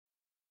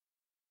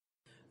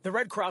The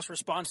Red Cross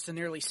responds to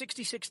nearly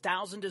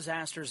 66,000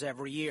 disasters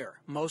every year,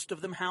 most of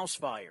them house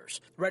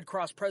fires. Red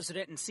Cross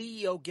President and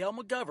CEO Gail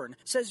McGovern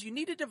says you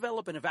need to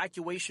develop an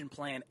evacuation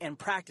plan and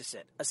practice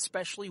it,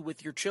 especially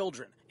with your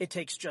children. It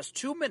takes just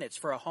 2 minutes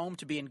for a home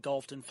to be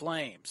engulfed in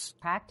flames.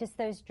 Practice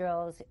those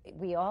drills.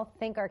 We all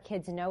think our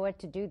kids know what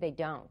to do. They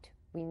don't.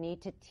 We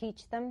need to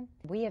teach them.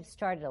 We have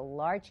started a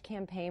large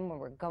campaign where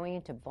we're going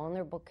into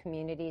vulnerable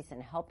communities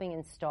and helping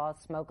install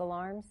smoke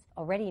alarms.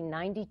 Already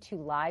 92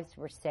 lives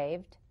were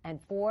saved,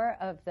 and 4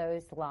 of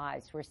those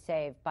lives were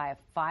saved by a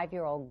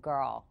 5-year-old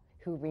girl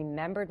who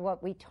remembered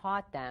what we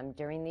taught them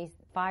during these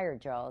fire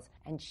drills,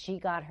 and she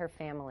got her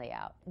family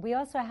out. We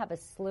also have a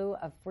slew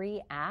of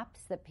free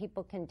apps that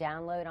people can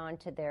download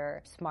onto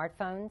their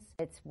smartphones.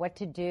 It's what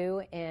to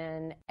do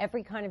in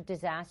every kind of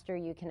disaster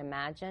you can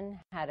imagine,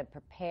 how to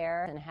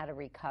prepare and how to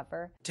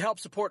recover. To help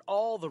support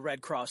all the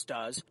Red Cross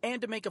does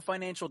and to make a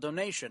financial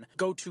donation,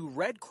 go to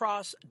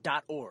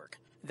redcross.org.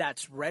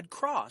 That's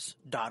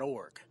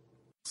redcross.org.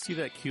 See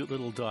that cute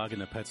little dog in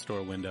the pet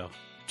store window?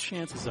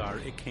 Chances are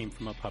it came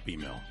from a puppy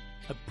mill.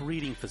 A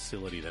breeding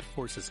facility that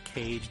forces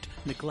caged,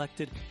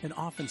 neglected, and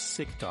often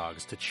sick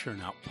dogs to churn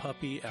out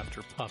puppy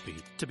after puppy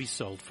to be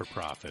sold for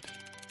profit.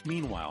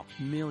 Meanwhile,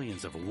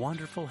 millions of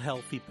wonderful,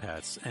 healthy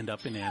pets end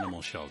up in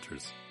animal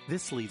shelters.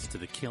 This leads to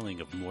the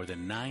killing of more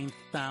than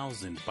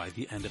 9,000 by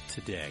the end of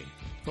today.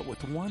 But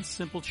with one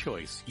simple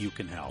choice, you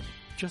can help.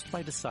 Just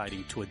by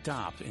deciding to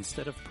adopt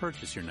instead of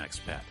purchase your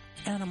next pet.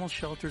 Animal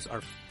shelters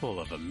are full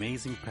of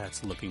amazing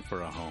pets looking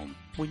for a home.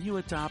 When you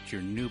adopt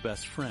your new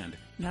best friend,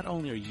 not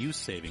only are you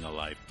saving a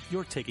life,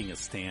 you're taking a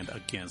stand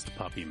against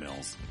puppy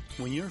mills.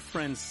 When your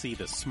friends see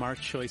the smart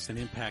choice and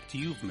impact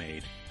you've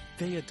made,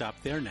 they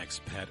adopt their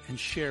next pet and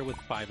share with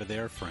 5 of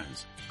their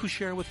friends, who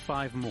share with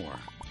 5 more.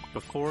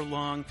 Before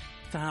long,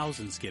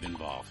 thousands get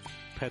involved.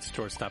 Pet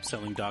stores stop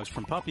selling dogs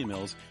from puppy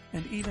mills,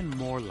 and even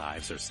more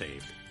lives are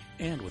saved.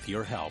 And with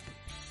your help,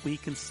 we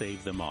can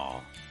save them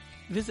all.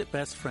 Visit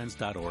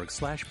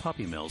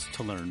bestfriends.org/puppymills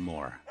to learn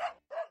more.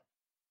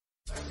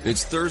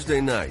 It's Thursday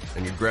night,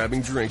 and you're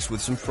grabbing drinks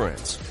with some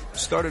friends.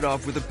 Started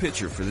off with a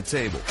pitcher for the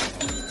table,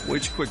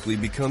 which quickly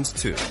becomes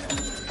 2.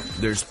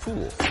 There's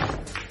pool.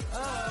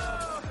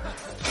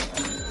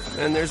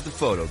 And there's the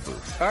photo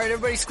booth. All right,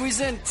 everybody squeeze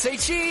in. Say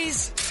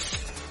cheese!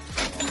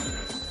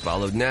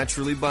 Followed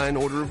naturally by an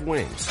order of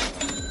wings.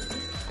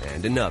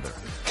 And another.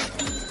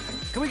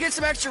 Can we get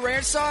some extra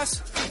ranch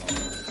sauce?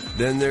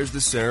 Then there's the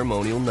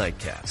ceremonial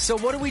nightcap. So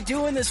what are we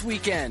doing this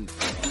weekend?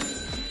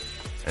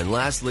 And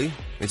lastly,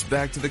 it's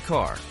back to the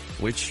car,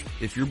 which,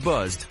 if you're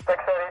buzzed,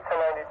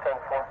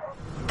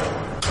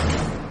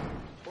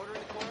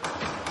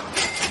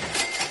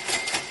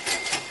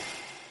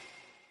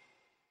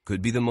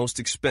 could be the most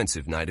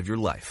expensive night of your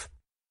life.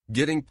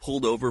 Getting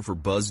pulled over for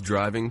buzz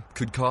driving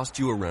could cost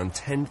you around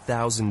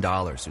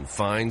 $10,000 in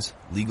fines,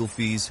 legal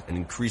fees, and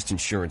increased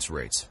insurance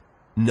rates.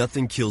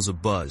 Nothing kills a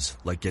buzz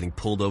like getting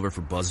pulled over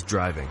for buzz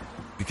driving,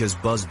 because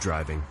buzz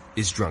driving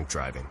is drunk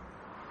driving.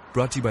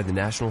 Brought to you by the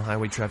National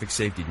Highway Traffic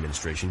Safety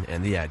Administration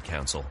and the Ad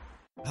Council.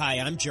 Hi,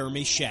 I'm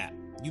Jeremy Schaap.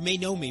 You may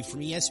know me from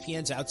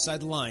ESPN's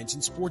Outside the Lines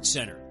and Sports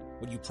Center.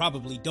 What you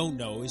probably don't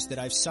know is that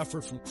I've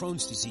suffered from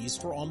Crohn's disease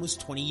for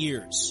almost 20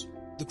 years.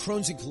 The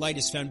Crohn's and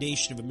Colitis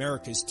Foundation of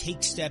America's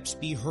Take Steps,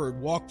 Be Heard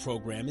walk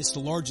program is the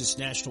largest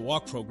national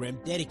walk program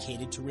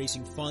dedicated to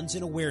raising funds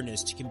and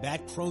awareness to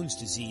combat Crohn's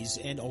disease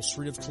and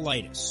ulcerative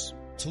colitis.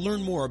 To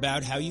learn more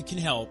about how you can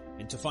help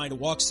and to find a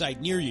walk site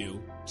near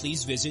you,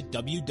 please visit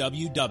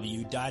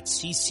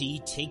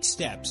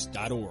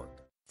www.cctakesteps.org.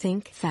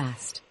 Think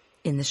fast.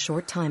 In the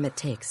short time it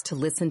takes to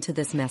listen to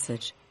this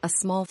message, a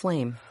small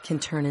flame can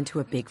turn into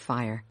a big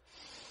fire.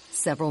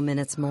 Several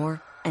minutes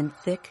more, and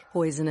thick,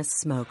 poisonous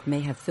smoke may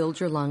have filled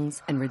your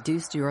lungs and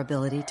reduced your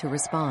ability to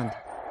respond.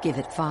 Give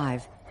it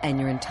 5, and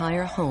your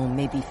entire home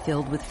may be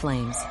filled with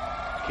flames.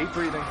 Keep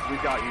breathing.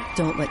 We've got you.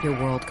 Don't let your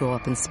world go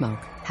up in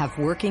smoke. Have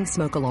working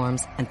smoke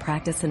alarms and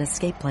practice an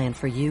escape plan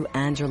for you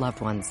and your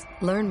loved ones.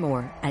 Learn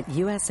more at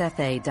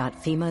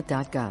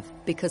usfa.fema.gov,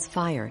 because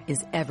fire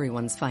is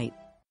everyone's fight.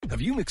 Have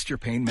you mixed your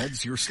pain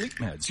meds, your sleep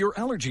meds, your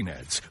allergy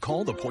meds?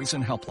 Call the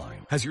Poison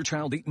Helpline. Has your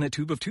child eaten a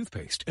tube of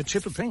toothpaste, a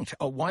chip of paint,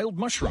 a wild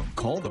mushroom?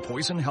 Call the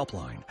Poison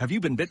Helpline. Have you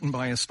been bitten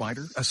by a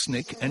spider, a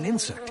snake, an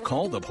insect?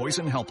 Call the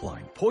Poison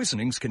Helpline.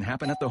 Poisonings can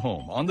happen at the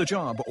home, on the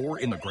job, or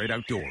in the great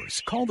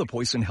outdoors. Call the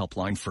Poison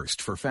Helpline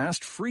first for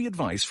fast, free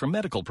advice from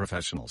medical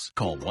professionals.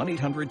 Call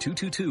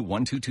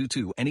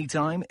 1-800-222-1222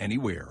 anytime,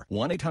 anywhere.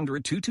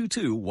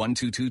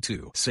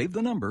 1-800-222-1222. Save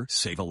the number,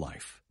 save a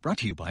life. Brought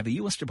to you by the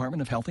U.S.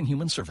 Department of Health and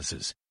Human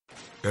Services.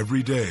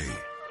 Every day,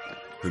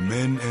 the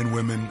men and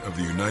women of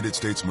the United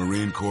States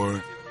Marine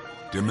Corps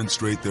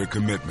demonstrate their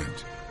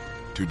commitment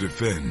to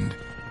defend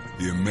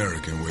the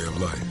American way of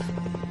life.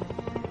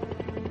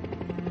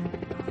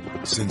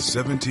 Since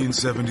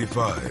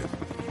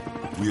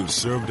 1775, we have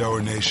served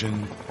our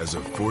nation as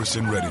a force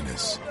in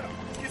readiness.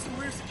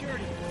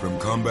 From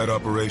combat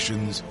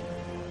operations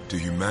to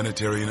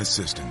humanitarian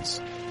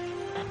assistance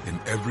in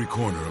every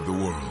corner of the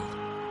world.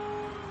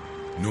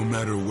 No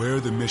matter where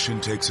the mission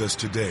takes us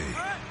today,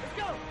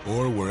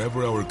 or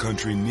wherever our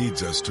country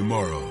needs us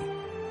tomorrow,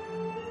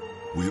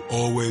 we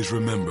always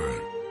remember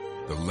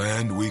the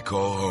land we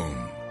call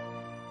home.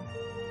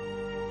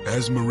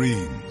 As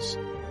Marines,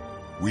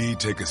 we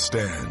take a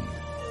stand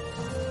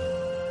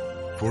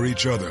for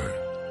each other,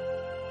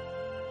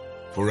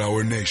 for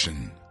our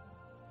nation,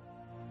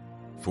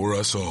 for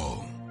us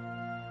all,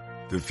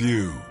 the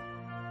few,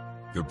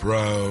 the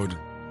proud,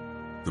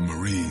 the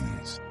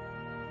Marines.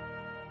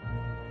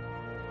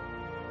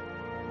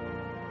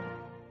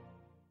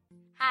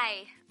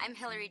 Hi, I'm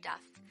Hillary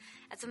Duff.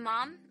 As a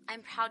mom,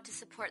 I'm proud to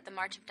support the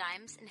March of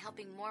Dimes in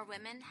helping more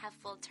women have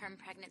full-term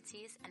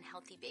pregnancies and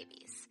healthy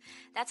babies.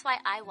 That's why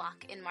I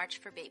walk in March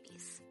for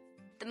Babies.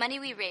 The money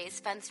we raise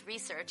funds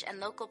research and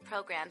local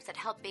programs that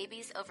help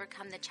babies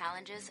overcome the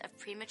challenges of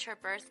premature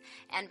birth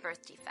and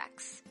birth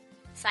defects.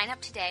 Sign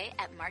up today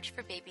at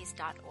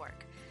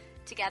marchforbabies.org.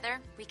 Together,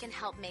 we can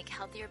help make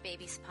healthier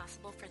babies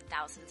possible for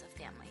thousands of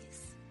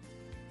families.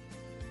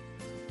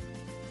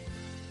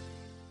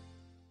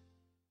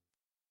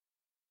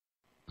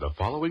 The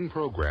following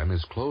program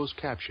is closed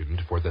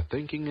captioned for the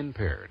thinking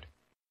impaired.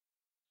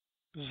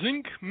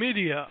 Zinc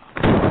Media.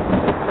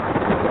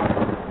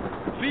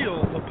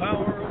 Feel the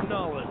power of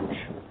knowledge.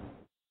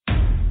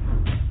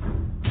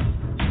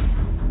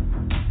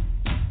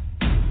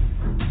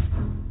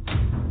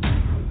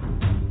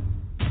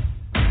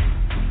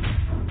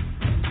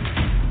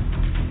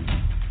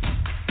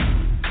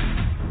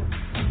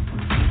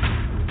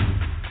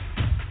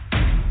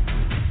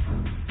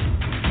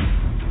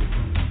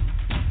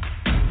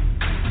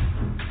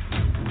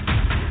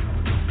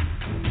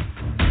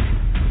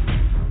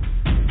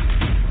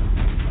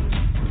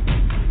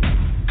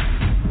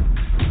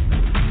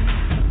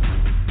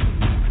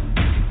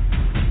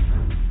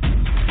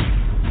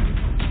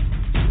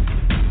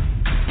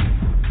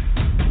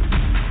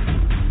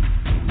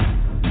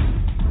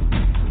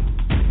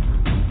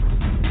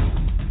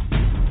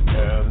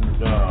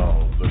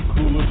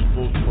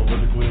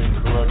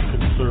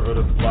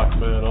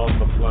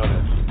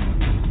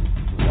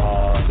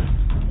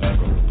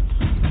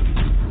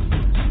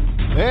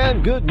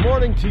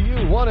 To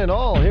you, one and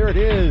all. Here it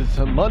is,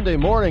 Monday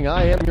morning.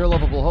 I am your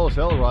lovable host,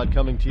 Elrod,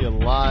 coming to you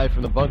live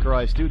from the Bunker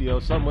Eye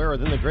Studio, somewhere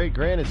within the great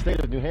grand state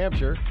of New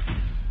Hampshire,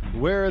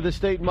 where the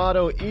state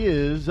motto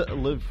is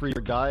live free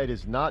or die. It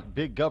is not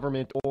big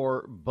government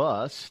or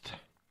bust.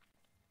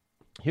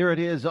 Here it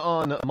is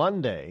on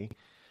Monday,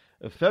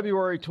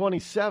 February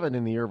 27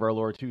 in the year of our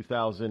Lord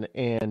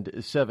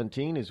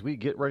 2017, as we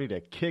get ready to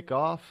kick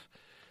off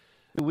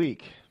the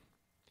week.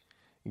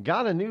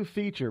 Got a new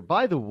feature,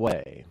 by the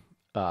way.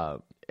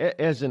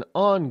 As an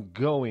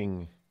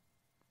ongoing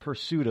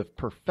pursuit of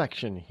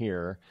perfection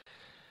here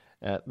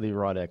at the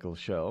Rod Eccles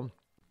Show,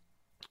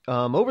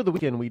 over the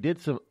weekend we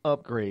did some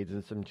upgrades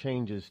and some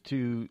changes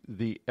to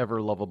the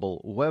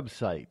ever-lovable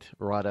website,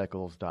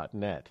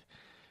 rodeccles.net.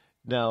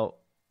 Now,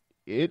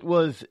 it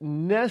was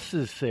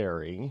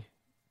necessary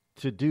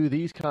to do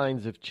these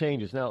kinds of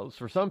changes. Now,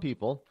 for some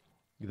people,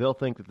 they'll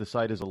think that the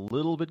site is a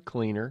little bit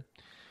cleaner.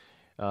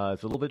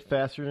 It's a little bit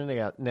faster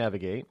to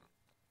navigate.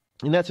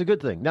 And that's a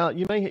good thing. Now,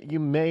 you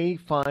may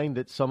find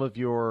that some of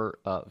your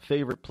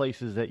favorite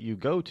places that you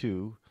go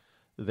to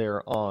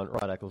there on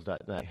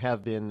rodeccles.net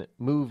have been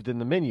moved in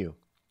the menu.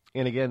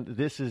 And again,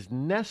 this is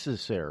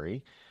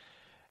necessary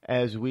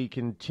as we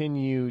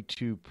continue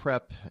to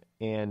prep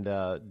and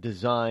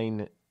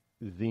design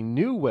the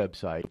new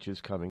website, which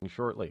is coming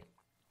shortly.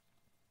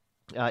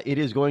 It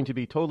is going to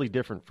be totally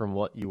different from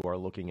what you are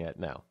looking at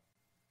now.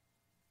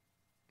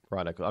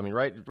 Rod Eccles, I mean,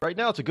 right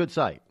now it's a good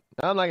site.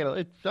 I'm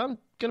going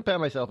to pat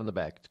myself on the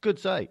back. It's a good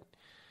site.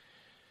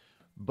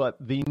 But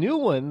the new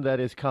one that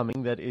is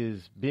coming, that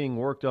is being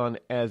worked on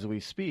as we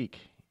speak,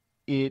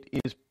 it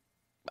is,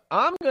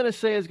 I'm going to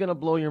say, is going to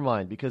blow your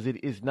mind, because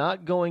it is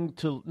not going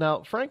to,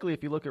 now, frankly,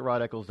 if you look at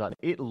rodeccles.net,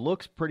 it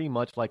looks pretty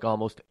much like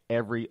almost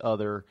every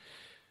other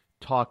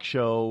talk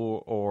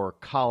show or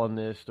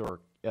columnist or,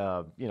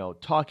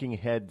 talking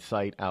head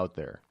site out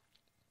there.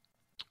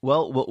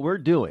 Well, what we're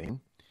doing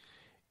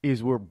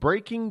is we're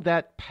breaking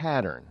that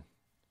pattern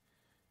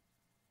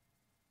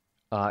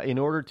in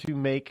order to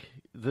make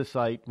the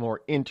site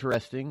more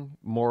interesting,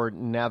 more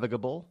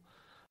navigable,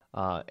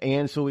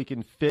 and so we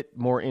can fit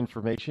more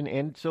information,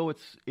 and so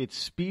it's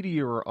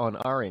speedier on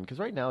our end. Because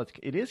right now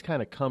it is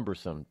kind of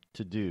cumbersome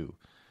to do,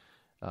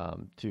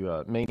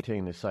 to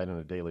maintain this site on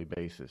a daily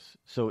basis.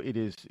 So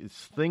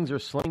things are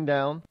slowing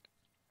down.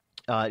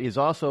 It is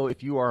also,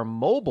 if you are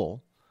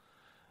mobile,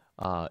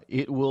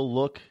 it will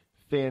look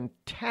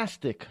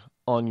fantastic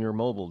on your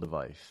mobile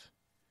device.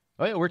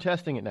 Oh yeah, we're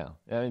testing it now,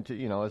 and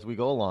as we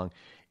go along,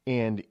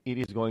 and it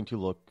is going to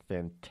look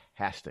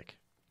fantastic.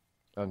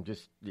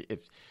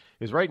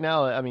 Because right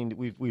now, I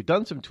mean, we've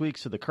done some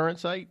tweaks to the current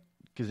site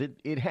because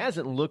it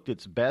hasn't looked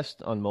its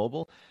best on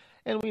mobile,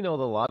 and we know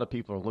that a lot of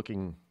people are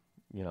looking,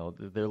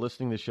 they're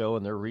listening to the show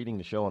and they're reading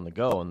the show on the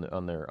go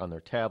on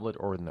their tablet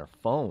or in their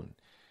phone,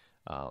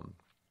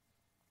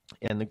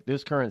 and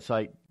this current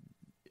site,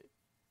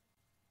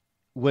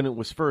 when it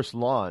was first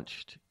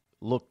launched,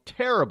 looked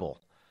terrible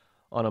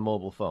on a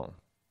mobile phone.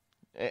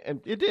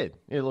 And it did.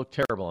 It looked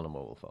terrible on a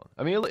mobile phone.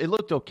 I mean, it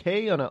looked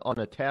okay on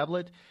a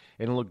tablet,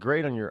 and it looked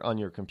great on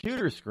your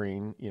computer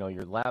screen,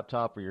 your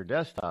laptop or your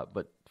desktop.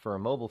 But for a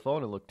mobile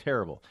phone, it looked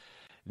terrible.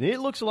 It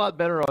looks a lot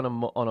better on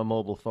a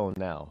mobile phone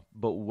now.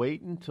 But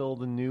wait until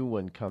the new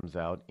one comes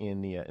out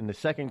in the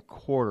second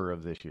quarter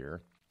of this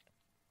year.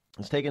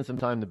 It's taken some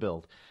time to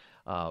build,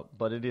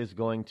 but it is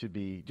going to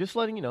be, just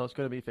letting you know, it's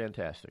going to be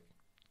fantastic.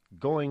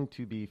 Going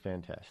to be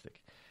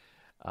fantastic.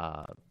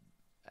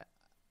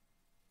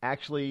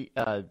 Actually,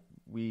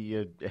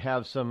 we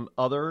have some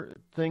other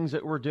things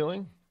that we're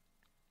doing.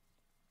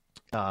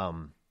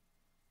 Later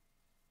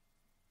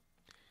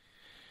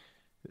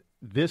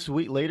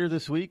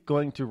this week,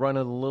 going to run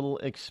a little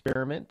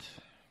experiment.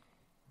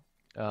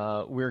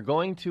 We're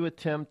going to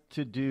attempt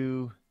to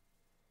do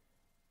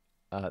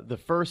the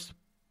first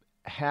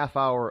half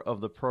hour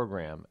of the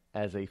program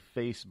as a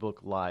Facebook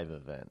Live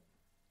event.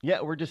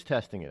 Yeah, we're just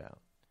testing it out.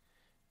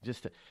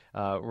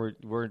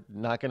 We're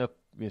not gonna.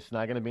 It's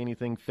not gonna be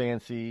anything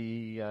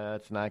fancy.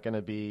 It's not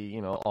gonna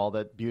be all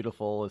that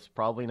beautiful. It's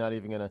probably not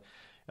even gonna.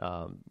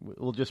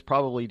 We'll just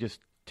probably just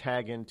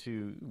tag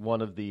into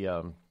one of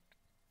the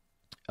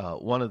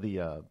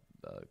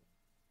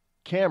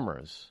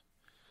cameras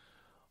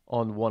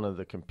on one of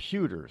the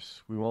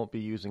computers. We won't be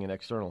using an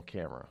external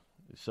camera,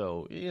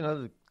 so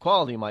the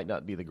quality might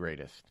not be the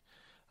greatest.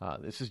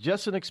 This is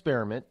just an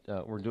experiment.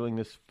 We're doing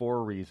this for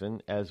a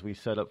reason, as we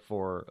set up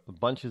for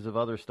bunches of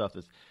other stuff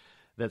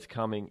that's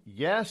coming.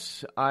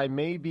 Yes, I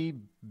may be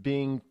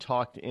being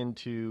talked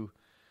into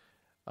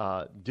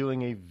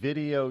doing a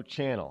video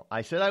channel.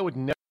 I said I would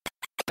never,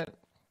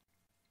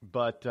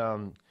 but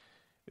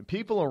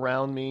people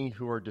around me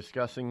who are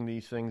discussing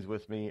these things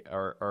with me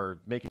are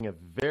making a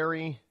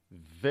very,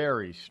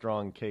 very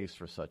strong case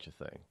for such a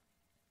thing.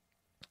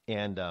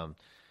 And now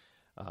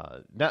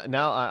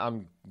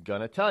I'm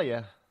going to tell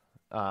you,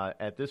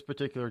 at this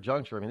particular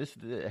juncture, I mean,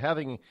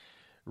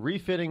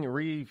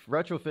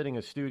 retrofitting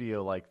a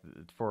studio like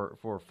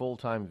for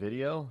full-time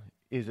video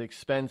is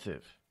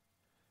expensive.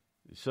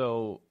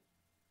 So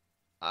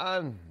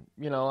I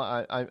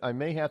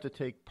may have to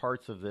take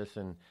parts of this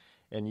and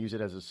use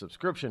it as a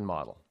subscription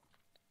model.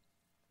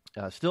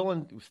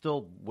 Still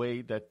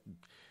way that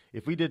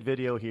if we did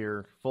video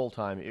here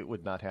full-time, it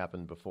would not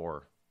happen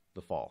before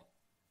the fall.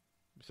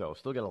 So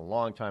still got a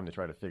long time to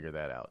try to figure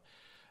that out.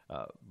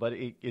 But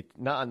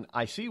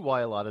I see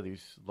why a lot of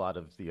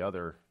the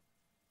other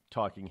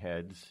talking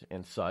heads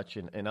and such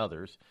and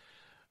others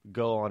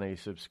go on a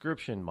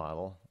subscription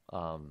model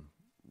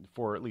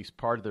for at least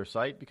part of their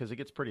site, because it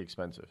gets pretty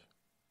expensive.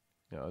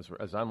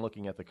 As I'm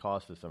looking at the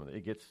cost of some of it,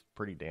 it gets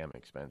pretty damn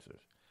expensive.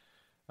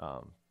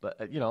 But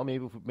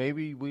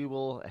maybe we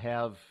will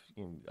have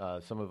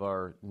some of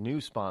our new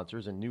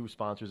sponsors and new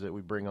sponsors that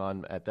we bring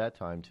on at that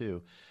time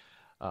too.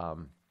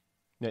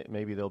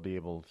 Maybe they'll be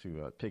able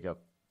to pick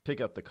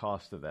up the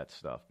cost of that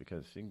stuff,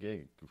 because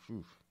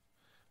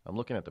I'm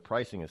looking at the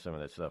pricing of some of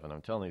that stuff, and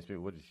I'm telling these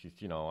people,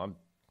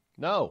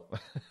 no.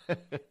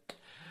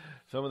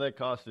 Some of that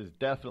cost is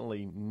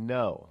definitely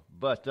no.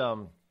 But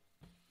so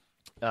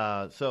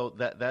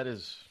that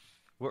is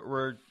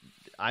we're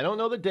I don't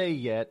know the day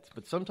yet,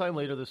 but sometime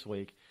later this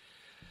week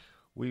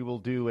we will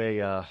do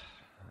an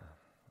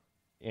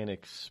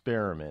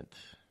experiment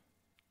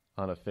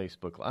on a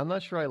Facebook. I'm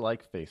not sure I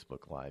like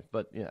Facebook Live,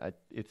 but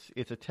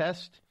it's a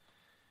test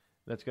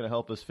that's going to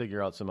help us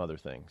figure out some other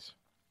things.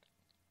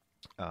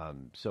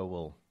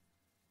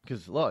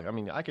 Because look, I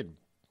mean, I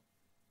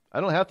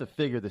don't have to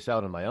figure this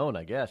out on my own,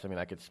 I guess. I mean,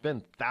 I could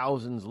spend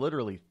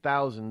literally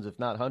thousands, if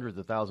not hundreds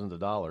of thousands of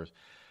dollars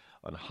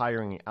on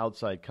hiring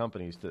outside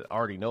companies that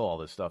already know all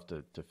this stuff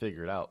to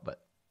figure it out.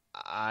 But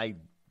I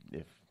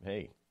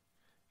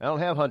don't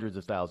have hundreds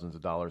of thousands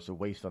of dollars to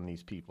waste on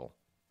these people.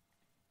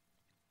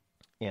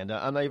 And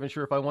I'm not even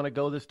sure if I want to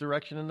go this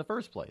direction in the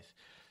first place.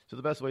 So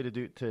the best way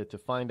to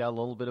find out a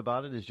little bit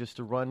about it is just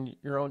to run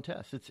your own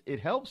tests. It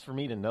helps for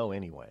me to know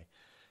anyway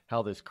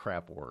how this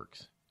crap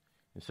works,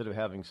 instead of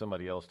having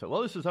somebody else tell,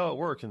 well, this is how it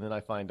works, and then I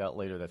find out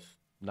later that's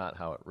not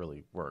how it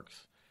really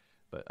works.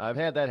 But I've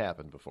had that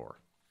happen before.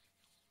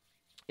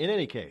 In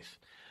any case,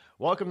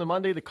 welcome to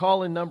Monday. The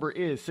call-in number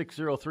is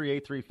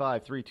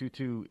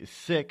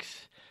 603-835-3226.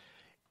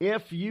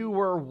 If you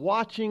were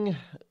watching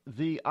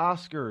the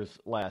Oscars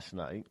last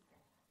night,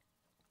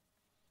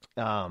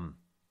 I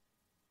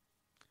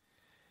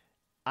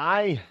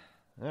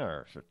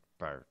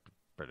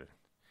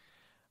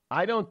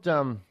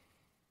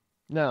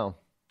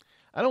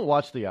don't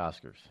watch the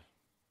Oscars.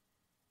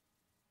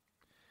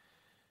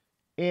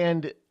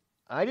 And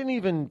I didn't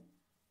even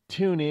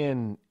tune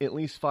in at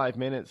least 5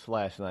 minutes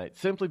last night,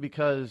 simply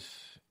because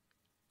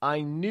I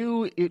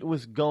knew it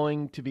was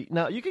going to be.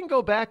 Now, you can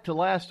go back to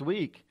last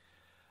week.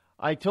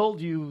 I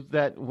told you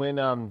that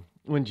when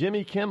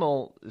Jimmy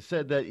Kimmel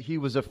said that he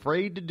was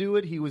afraid to do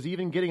it, he was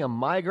even getting a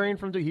migraine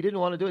from it. He didn't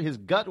want to do it. His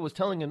gut was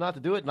telling him not to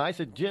do it. And I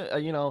said,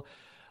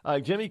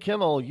 Jimmy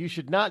Kimmel, you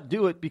should not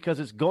do it because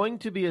it's going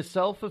to be a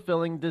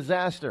self-fulfilling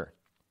disaster.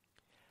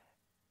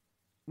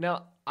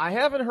 Now, I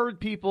haven't heard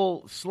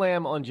people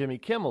slam on Jimmy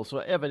Kimmel, so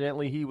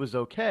evidently he was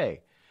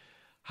okay.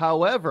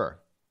 However,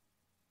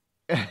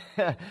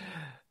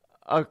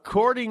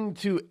 according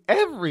to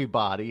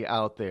everybody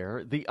out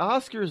there, the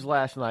Oscars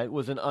last night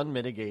was an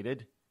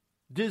unmitigated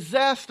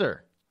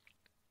disaster.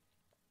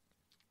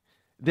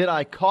 Did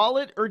I call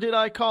it or did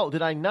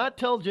I not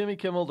tell Jimmy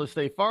Kimmel to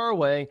stay far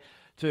away,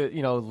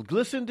 to,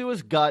 listen to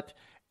his gut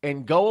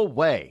and go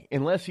away?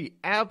 Unless he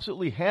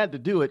absolutely had to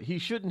do it, he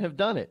shouldn't have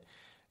done it.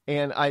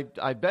 And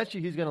I bet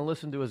you he's going to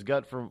listen to his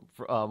gut for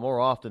more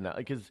often now,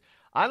 because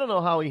I don't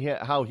know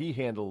how he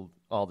handled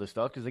all this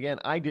stuff, because, again,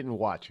 I didn't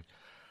watch.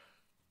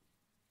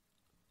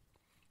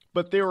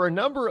 But there were a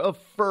number of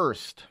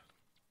firsts.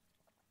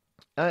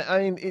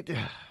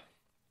 They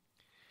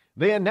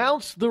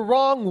announced the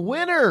wrong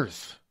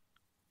winners.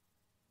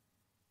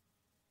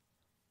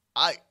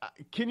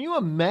 Can you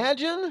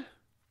imagine?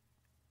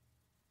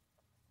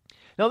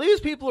 Now, these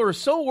people are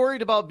so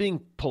worried about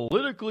being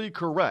politically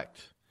correct,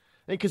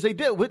 because they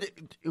did.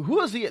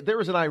 There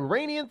was an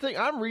Iranian thing.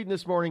 I'm reading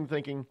this morning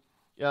thinking,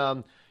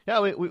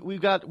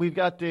 we've got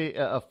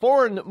a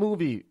foreign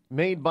movie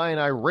made by an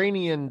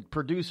Iranian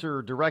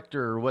producer,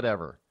 director, or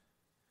whatever,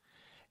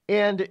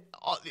 and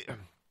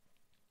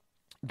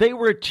they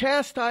were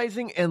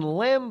chastising and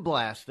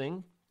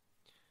lambasting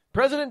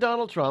President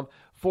Donald Trump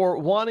for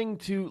wanting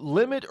to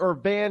limit or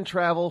ban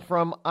travel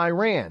from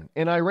Iran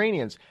and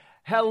Iranians.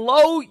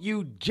 Hello,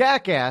 you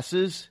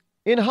jackasses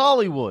in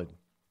Hollywood.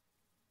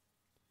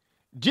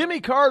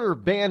 Jimmy Carter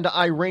banned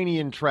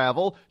Iranian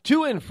travel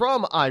to and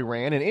from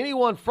Iran, and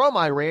anyone from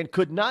Iran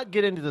could not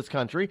get into this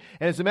country.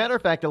 And as a matter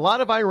of fact, a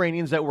lot of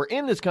Iranians that were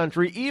in this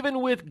country,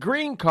 even with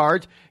green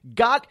cards,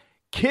 got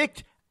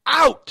kicked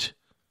out.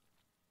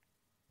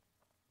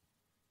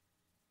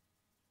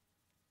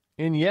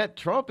 And yet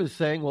Trump is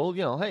saying, well,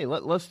 hey,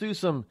 let's do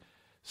some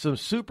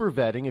super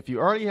vetting. If you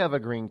already have a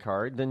green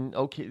card, then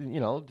okay,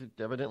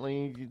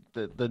 evidently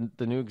the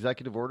new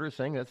executive order is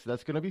saying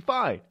that's going to be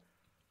fine.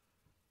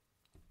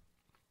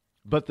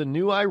 But the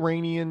new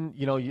Iranian,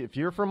 if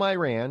you're from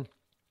Iran,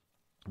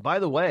 by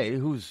the way,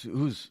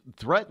 who's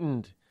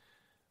threatening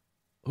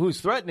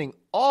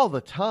all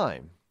the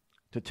time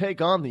to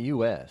take on the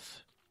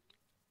U.S.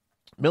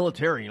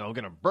 military, going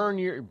to burn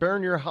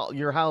your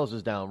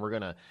houses down. We're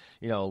going to,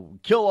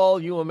 kill all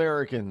you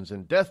Americans,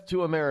 and death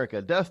to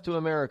America, death to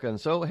America.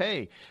 And so,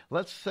 hey,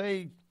 let's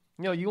say,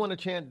 you want to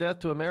chant death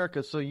to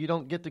America so you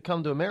don't get to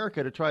come to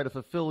America to try to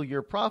fulfill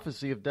your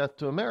prophecy of death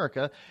to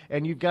America.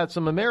 And you've got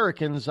some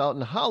Americans out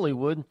in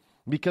Hollywood,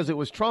 because it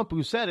was Trump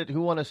who said it,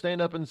 who want to stand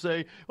up and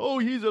say, oh,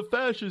 he's a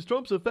fascist.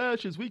 Trump's a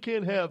fascist. We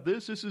can't have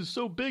this. This is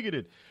so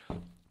bigoted.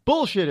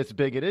 Bullshit, it's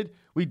bigoted.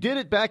 We did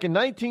it back in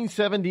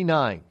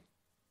 1979.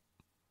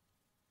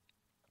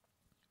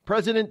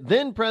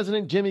 Then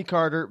President Jimmy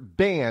Carter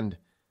banned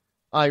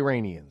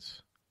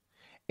Iranians.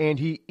 And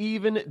he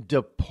even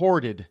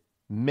deported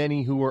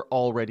many who were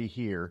already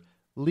here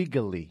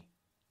legally.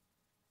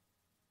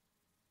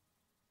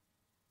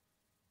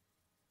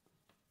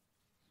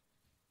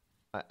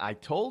 I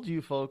told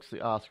you folks the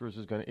Oscars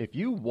was going to... If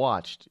you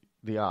watched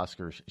the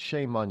Oscars,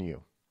 shame on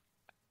you.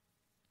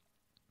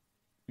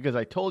 Because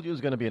I told you it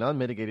was going to be an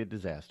unmitigated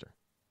disaster.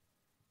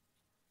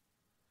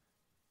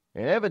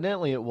 And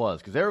evidently it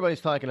was, because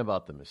everybody's talking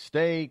about the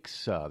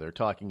mistakes. They're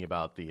talking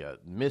about the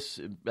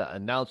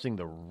announcing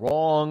the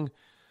wrong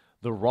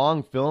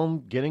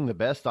film getting the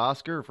best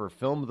Oscar for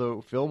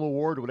the film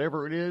award,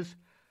 whatever it is.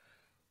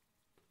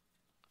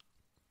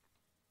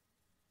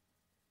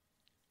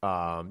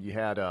 You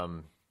had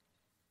a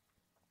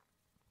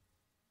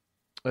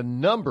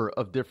number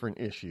of different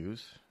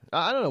issues.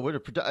 I don't know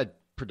what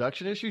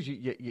production issues.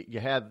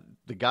 You had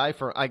the guy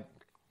from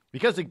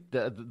because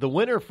the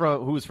winner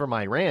who was from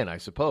Iran, I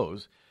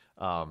suppose,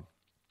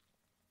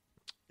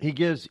 he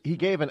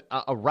gave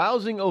a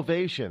rousing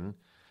ovation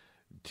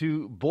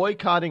to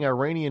boycotting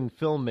Iranian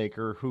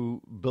filmmaker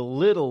who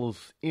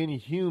belittles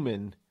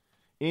inhumane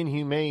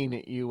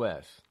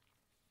U.S.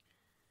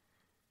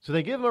 So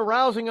they give him a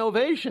rousing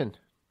ovation.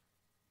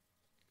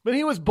 But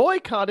he was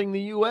boycotting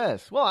the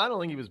U.S. Well, I don't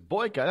think he was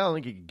boycotting. I don't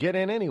think he could get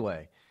in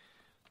anyway.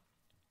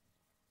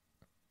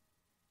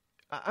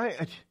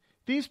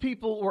 These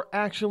people were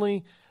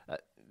actually,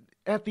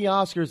 at the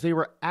Oscars, they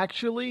were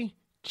actually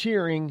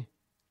cheering,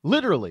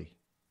 literally,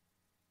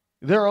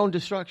 their own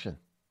destruction.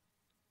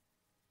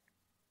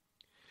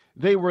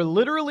 They were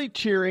literally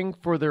cheering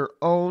for their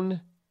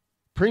own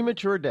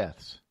premature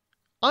deaths.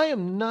 I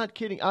am not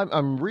kidding.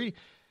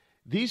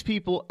 These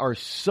people are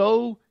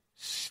so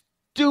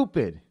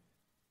stupid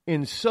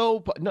and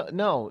so...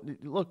 No,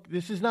 look,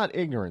 this is not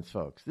ignorance,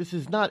 folks. This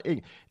is not...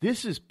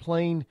 This is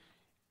plain,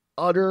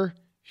 utter,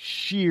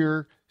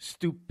 sheer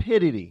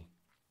stupidity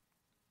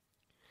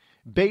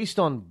based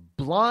on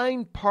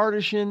blind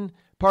partisan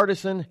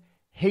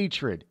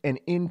hatred and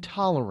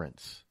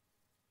intolerance.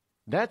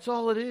 That's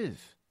all it is.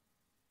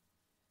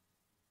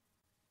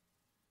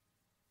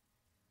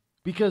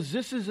 Because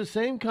this is the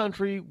same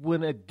country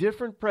when a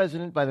different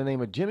president by the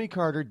name of Jimmy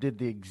Carter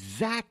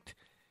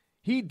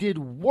he did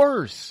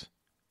worse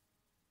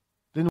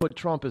than what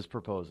Trump is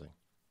proposing.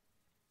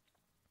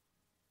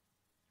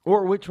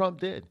 Or what Trump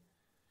did.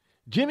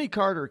 Jimmy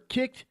Carter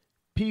kicked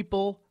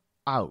people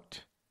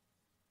out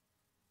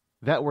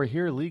that were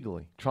here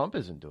legally. Trump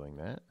isn't doing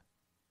that.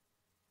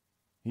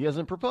 He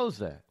hasn't proposed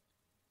that.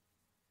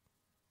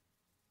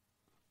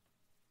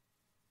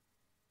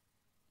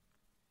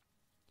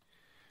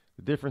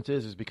 The difference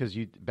is because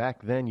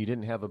back then you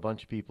didn't have a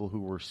bunch of people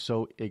who were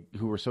so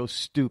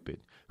stupid,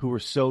 who were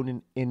so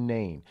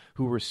inane,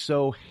 who were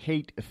so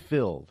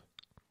hate-filled,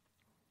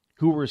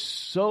 who were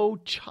so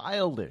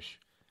childish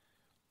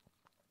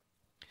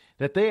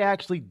that they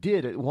actually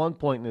did at one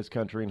point in this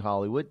country in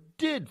Hollywood,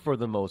 did for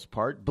the most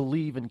part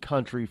believe in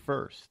country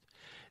first.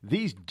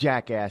 These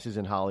jackasses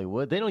in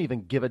Hollywood, they don't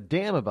even give a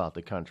damn about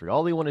the country.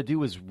 All they want to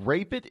do is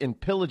rape it and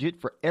pillage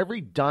it for every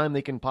dime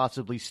they can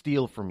possibly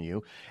steal from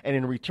you. And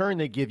in return,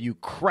 they give you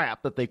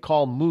crap that they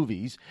call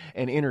movies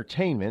and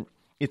entertainment.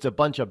 It's a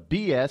bunch of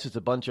BS. It's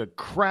a bunch of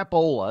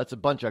crapola. It's a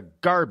bunch of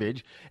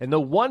garbage. And no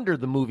wonder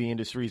the movie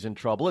industry is in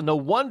trouble. And no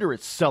wonder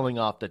it's selling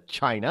off to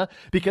China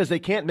because they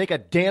can't make a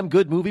damn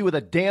good movie with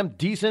a damn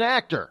decent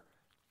actor.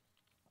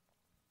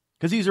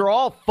 Because these are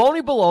all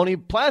phony baloney,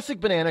 plastic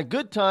banana,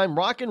 good time,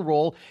 rock and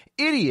roll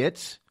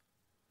idiots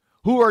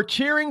who are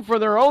cheering for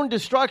their own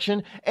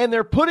destruction, and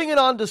they're putting it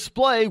on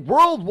display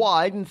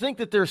worldwide and think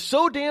that they're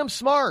so damn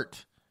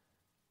smart.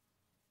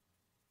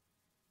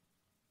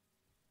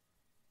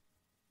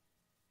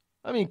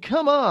 I mean,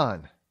 come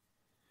on.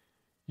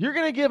 You're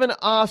going to give an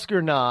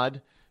Oscar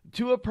nod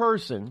to a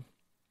person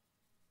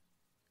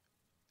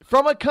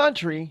from a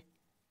country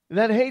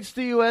that hates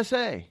the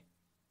USA.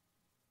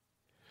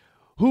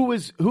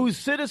 Whose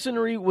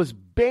citizenry was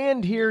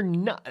banned here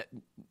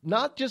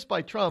not just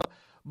by Trump,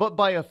 but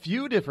by a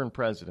few different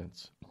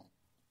presidents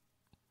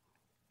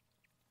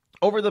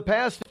over the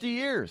past 50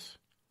 years.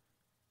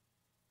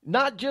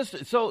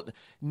 So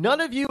none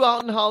of you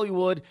out in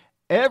Hollywood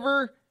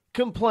ever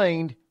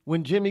complained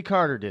when Jimmy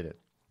Carter did it.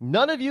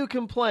 None of you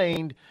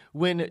complained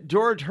when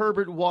George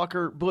Herbert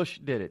Walker Bush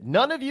did it.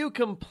 None of you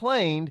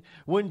complained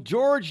when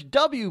George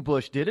W.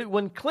 Bush did it,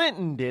 when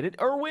Clinton did it,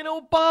 or when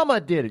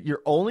Obama did it.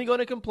 You're only going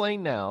to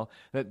complain now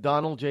that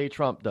Donald J.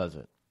 Trump does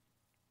it.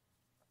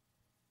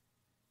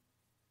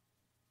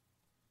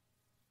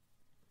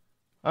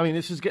 I mean,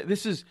 this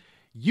is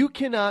you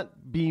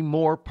cannot be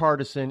more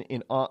partisan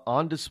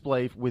on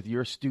display with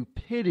your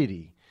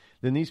stupidity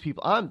than these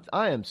people.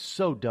 I am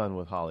so done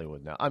with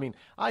Hollywood now. I mean,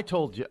 I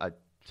told you.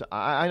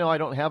 I know I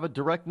don't have a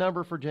direct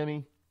number for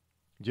Jimmy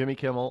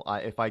Kimmel.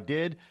 If I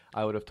did,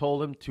 I would have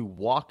told him to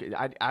walk.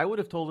 I would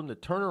have told him to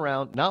turn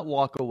around, not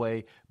walk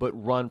away, but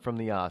run from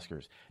the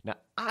Oscars. Now,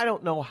 I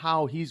don't know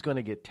how he's going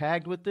to get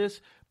tagged with this,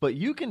 but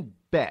you can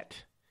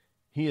bet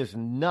he's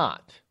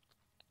not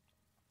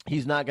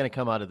going to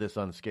come out of this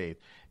unscathed.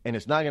 And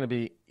it's not going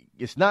to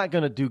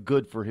do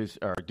good for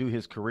do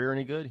his career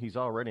any good. He's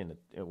already in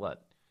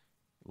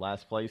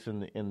last place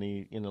in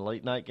the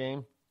late night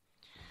game.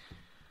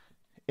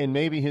 And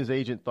maybe his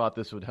agent thought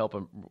this would help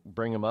him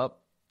bring him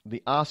up.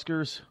 The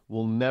Oscars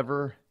will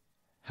never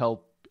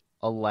help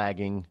a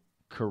lagging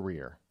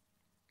career.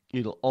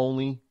 It'll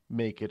only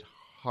make it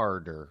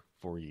harder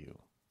for you.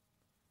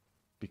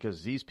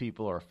 Because these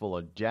people are full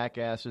of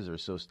jackasses, or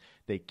so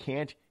they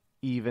can't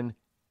even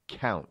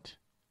count.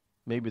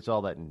 Maybe it's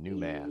all that new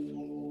math.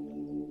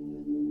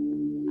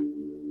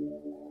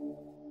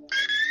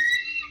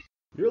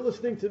 You're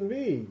listening to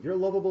me, your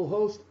lovable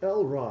host,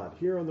 Rod,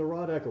 here on the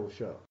Rod Eccles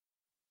Show.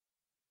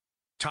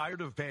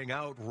 Tired of paying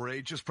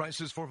outrageous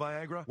prices for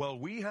Viagra? Well,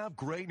 we have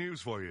great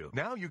news for you.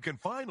 Now you can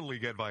finally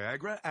get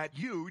Viagra at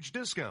huge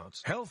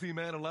discounts. Healthy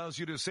Man allows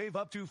you to save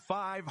up to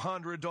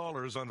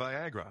 $500 on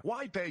Viagra.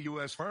 Why pay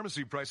U.S.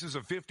 pharmacy prices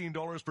of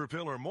 $15 per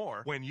pill or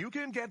more when you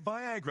can get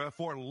Viagra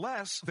for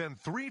less than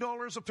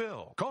 $3 a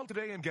pill? Call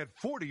today and get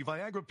 40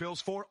 Viagra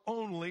pills for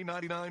only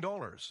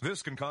 $99.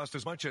 This can cost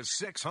as much as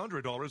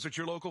 $600 at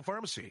your local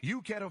pharmacy.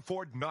 You can't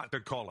afford not to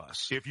call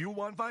us. If you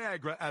want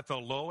Viagra at the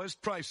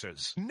lowest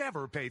prices,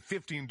 never pay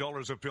 $15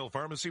 a pill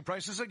pharmacy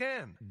prices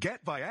again.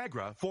 Get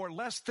Viagra for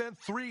less than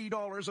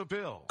 $3 a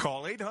pill.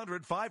 Call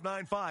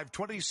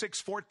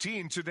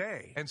 800-595-2614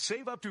 today and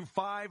save up to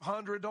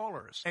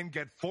 $500 and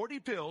get 40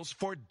 pills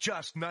for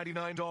just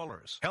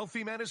 $99.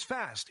 Healthy Man is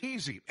fast,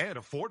 easy, and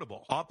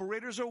affordable.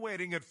 Operators are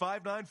waiting at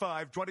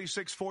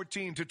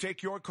 595-2614 to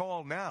take your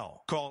call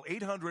now. Call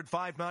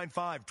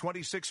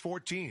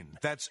 800-595-2614.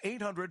 That's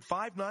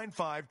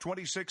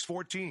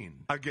 800-595-2614.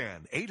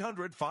 Again,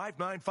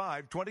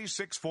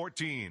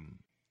 800-595-2614.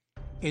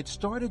 It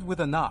started with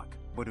a knock,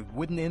 but it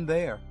wouldn't end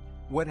there.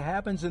 What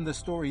happens in the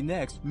story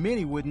next,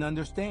 many wouldn't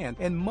understand,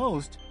 and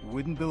most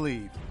wouldn't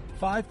believe.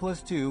 5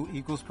 + 2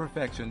 =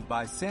 Perfection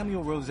by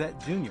Samuel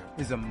Rosette Jr.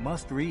 is a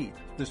must-read.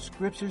 The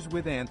scriptures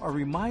within are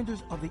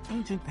reminders of the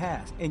ancient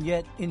past, and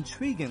yet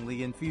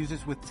intriguingly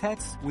infuses with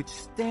texts which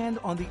stand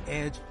on the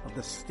edge of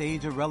the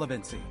stage of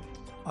relevancy.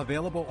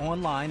 Available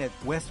online at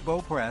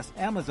Westbow Press,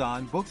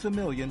 Amazon, Books A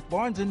Million,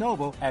 Barnes &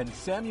 Noble, and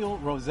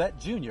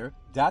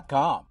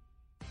SamuelRosetteJr.com.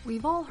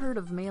 We've all heard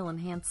of male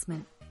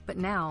enhancement, But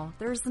now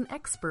there's an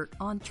expert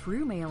on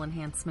true male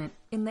enhancement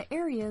in the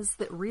areas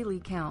that really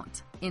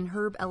count. In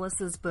Herb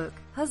Ellis's book,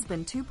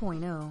 Husband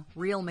 2.0,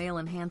 Real Male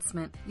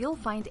Enhancement, you'll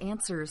find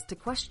answers to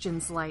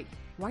questions like,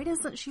 why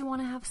doesn't she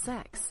want to have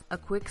sex? A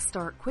quick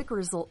start, quick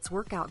results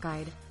workout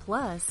guide.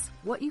 Plus,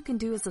 what you can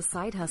do as a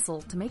side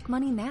hustle to make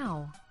money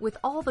now. With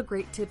all the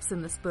great tips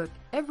in this book,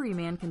 every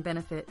man can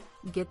benefit.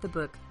 Get the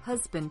book,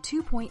 Husband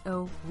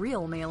 2.0,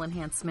 Real Male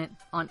Enhancement,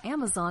 on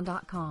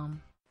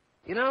Amazon.com.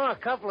 You know, a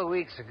couple of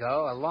weeks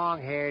ago, a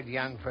long-haired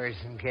young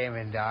person came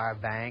into our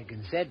bank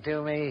and said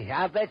to me,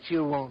 I bet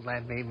you won't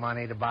lend me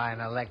money to buy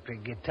an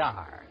electric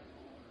guitar.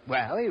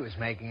 Well, he was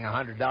making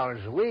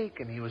 $100 a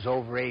week, and he was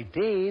over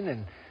 18,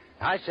 and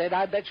I said,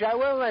 I bet you I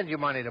will lend you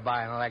money to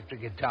buy an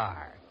electric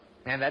guitar.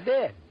 And I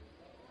did.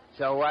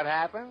 So what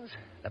happens?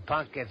 The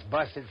punk gets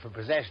busted for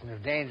possession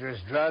of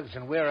dangerous drugs,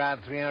 and we're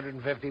out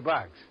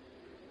 $350.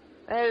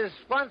 There's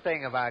one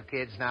thing about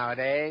kids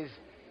nowadays.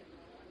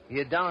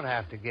 You don't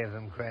have to give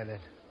them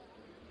credit.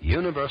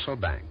 Universal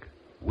Bank.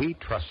 We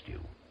trust you.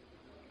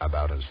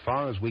 About as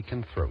far as we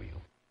can throw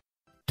you.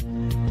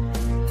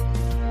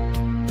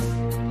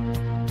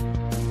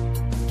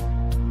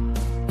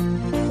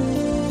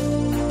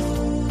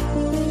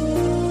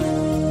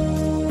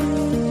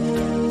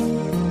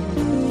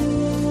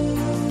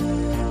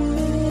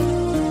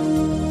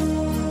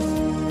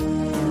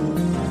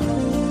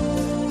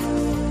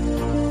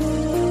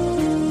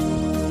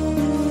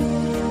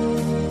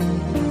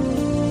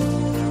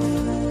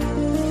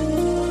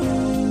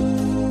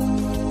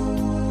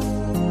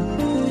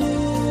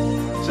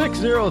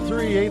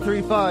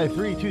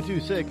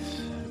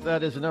 603-835-3226.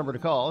 That is the number to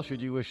call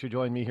should you wish to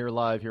join me here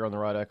live here on the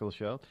Rod Eccles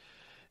Show.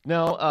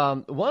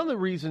 Now, one of the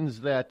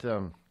reasons that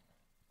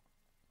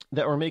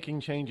that we're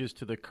making changes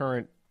to the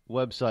current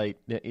website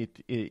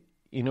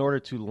in order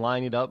to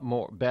line it up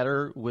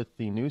better with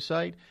the new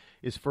site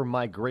is for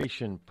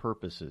migration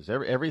purposes.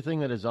 Everything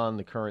that is on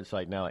the current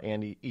site now,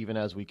 and even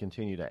as we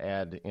continue to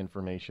add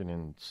information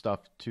and stuff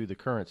to the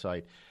current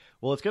site,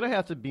 well, it's going to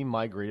have to be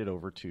migrated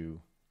over to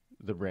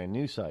the brand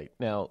new site.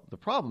 Now, the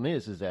problem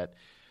is that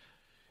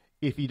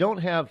if you don't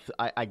have,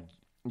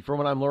 from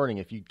what I'm learning,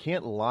 if you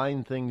can't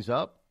line things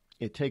up,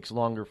 it takes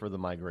longer for the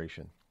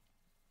migration.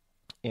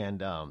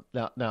 And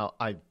now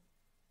I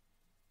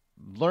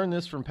learned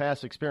this from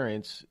past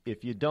experience.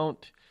 If you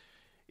don't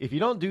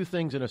do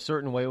things in a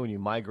certain way when you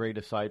migrate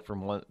a site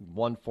from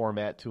one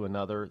format to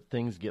another,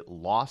 things get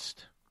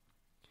lost.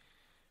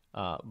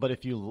 But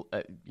if you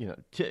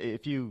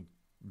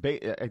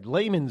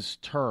layman's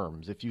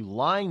terms, if you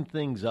line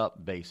things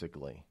up,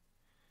 basically,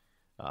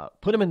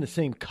 put them in the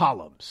same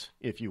columns,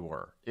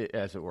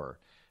 as it were,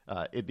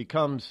 it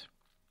becomes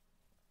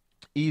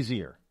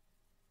easier.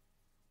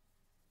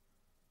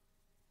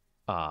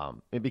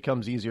 It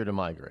becomes easier to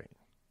migrate.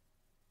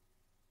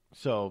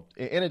 So,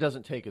 and it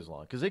doesn't take as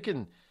long because it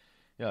can,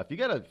 if you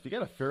got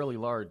a fairly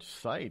large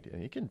site,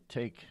 it can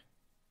take,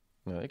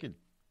 it could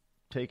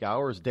take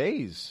hours,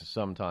 days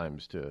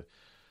sometimes to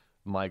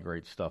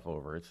migrate stuff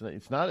over.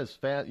 It's not as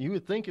fast. You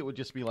would think it would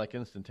just be like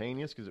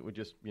instantaneous because it would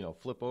just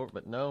flip over,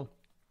 but no,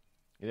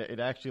 it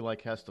actually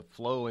has to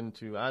flow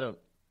into. I don't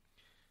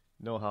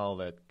know how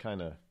that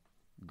kind of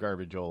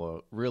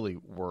garbageola really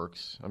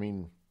works. I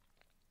mean,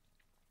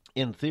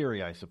 in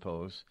theory, I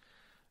suppose,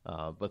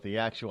 but the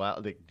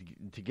actual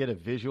to get a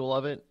visual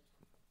of it,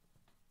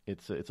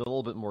 it's a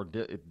little bit more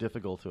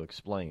difficult to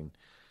explain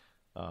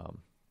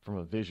from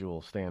a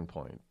visual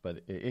standpoint.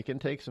 But it can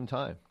take some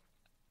time.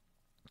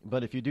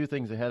 But if you do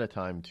things ahead of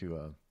time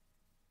to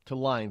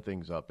line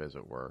things up, as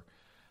it were,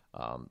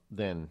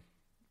 then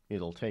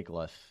it'll take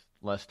less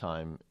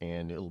time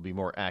and it'll be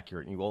more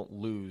accurate. And you won't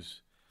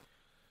lose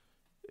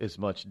as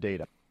much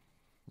data.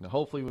 Now,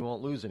 hopefully, we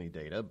won't lose any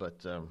data,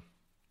 but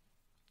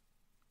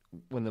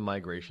when the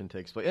migration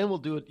takes place, and we'll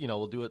do it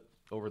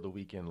over the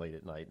weekend, late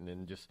at night, and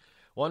then just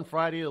one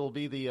Friday it'll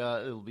be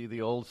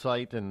the old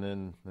site, and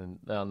then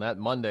on that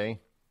Monday.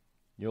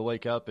 You'll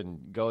wake up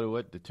and go to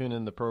it to tune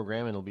in the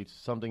program, and it'll be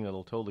something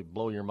that'll totally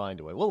blow your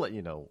mind away. We'll let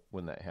you know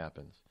when that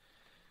happens.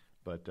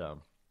 But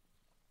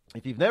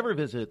if you've never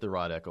visited the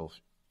Rod Eccles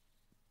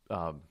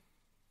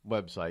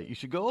website, you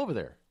should go over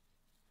there.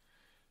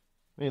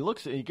 I mean,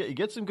 you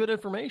get some good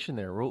information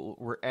there.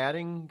 We're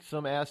adding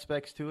some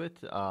aspects to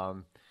it.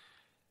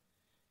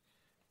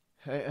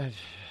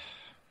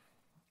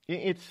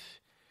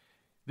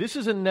 This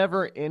is a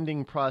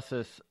never-ending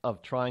process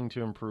of trying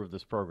to improve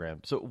this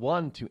program. So,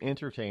 one, to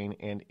entertain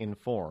and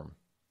inform.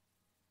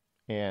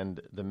 And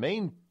the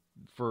main,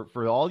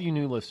 for all you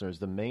new listeners,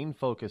 the main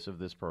focus of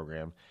this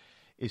program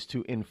is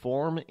to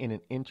inform in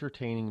an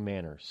entertaining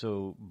manner.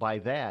 So, by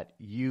that,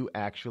 you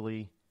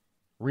actually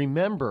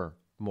remember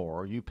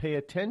more, you pay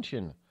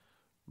attention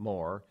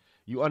more,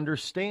 you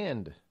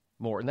understand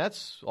more. And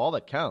that's all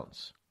that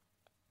counts,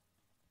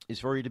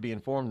 is for you to be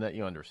informed that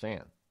you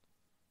understand.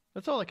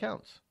 That's all that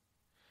counts.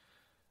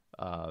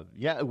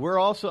 We're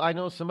also, I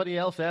know somebody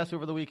else asked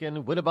over the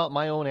weekend, what about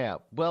my own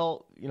app?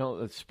 Well,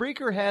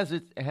 Spreaker has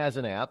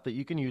an app that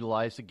you can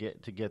utilize to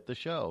get the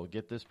show,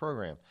 get this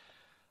program.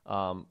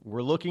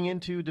 We're looking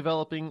into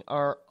developing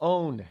our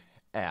own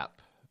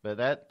app, but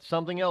that's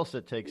something else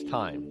that takes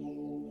time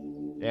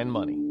and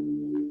money.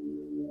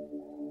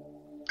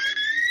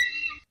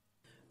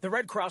 The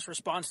Red Cross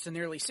responds to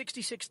nearly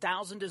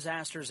 66,000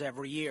 disasters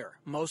every year,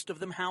 most of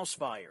them house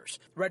fires.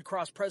 Red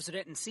Cross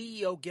President and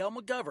CEO Gail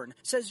McGovern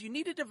says you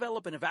need to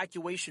develop an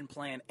evacuation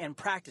plan and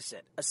practice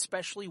it,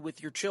 especially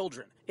with your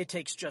children. It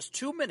takes just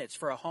 2 minutes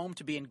for a home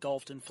to be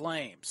engulfed in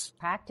flames.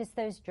 Practice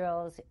those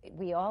drills.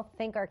 We all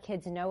think our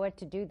kids know what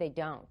to do. They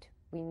don't.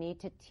 We need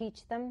to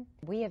teach them.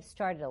 We have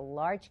started a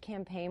large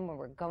campaign where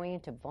we're going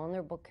into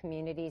vulnerable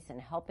communities and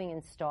helping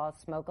install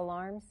smoke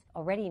alarms.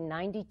 Already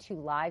 92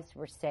 lives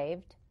were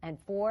saved, and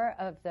 4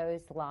 of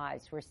those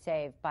lives were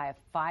saved by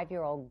a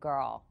 5-year-old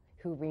girl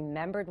who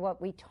remembered what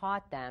we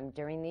taught them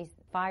during these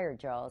fire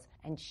drills,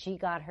 and she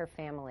got her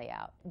family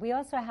out. We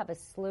also have a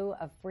slew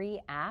of free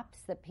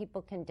apps that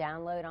people can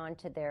download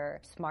onto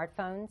their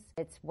smartphones.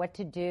 It's what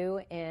to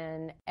do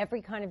in every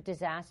kind of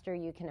disaster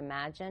you can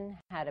imagine,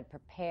 how to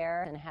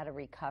prepare and how to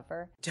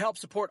recover. To help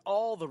support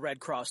all the Red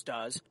Cross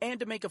does and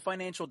to make a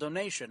financial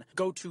donation,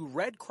 go to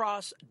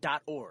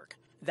redcross.org.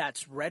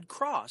 That's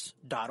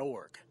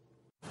redcross.org.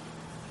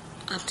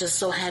 I'm just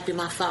so happy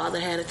my father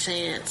had a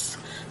chance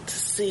to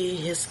see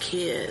his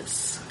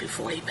kids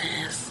before he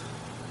passed.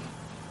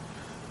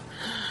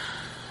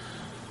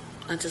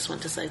 I just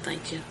want to say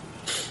thank you.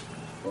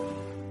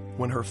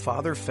 When her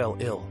father fell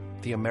ill,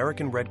 the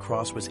American Red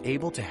Cross was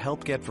able to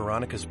help get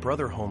Veronica's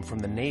brother home from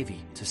the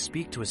Navy to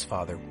speak to his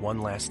father one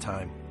last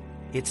time.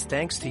 It's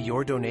thanks to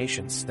your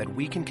donations that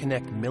we can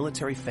connect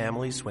military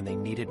families when they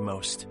need it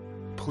most.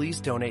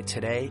 Please donate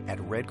today at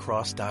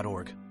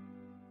redcross.org.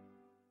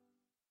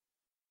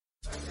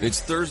 It's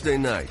Thursday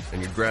night,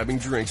 and you're grabbing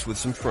drinks with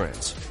some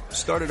friends.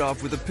 Started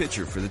off with a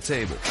pitcher for the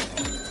table,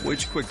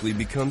 which quickly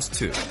becomes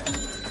 2.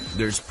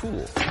 There's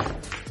pool.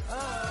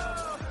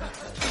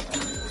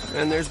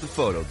 And there's the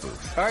photo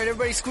booth. All right,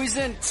 everybody squeeze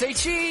in. Say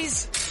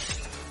cheese!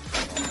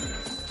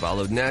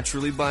 Followed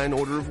naturally by an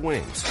order of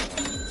wings.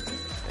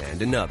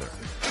 And another.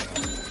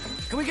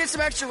 Can we get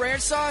some extra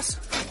ranch sauce?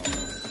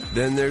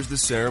 Then there's the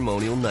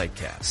ceremonial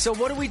nightcap. So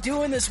what are we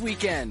doing this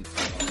weekend?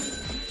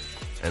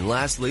 And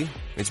lastly,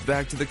 it's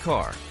back to the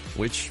car,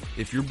 which,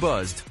 if you're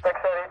buzzed,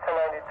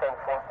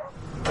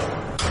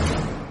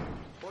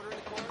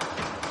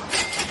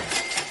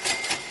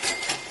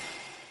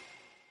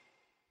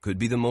 could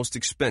be the most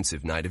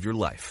expensive night of your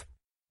life.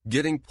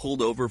 Getting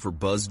pulled over for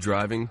buzzed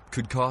driving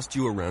could cost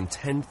you around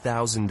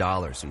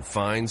 $10,000 in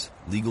fines,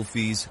 legal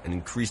fees, and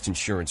increased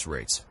insurance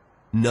rates.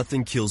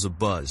 Nothing kills a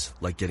buzz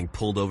like getting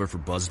pulled over for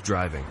buzzed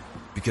driving,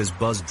 because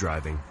buzzed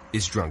driving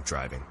is drunk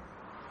driving.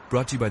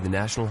 Brought to you by the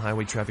National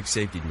Highway Traffic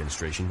Safety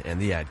Administration and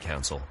the Ad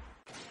Council.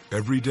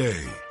 Every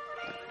day,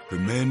 the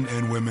men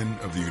and women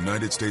of the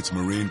United States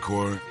Marine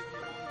Corps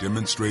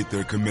demonstrate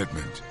their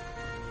commitment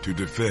to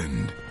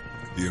defend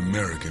the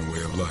American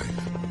way of life.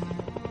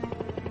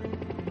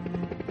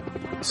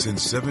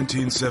 Since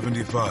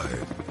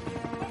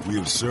 1775, we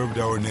have served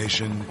our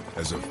nation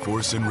as a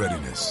force in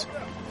readiness.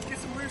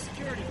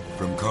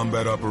 From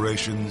combat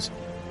operations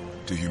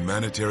to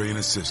humanitarian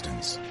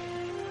assistance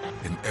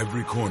in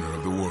every corner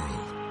of the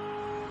world.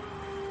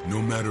 No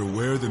matter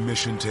where the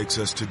mission takes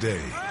us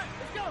today,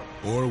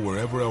 or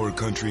wherever our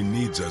country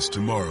needs us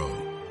tomorrow,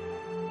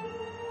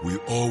 we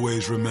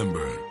always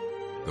remember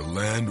the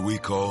land we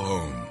call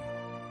home.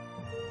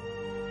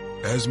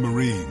 As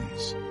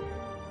Marines,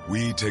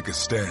 we take a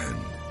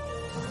stand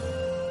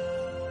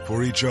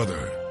for each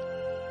other,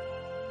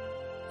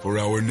 for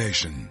our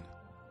nation,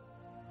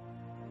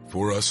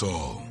 for us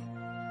all.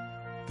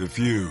 The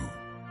few,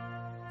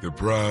 the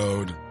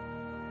proud,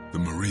 the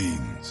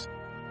Marines.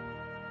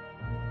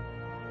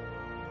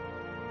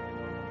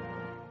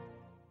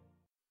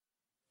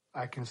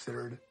 I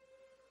considered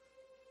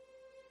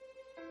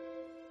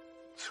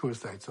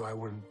suicide so I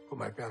wouldn't put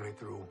my family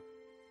through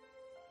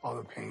all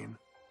the pain.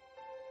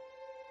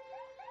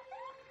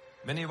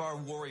 Many of our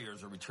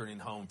warriors are returning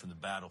home from the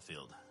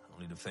battlefield,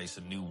 only to face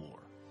a new war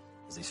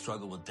as they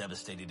struggle with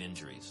devastating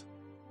injuries.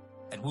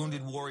 At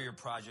Wounded Warrior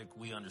Project,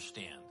 we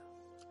understand.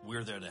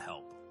 We're there to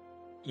help.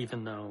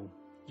 Even though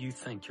you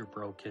think you're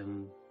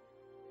broken,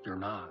 you're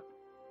not.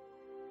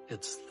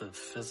 It's the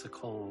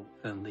physical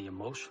and the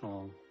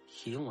emotional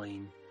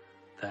healing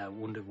that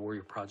Wounded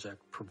Warrior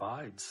Project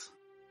provides.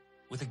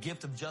 With a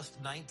gift of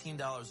just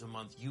 $19 a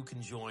month, you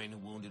can join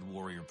Wounded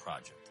Warrior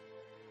Project.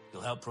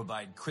 You'll help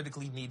provide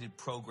critically needed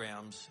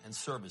programs and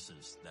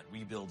services that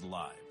rebuild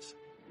lives.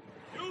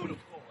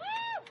 Beautiful.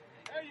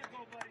 There you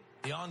go, buddy.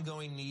 The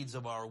ongoing needs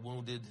of our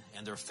wounded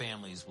and their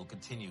families will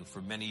continue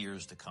for many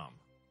years to come.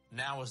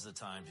 Now is the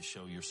time to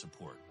show your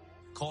support.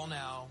 Call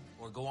now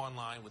or go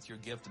online with your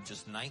gift of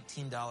just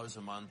 $19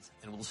 a month,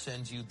 and we'll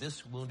send you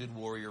this Wounded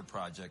Warrior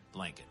Project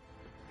blanket.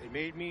 It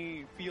made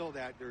me feel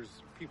that there's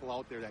people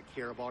out there that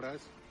care about us.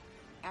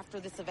 After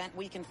this event,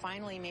 we can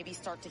finally maybe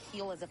start to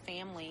heal as a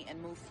family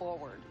and move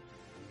forward.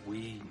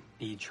 We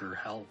need your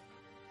help.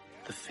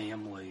 The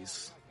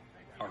families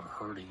are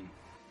hurting.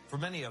 For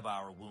many of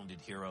our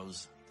wounded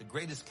heroes, the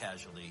greatest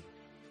casualty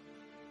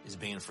is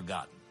being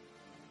forgotten.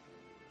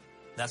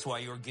 That's why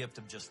your gift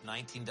of just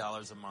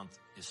 $19 a month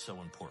is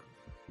so important.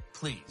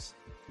 Please,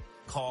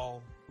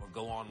 call or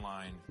go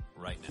online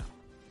right now.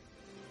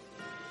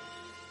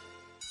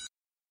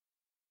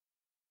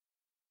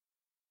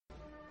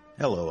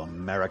 Hello,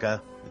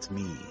 America. It's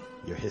me,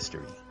 your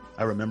history.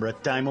 I remember a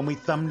time when we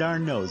thumbed our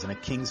nose in a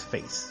king's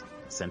face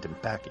and sent him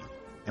packing.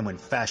 And when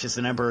fascists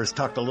and emperors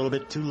talked a little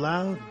bit too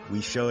loud,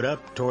 we showed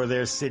up, tore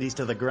their cities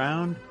to the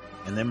ground,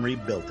 and then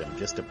rebuilt them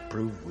just to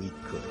prove we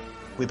could.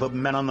 We put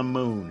men on the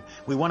moon,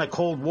 we won a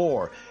Cold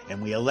War,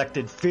 and we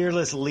elected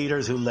fearless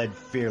leaders who led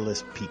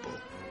fearless people.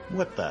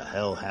 What the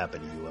hell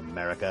happened to you,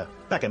 America?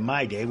 Back in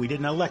my day, we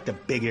didn't elect a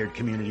big-eared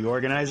community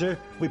organizer.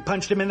 We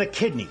punched him in the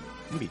kidney.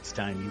 Maybe it's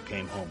time you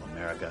came home,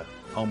 America.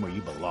 Home where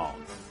you belong.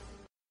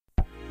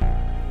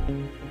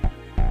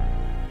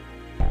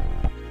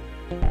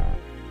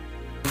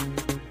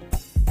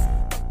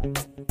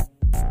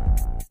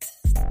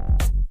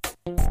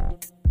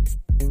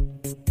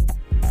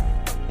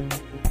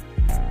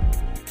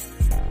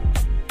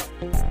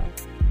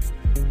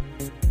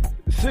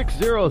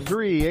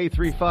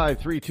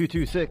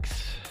 603-835-3226.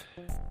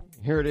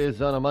 Here it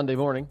is on a Monday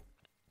morning.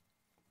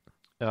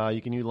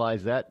 You can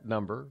utilize that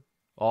number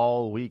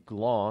all week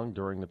long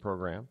during the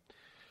program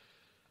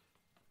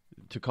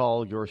to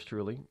call yours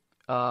truly.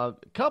 A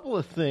couple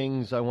of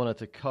things I wanted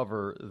to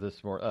cover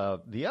this morning.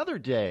 The other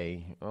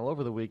day, all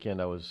over the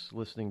weekend, I was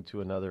listening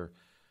to another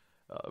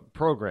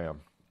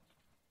program.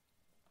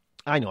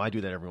 I know I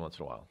do that every once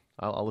in a while.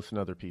 I'll listen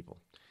to other people.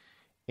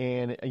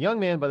 And a young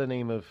man by the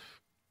name of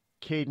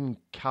Caden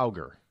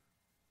Cowger.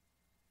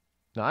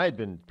 Now, I had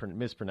been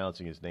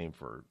mispronouncing his name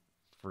for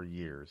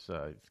years.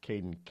 It's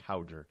Caden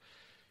Cowger.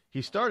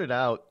 He started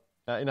out,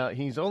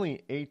 he's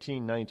only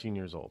 18, 19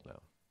 years old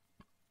now.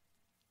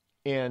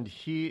 And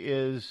he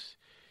is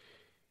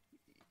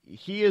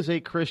a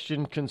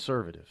Christian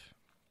conservative.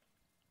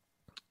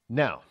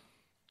 Now,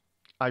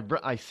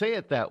 I say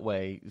it that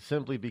way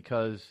simply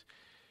because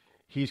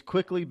he's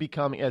quickly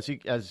becoming, as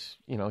he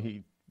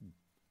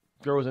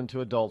grows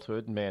into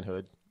adulthood and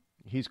manhood,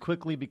 he's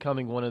quickly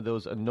becoming one of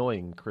those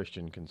annoying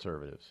Christian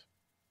conservatives.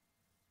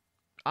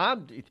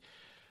 I'm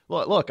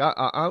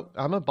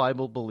a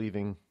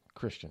Bible-believing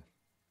Christian.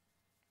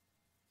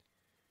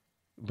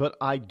 But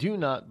I do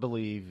not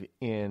believe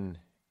in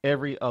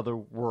every other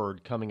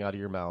word coming out of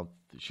your mouth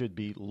should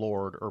be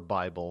Lord or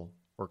Bible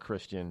or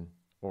Christian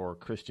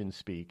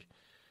speak.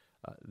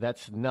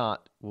 That's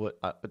not what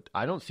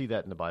I don't see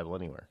that in the Bible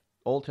anywhere.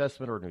 Old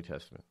Testament or New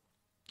Testament.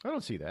 I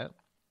don't see that.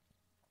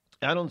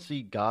 I don't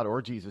see God or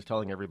Jesus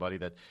telling everybody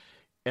that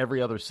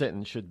every other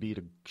sentence should be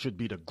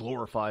to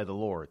glorify the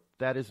Lord.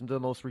 That is the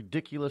most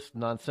ridiculous,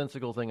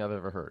 nonsensical thing I've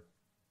ever heard.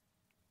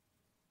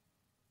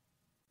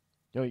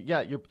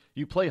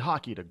 You play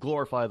hockey to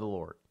glorify the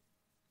Lord.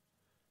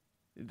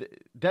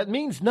 That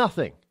means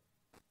nothing.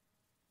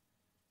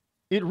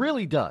 It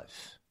really does.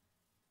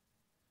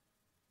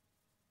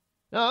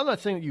 Now, I'm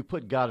not saying that you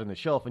put God on the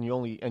shelf and you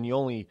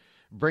only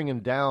bring him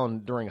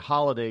down during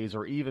holidays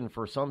or even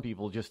for some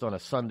people just on a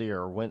Sunday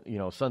or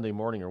Sunday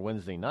morning or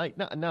Wednesday night.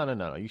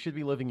 No. You should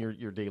be living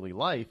your daily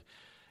life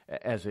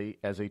as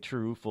a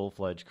true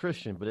full-fledged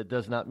Christian, but it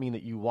does not mean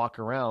that you walk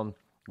around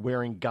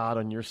wearing God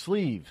on your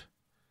sleeve.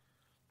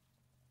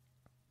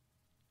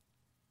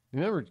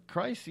 Remember,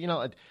 Christ,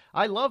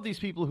 I love these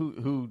people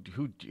who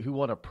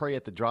want to pray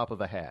at the drop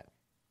of a hat.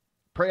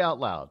 Pray out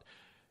loud.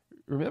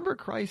 Remember,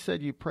 Christ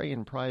said you pray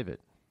in private.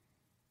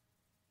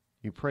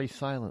 You pray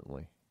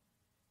silently.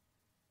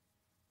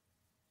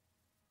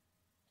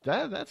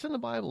 That's in the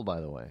Bible,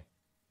 by the way.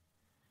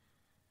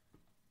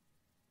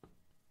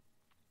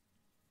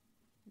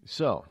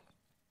 So,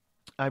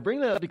 I bring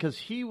that up because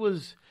he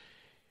was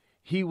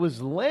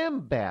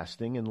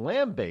lambasting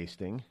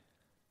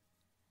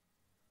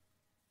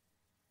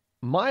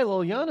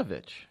Milo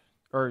Yanovich,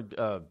 or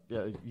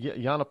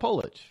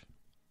Yiannopoulos.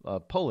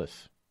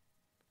 Polis.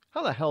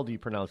 How the hell do you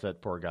pronounce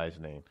that poor guy's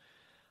name?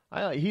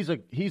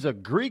 He's a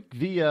Greek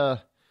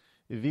via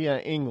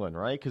England,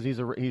 right? Because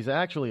he's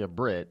actually a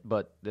Brit,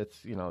 but that's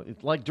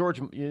it's like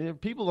George.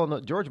 People don't know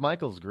George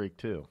Michael's Greek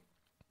too,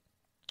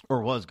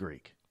 or was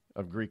Greek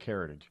of Greek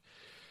heritage.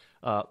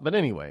 But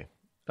anyway,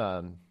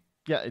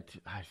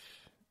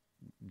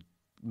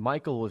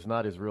 Michael was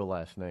not his real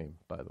last name,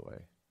 by the way,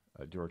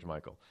 George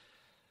Michael.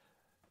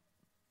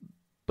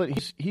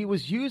 But he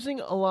was using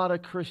a lot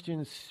of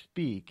Christian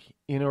speak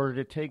in order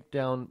to take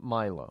down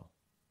Milo.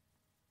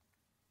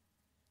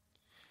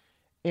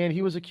 And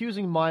he was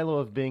accusing Milo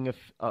of being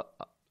a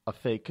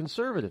fake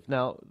conservative.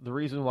 Now, the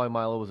reason why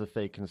Milo was a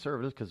fake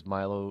conservative is because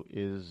Milo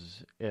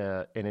is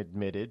an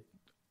admitted,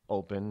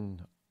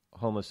 open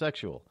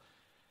homosexual.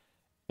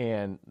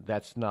 And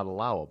that's not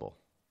allowable.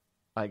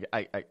 I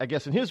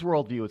guess in his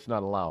worldview, it's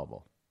not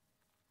allowable.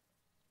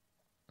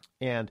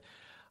 And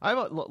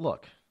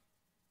look,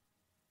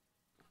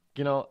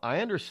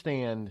 I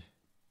understand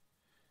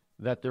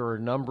that there are a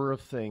number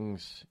of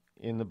things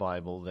in the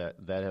Bible that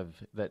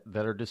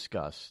are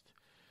discussed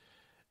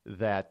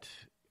that,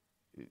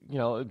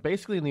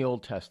 basically in the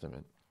Old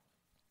Testament,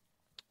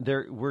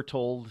 we're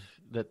told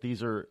that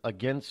these are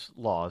against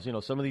laws. You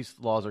know, some of these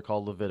laws are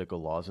called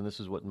Levitical laws, and this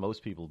is what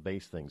most people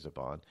base things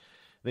upon.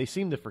 They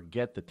seem to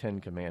forget the Ten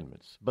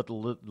Commandments, but the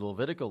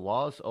Levitical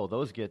laws,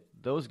 those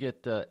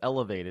get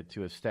elevated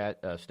to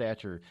a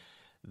stature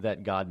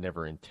that God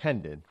never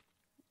intended,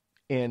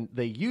 and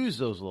they use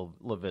those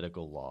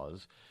Levitical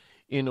laws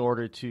in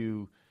order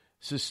to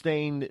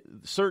sustain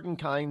certain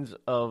kinds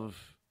of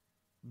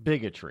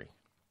bigotry,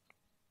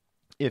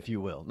 if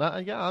you will. Now,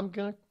 yeah, I'm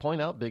going to point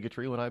out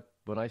bigotry when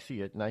I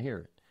see it and I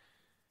hear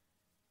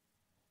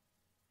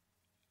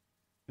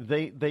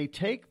it. They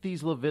take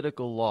these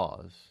Levitical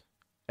laws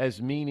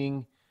as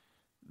meaning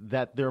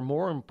that they're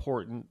more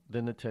important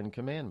than the Ten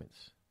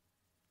Commandments.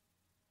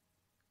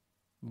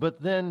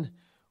 But then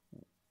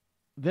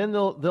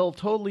they'll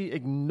totally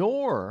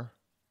ignore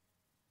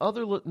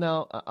other.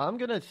 Now, I'm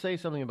going to say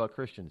something about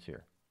Christians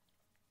here.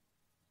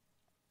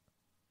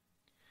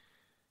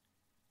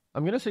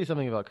 I'm going to say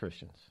something about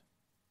Christians.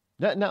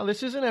 Now,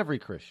 this isn't every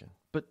Christian,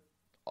 but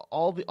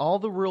all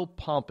the real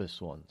pompous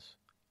ones,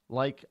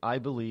 like I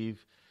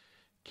believe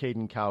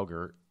Caden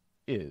Cowger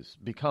is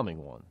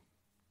becoming one.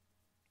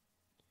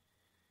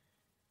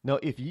 Now,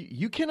 if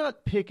you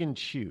cannot pick and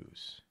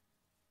choose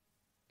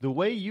the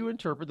way you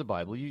interpret the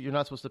Bible, you're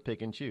not supposed to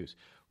pick and choose.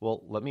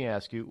 Well, let me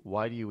ask you,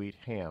 why do you eat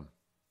ham?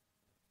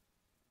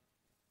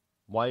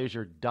 Why is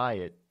your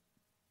diet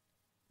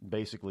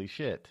basically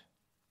shit?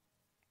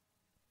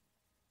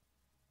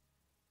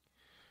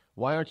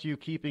 Why aren't you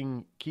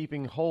keeping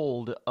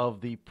hold of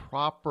the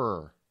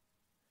proper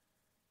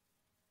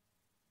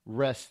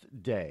rest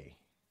day?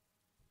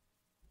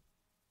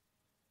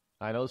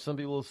 I know some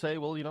people will say,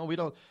 well, we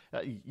don't.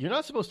 You're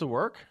not supposed to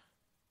work.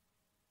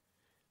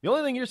 The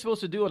only thing you're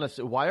supposed to do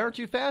why aren't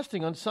you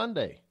fasting on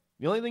Sunday?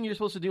 The only thing you're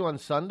supposed to do on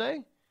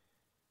Sunday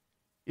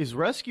is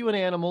rescue an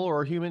animal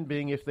or a human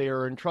being if they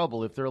are in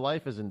trouble, if their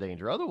life is in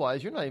danger.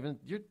 Otherwise, you're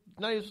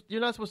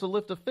not supposed to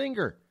lift a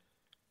finger.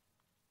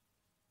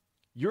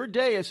 Your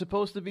day is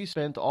supposed to be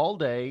spent all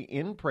day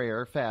in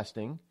prayer,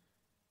 fasting.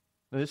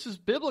 Now, this is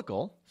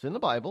biblical. It's in the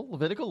Bible,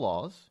 Levitical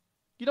laws.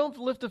 You don't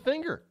lift a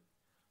finger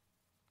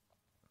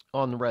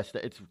on the rest.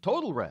 It's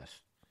total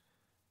rest.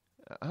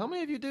 How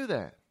many of you do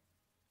that?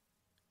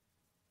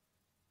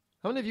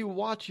 How many of you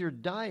watch your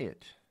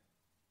diet?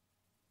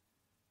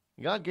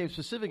 God gave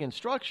specific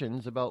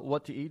instructions about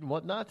what to eat and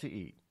what not to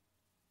eat.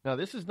 Now,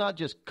 this is not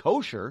just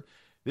kosher.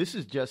 This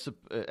is just,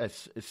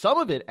 some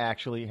of it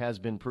actually has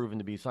been proven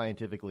to be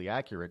scientifically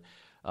accurate,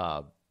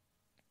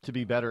 to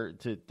be better,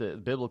 the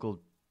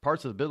biblical,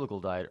 parts of the biblical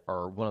diet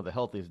are one of the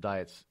healthiest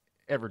diets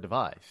ever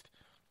devised.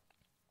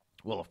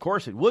 Well, of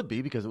course it would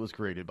be because it was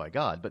created by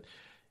God, but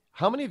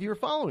how many of you are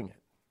following it?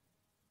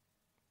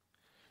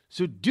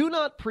 So do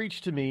not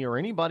preach to me or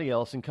anybody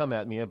else and come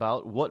at me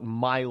about what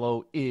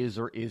Milo is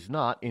or is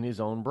not in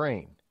his own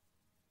brain.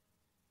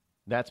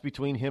 That's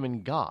between him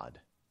and God.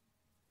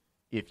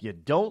 If you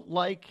don't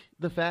like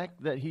the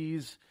fact that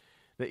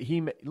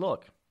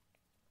look,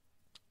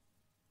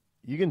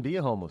 you can be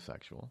a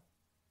homosexual.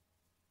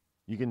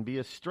 You can be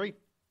a straight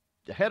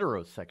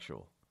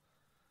heterosexual.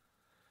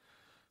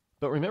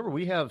 But remember,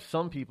 we have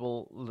some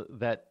people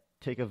that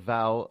take a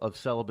vow of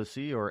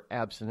celibacy or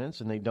abstinence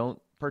and they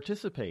don't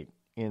participate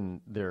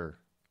in their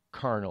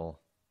carnal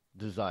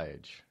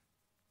desires.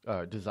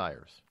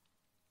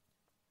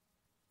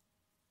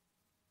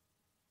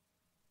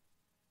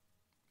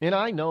 And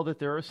I know that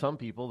there are some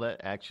people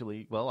that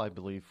actually, well, I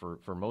believe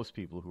for most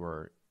people who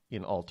are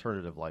in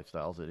alternative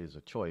lifestyles, it is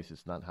a choice.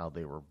 It's not how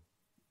they were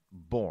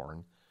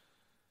born.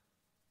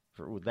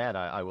 With that,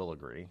 I will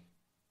agree.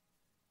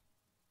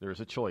 There's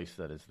a choice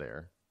that is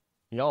there.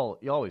 You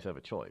always have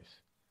a choice.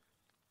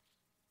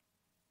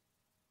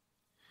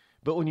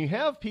 But when you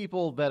have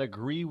people that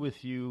agree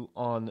with you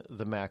on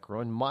the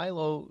macro, and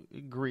Milo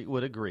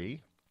would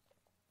agree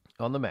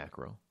on the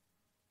macro,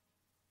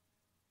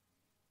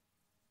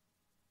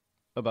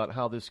 about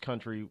how this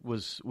country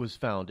was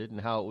founded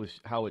and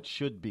how it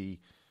should be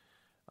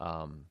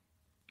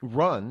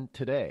run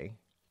today,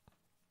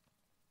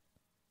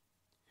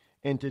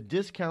 and to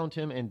discount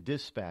him and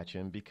dispatch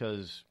him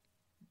because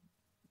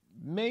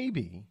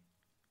maybe,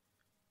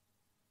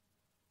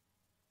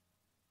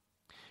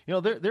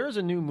 there is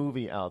a new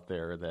movie out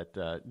there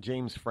that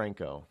James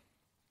Franco.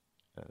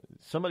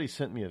 Somebody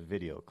sent me a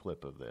video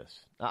clip of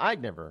this.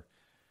 I'd never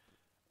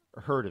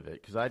heard of it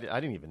because I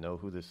didn't even know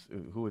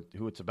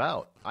who it's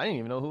about. I didn't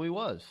even know who he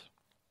was.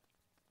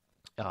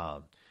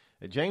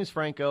 James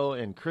Franco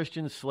and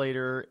Christian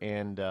Slater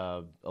and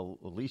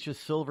Alicia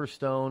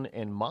Silverstone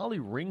and Molly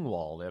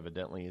Ringwald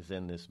evidently is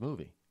in this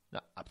movie.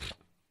 Now,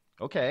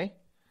 okay,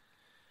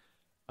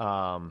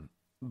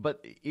 but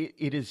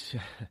it is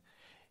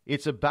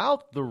it's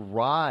about the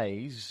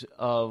rise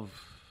of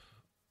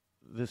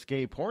this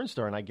gay porn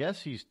star, and I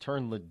guess he's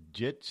turned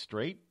legit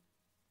straight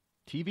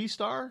TV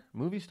star,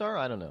 movie star,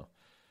 I don't know.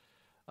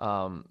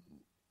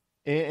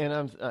 And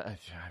I'm,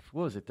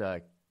 what was it?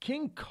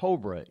 King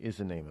Cobra is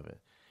the name of it.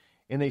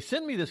 And they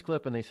sent me this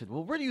clip and they said,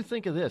 well, what do you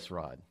think of this,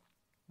 Rod?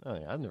 Oh,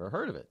 I've never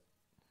heard of it.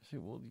 I said,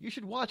 well, you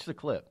should watch the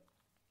clip.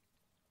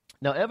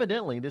 Now,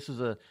 evidently, this is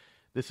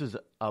This is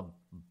a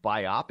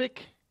biopic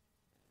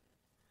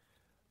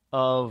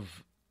of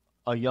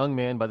a young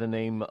man by the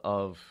name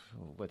of,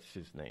 what's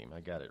his name?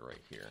 I got it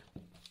right here.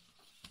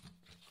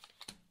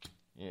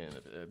 Yeah,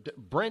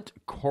 Brent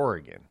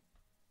Corrigan.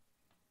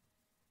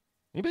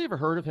 Anybody ever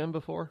heard of him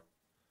before?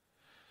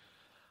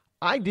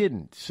 I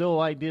didn't, so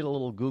I did a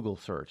little Google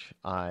search.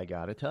 I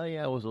got to tell you,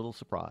 I was a little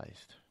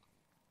surprised.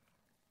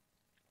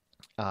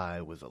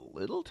 I was a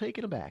little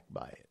taken aback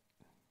by it.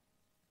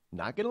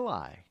 Not going to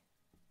lie.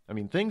 I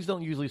mean, things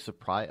don't usually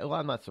surprise. Well,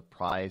 I'm not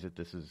surprised that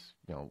this is,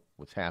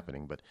 what's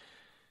happening, but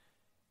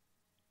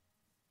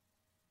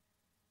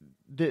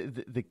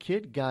the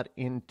kid got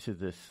into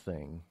this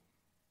thing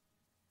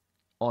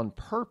on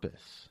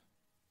purpose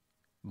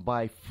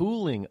by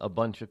fooling a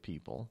bunch of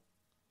people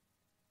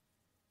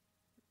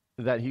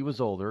that he was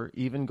older,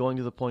 even going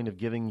to the point of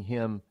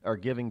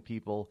giving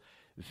people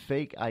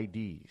fake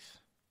IDs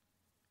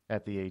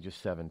at the age of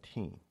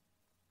 17.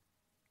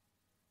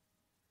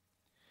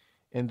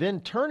 And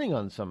then turning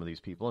on some of these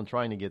people and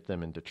trying to get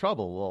them into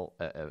trouble.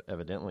 Well,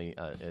 evidently,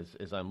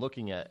 as I'm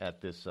looking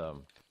at this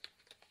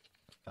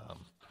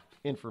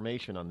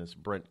information on this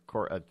Brent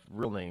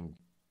real name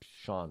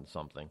Sean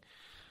something,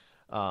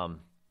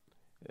 I'm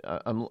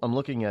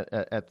looking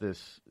at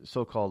this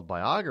so-called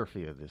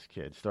biography of this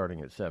kid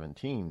starting at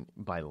 17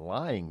 by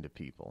lying to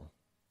people.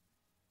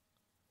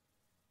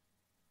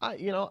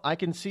 I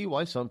can see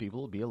why some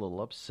people would be a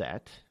little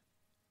upset.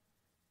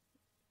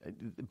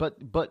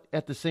 But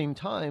at the same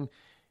time,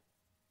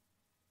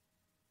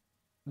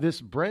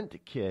 this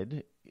Brent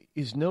kid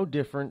is no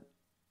different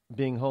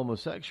being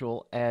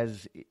homosexual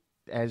as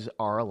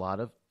are a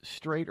lot of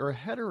straight or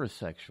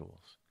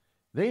heterosexuals.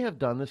 They have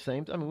done the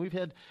same. I mean, we've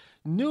had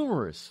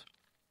numerous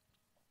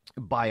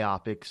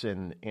biopics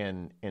and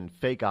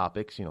fake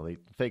opics.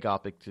 Fake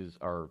opics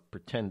are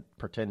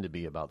pretend to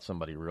be about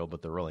somebody real,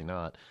 but they're really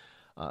not.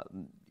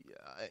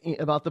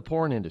 About the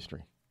porn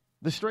industry,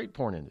 the straight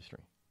porn industry.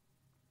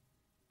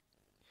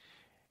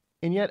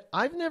 And yet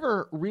I've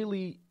never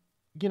really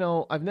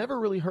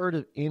heard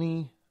of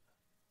any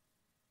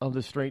of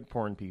the straight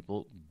porn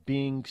people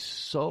being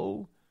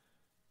so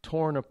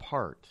torn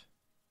apart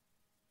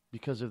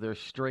because of their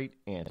straight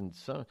and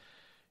so.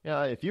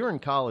 Yeah, if you're in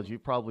college,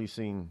 you've probably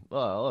seen.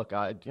 Well, look,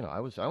 I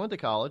went to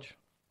college.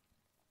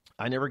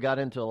 I never got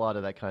into a lot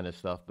of that kind of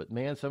stuff, but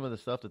man, some of the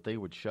stuff that they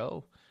would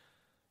show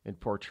and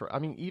portray. I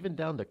mean, even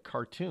down to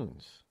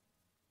cartoons,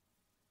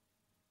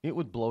 it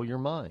would blow your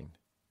mind.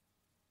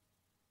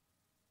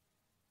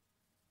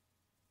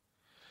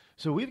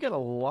 So we've got a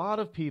lot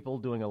of people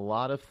doing a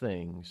lot of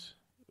things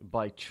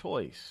by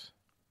choice.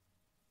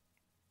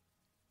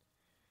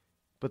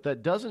 But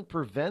that doesn't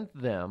prevent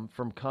them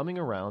from coming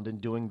around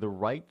and doing the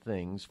right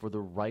things for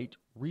the right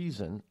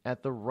reason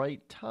at the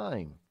right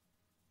time.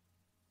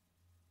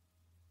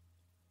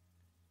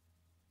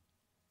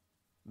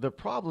 The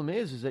problem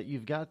is that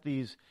you've got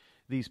these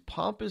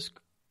pompous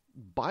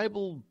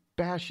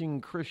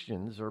Bible-bashing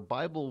Christians or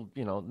Bible,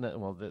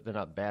 well, they're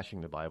not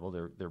bashing the Bible.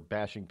 They're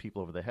bashing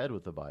people over the head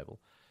with the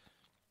Bible.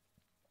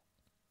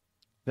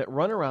 That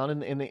run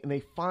around and they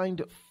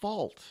find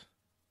fault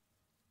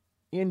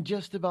in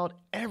just about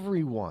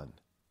everyone.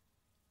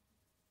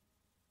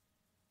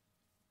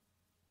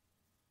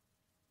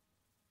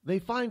 They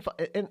find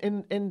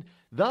and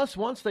thus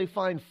once they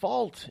find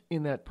fault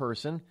in that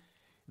person,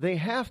 they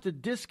have to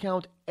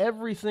discount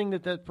everything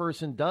that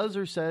person does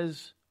or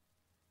says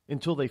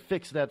until they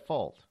fix that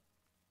fault.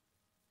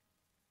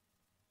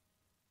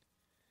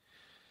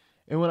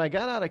 And when I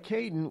got out of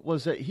Caden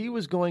was that he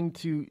was going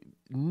to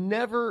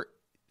never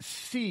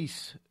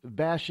cease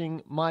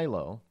bashing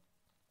Milo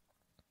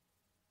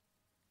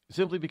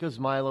simply because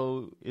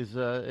Milo is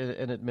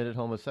an admitted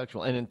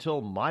homosexual. And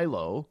until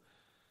Milo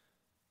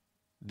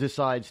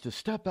decides to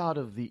step out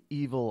of the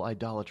evil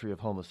idolatry of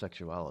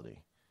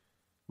homosexuality,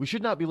 we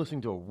should not be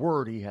listening to a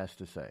word he has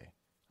to say.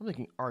 I'm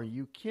thinking, are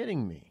you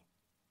kidding me?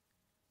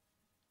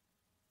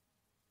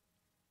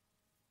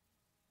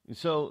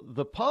 So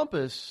the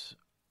pompous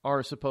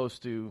are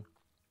supposed to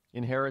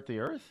inherit the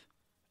earth?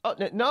 Oh,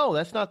 no,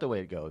 that's not the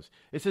way it goes.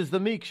 It says the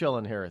meek shall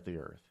inherit the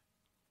earth.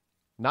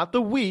 Not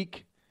the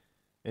weak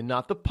and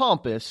not the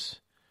pompous,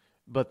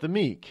 but the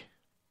meek.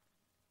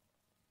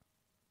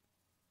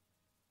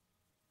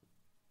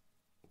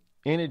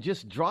 And it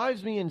just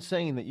drives me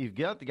insane that you've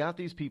got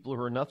these people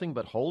who are nothing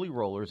but holy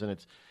rollers, and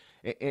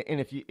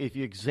if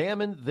you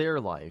examine their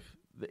life,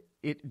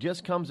 it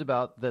just comes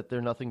about that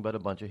they're nothing but a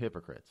bunch of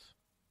hypocrites.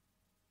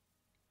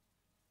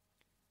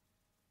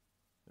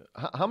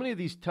 How many of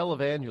these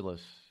televangelists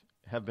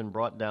have been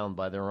brought down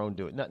by their own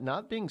doing,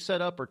 not being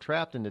set up or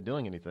trapped into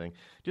doing anything,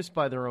 just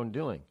by their own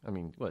doing? I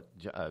mean,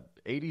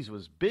 80s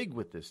was big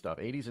with this stuff,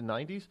 80s and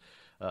 90s.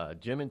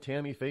 Jim and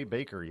Tammy Faye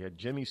Baker, you had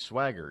Jimmy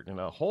Swaggart, and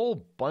a whole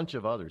bunch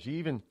of others.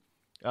 Even,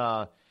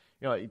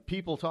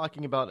 people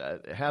talking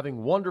about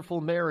having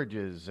wonderful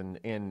marriages, and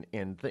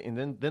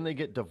then they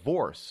get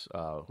divorced.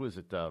 Who is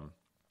it?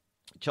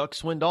 Chuck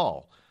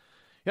Swindoll.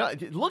 Yeah,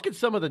 look at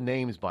some of the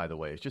names, by the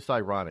way. It's just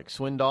ironic.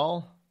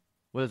 Swindoll.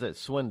 What is that?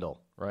 Swindle,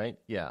 right?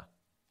 Yeah.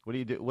 What do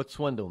you do? What's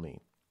swindle mean?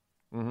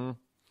 Mm-hmm.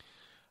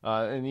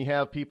 And you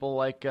have people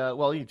like,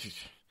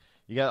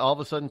 you got all of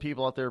a sudden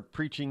people out there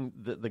preaching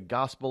the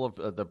gospel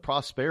of the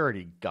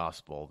prosperity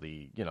gospel,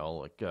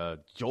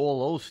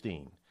 Joel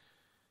Osteen.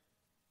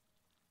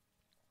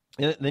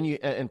 And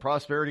then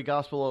prosperity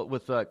gospel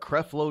with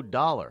Creflo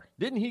Dollar.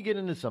 Didn't he get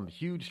into some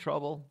huge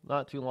trouble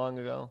not too long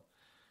ago?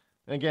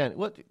 Again,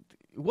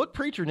 what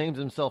preacher names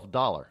himself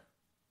Dollar?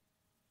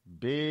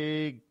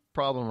 Big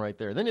problem right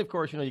there. Then, of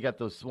course, you got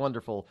those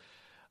wonderful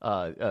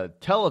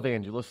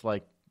televangelists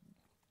like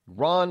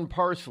Rod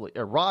Parsley.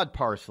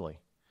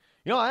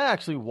 I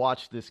actually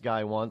watched this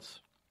guy once.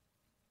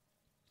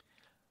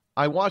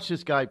 I watched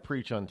this guy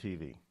preach on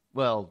TV.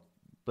 Well,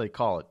 they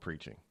call it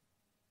preaching.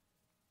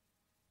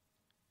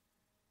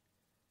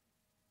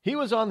 He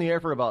was on the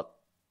air for about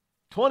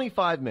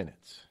 25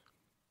 minutes.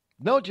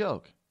 No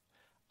joke.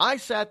 I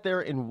sat there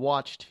and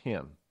watched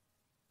him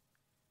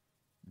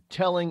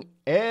telling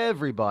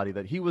everybody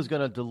that he was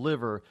going to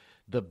deliver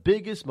the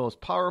biggest,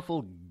 most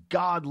powerful,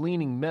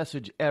 God-leaning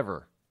message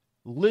ever,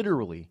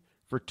 literally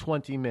for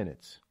 20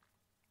 minutes.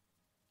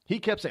 He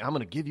kept saying, I'm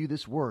going to give you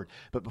this word,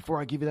 but before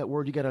I give you that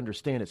word, you got to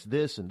understand it's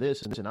this and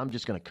this and this, and I'm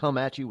just going to come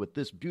at you with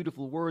this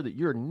beautiful word that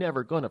you're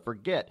never going to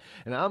forget,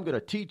 and I'm going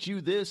to teach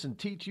you this and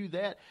teach you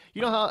that.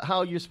 You know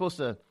how you're supposed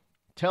to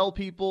tell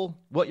people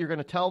what you're going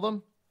to tell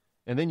them,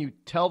 and then you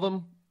tell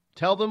them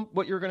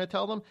what you're going to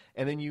tell them,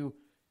 and then you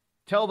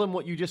tell them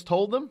what you just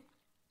told them?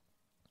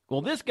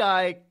 Well, this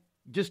guy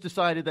just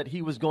decided that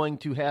he was going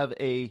to have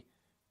a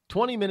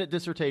 20-minute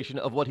dissertation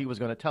of what he was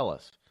going to tell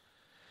us.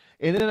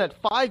 And then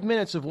at 5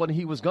 minutes of what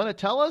he was going to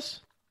tell us,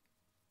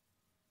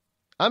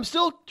 I'm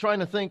still trying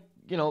to think,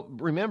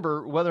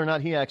 remember whether or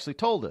not he actually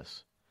told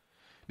us.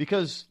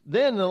 Because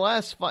then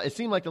it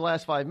seemed like the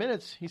last 5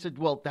 minutes, he said,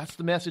 well, that's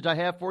the message I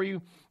have for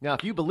you. Now,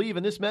 if you believe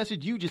in this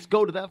message, you just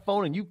go to that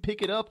phone and you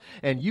pick it up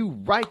and you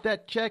write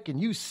that check and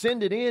you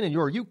send it in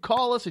or you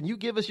call us and you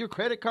give us your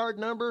credit card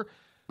number.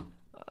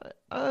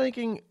 I'm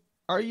thinking,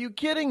 are you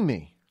kidding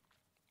me?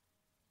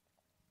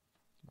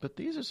 But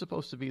these are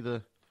supposed to be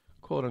the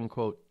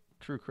quote-unquote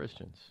true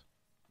Christians.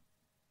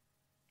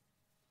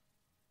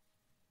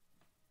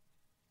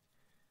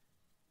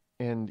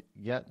 And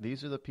yet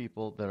these are the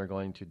people that are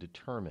going to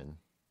determine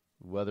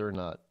whether or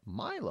not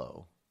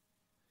Milo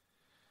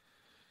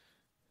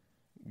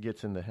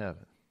gets into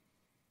heaven.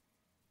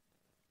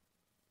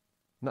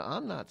 Now,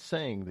 I'm not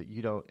saying that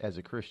you don't, as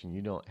a Christian,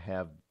 you don't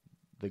have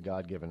the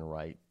God-given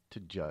right to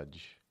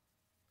judge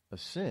a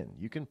sin.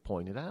 You can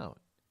point it out.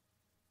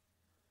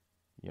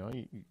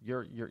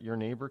 Your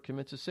neighbor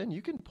commits a sin.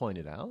 You can point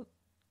it out.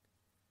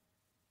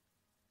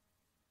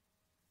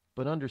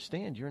 But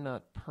understand, you're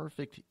not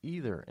perfect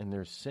either, and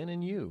there's sin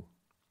in you.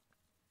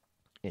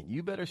 And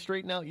you better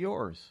straighten out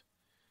yours.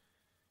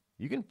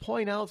 You can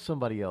point out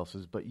somebody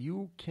else's, but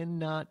you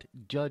cannot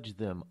judge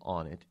them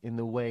on it in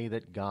the way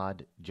that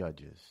God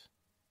judges.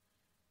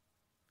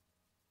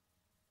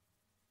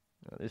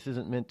 Now, this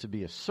isn't meant to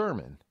be a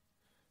sermon,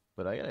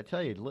 but I got to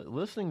tell you,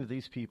 listening to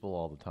these people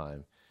all the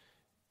time,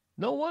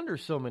 no wonder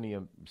so many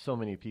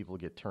people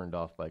get turned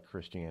off by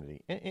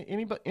Christianity.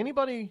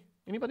 Anybody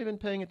been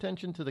paying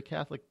attention to the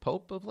Catholic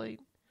Pope of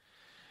late?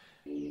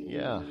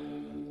 Yeah,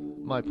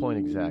 my point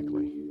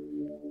exactly.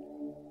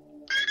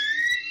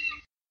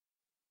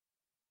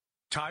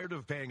 Tired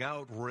of paying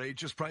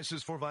outrageous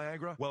prices for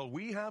Viagra? Well,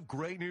 we have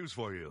great news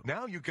for you.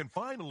 Now you can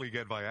finally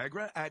get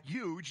Viagra at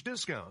huge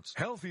discounts.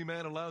 Healthy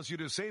Man allows you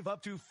to save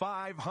up to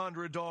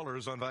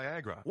 $500 on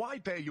Viagra. Why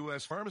pay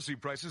U.S. pharmacy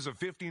prices of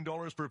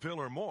 $15 per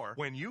pill or more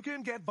when you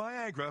can get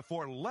Viagra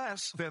for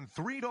less than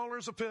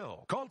 $3 a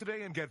pill? Call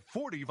today and get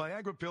 40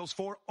 Viagra pills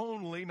for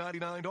only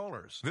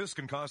 $99. This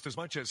can cost as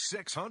much as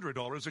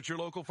 $600 at your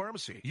local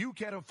pharmacy. You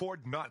can't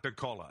afford not to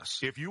call us.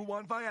 If you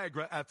want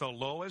Viagra at the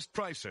lowest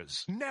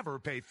prices, never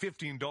pay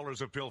 $15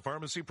 a pill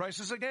pharmacy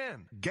prices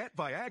again. Get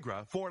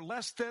Viagra for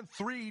less than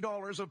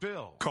 $3 a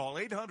pill. Call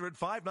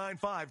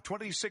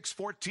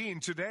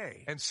 800-595-2614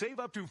 today and save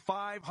up to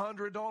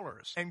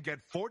 $500 and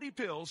get 40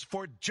 pills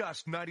for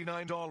just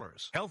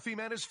 $99. Healthy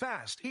Man is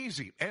fast,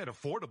 easy, and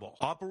affordable.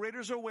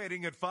 Operators are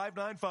waiting at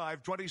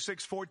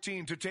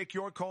 595-2614 to take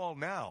your call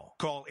now.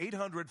 Call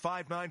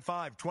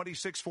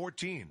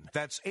 800-595-2614.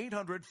 That's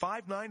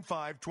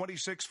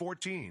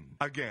 800-595-2614.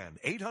 Again,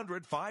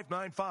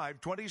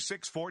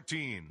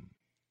 800-595-2614.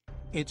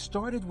 It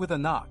started with a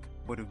knock,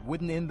 but it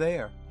wouldn't end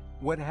there.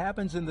 What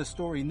happens in the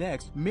story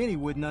next, many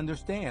wouldn't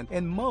understand,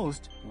 and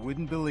most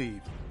wouldn't believe.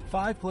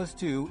 5 +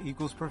 2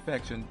 =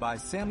 Perfection by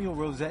Samuel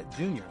Rosette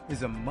Jr.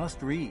 is a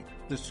must-read.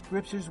 The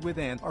scriptures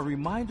within are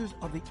reminders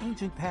of the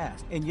ancient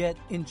past, and yet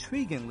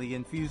intriguingly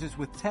infuses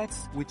with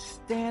texts which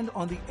stand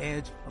on the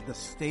edge of the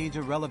stage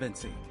of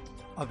relevancy.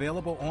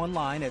 Available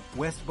online at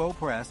Westbow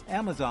Press,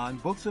 Amazon,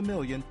 Books A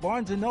Million,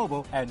 Barnes &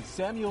 Noble, and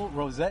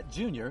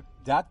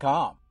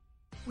SamuelRosetteJr.com.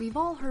 We've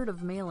all heard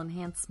of male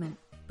enhancement,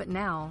 but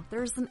now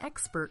there's an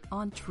expert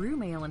on true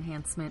male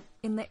enhancement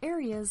in the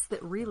areas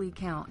that really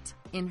count.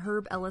 In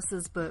Herb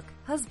Ellis's book,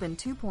 Husband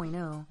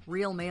 2.0,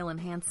 Real Male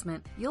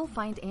Enhancement, you'll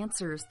find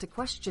answers to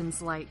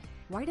questions like,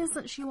 Why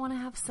doesn't she want to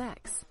have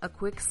sex? A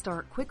quick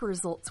start, quick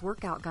results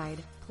workout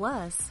guide.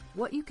 Plus,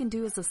 what you can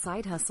do as a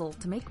side hustle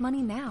to make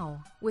money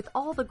now. With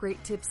all the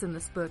great tips in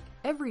this book,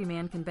 every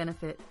man can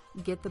benefit.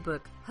 Get the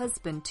book,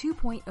 Husband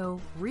 2.0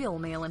 Real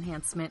Male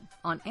Enhancement,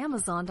 on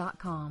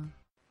Amazon.com.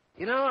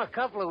 You know, a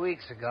couple of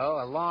weeks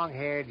ago, a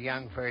long-haired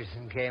young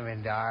person came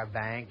into our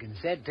bank and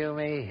said to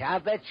me, I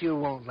bet you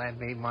won't lend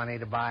me money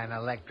to buy an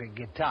electric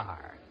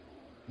guitar.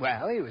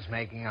 Well, he was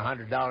making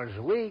 $100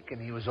 a week,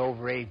 and he was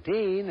over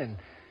 18, and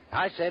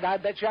I said, I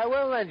bet you I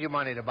will lend you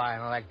money to buy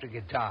an electric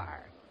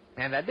guitar.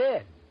 And I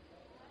did.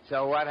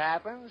 So what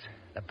happens?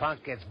 The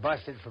punk gets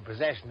busted for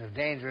possession of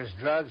dangerous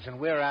drugs,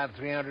 and we're out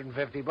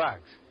 $350.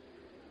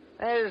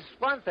 There's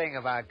one thing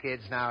about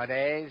kids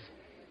nowadays.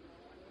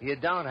 You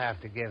don't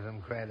have to give them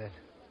credit.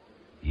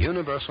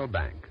 Universal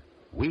Bank.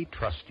 We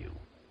trust you.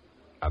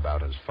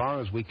 About as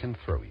far as we can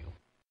throw you.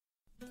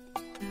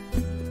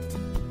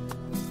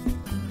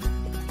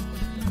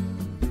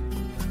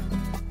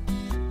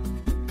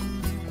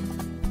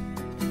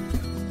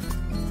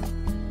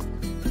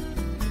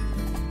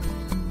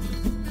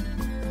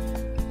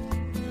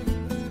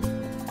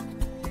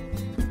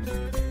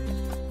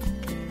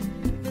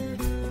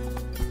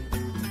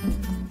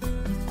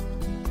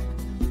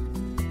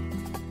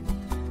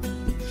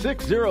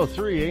 Six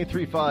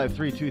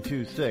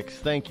 603-835-3226.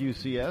 Thank you,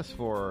 CS,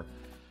 for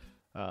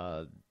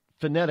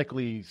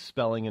phonetically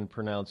spelling and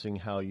pronouncing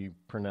how you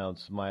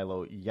pronounce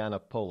Milo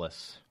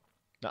Yiannopoulos.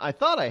 Now, I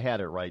thought I had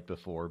it right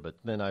before, but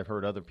then I've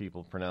heard other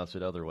people pronounce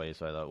it other ways,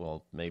 so I thought,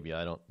 well, maybe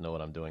I don't know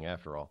what I'm doing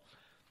after all.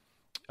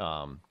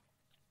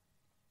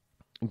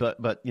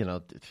 But you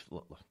know,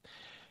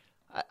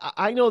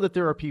 I know that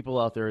there are people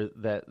out there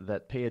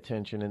that pay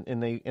attention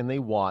and they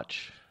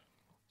watch.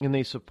 And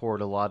they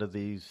support a lot of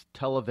these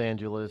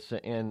televangelists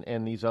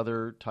and these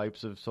other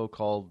types of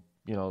so-called,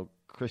 you know,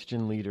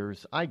 Christian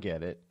leaders. I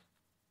get it,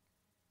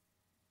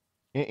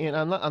 and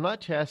I'm not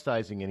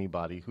chastising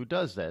anybody who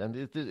does that. And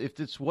if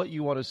it's what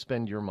you want to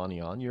spend your money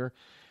on, you're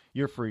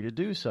free to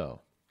do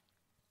so.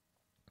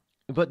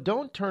 But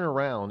don't turn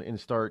around and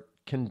start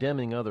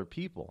condemning other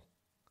people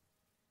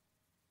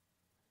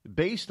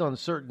based on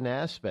certain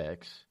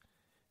aspects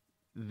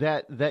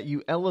that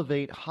you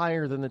elevate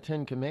higher than the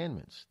Ten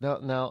Commandments.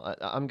 Now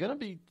I'm going to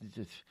be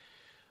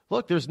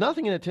look. There's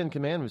nothing in the Ten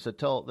Commandments that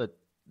tell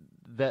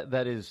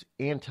that is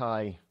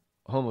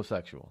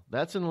anti-homosexual.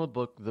 That's in the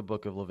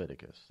book of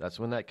Leviticus. That's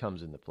when that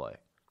comes into play.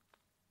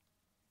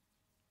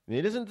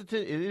 It isn't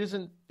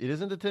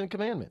the Ten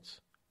Commandments.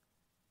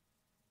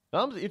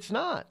 It's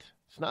not.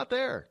 It's not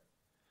there.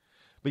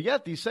 But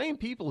yet these same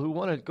people who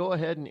want to go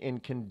ahead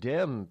and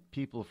condemn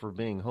people for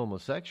being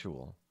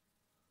homosexual.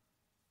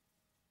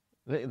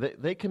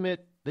 They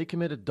commit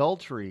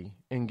adultery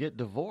and get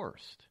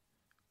divorced.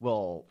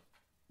 Well,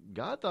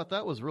 God thought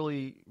that was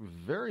really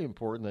very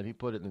important that he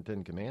put it in the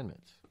Ten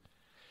Commandments.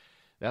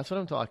 That's what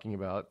I'm talking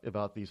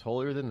about these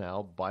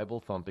holier-than-thou,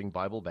 Bible-thumping,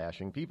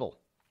 Bible-bashing people.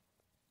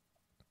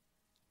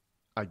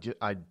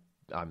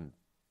 I'm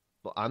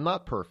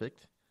not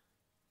perfect,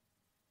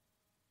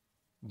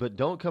 but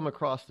don't come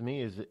across to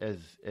me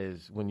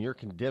as when you're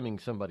condemning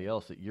somebody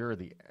else that you're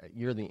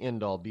the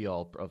end-all,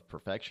 be-all of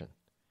perfection.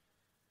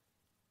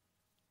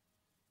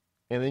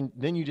 And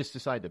then you just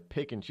decide to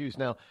pick and choose.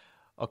 Now,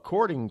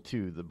 according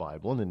to the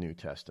Bible in the New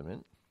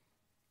Testament,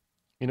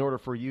 in order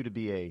for you to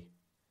be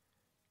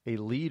a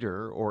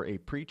leader or a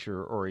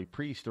preacher or a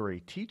priest or a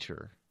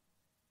teacher,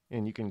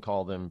 and you can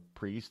call them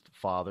priest,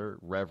 father,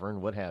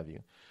 reverend, what have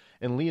you,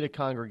 and lead a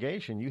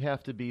congregation, you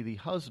have to be the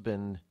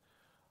husband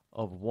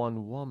of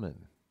one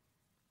woman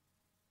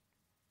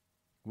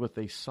with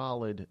a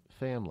solid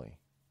family.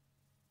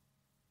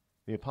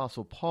 The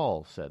Apostle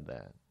Paul said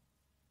that.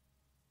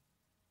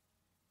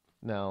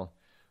 Now,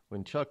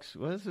 when Chuck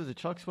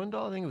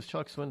Swindoll? I think it was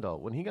Chuck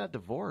Swindoll. When he got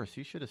divorced,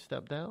 he should have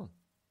stepped down.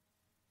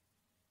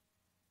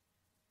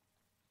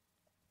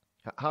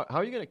 How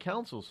are you going to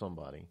counsel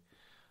somebody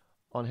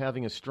on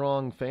having a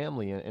strong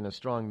family and a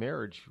strong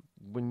marriage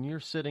when you're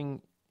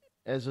sitting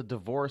as a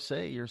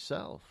divorcee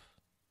yourself?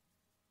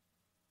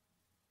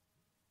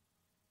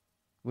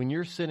 When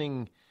you're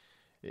sitting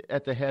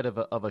at the head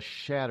of a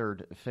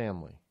shattered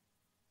family?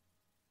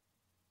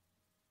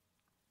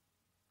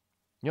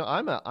 You know,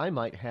 I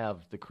might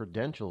have the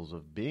credentials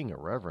of being a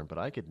reverend, but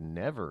I could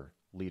never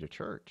lead a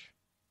church.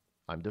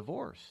 I'm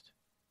divorced.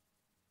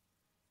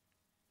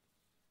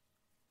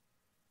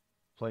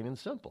 Plain and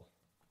simple.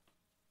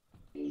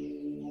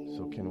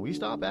 So can we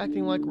stop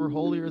acting like we're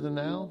holier than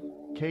thou,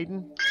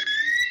 Caden?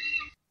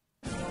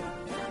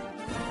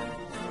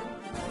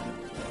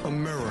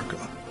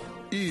 America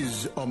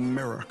is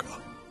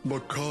America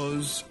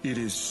because it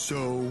is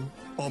so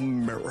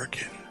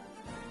American.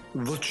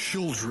 The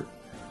children.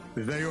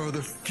 They are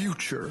the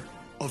future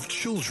of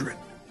children,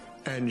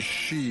 and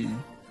she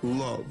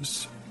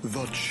loves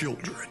the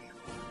children.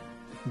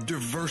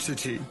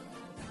 Diversity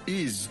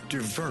is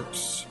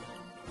diverse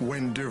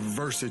when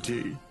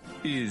diversity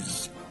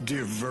is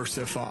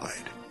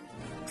diversified.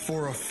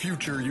 For a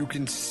future you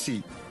can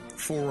see,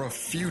 for a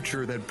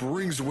future that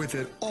brings with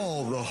it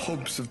all the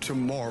hopes of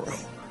tomorrow,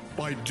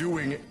 By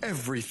doing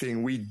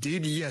everything we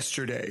did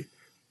yesterday,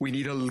 we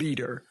need a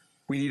leader.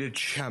 We need a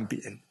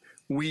champion.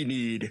 We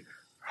need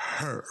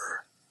her.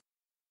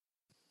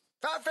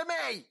 Vote for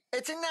me!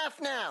 It's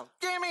enough now!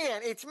 Give me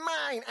it! It's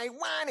mine! I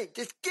want it!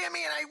 Just give me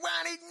it! I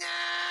want it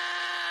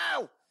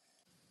now!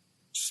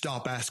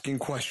 Stop asking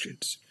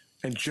questions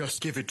and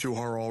just give it to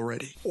her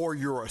already. Or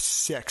you're a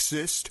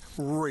sexist,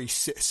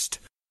 racist.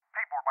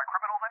 Paid for by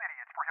criminals and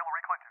idiots for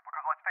Hillary Clinton,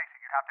 because let's face it,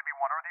 you'd have to be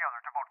one or the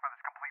other to vote for this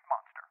complete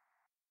monster.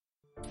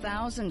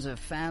 Thousands of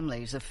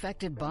families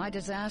affected by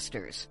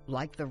disasters,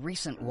 like the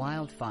recent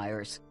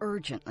wildfires,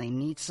 urgently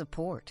need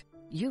support.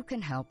 You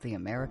can help the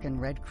American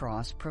Red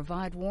Cross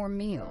provide warm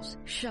meals,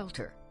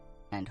 shelter,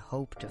 and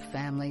hope to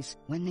families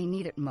when they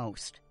need it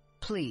most.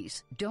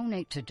 Please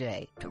donate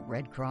today to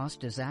Red Cross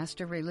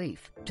Disaster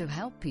Relief to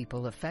help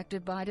people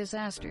affected by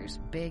disasters,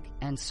 big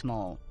and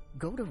small.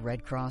 Go to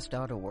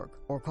redcross.org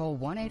or call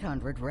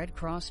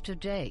 1-800-RED-CROSS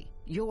today.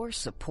 Your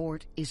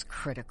support is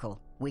critical.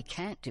 We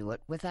can't do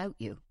it without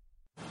you.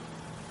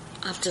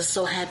 I'm just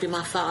so happy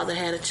my father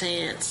had a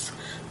chance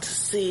to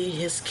see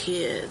his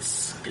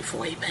kids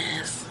before he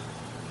passed.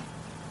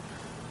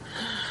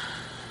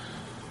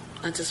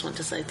 I just want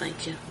to say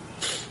thank you.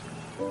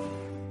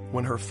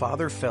 When her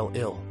father fell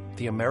ill,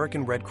 the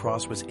American Red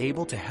Cross was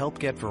able to help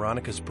get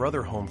Veronica's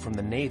brother home from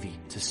the Navy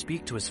to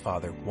speak to his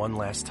father one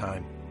last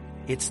time.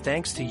 It's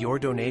thanks to your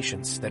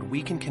donations that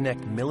we can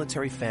connect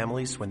military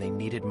families when they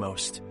need it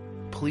most.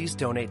 Please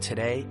donate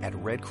today at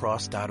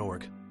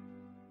redcross.org.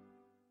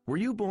 Were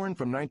you born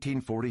from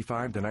 1945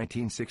 to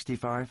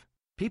 1965?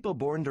 People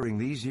born during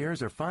these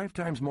years are 5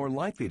 times more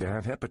likely to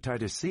have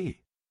hepatitis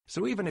C.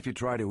 So even if you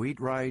try to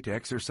eat right,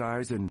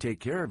 exercise, and take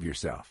care of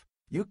yourself,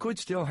 you could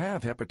still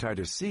have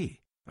hepatitis C,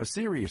 a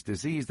serious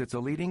disease that's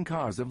a leading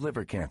cause of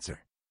liver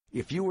cancer.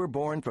 If you were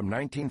born from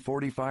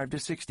 1945 to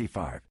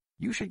 65,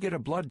 you should get a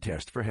blood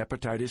test for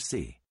hepatitis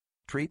C.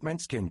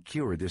 Treatments can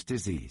cure this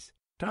disease.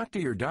 Talk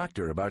to your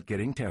doctor about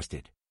getting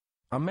tested.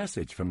 A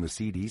message from the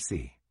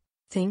CDC.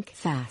 Think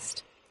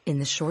fast. In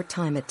the short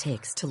time it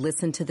takes to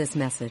listen to this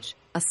message,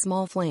 a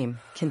small flame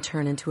can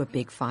turn into a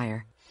big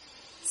fire.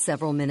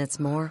 Several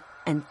minutes more,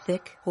 and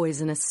thick,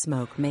 poisonous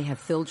smoke may have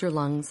filled your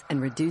lungs and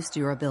reduced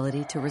your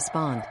ability to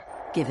respond.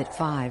 Give it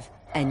 5,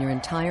 and your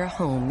entire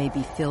home may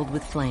be filled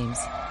with flames.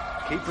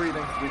 Keep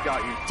breathing. We've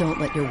got you. Don't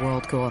let your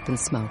world go up in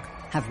smoke.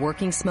 Have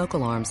working smoke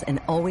alarms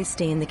and always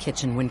stay in the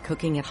kitchen when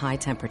cooking at high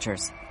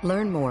temperatures.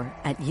 Learn more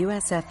at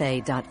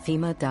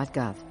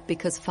usfa.fema.gov,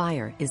 because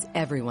fire is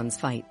everyone's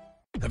fight.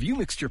 Have you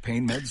mixed your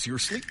pain meds, your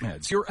sleep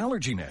meds, your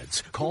allergy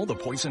meds? Call the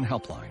Poison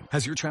Helpline.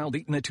 Has your child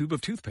eaten a tube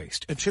of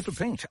toothpaste, a chip of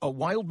paint, a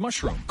wild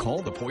mushroom?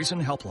 Call the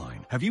Poison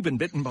Helpline. Have you been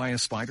bitten by a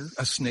spider,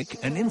 a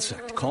snake, an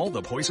insect? Call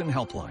the Poison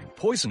Helpline.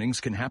 Poisonings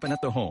can happen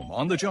at the home,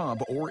 on the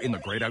job, or in the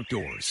great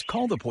outdoors.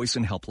 Call the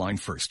Poison Helpline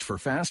first for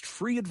fast,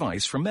 free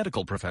advice from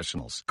medical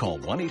professionals. Call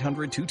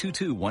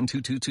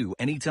 1-800-222-1222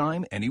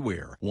 anytime,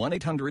 anywhere.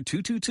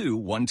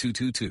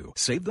 1-800-222-1222.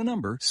 Save the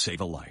number, save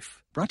a life.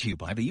 Brought to you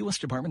by the U.S.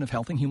 Department of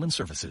Health and Human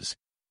Services.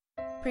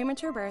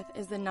 Premature birth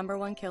is the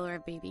 #1 killer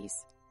of babies.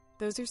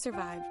 Those who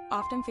survive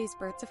often face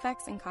birth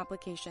defects and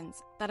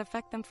complications that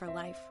affect them for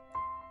life.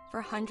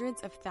 For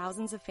hundreds of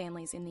thousands of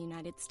families in the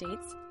United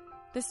States,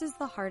 this is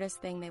the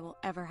hardest thing they will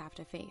ever have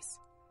to face.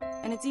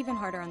 And it's even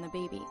harder on the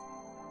baby.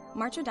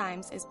 March of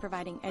Dimes is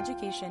providing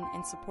education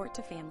and support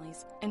to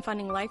families and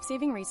funding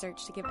life-saving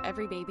research to give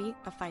every baby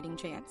a fighting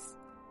chance.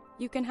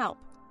 You can help.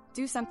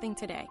 Do something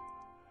today.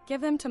 Give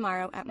them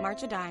tomorrow at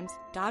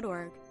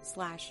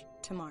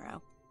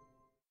marchofdimes.org/tomorrow.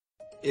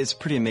 It's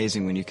pretty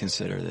amazing when you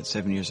consider that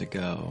 7 years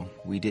ago,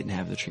 we didn't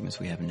have the treatments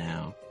we have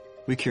now.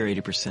 We cure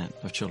 80%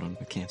 of children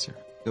with cancer.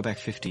 Go back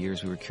 50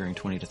 years, we were curing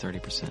 20 to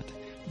 30%.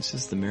 This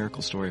is the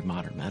miracle story of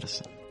modern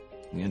medicine.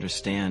 We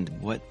understand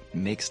what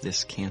makes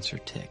this cancer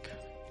tick.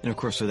 And of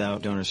course,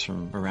 without donors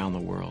from around the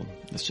world,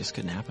 this just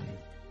couldn't happen.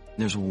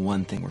 There's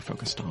one thing we're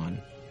focused on,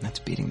 and that's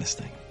beating this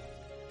thing.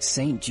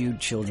 St. Jude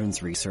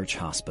Children's Research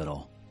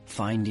Hospital.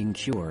 Finding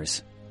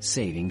cures,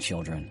 saving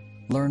children.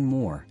 Learn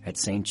more at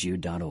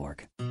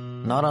stjude.org.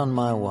 Not on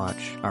my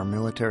watch, our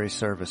military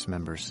service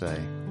members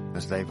say,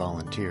 as they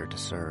volunteer to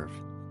serve.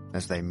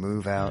 As they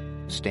move out,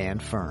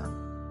 stand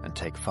firm, and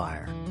take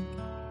fire.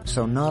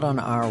 So not on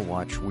our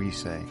watch, we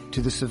say,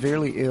 to the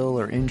severely ill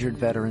or injured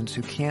veterans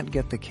who can't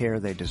get the care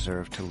they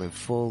deserve to live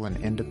full and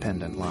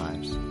independent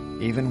lives,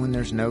 even when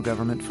there's no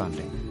government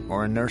funding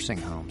or a nursing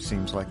home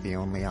seems like the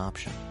only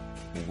option.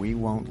 We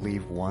won't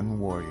leave one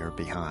warrior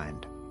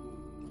behind.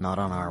 Not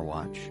on our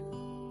watch.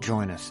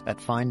 Join us at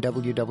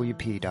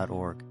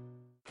findwwp.org.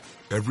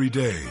 Every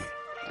day,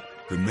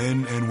 the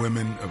men and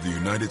women of the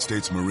United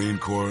States Marine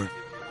Corps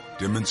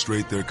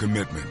demonstrate their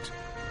commitment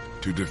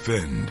to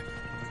defend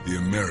the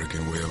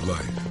American way of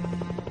life.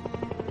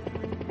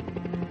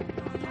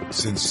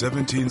 Since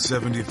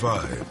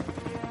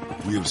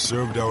 1775, we have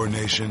served our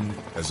nation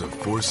as a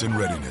force in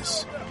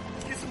readiness.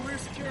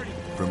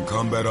 From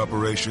combat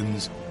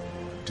operations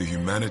to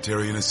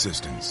humanitarian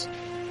assistance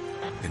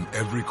in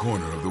every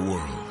corner of the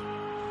world.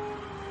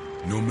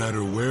 No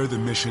matter where the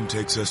mission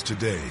takes us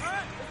today,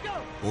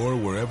 or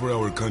wherever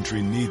our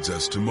country needs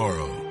us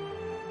tomorrow,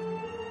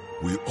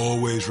 we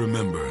always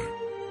remember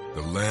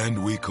the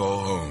land we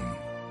call home.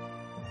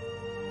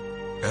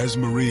 As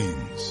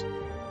Marines,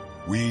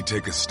 we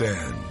take a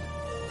stand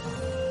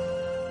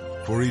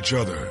for each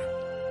other,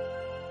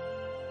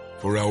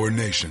 for our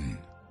nation,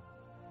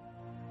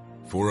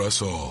 for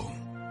us all,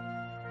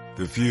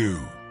 the few,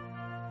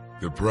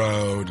 the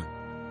proud,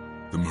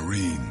 the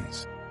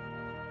Marines.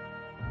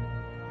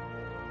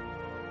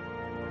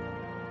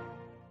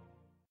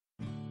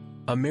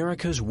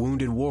 America's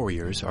wounded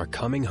warriors are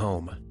coming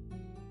home.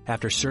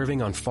 After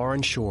serving on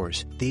foreign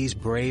shores, these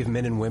brave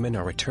men and women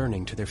are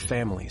returning to their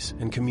families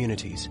and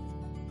communities.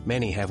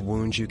 Many have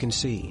wounds you can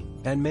see,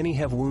 and many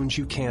have wounds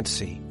you can't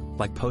see,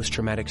 like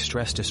post-traumatic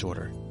stress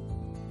disorder.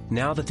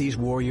 Now that these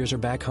warriors are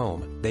back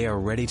home, they are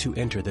ready to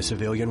enter the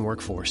civilian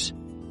workforce.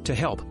 To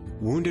help,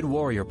 Wounded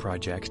Warrior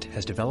Project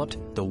has developed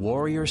the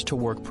Warriors to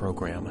Work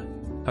program,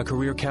 a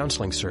career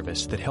counseling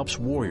service that helps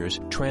warriors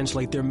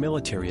translate their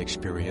military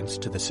experience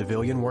to the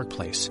civilian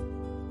workplace.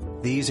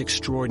 These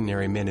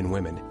extraordinary men and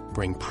women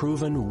bring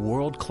proven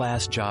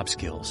world-class job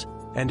skills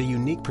and a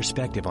unique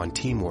perspective on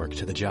teamwork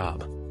to the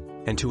job.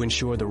 And to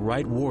ensure the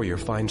right warrior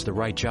finds the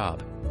right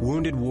job,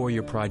 Wounded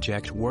Warrior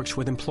Project works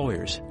with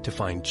employers to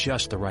find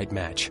just the right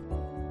match.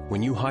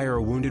 When you hire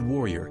a wounded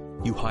warrior,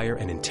 you hire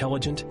an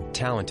intelligent,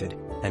 talented,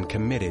 and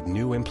committed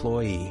new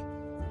employee.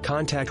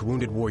 Contact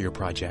Wounded Warrior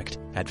Project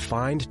at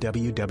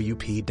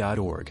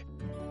findwwp.org.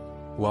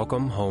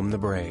 Welcome home the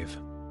brave.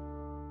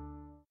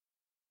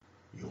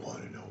 You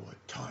want to know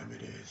what time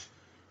it is?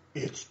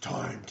 It's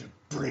time to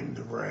bring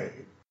the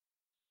rain.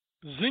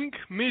 Zinc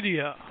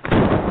Media.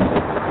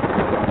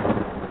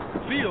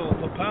 Feel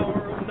the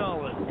power of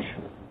knowledge.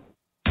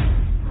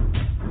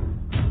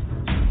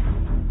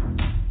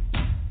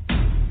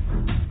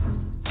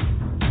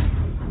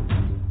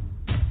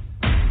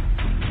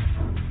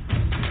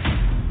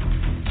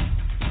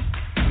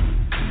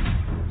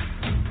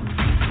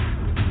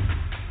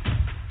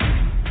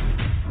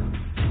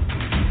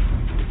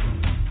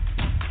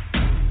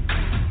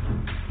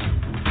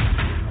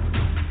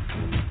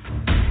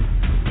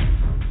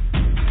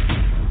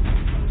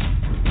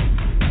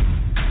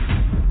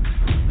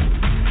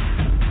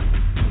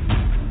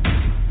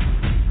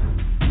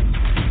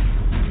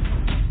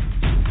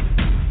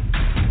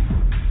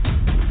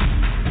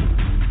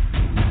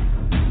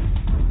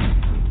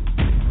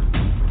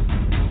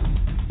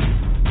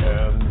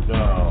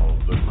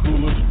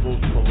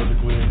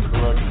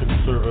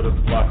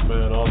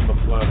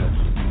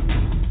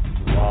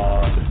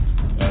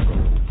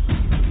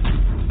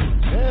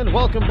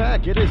 Welcome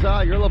back. It is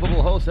your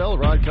lovable host,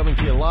 Rod, coming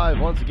to you live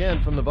once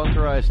again from the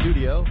Bunker Eye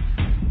Studio,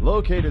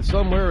 located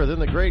somewhere within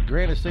the great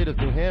grand state of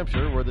New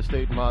Hampshire, where the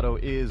state motto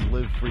is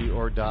live free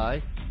or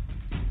die.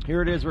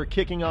 Here it is. We're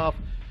kicking off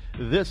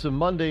this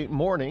Monday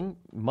morning,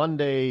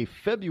 Monday,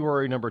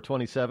 February number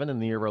 27 in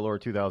the year of our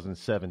Lord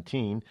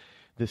 2017.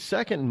 The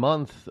second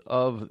month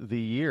of the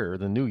year,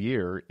 the new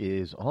year,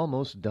 is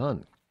almost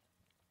done.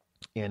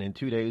 And in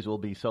 2 days, we'll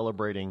be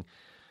celebrating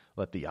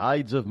the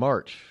Ides of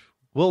March.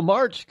 Will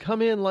March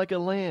come in like a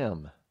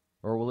lamb,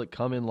 or will it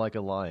come in like a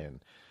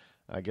lion?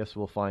 I guess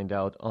we'll find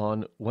out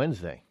on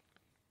Wednesday.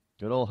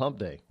 Good old hump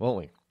day, won't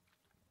we?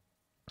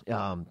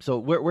 So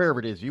wherever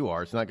it is you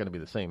are, it's not going to be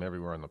the same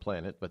everywhere on the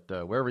planet, but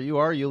wherever you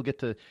are, you'll get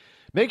to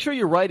make sure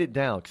you write it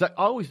down, because I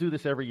always do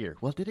this every year.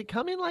 Well, did it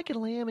come in like a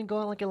lamb and go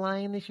out like a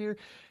lion this year?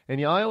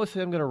 And I always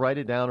say I'm going to write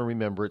it down and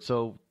remember it.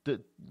 So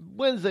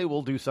Wednesday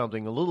we'll do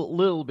something a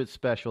little bit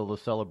special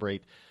to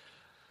celebrate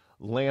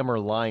Lamb or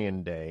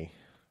Lion Day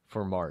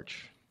for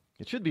March.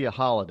 It should be a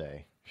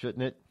holiday,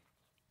 shouldn't it?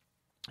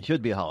 It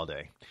should be a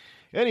holiday.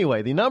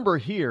 Anyway, the number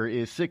here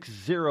is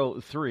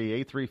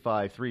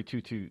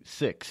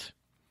 603-835-3226.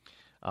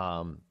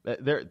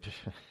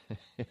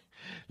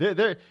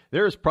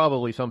 There's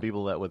probably some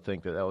people that would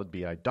think that would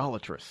be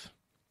idolatrous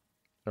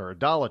or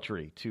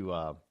idolatry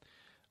to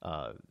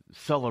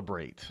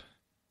celebrate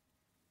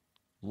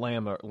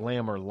Lamb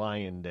or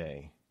Lion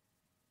Day.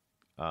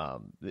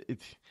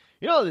 It's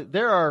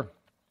there are.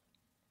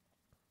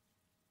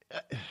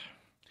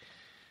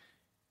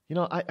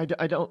 I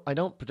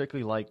don't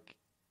particularly like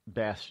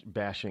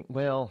bashing.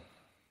 Well,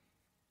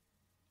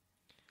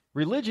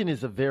 religion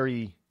is a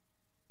very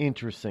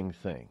interesting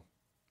thing.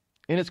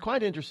 And it's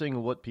quite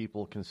interesting what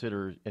people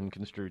consider and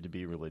construe to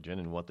be religion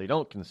and what they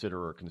don't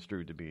consider or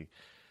construe to be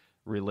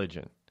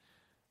religion.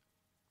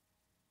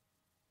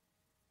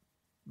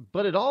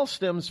 But it all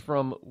stems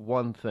from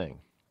one thing.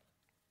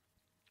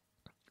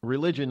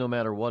 Religion, no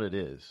matter what it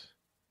is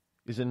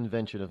an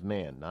invention of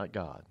man, not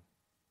God.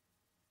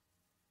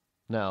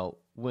 Now,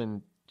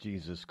 when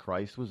Jesus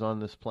Christ was on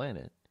this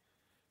planet,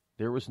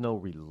 there was no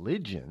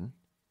religion.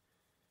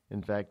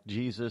 In fact,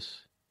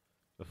 Jesus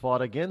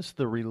fought against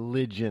the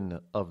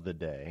religion of the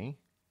day.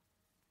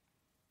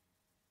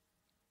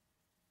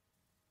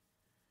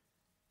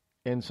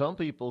 And some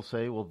people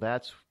say, well,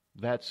 that's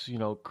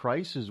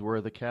Christ is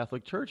where the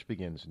Catholic Church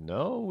begins.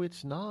 No,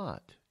 it's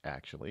not,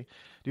 actually.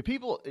 Do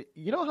people,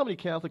 how many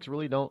Catholics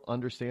really don't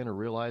understand or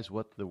realize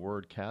what the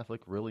word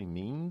Catholic really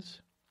means?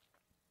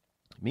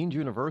 It means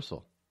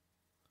universal.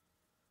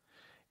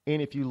 And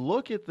if you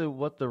look at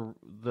what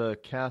the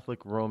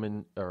Catholic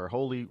Roman or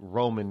Holy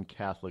Roman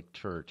Catholic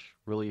Church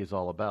really is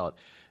all about,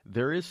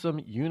 there is some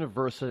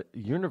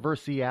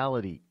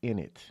universality in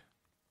it.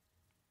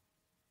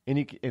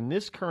 And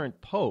this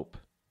current Pope,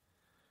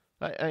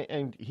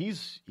 and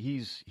he's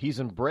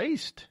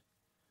embraced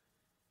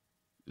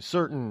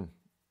certain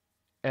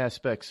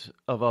aspects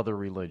of other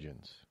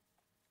religions.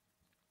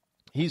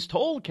 He's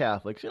told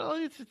Catholics,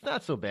 it's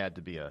not so bad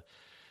to be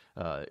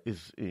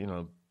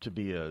to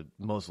be a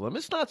Muslim.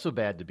 It's not so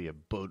bad to be a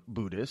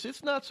Buddhist.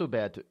 It's not so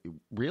bad to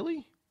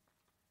really.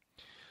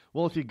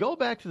 Well, if you go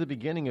back to the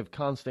beginning of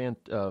Constantine,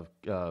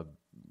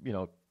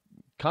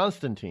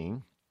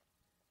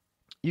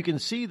 you can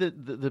see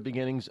the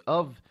beginnings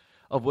of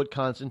what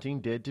Constantine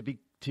did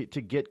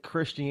to get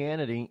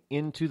Christianity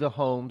into the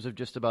homes of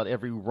just about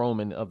every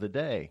Roman of the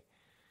day.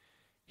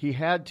 He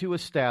had to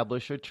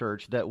establish a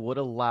church that would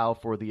allow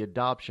for the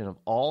adoption of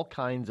all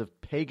kinds of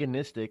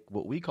paganistic,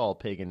 what we call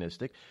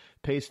paganistic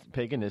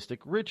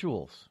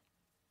rituals.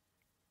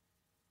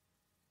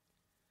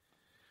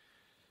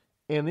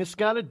 And this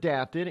got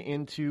adapted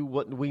into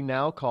what we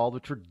now call the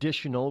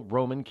traditional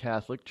Roman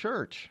Catholic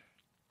Church.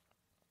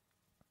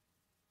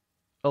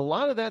 A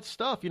lot of that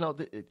stuff,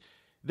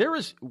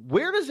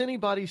 where does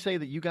anybody say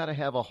that you got to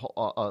have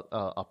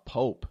a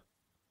pope?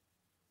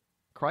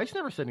 Christ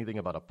never said anything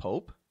about a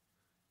pope.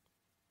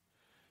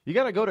 You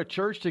got to go to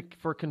church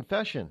for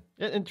confession.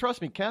 And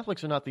trust me,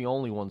 Catholics are not the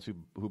only ones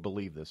who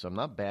believe this. I'm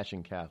not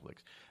bashing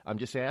Catholics. I'm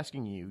just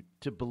asking you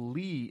to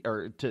believe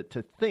or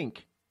to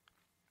think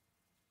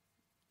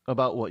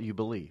about what you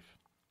believe.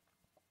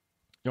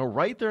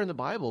 Right there in the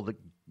Bible,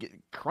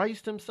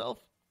 Christ himself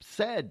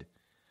said,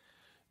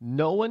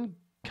 no one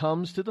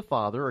comes to the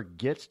Father or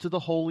gets to the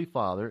Holy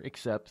Father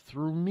except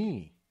through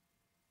me.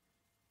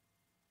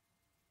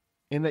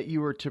 And that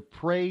you are to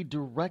pray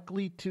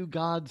directly to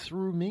God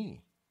through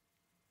me.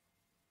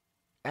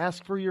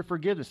 Ask for your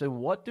forgiveness. And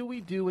what do we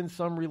do in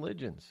some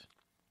religions?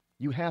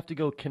 You have to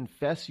go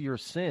confess your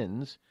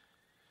sins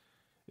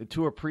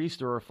to a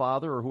priest or a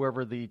father or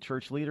whoever the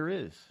church leader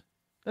is.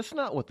 That's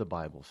not what the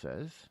Bible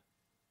says.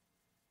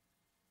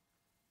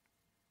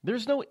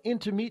 There's no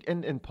intermediate,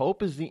 and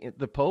Pope is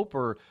the Pope,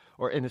 or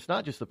and it's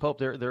not just the Pope.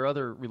 There are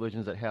other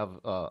religions that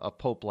have a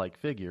Pope-like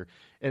figure,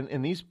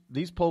 and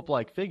these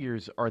Pope-like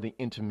figures are the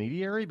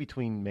intermediary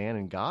between man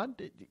and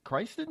God.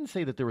 Christ didn't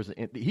say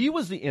that he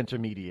was the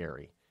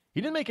intermediary. He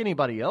didn't make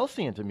anybody else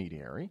the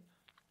intermediary.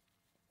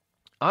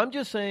 I'm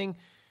just saying,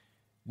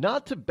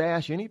 not to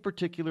bash any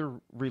particular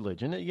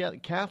religion. Yeah,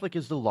 Catholic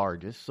is the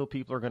largest, so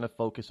people are going to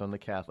focus on the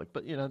Catholic.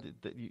 But,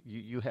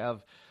 you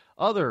have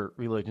other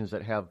religions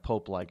that have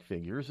Pope-like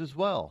figures as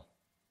well.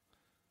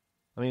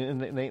 I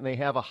mean, and they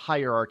have a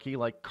hierarchy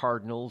like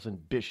cardinals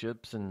and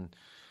bishops and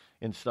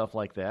stuff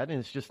like that. And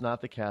it's just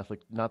not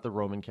the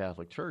Roman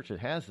Catholic Church that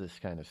has this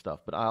kind of stuff.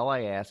 But all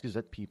I ask is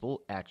that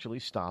people actually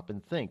stop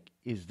and think,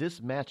 is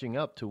this matching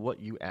up to what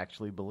you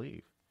actually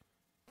believe?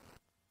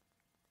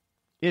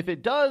 If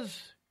it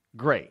does,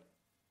 great.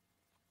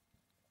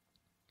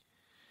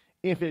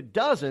 If it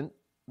doesn't,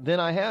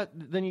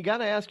 then you got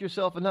to ask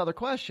yourself another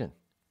question.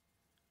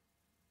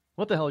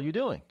 What the hell are you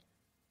doing?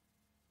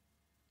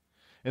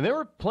 And there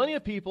were plenty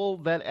of people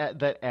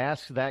that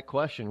asked that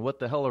question, what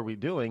the hell are we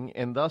doing?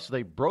 And thus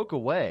they broke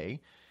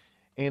away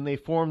and they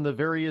formed the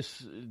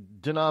various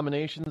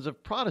denominations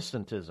of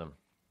Protestantism.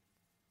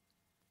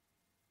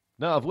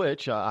 Now, of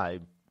which I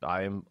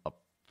am a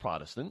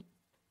Protestant,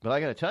 but I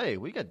got to tell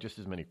you, we got just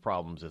as many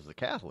problems as the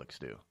Catholics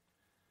do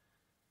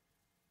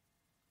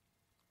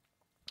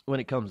when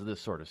it comes to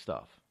this sort of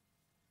stuff.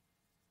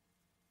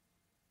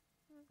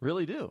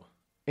 Really do.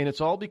 And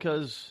it's all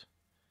because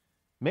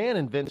man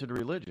invented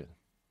religion.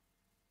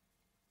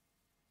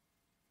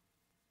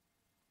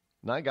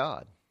 Not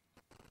God.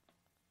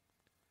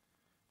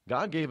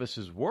 God gave us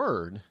his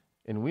word,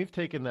 and we've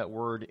taken that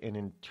word and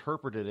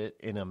interpreted it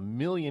in a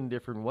million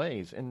different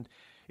ways. And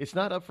it's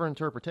not up for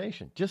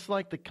interpretation. Just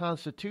like the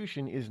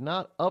Constitution is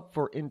not up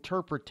for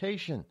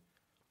interpretation.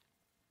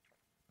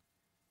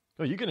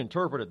 Oh, you can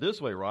interpret it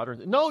this way,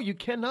 Rod. No, you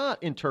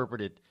cannot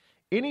interpret it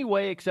any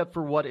way except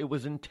for what it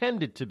was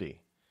intended to be.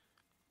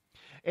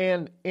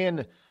 And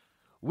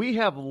we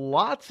have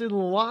lots and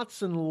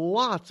lots and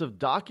lots of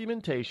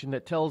documentation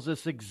that tells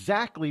us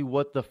exactly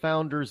what the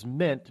founders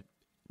meant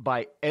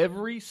by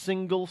every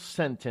single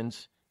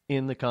sentence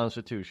in the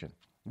Constitution.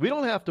 We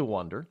don't have to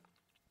wonder.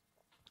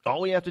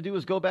 All we have to do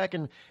is go back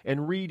and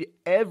read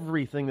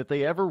everything that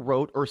they ever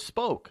wrote or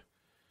spoke.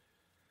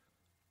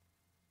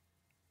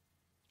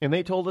 And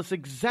they told us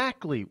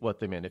exactly what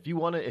they meant. If you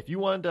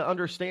wanted to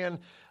understand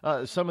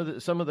some of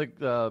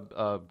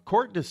the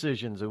court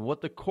decisions and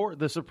what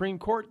the Supreme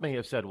Court may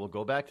have said, well,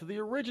 go back to the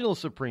original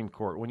Supreme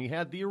Court when you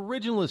had the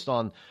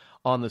originalist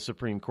on the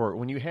Supreme Court,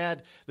 when you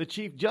had the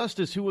Chief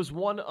Justice who was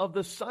one of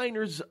the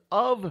signers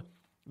of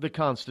the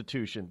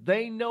Constitution.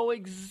 They know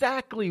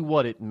exactly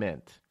what it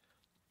meant.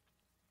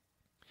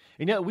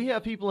 And yet we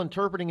have people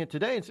interpreting it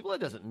today and say, well,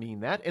 it doesn't mean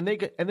that. And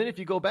then if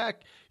you go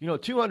back,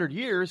 200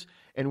 years,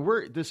 and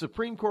the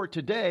Supreme Court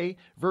today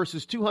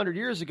versus 200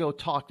 years ago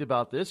talked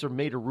about this or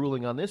made a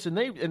ruling on this, and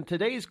in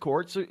today's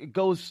courts, it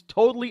goes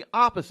totally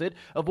opposite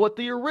of what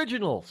the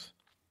originals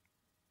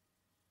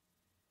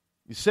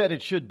said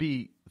it should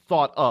be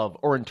thought of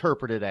or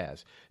interpreted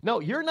as. No,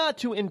 you're not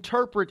to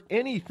interpret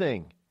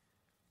anything.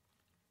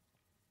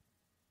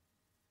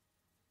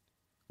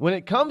 When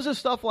it comes to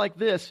stuff like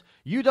this,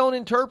 you don't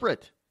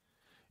interpret,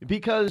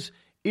 because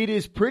it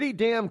is pretty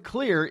damn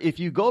clear. If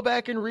you go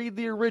back and read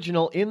the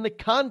original in the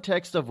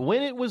context of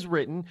when it was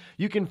written,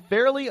 you can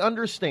fairly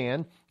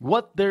understand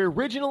what the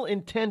original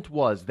intent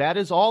was. That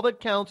is all that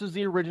counts as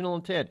the original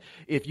intent.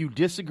 If you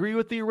disagree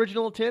with the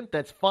original intent,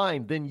 that's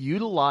fine. Then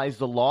utilize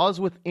the laws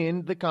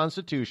within the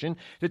Constitution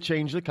to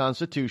change the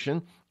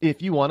Constitution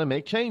if you want to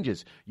make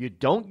changes. You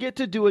don't get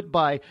to do it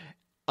by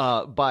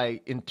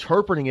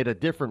interpreting it a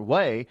different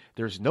way.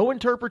 There's no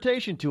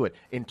interpretation to it.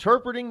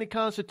 Interpreting the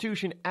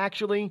Constitution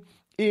actually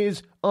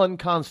is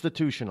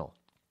unconstitutional,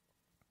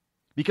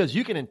 because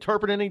you can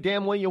interpret any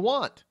damn way you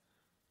want.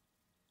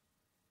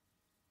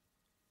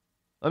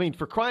 I mean,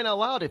 for crying out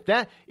loud,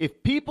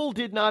 if people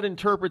did not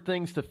interpret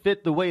things to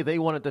fit the way they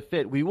wanted to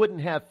fit, we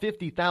wouldn't have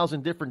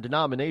 50,000 different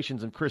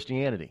denominations in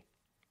Christianity.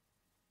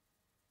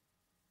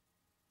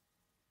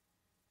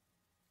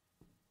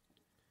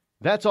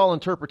 That's all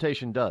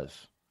interpretation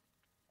does.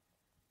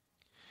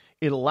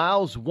 It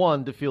allows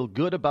one to feel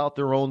good about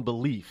their own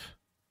belief,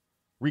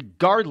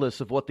 regardless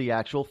of what the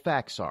actual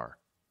facts are.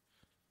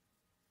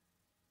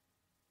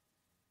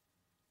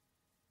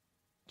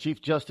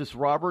 Chief Justice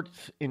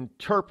Roberts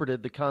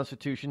interpreted the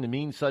Constitution to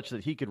mean such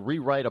that he could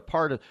rewrite a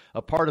part of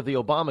the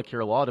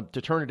Obamacare law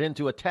to turn it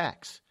into a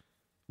tax.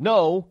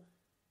 No,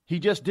 he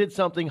just did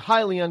something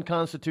highly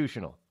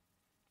unconstitutional.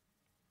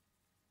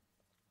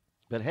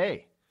 But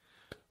hey,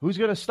 who's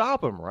going to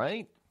stop him,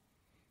 right?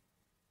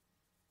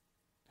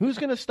 Who's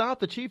going to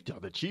stop the Chief?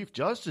 The Chief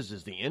Justice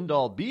is the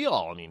end-all,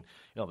 be-all. I mean,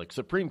 the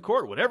Supreme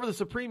Court, whatever the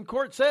Supreme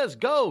Court says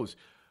goes.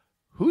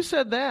 Who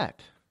said that?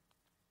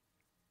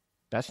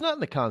 That's not in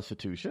the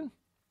Constitution.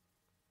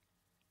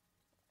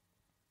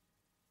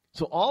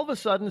 So all of a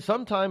sudden,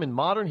 sometime in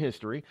modern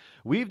history,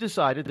 we've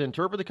decided to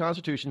interpret the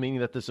Constitution,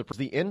 meaning that this is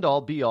the end-all,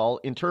 be-all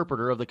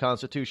interpreter of the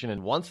Constitution.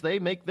 And once they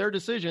make their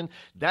decision,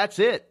 that's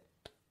it.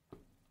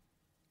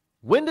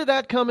 When did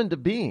that come into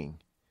being?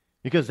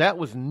 Because that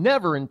was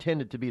never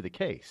intended to be the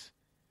case.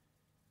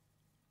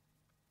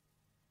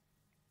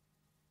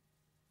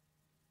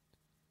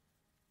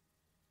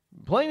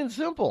 Plain and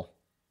simple.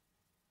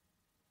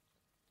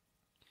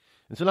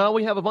 And so now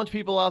we have a bunch of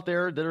people out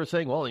there that are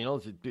saying, well,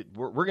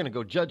 we're going to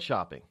go judge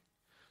shopping.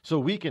 So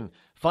we can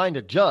find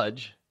a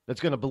judge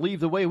that's going to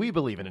believe the way we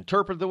believe and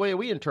interpret the way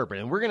we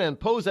interpret. And we're going to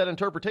impose that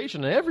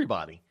interpretation on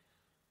everybody.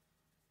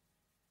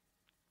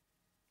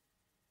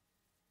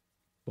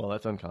 Well,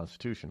 that's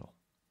unconstitutional.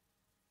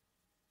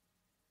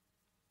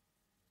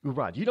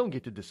 Rod, you don't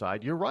get to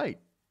decide. You're right.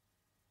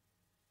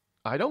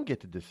 I don't get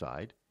to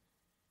decide,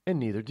 and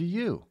neither do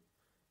you,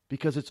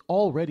 because it's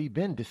already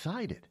been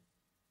decided.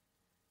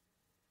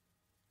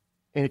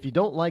 And if you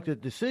don't like the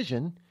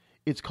decision,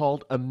 it's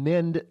called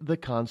amend the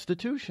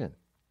Constitution.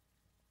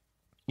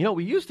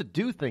 We used to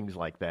do things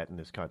like that in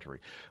this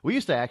country. We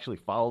used to actually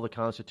follow the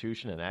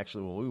Constitution, and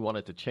actually when we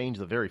wanted to change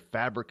the very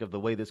fabric of the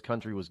way this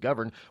country was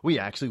governed, we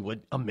actually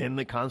would amend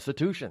the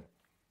Constitution.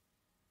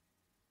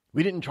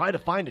 We didn't try to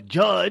find a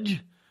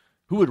judge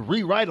who would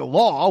rewrite a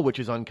law which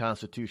is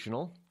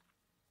unconstitutional.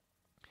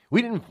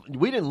 We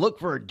didn't look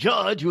for a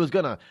judge who was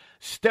going to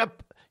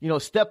step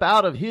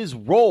out of his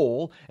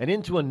role and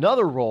into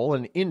another role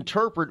and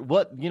interpret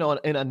what,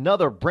 in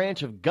another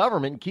branch of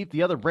government, keep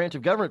the other branch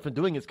of government from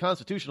doing its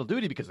constitutional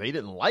duty because they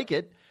didn't like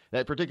it.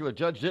 That particular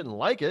judge didn't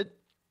like it.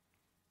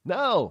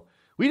 No,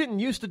 we didn't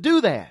used to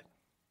do that.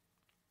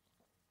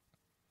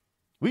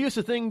 We used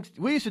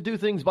to do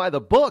things by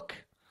the book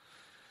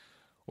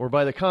or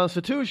by the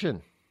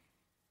Constitution.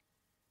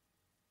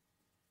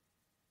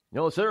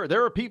 So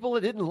there are people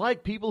that didn't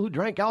like people who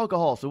drank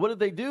alcohol. So what did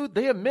they do?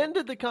 They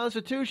amended the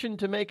Constitution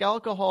to make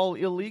alcohol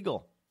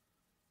illegal.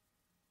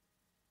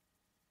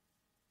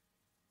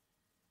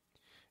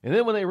 And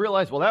then when they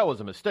realized, well, that was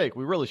a mistake,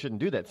 we really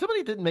shouldn't do that.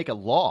 Somebody didn't make a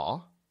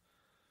law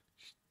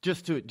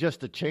just to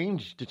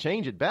change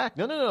it back.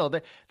 No.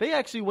 They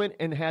actually went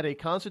and had a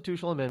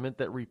constitutional amendment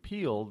that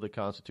repealed the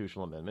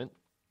constitutional amendment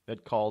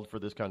that called for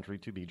this country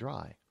to be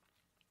dry.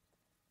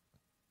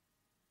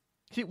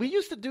 See, we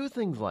used to do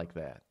things like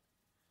that.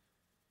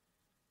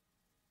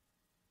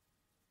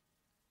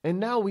 And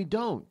now we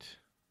don't.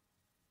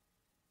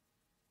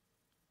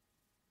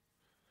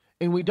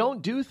 And we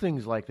don't do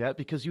things like that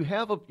because you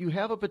have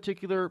a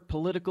particular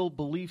political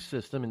belief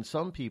system in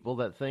some people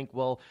that think,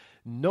 well,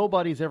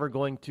 nobody's ever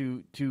going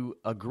to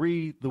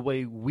agree the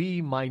way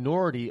we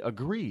minority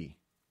agree.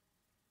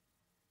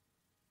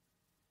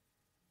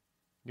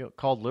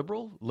 Called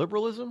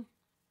liberalism.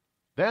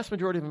 Vast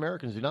majority of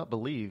Americans do not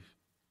believe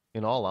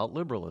in all-out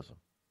liberalism.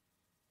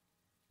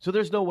 So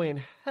there's no way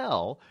in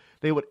hell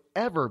they would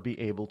ever be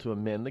able to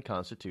amend the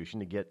Constitution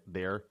to get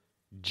their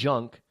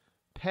junk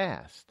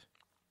passed.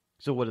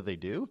 So what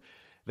do?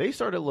 They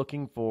started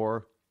looking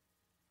for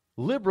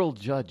liberal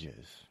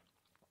judges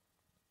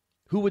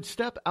who would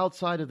step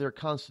outside of their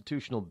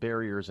constitutional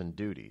barriers and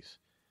duties.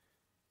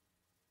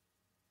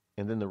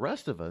 And then the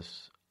rest of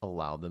us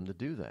allowed them to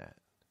do that.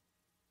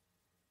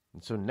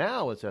 And so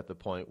now it's at the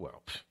point where,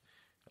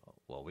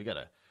 well, we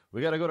gotta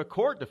go to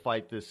court to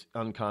fight this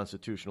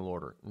unconstitutional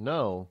order.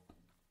 No,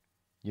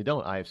 you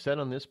don't. I have said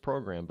on this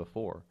program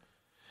before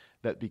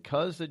that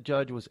because the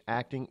judge was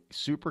acting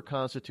super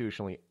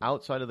constitutionally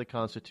outside of the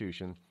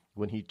Constitution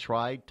when he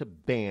tried to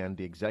ban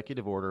the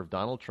executive order of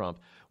Donald Trump,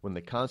 when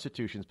the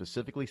Constitution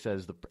specifically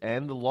says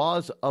and the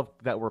laws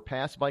that were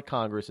passed by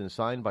Congress and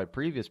signed by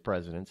previous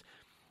presidents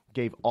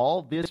gave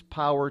all this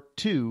power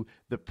to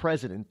the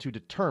president to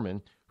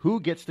determine who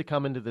gets to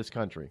come into this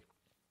country.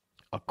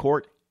 A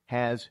court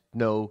has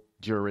no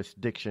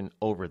jurisdiction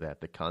over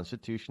that. The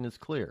Constitution is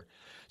clear.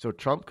 So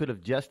Trump could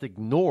have just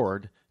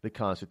ignored the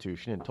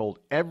Constitution and told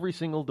every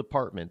single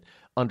department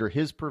under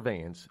his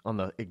purveyance on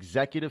the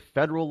executive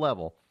federal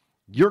level,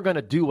 you're going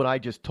to do what I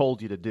just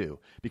told you to do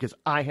because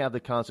I have the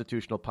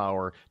constitutional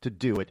power to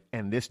do it,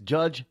 and this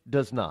judge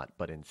does not.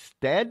 But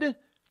instead,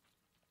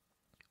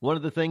 one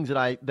of the things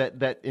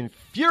that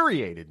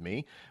infuriated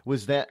me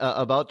was that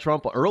about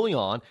Trump early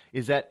on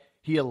is that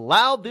he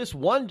allowed this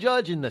one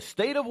judge in the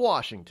state of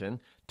Washington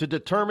to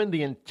determine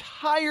the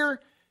entire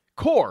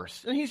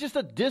course, and he's just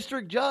a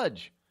district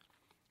judge,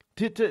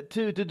 to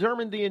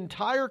determine the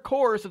entire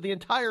course of the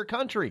entire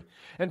country,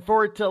 and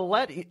for it to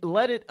let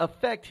it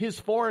affect his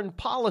foreign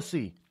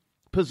policy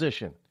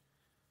position.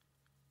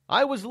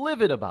 I was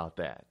livid about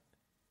that.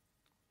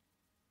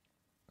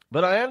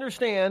 But I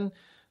understand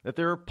that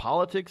there are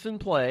politics in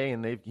play,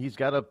 and he's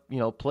got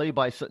to play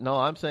by. No,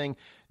 I'm saying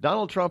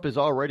Donald Trump has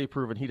already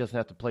proven he doesn't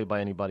have to play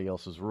by anybody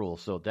else's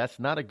rules, so that's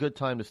not a good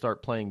time to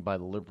start playing by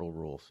the liberal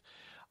rules.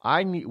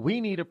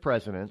 We need a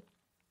president,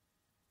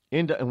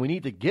 and we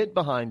need to get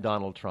behind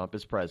Donald Trump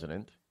as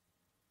president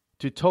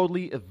to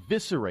totally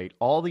eviscerate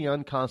all the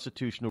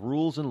unconstitutional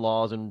rules and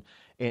laws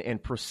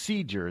and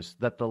procedures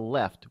that the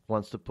left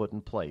wants to put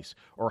in place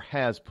or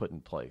has put in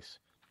place.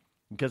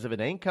 Because if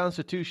it ain't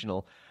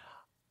constitutional,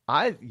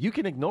 you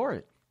can ignore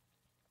it.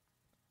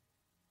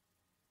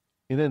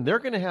 And then they're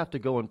going to have to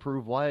go and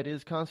prove why it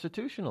is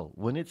constitutional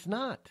when it's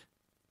not.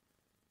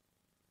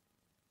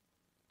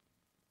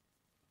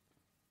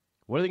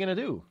 What are they going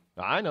to do?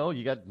 I know,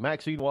 you got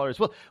Maxine Waters.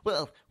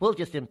 Well, we'll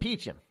just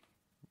impeach him.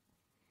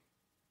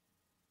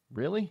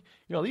 Really?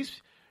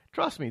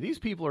 Trust me, these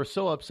people are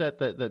so upset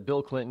that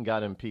Bill Clinton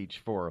got impeached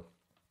for,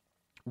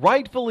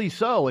 rightfully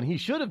so, and he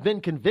should have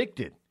been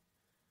convicted,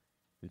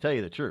 to tell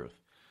you the truth.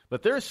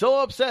 But they're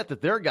so upset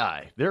that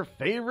their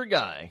favorite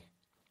guy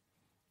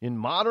in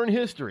modern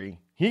history,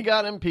 he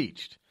got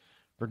impeached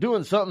for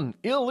doing something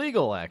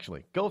illegal,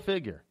 actually. Go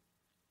figure.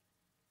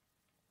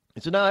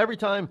 And so now every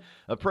time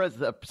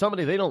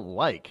somebody they don't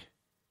like,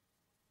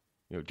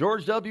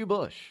 George W.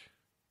 Bush,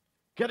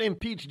 got to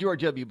impeach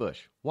George W. Bush.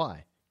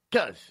 Why?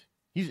 Because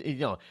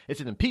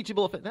it's an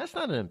impeachable offense. That's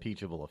not an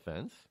impeachable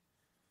offense.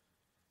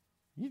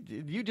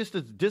 You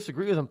just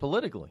disagree with him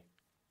politically.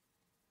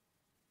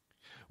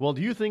 Well,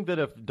 do you think that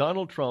if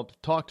Donald Trump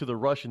talked to the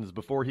Russians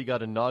before he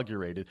got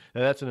inaugurated,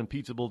 that's an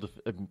impeachable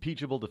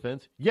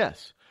defense?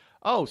 Yes.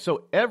 Oh,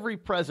 so every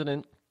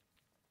president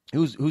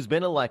who's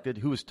been elected,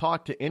 who has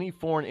talked to any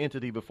foreign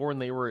entity before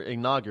they were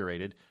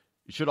inaugurated,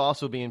 should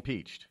also be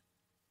impeached.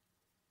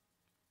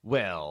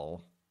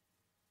 Well,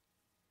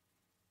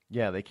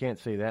 yeah, they can't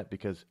say that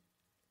because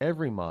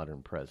every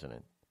modern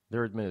president,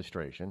 their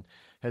administration,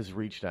 has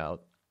reached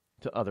out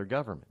to other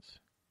governments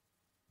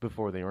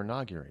before they were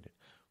inaugurated.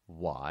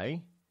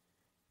 Why?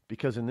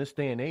 Because in this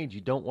day and age,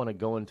 you don't want to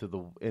go into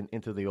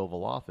the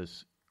Oval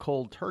Office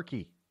cold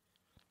turkey,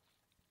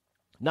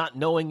 not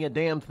knowing a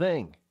damn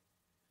thing.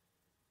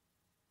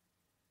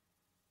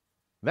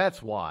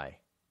 That's why.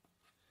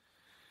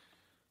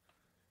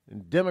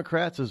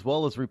 Democrats as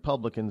well as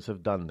Republicans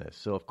have done this.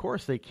 So, of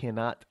course, they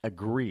cannot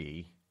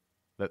agree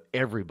that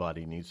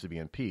everybody needs to be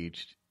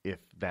impeached if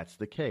that's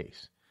the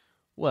case.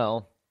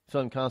 Well, it's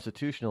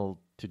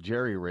unconstitutional to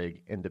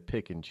jerry-rig and to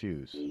pick and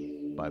choose,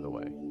 by the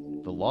way.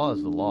 The law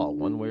is the law,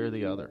 one way or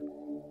the other.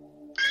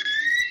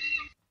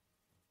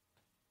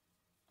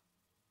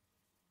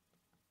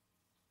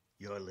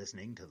 You're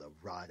listening to the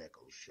Rod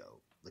Eccles Show,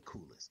 the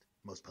coolest,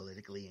 most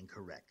politically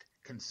incorrect,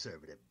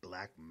 conservative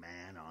black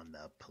man on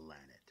the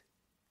planet.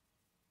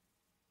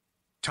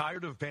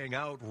 Tired of paying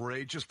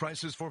outrageous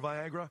prices for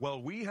Viagra?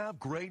 Well, we have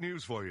great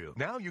news for you.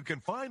 Now you can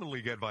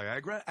finally get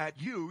Viagra at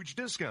huge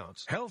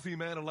discounts. Healthy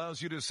Man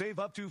allows you to save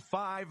up to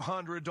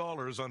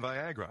 $500 on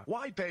Viagra.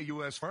 Why pay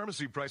U.S.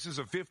 pharmacy prices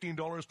of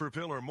 $15 per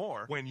pill or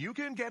more when you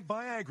can get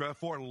Viagra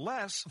for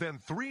less than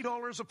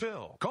 $3 a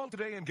pill? Call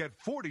today and get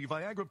 40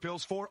 Viagra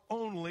pills for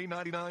only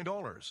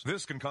 $99.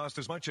 This can cost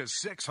as much as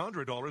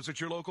 $600 at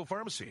your local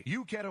pharmacy.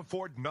 You can't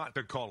afford not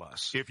to call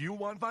us. If you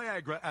want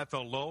Viagra at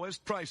the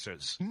lowest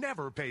prices,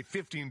 never pay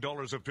 $15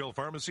 $15 a pill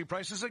pharmacy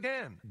prices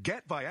again.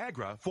 Get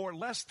Viagra for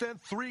less than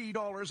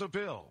 $3 a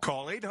pill.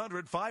 Call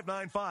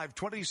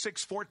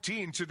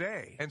 800-595-2614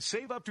 today and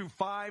save up to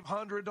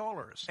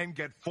 $500 and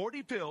get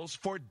 40 pills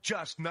for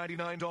just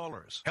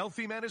 $99.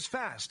 Healthy Man is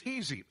fast,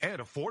 easy,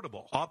 and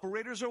affordable.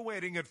 Operators are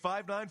waiting at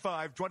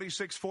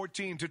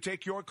 595-2614 to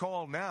take your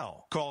call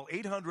now. Call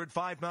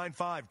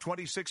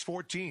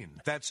 800-595-2614.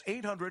 That's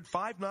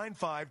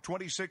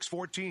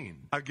 800-595-2614.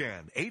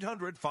 Again,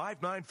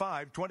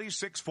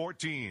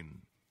 800-595-2614.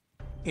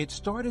 It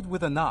started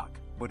with a knock,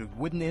 but it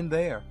wouldn't end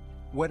there.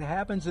 What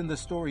happens in the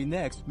story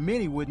next,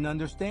 many wouldn't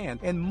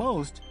understand, and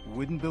most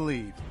wouldn't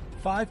believe.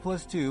 5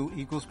 + 2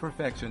 =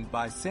 Perfection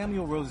by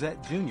Samuel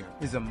Rosette Jr.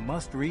 is a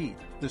must-read.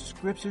 The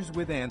scriptures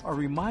within are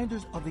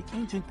reminders of the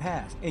ancient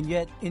past, and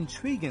yet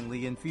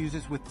intriguingly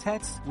infuses with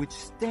texts which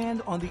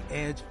stand on the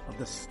edge of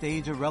the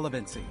stage of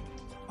relevancy.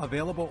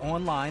 Available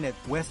online at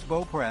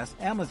Westbow Press,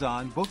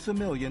 Amazon, Books A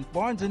Million,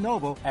 Barnes &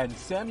 Noble, and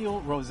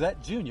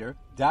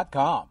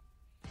SamuelRosetteJr.com.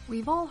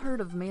 We've all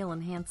heard of male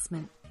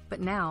enhancement, but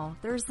now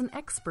there's an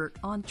expert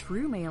on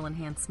true male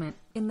enhancement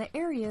in the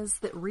areas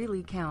that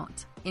really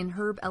count. In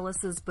Herb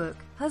Ellis's book,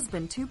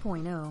 Husband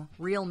 2.0,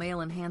 Real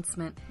Male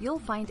Enhancement, you'll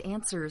find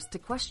answers to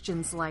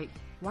questions like,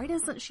 why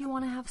doesn't she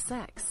want to have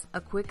sex?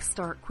 A quick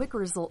start, quick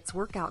results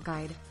workout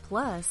guide.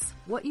 Plus,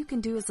 what you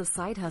can do as a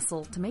side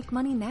hustle to make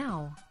money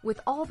now.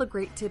 With all the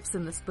great tips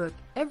in this book,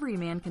 every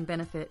man can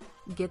benefit.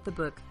 Get the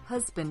book,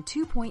 Husband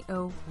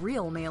 2.0,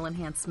 Real Male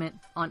Enhancement,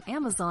 on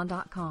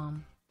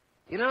Amazon.com.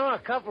 You know, a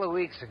couple of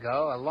weeks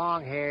ago, a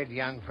long-haired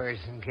young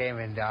person came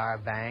into our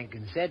bank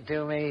and said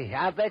to me,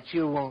 I bet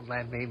you won't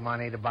lend me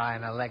money to buy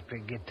an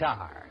electric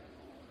guitar.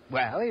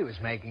 Well, he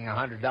was making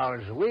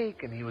 $100 a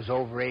week, and he was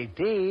over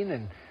 18,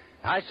 and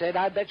I said,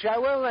 I bet you I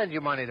will lend you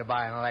money to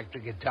buy an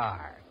electric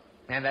guitar.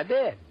 And I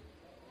did.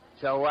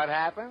 So what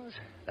happens?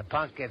 The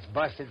punk gets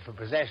busted for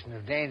possession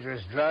of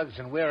dangerous drugs,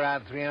 and we're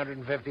out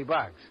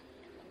 $350.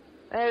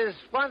 There's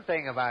one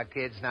thing about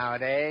kids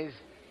nowadays.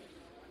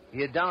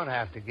 You don't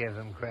have to give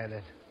them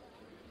credit.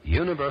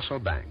 Universal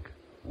Bank.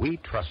 We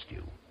trust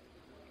you.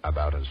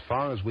 About as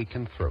far as we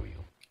can throw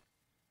you.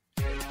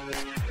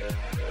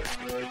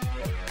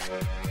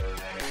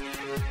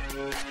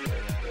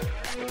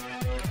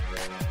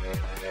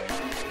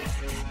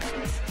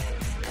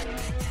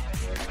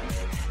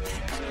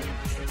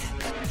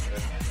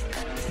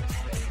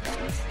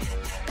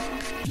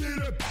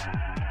 Get up.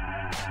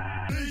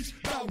 These,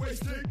 not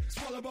wasting,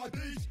 swallow my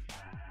these.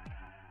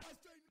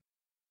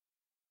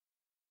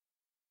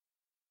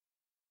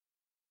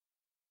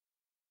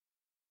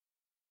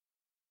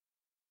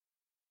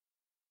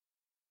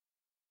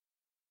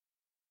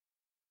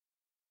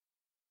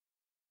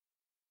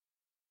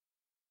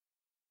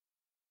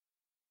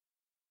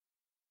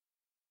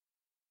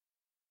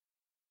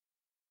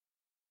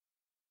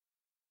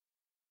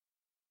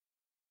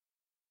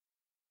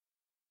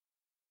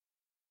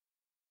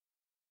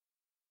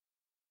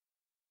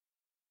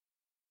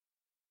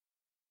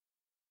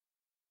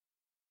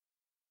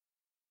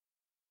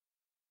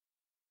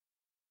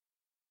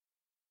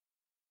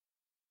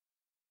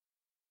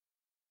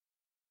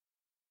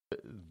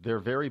 Their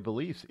very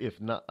beliefs,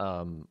 if not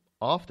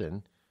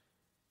often,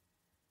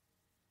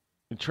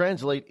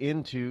 translate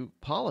into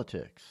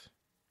politics.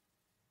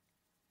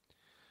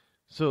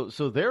 So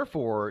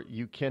therefore,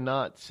 you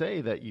cannot say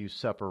that you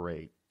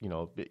separate. You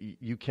know,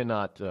 you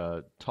cannot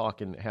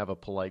talk and have a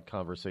polite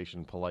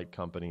conversation, polite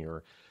company,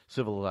 or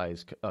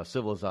civilized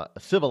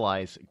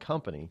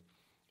company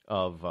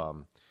of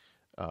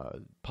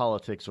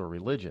politics or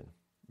religion,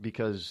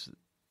 because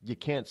you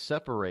can't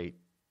separate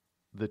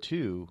the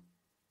two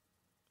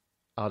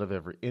out of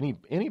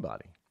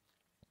anybody.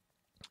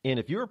 And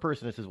if you're a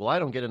person that says, well, I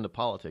don't get into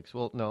politics,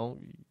 well, no,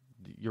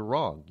 you're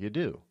wrong. You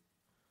do.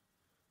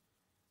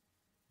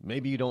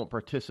 Maybe you don't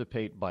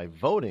participate by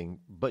voting,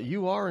 but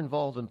you are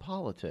involved in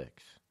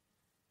politics,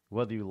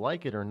 whether you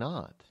like it or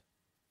not.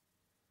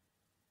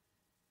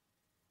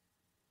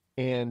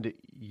 And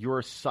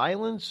your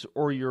silence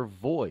or your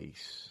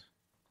voice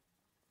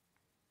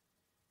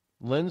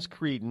lends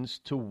credence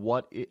to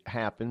what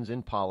happens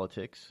in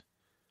politics,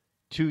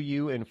 to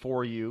you and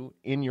for you,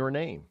 in your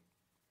name.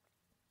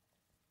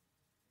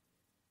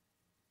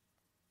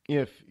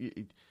 Let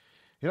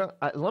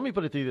me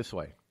put it to you this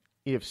way.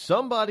 If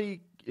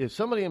somebody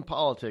in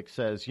politics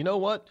says, you know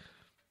what,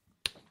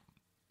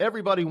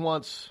 everybody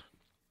wants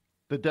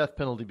the death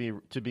penalty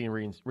to be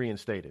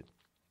reinstated.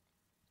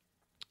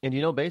 And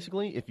you know,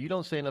 basically, if you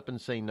don't stand up and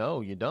say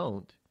no, you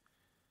don't,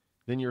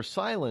 then your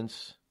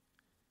silence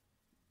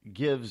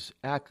gives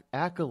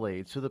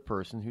accolades to the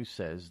person who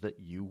says that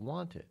you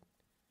want it.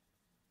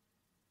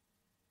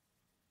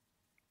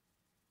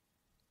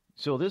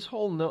 So this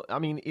whole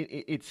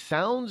it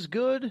sounds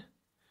good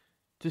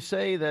to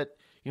say that,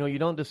 you know, you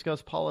don't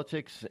discuss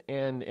politics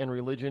and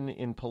religion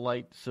in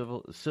polite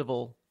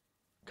civil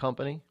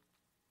company.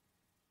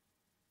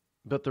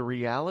 But the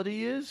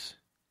reality is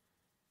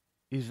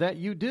that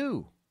you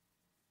do.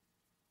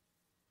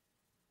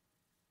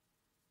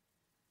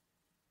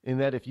 In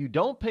that if you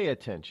don't pay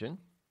attention,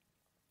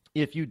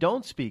 if you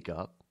don't speak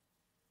up,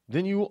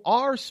 then you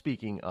are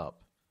speaking up.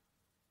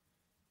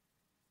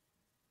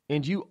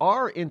 And you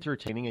are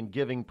entertaining and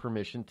giving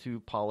permission to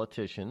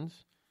politicians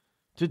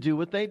to do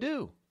what they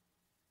do.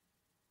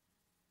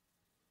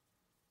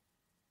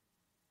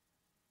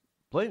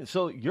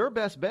 So your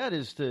best bet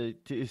is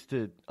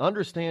to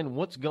understand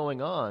what's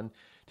going on,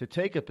 to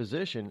take a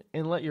position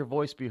and let your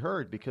voice be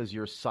heard, because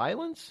your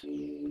silence,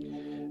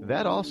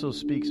 that also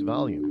speaks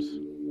volumes.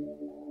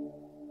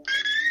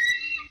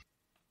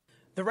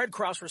 The Red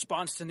Cross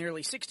responds to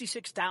nearly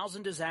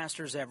 66,000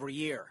 disasters every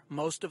year,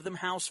 most of them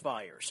house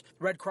fires.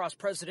 Red Cross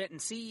President and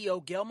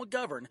CEO Gail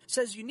McGovern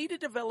says you need to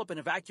develop an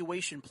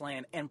evacuation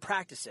plan and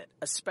practice it,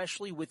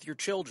 especially with your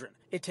children.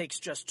 It takes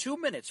just 2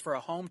 minutes for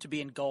a home to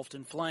be engulfed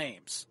in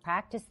flames.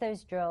 Practice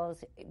those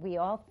drills. We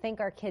all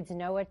think our kids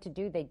know what to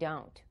do. They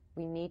don't.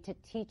 We need to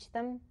teach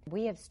them.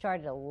 We have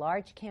started a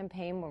large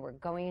campaign where we're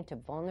going into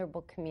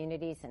vulnerable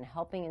communities and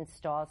helping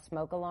install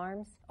smoke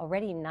alarms.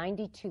 Already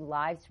 92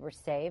 lives were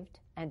saved,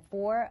 and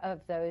 4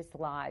 of those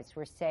lives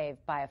were saved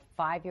by a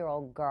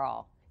 5-year-old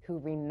girl who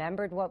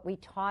remembered what we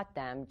taught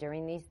them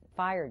during these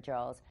fire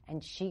drills,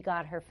 and she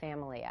got her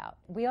family out.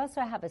 We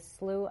also have a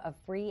slew of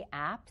free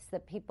apps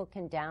that people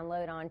can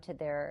download onto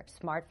their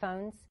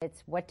smartphones.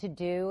 It's what to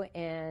do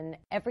in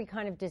every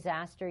kind of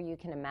disaster you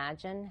can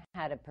imagine,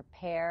 how to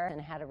prepare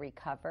and how to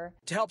recover.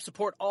 To help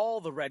support all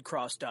the Red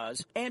Cross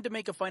does and to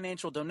make a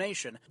financial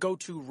donation, go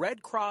to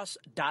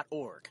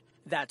redcross.org.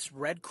 That's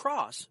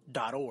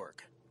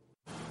redcross.org.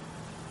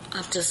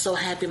 I'm just so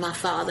happy my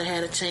father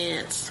had a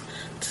chance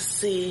to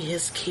see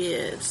his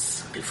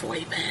kids before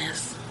he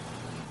passed.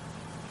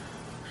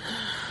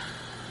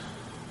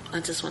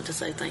 I just want to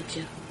say thank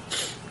you.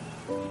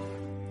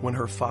 When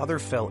her father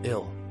fell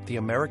ill, the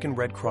American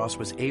Red Cross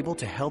was able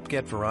to help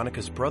get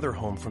Veronica's brother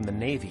home from the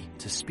Navy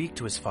to speak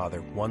to his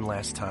father one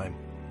last time.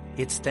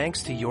 It's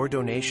thanks to your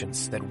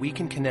donations that we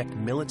can connect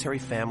military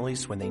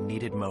families when they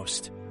need it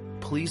most.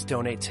 Please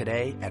donate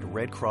today at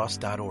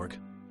redcross.org.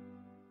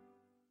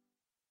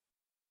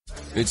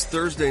 It's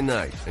Thursday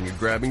night, and you're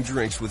grabbing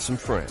drinks with some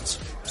friends.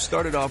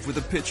 Started off with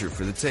a pitcher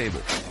for the table,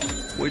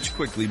 which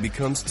quickly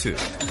becomes 2.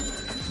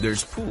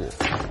 There's pool.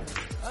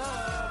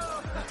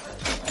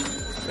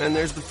 And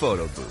there's the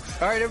photo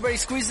booth. All right, everybody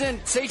squeeze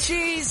in. Say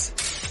cheese!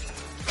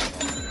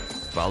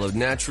 Followed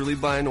naturally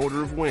by an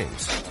order of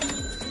wings.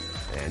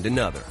 And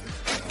another.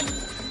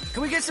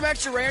 Can we get some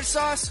extra ranch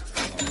sauce?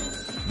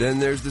 Then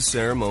there's the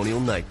ceremonial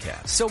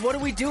nightcap. So what are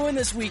we doing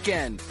this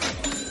weekend?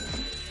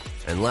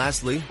 And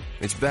lastly,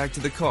 it's back to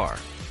the car,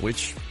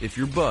 which, if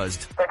you're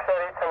buzzed,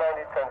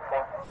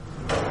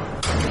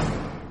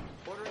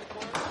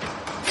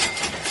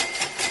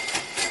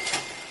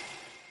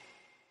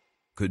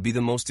 could be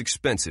the most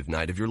expensive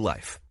night of your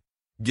life.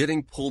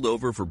 Getting pulled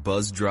over for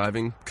buzzed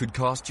driving could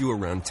cost you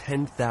around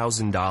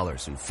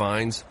 $10,000 in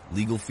fines,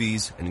 legal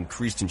fees, and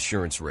increased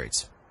insurance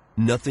rates.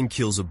 Nothing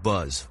kills a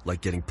buzz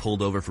like getting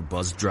pulled over for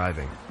buzzed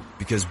driving,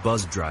 because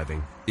buzzed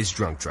driving is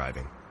drunk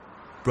driving.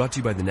 Brought to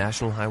you by the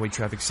National Highway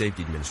Traffic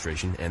Safety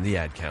Administration and the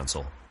Ad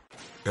Council.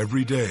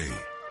 Every day,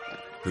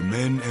 the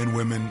men and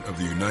women of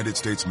the United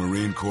States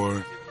Marine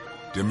Corps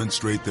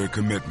demonstrate their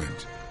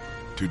commitment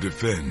to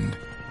defend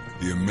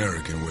the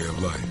American way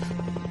of life.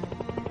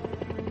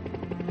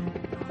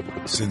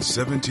 Since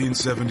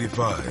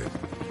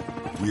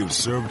 1775, we have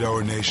served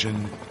our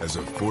nation as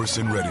a force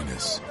in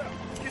readiness.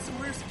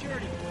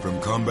 From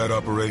combat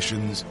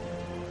operations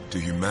to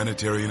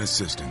humanitarian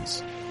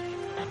assistance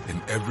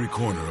in every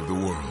corner of the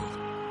world.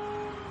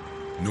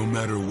 No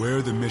matter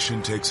where the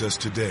mission takes us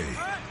today,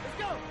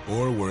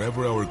 or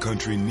wherever our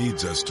country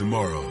needs us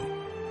tomorrow,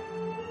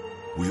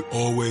 we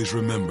always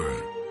remember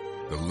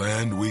the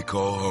land we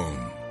call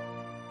home.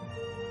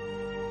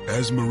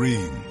 As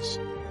Marines,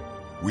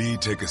 we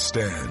take a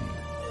stand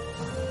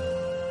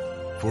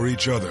for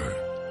each other,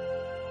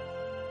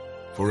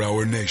 for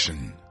our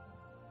nation,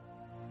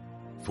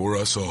 for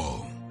us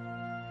all.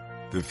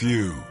 The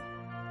few,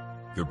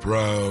 the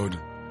proud,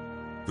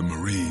 the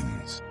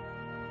Marines.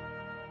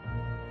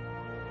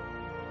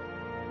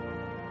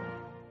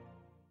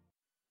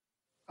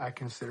 I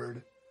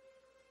considered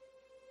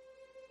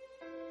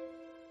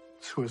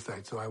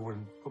suicide so I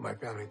wouldn't put my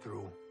family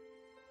through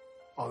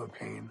all the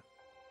pain.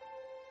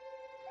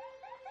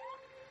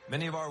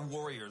 Many of our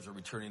warriors are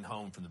returning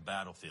home from the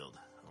battlefield,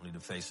 only to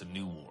face a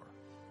new war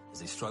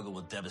as they struggle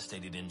with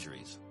devastating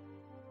injuries.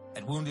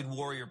 At Wounded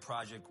Warrior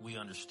Project, we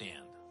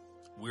understand.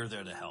 We're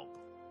there to help.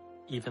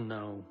 Even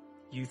though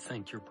you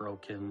think you're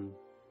broken,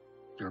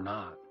 you're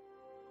not.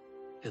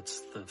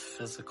 It's the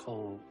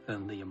physical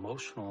and the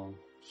emotional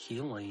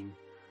healing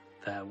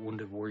that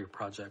Wounded Warrior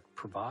Project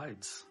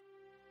provides.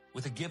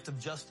 With a gift of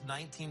just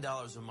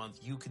 $19 a month,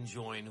 you can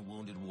join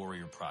Wounded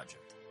Warrior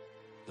Project.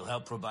 You'll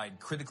help provide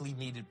critically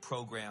needed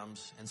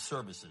programs and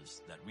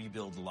services that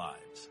rebuild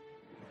lives.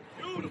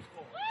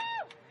 Beautiful.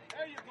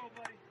 There you go,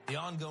 buddy. The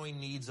ongoing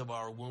needs of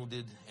our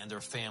wounded and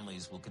their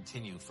families will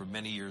continue for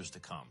many years to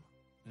come.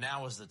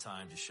 Now is the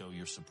time to show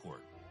your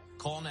support.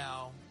 Call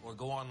now or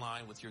go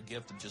online with your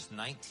gift of just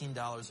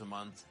 $19 a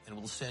month, and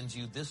we'll send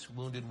you this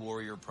Wounded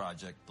Warrior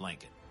Project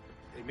blanket.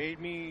 It made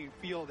me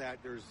feel that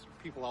there's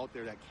people out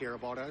there that care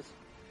about us.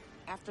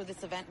 After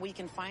this event, we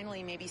can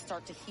finally maybe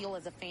start to heal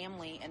as a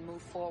family and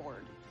move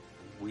forward.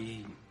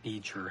 We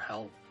need your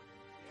help.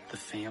 The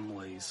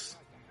families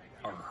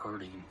are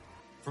hurting.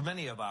 For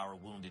many of our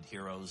wounded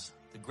heroes,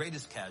 the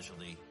greatest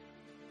casualty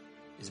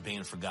is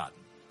being forgotten.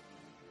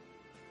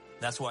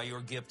 That's why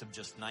your gift of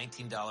just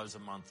 $19 a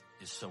month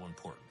is so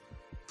important.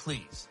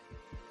 Please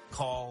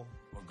call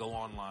or go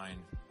online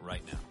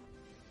right now.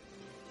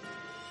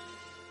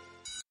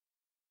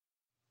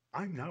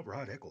 I'm not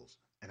Rod Eccles,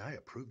 and I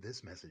approve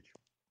this message.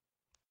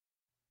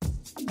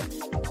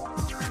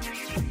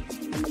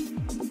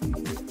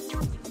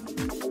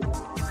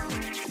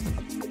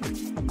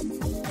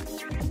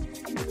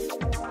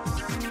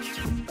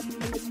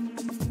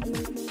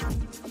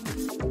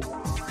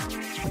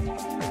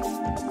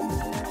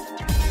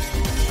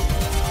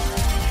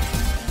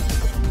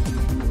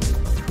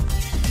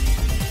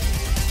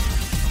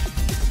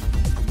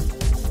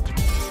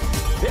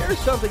 There's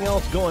something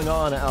else going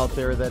on out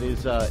there that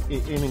is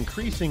in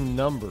increasing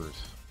numbers,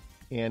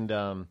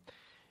 and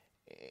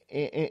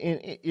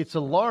it's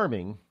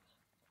alarming.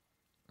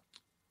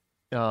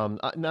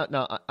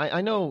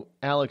 I know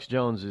Alex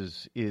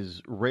Jones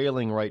is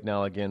railing right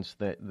now against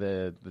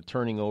the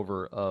turning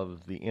over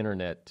of the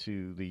internet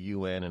to the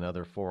UN and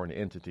other foreign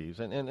entities,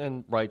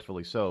 and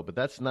rightfully so. But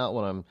that's not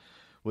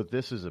what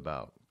this is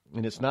about.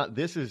 And it's not.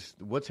 This is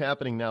what's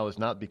happening now is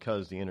not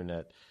because the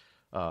internet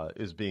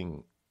is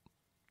being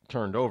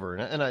turned over.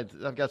 And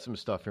I've got some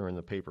stuff here in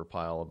the paper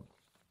pile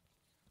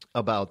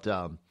about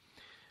the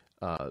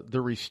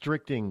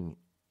restricting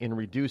and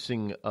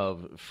reducing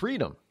of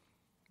freedom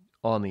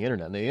on the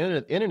internet. And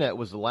the internet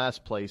was the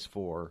last place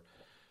for,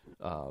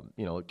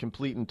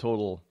 complete and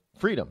total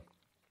freedom,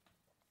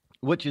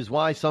 which is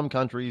why some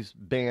countries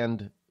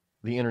banned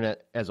the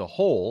internet as a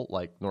whole,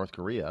 like North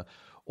Korea,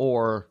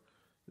 or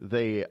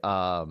they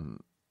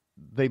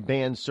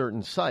ban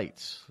certain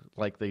sites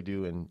like they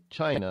do in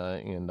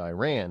China and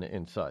Iran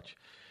and such.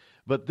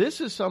 But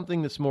this is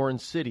something that's more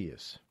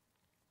insidious.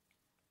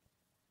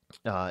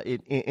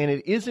 It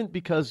isn't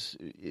because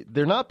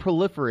they're not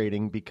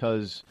proliferating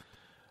because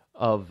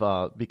of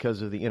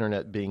the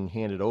internet being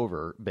handed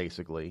over,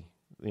 basically,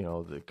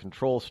 the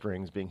control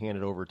strings being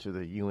handed over to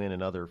the UN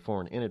and other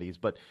foreign entities,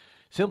 but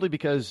simply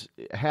because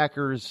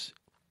hackers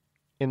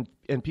and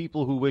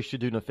people who wish to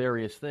do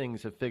nefarious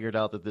things have figured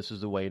out that this is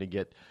the way to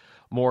get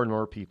more and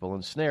more people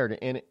ensnared.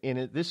 And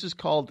this is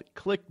called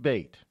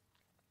clickbait.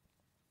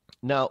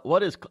 Now,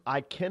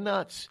 I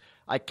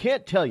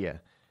can't tell you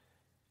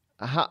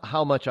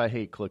how much I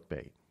hate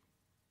clickbait.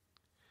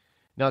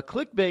 Now,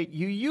 clickbait,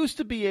 you used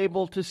to be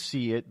able to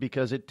see it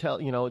because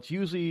it's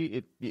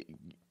usually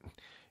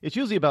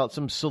about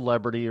some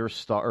celebrity or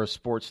star or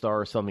sports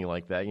star or something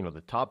like that.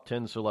 The top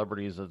 10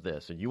 celebrities of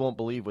this, and you won't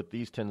believe what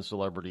these 10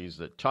 celebrities,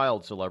 that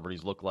child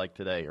celebrities, look like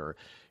today. Or,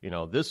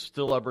 this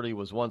celebrity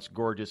was once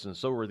gorgeous, and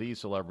so were these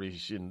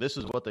celebrities, and this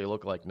is what they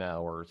look like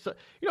now. Or,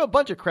 a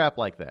bunch of crap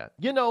like that.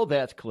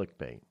 That's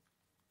clickbait.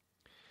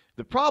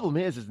 The problem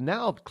is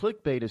now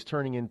clickbait is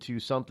turning into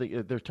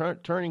something. They're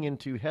turning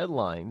into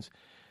headlines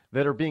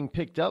that are being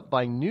picked up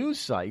by news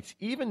sites,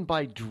 even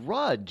by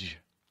Drudge.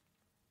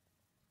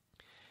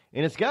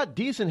 And it's got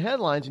decent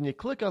headlines, and you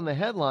click on the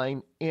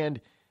headline, and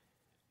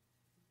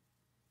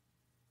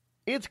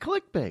it's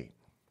clickbait.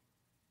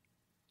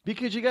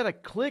 Because you got to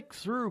click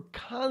through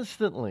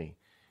constantly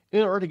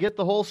in order to get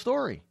the whole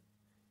story.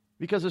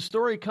 Because a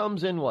story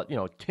comes in,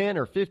 10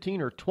 or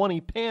 15 or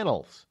 20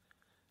 panels.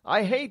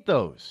 I hate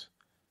those.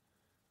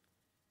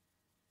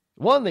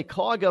 One, they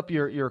clog up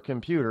your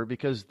computer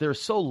because they're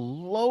so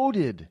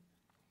loaded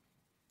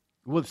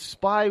with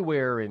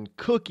spyware and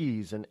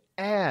cookies and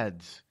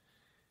ads.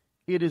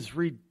 It is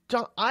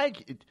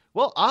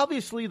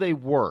obviously they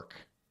work.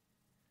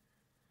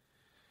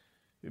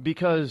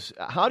 Because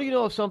how do you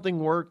know if something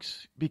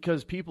works?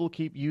 Because people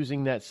keep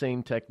using that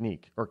same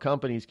technique, or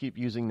companies keep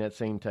using that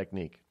same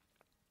technique.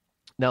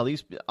 Now,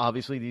 these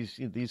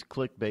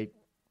clickbait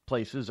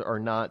places are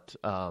not.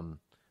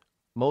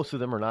 Most of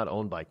them are not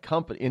owned by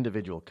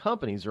individual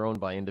companies. They're owned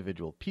by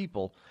individual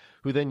people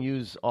who then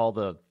use all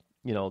the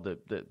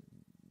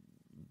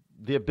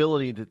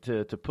ability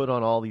to put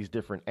on all these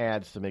different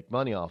ads to make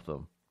money off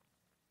them.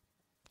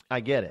 I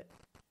get it.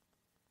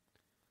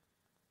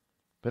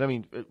 But I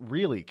mean,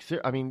 really,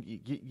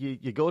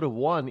 you go to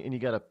one and you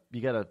got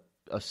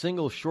a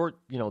single short,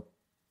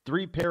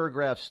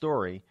 3-paragraph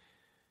story.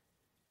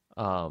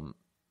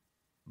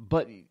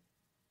 But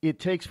it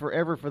takes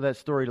forever for that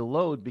story to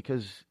load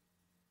because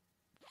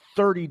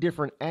 30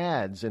 different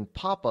ads and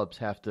pop-ups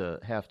have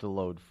to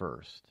load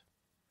first.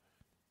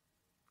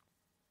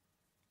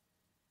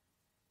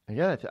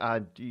 Yeah,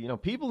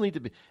 people need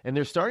to be, and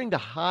they're starting to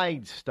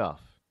hide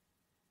stuff.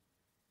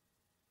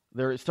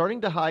 They're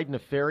starting to hide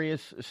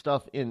nefarious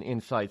stuff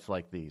in sites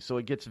like these. So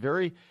it gets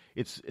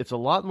it's a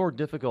lot more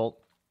difficult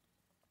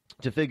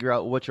to figure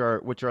out which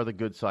are the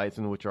good sites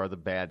and which are the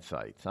bad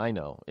sites. I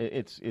know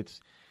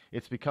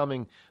it's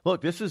becoming.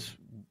 Look, this is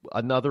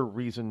another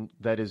reason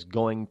that is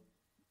going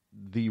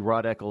the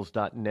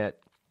RodEccles.net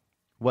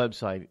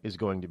website is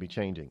going to be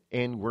changing.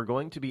 And we're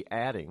going to be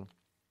adding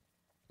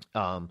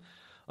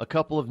a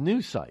couple of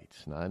new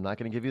sites. Now, I'm not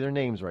going to give you their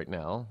names right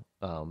now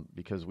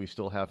because we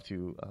still have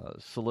to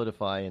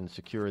solidify and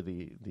secure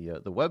the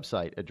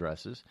website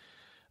addresses.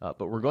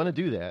 But we're going to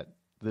do that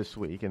this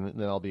week, and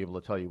then I'll be able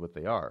to tell you what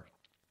they are.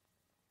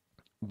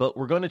 But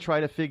we're going to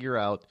try to figure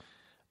out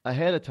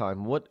ahead of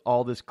time what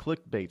all this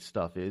clickbait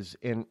stuff is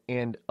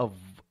and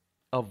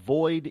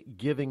avoid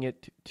giving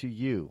it to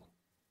you.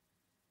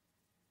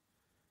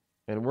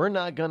 And we're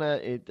not going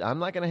to, I'm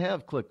not going to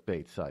have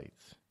clickbait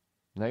sites.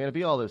 Not going to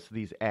be all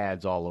these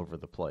ads all over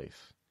the place.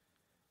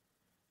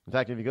 In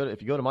fact, if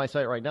you go to my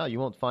site right now, you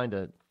won't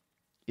find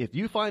if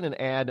you find an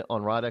ad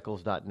on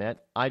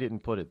rodeccles.net, I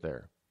didn't put it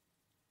there.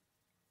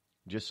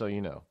 Just so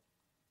you know.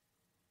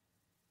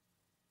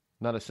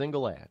 Not a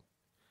single ad.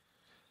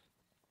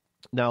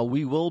 Now,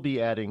 we will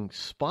be adding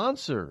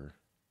sponsor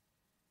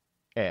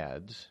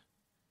ads,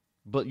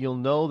 but you'll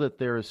know that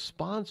they're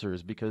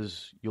sponsors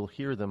because you'll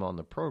hear them on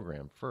the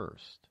program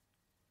first.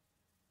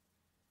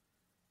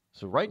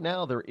 So right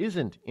now, there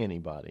isn't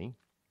anybody.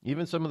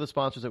 Even some of the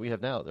sponsors that we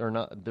have now, there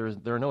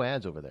are no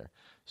ads over there.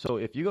 So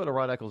if you go to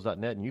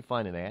rodeccles.net and you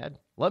find an ad,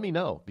 let me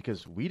know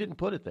because we didn't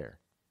put it there.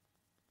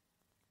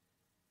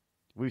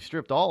 We've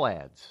stripped all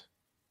ads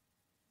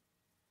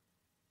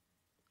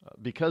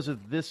because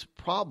of this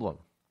problem.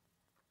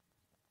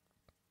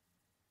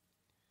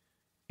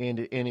 And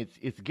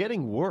it's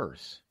getting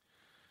worse.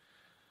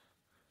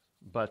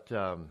 But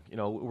I'm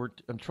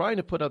trying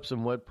to put up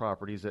some web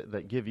properties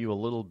that give you a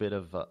little bit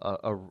of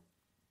a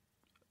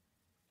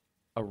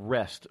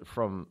rest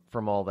from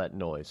all that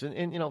noise.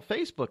 And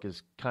Facebook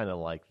is kind of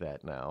like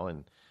that now,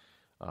 and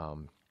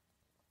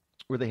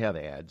where they have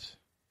ads,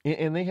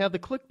 and they have the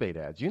clickbait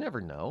ads. You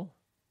never know.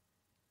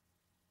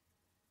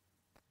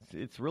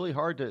 It's really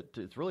hard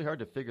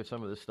to figure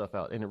some of this stuff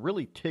out, and it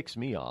really ticks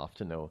me off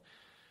to know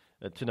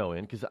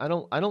in because I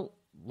don't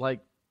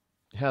like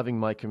having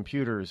my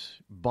computers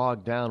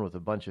bogged down with a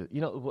bunch of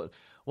one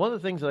of the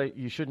things that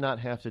you should not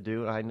have to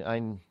do. I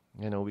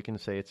we can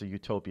say it's a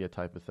utopia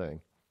type of thing,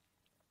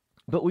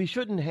 but we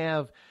shouldn't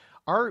have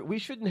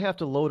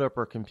to load up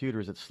our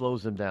computers. It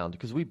slows them down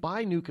because we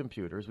buy new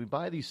computers, we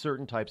buy these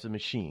certain types of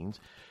machines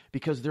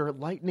because they're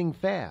lightning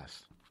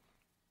fast.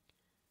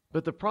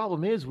 But the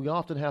problem is we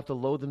often have to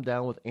load them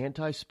down with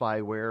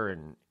anti-spyware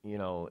and,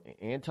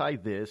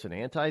 anti-this and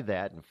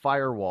anti-that and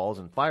firewalls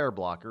and fire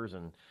blockers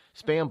and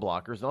spam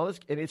blockers and all this,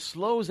 and it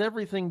slows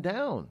everything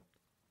down.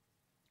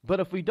 But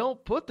if we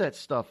don't put that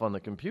stuff on the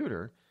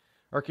computer,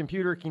 our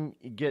computer can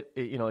get,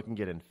 it can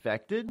get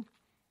infected.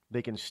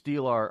 They can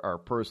steal our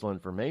personal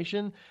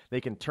information.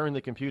 They can turn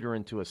the computer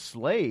into a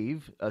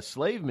slave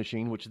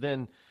machine, which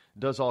then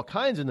does all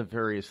kinds of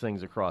nefarious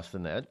things across the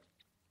net.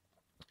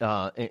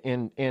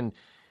 And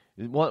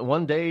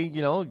one day,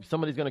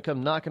 somebody's going to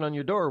come knocking on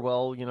your door.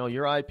 Well,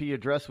 your IP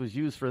address was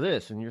used for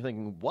this. And you're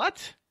thinking,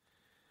 what?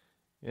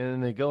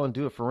 And they go and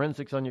do a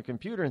forensics on your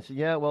computer and say,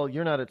 yeah, well,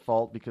 you're not at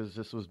fault because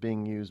this was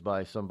being used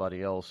by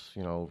somebody else,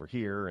 over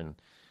here. And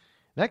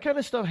that kind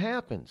of stuff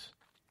happens.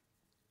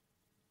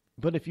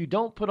 But if you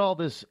don't put all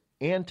this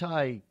if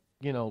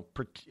you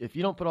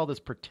don't put all this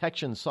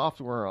protection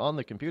software on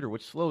the computer,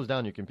 which slows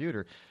down your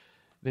computer,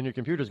 then your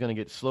computer is going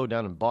to get slowed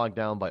down and bogged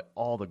down by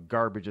all the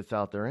garbage that's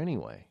out there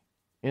anyway.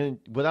 And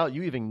without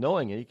you even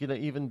knowing it,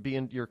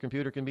 your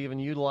computer can be even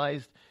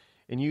utilized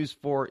and used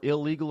for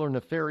illegal or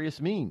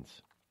nefarious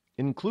means,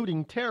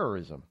 including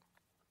terrorism.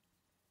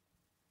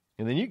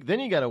 And then you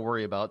got to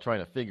worry about trying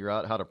to figure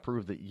out how to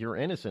prove that you're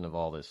innocent of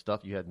all this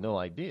stuff. You had no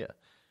idea.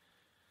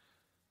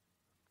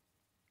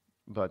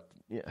 But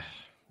yeah,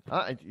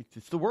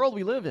 it's the world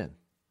we live in.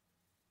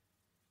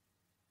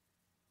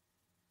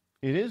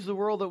 It is the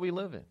world that we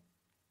live in.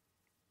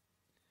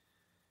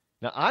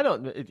 Now I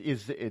don't know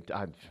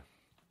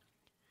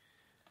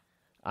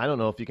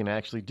if you can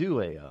actually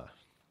do a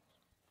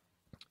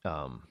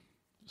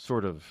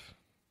sort of.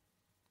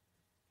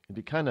 It'd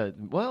be kind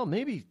of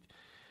maybe.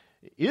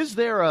 Is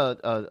there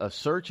a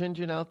search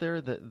engine out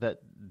there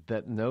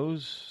that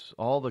knows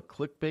all the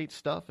clickbait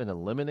stuff and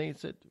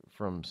eliminates it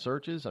from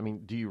searches? I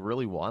mean, do you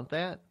really want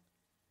that?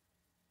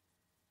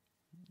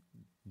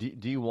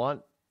 Do you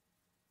want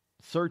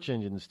search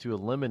engines to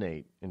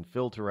eliminate and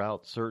filter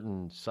out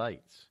certain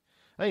sites?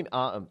 I mean,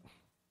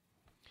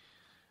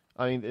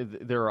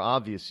 there are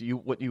obvious,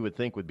 what you would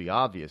think would be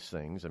obvious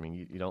things. I mean,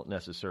 you don't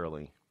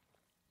necessarily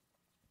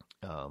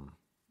want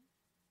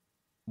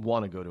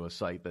to go to a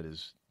site that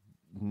is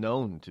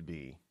known to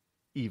be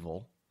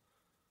evil.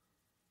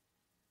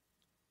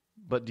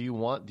 But do you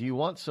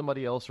want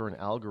somebody else or an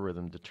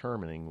algorithm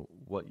determining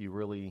what you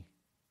really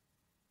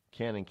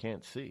can and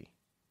can't see?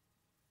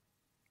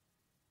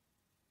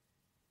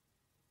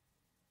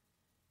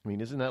 I mean,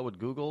 isn't that what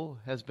Google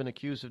has been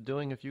accused of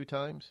doing a few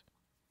times?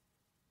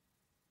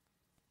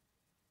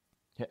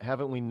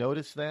 Haven't we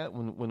noticed that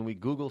when we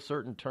Google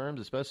certain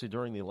terms, especially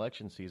during the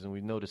election season,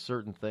 we noticed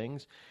certain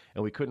things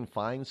and we couldn't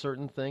find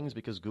certain things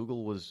because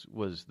Google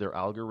was their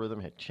algorithm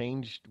had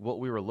changed what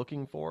we were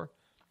looking for?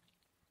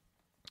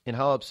 And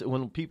how upset,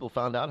 when people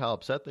found out how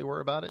upset they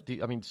were about it.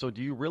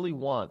 Do you really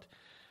want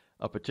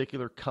a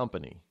particular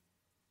company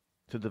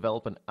to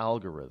develop an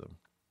algorithm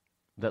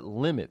that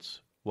limits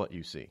what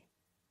you see?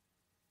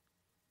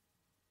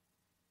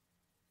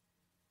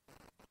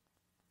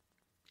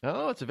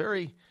 Oh, it's a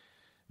very,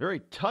 very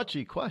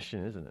touchy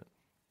question, isn't it?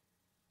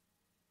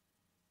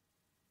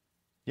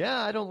 Yeah,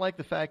 I don't like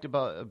the fact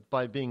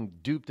by being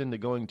duped into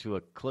going to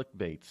a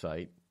clickbait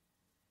site.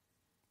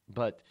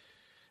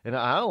 And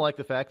I don't like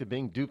the fact of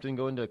being duped into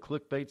going to a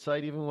clickbait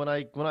site even when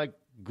I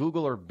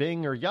Google or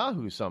Bing or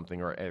Yahoo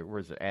something, or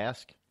is it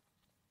Ask?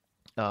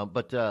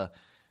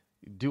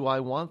 Do I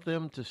want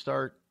them to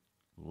start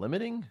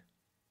limiting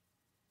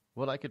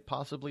what I could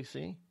possibly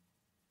see?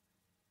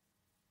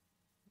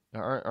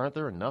 Aren't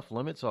there enough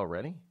limits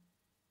already?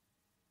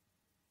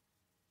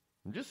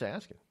 I'm just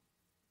asking.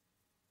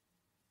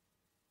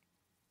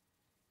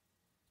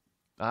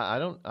 I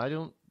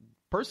don't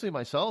personally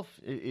myself.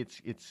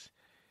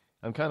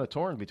 I'm kind of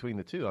torn between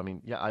the two. I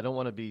mean, yeah, I don't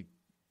want to be,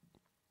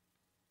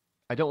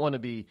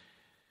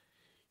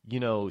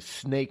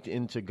 snaked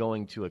into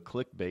going to a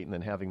clickbait and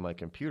then having my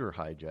computer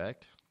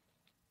hijacked.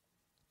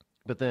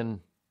 But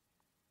then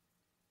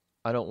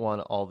I don't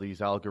want all these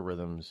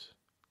algorithms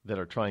that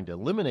are trying to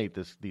eliminate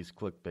these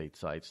clickbait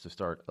sites to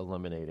start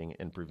eliminating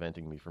and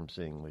preventing me from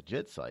seeing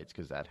legit sites,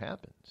 because that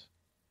happens.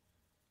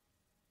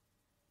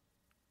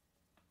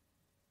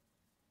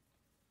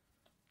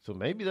 So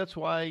maybe that's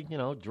why,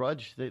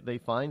 Drudge, they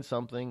find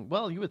something.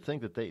 Well, you would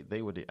think that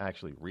they would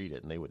actually read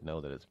it and they would know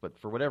that it's, but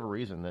for whatever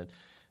reason,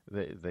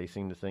 that they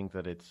seem to think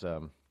that it's,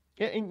 and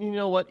you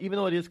know what, even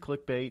though it is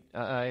clickbait,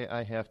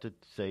 I have to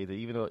say that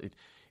even though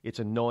it's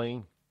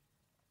annoying,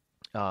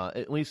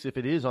 at least if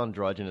it is on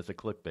Drudge and it's a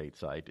clickbait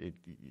site,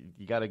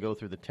 you got to go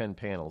through the 10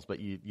 panels,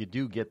 but you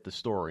do get the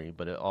story,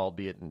 but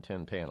albeit in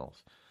 10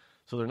 panels.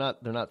 So they're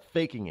not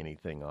faking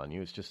anything on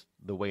you. It's just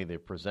the way they're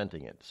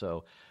presenting it.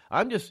 So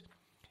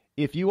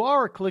if you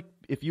are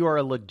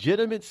a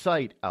legitimate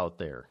site out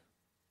there,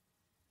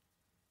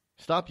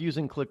 stop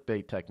using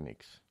clickbait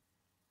techniques.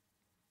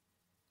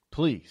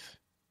 Please.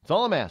 That's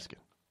all I'm asking.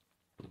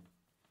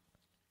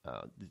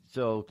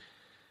 So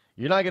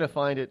you're not going to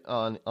find it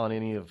on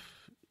any of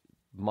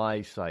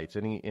my sites,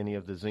 any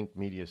of the Zinc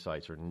Media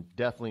sites, or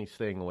definitely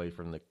staying away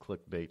from the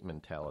clickbait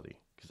mentality,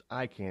 because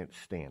I can't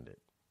stand it.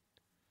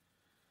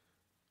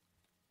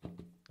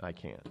 I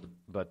can't.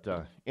 But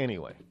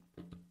anyway.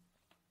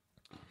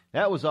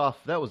 That was a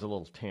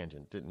little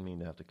tangent. Didn't mean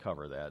to have to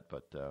cover that,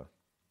 but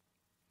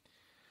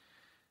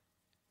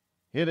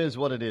it is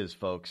what it is,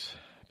 folks.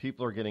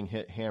 People are getting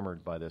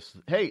hammered by this.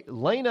 Hey,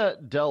 Lana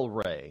Del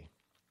Rey,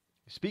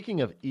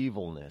 speaking of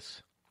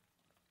evilness,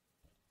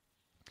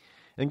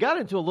 and got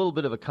into a little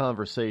bit of a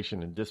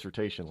conversation and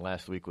dissertation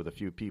last week with a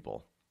few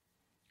people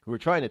who were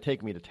trying to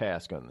take me to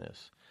task on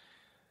this.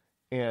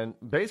 And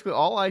basically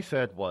all I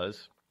said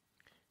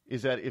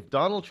is that if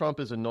Donald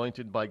Trump is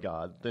anointed by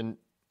God, then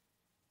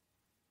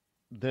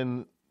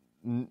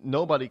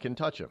nobody can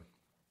touch him.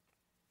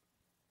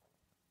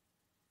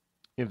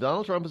 If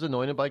Donald Trump is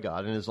anointed by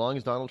God, and as long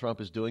as Donald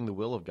Trump is doing the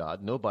will of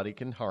God, nobody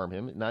can harm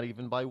him, not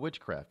even by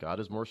witchcraft. God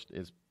is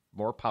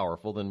more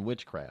powerful than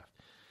witchcraft.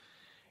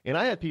 And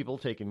I had people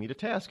taking me to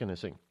task on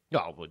this thing.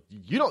 Oh, well,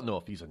 you don't know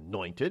if he's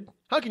anointed.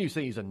 How can you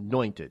say he's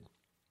anointed?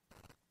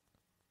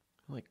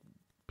 I'm like,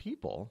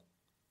 people,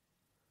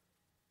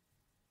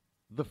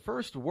 the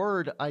first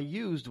word I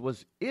used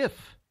was if.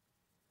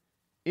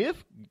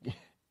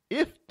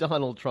 If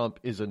Donald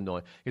Trump is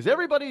anointed, because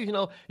everybody,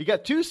 you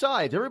got two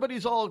sides.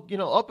 Everybody's all,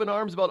 up in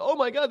arms about, oh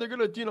my God, they're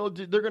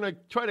gonna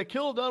try to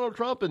kill Donald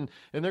Trump and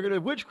they're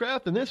gonna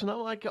witchcraft and this, and I'm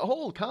like,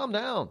 calm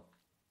down.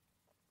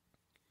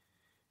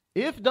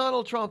 If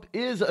Donald Trump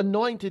is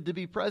anointed to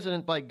be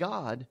president by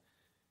God,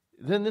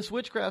 then this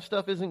witchcraft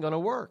stuff isn't going to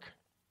work.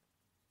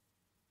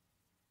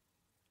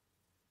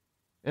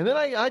 And then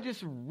I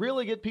just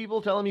really get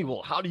people telling me,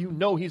 well, how do you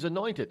know he's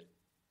anointed?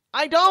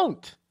 I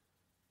don't.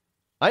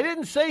 I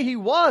didn't say he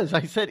was.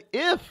 I said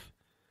if.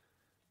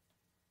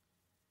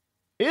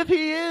 If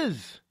he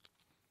is.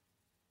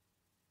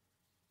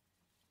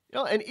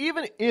 And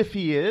even if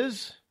he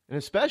is, and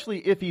especially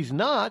if he's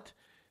not,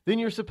 then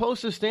you're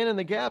supposed to stand in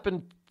the gap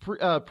and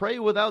pray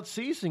without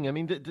ceasing. I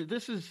mean,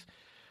 this is,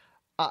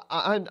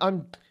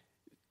 I'm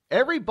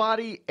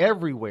everybody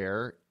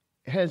everywhere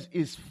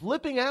is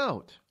flipping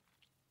out.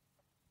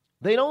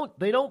 They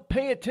don't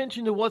pay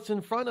attention to what's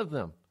in front of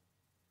them.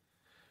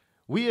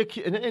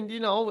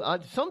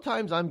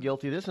 Sometimes I'm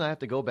guilty of this, and I have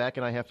to go back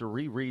and I have to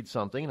reread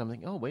something, and I'm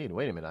thinking, oh, wait a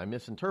minute, I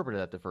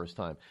misinterpreted that the first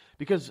time.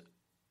 Because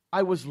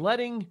I was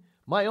letting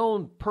my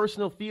own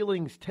personal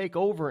feelings take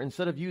over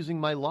instead of using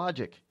my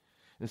logic,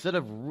 instead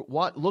of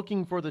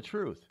looking for the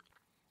truth.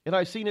 And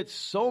I've seen it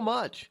so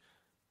much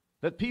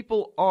that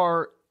people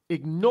are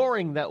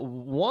ignoring that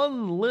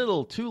one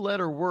little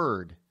 2-letter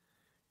word,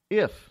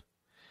 if,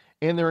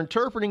 and they're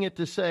interpreting it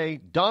to say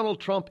Donald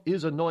Trump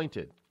is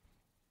anointed,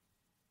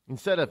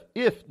 instead of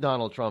if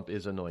Donald Trump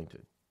is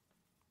anointed.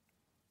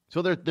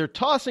 So they're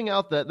tossing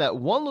out that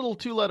one little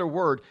 2-letter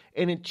word,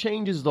 and it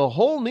changes the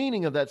whole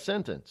meaning of that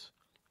sentence.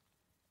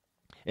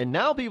 And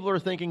now people are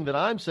thinking that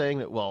I'm saying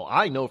that, well,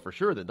 I know for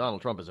sure that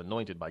Donald Trump is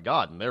anointed by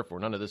God, and therefore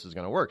none of this is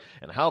going to work.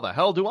 And how the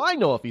hell do I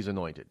know if he's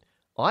anointed?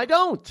 Well, I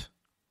don't.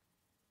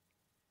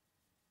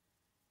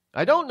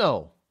 I don't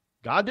know.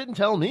 God didn't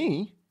tell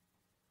me.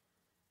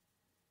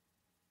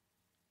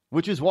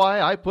 Which is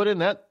why I put in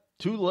that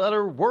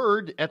 2-letter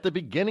word at the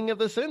beginning of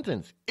the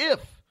sentence. If.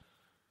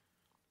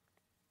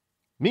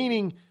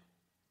 Meaning,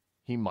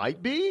 he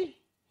might be,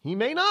 he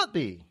may not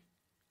be.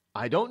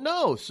 I don't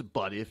know.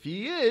 But if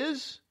he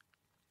is,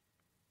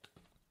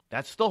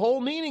 that's the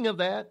whole meaning of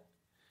that.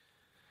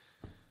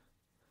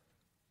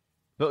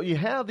 But you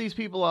have these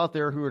people out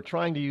there who are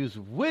trying to use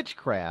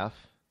witchcraft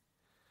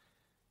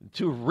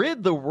to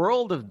rid the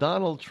world of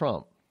Donald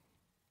Trump.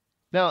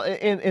 Now,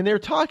 and they're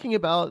talking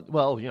about,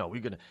 well, you know,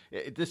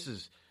 this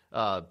is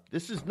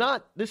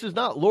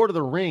not Lord of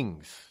the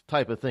Rings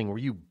type of thing where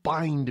you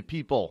bind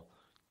people,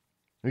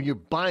 or you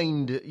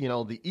bind, you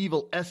know, the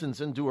evil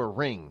essence into a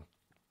ring.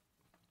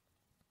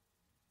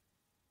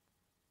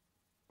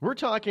 We're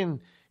talking,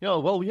 you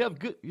know, well, we have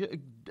good,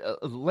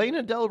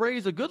 Lana Del Rey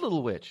is a good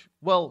little witch.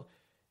 Well,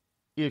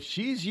 if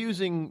she's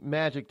using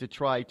magic to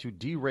try to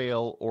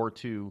derail or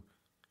to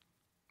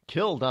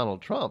kill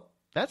Donald Trump,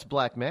 that's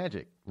black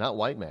magic, not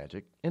white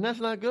magic, and that's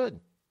not good.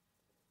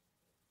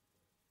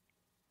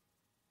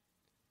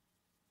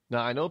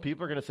 Now, I know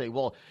people are going to say,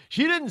 well,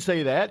 she didn't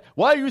say that.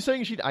 Why are you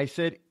saying she... I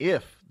said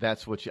if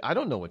that's what she... I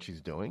don't know what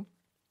she's doing.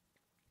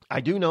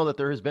 I do know that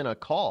there has been a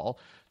call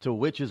to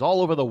witches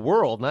all over the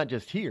world, not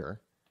just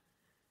here,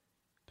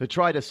 to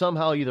try to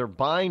somehow either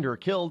bind or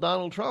kill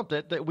Donald Trump.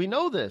 That we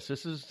know this.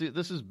 This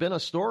has been a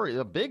story,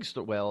 a big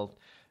story. Well,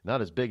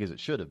 not as big as it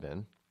should have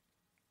been.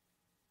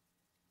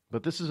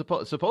 But this is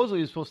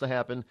supposedly supposed to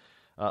happen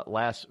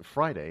last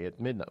Friday at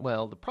midnight.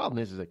 Well, the problem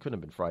is it couldn't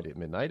have been Friday at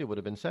midnight. It would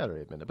have been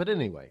Saturday at midnight. But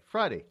anyway,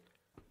 Friday.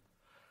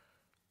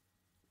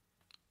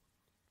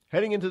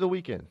 Heading into the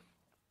weekend.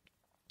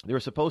 There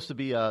was supposed to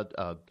be I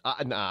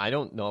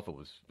don't know if it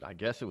was, I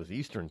guess it was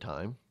Eastern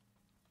time.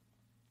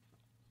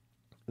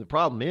 The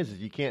problem is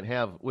you can't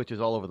have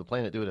witches all over the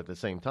planet do it at the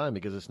same time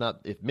because it's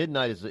not, if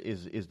midnight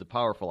is the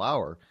powerful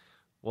hour,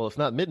 well, it's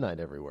not midnight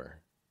everywhere.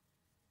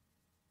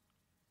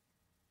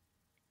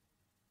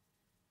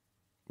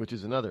 Which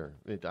is another,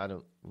 it's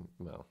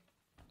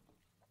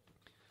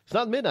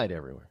not midnight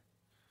everywhere.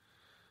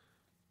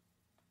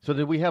 So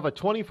did we have a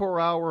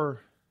 24-hour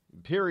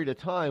period of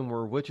time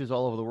where witches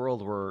all over the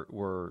world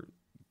were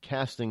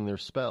casting their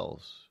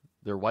spells,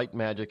 their white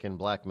magic and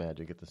black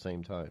magic at the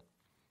same time?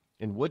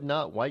 And would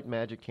not white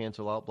magic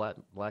cancel out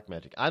black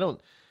magic? I don't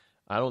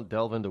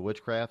delve into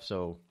witchcraft,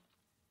 so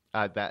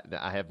I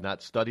have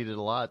not studied it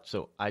a lot,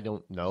 so I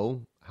don't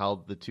know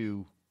how the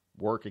two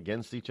work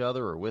against each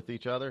other or with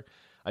each other.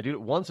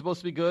 One's supposed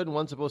to be good and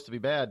one's supposed to be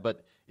bad,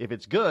 but if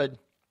it's good,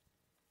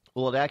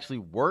 will it actually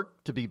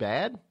work to be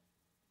bad?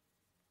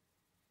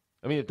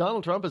 I mean, if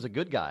Donald Trump is a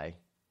good guy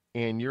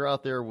and you're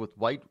out there with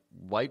white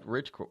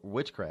rich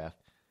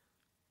witchcraft,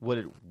 would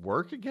it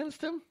work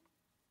against him?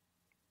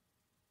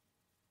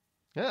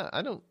 Yeah,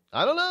 I don't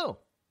know.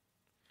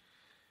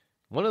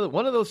 One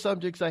of those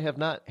subjects I have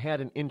not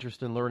had an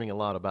interest in learning a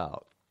lot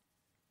about.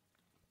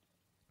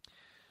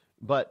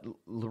 But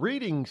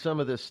reading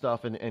some of this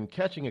stuff and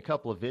catching a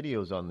couple of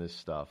videos on this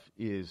stuff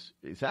is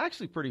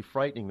actually pretty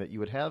frightening that you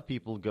would have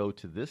people go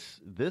to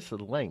this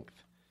length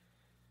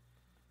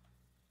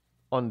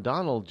on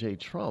Donald J.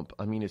 Trump.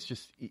 I mean, it's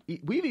just,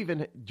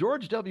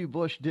 George W.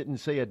 Bush didn't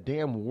say a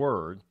damn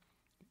word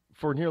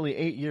for nearly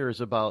 8 years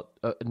about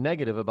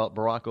negative about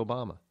Barack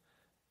Obama.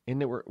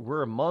 And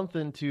we're a month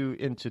into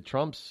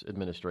Trump's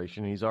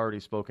administration, and he's already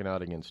spoken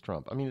out against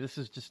Trump. I mean, this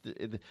is just,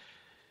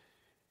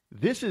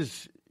 this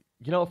is...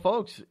 You know,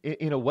 folks,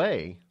 in a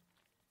way,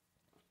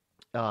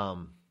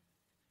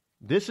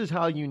 this is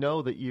how you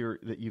know that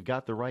you've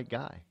got the right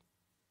guy.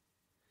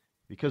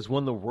 Because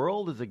when the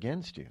world is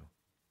against you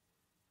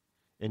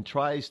and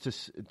tries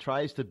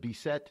to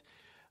beset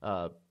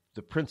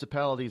the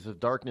principalities of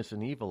darkness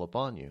and evil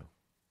upon you,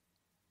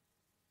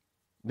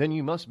 then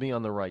you must be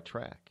on the right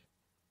track.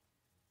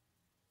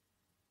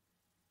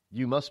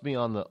 You must be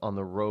on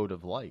the road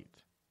of light.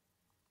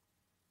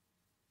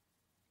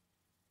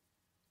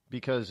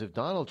 Because if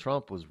Donald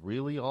Trump was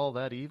really all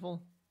that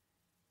evil,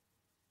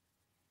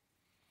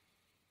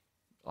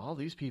 all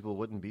these people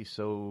wouldn't be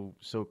so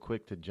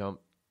quick to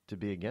jump to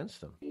be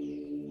against him.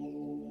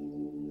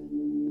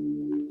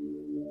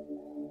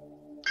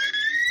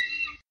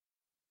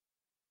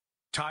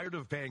 Tired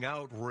of paying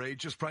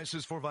outrageous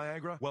prices for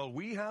Viagra? Well,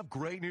 we have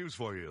great news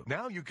for you.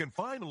 Now you can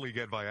finally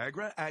get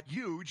Viagra at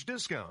huge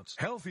discounts.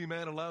 Healthy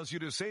Man allows you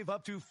to save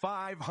up to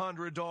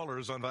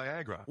 $500 on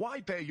Viagra.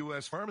 Why pay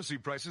U.S. pharmacy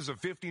prices of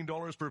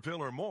 $15 per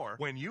pill or more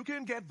when you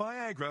can get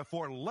Viagra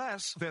for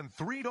less than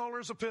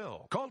 $3 a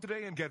pill? Call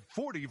today and get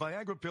 40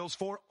 Viagra pills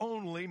for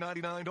only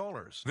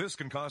 $99. This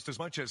can cost as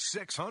much as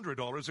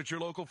 $600 at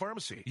your local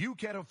pharmacy. You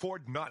can't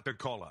afford not to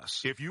call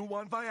us. If you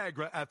want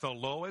Viagra at the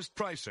lowest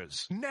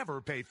prices,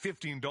 never pay $15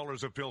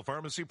 $15 a pill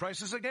pharmacy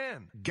prices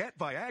again. Get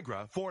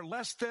Viagra for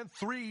less than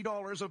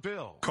 $3 a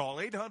pill. Call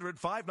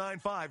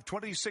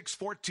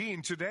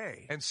 800-595-2614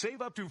 today and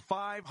save up to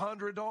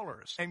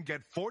 $500 and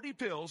get 40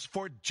 pills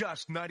for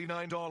just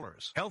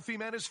 $99. Healthy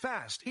Man is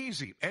fast,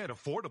 easy, and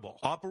affordable.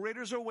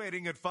 Operators are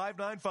waiting at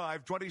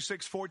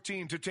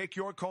 595-2614 to take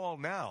your call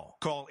now.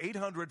 Call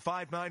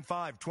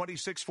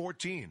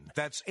 800-595-2614.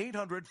 That's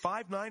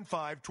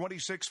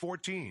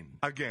 800-595-2614.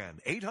 Again,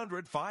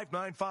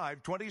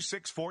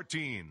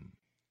 800-595-2614.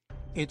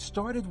 It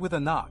started with a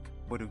knock,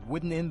 but it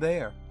wouldn't end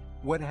there.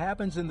 What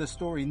happens in the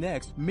story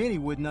next, many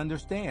wouldn't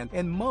understand,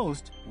 and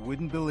most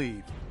wouldn't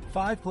believe.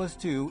 5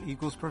 + 2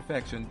 =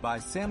 Perfection by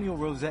Samuel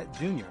Rosette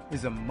Jr.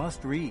 is a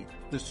must-read.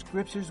 The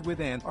scriptures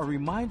within are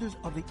reminders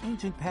of the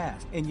ancient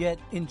past, and yet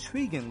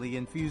intriguingly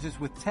infuses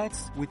with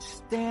texts which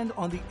stand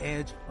on the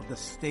edge of the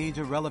stage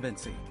of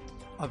relevancy.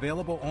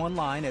 Available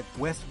online at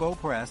Westbow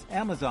Press,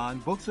 Amazon,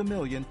 Books A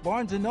Million,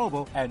 Barnes &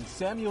 Noble, and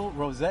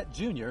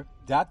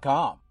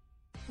SamuelRosetteJr.com.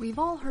 We've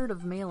all heard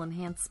of male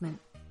enhancement,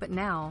 but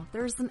now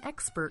there's an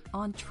expert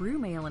on true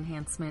male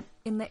enhancement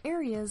in the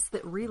areas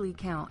that really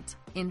count.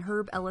 In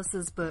Herb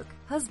Ellis's book,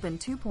 Husband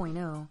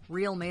 2.0,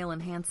 Real Male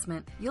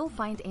Enhancement, you'll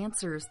find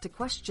answers to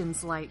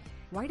questions like,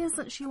 why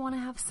doesn't she want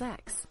to have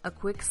sex? A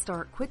quick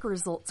start, quick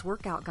results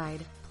workout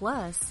guide.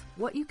 Plus,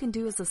 what you can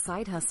do as a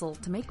side hustle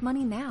to make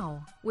money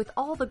now. With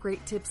all the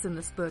great tips in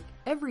this book,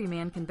 every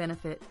man can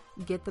benefit.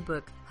 Get the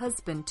book,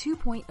 Husband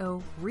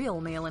 2.0,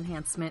 Real Male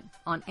Enhancement,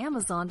 on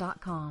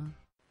Amazon.com.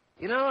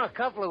 You know, a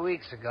couple of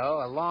weeks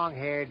ago, a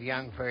long-haired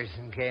young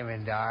person came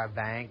into our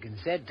bank and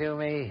said to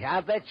me,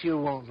 I bet you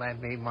won't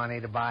lend me money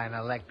to buy an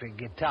electric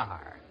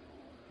guitar.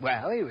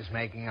 Well, he was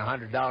making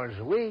 $100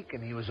 a week,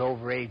 and he was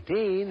over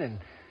 18, and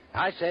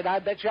I said, I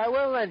bet you I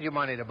will lend you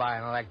money to buy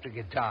an electric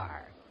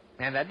guitar.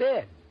 And I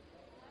did.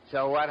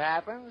 So what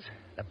happens?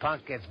 The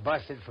punk gets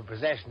busted for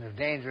possession of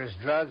dangerous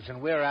drugs,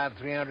 and we're out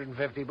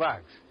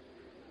 $350.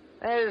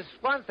 There's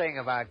one thing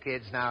about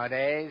kids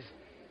nowadays.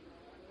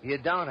 You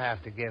don't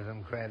have to give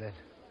them credit.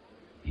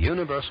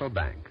 Universal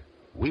Bank.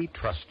 We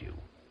trust you.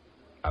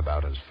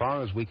 About as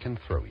far as we can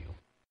throw you.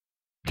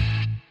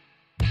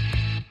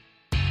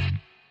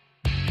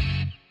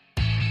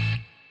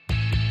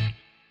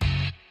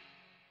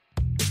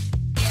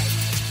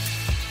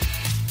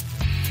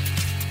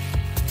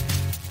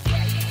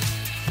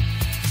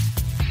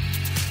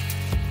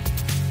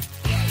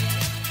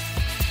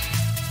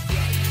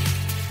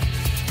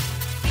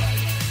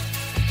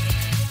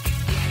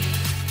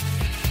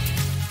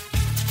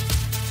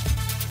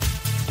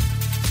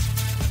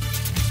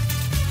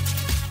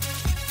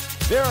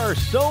 There are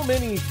so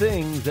many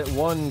things that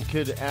one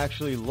could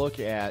actually look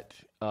at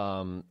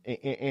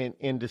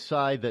and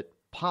decide that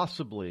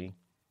possibly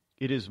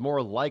it is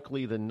more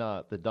likely than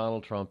not that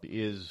Donald Trump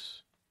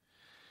is,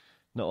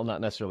 no,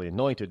 not necessarily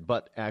anointed,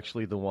 but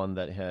actually the one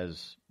that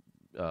has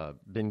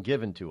been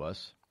given to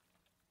us.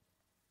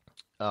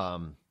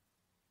 And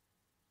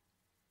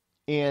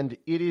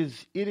it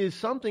is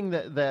something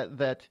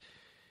that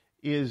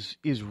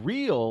is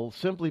real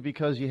simply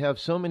because you have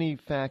so many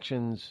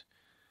factions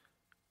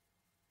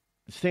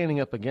standing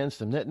up against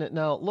them.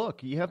 Now,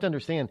 look, you have to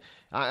understand,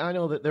 I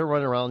know that they're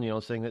running around,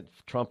 saying that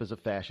Trump is a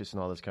fascist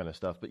and all this kind of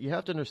stuff, but you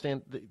have to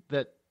understand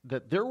that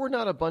there were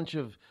not a bunch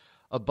of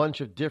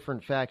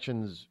different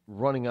factions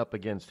running up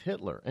against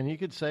Hitler. And you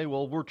could say,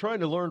 well, we're trying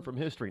to learn from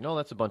history. No,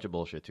 that's a bunch of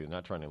bullshit, too.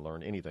 Not trying to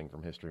learn anything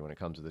from history when it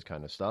comes to this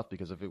kind of stuff,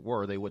 because if it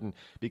were, they wouldn't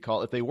be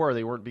they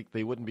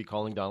wouldn't be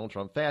calling Donald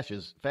Trump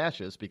fascist,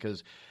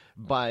 because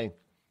by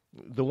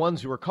the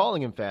ones who are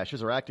calling him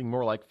fascist are acting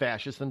more like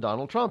fascists than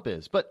Donald Trump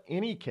is. But in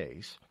any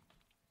case,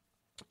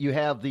 you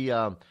have these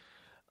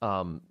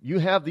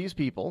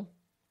people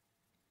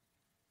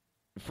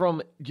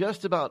from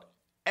just about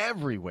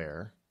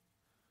everywhere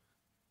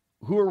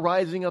who are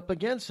rising up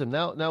against him.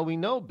 Now we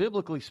know,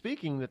 biblically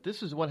speaking, that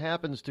this is what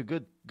happens to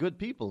good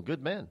people,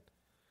 good men.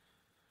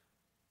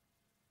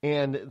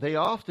 And they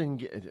often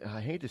get, I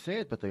hate to say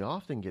it, but they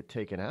often get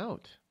taken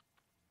out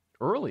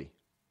early.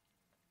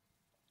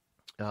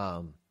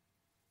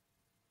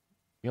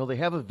 They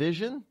have a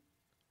vision,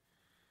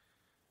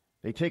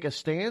 they take a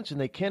stance,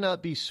 and they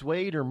cannot be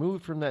swayed or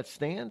moved from that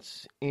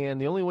stance, and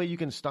the only way you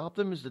can stop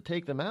them is to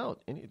take them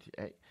out.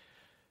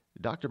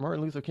 Dr.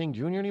 Martin Luther King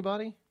Jr.,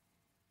 anybody?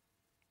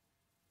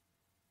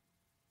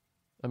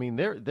 I mean,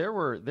 there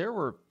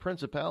were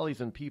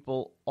principalities and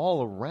people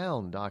all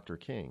around Dr.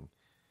 King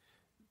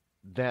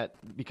that,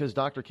 because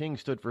Dr. King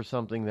stood for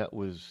something that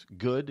was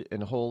good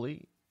and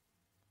holy,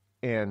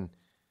 and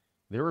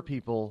there were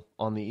people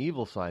on the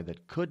evil side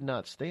that could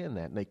not stand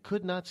that, and they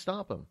could not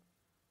stop him,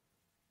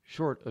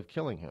 short of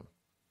killing him.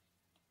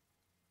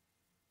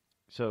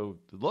 So,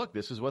 look,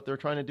 this is what they're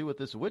trying to do with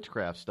this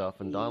witchcraft stuff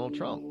and Donald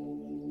Trump.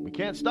 We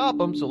can't stop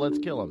him, so let's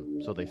kill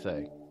him, so they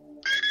say.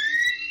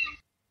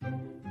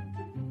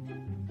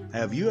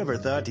 Have you ever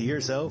thought to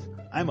yourself,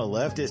 I'm a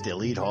leftist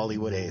elite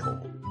Hollywood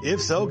a-hole? If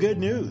so, good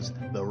news.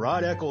 The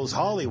Rod Eccles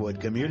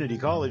Hollywood Community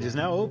College is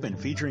now open,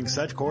 featuring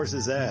such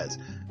courses as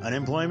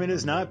unemployment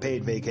is not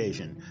paid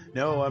vacation.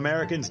 No,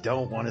 Americans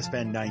don't want to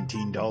spend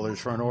 $19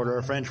 for an order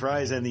of French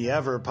fries, and the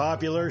ever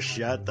popular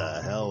shut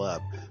the hell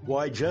up.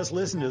 Why, just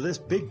listen to this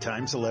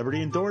big-time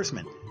celebrity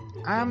endorsement.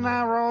 I'm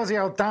not Rosie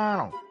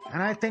O'Donnell,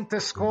 and I think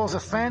this school's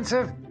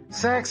offensive,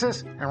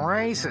 sexist, and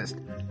racist.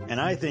 And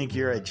I think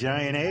you're a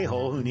giant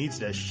a-hole who needs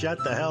to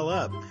shut the hell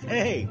up.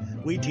 Hey,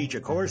 we teach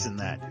a course in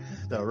that.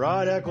 The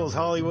Rod Eccles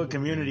Hollywood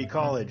Community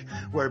College,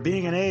 where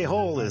being an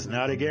a-hole is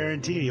not a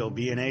guarantee you'll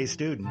be an A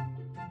student.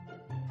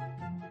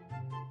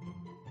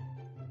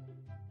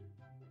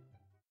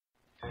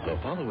 The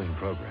following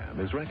program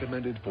is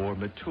recommended for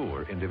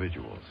mature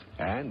individuals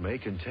and may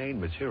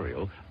contain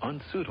material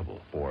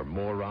unsuitable for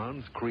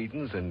morons,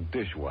 cretins, and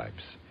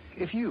dishwipes.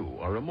 If you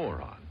are a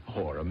moron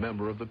or a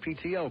member of the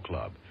PTL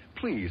Club,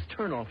 please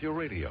turn off your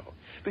radio,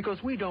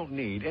 because we don't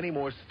need any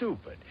more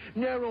stupid,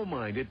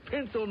 narrow-minded,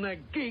 pencil-neck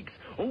geeks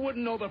who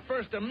wouldn't know the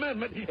First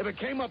Amendment if it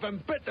came up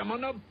and bit them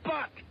on the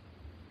butt.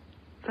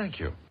 Thank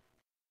you.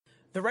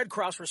 The Red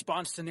Cross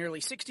responds to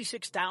nearly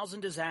 66,000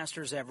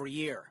 disasters every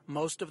year,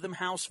 most of them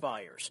house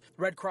fires.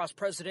 Red Cross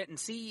President and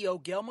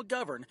CEO Gail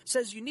McGovern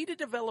says you need to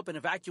develop an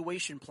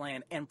evacuation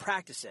plan and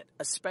practice it,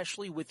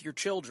 especially with your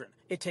children.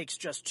 It takes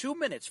just 2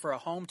 minutes for a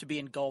home to be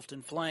engulfed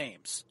in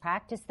flames.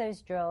 Practice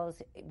those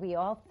drills. We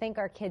all think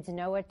our kids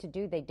know what to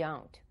do. They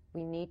don't.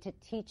 We need to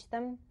teach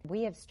them.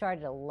 We have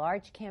started a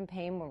large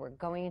campaign where we're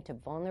going into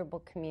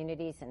vulnerable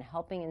communities and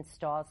helping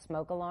install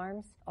smoke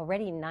alarms.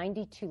 Already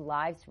 92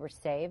 lives were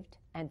saved,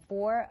 and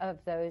 4 of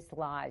those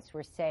lives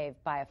were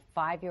saved by a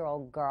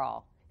 5-year-old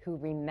girl who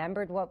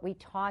remembered what we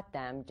taught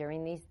them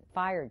during these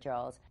fire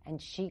drills,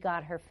 and she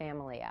got her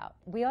family out.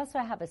 We also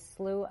have a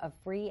slew of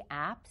free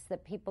apps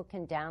that people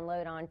can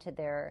download onto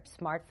their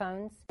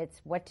smartphones.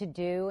 It's what to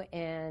do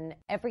in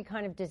every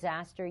kind of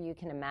disaster you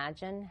can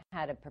imagine,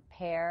 how to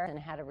prepare and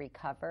how to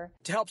recover.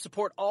 To help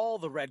support all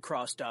the Red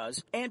Cross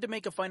does and to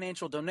make a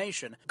financial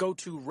donation, go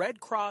to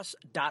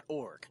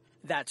redcross.org.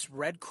 That's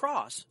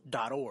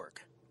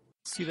redcross.org.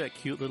 See that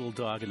cute little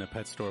dog in the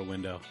pet store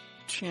window?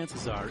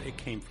 Chances are it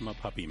came from a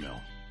puppy mill.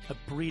 A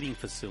breeding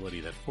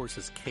facility that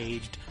forces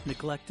caged,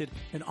 neglected,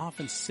 and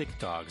often sick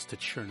dogs to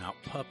churn out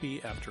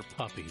puppy after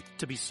puppy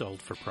to be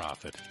sold for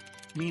profit.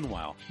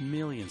 Meanwhile,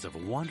 millions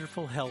of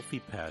wonderful, healthy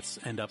pets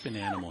end up in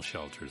animal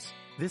shelters.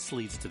 This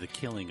leads to the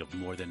killing of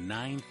more than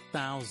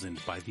 9,000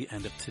 by the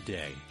end of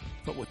today.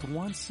 But with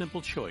one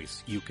simple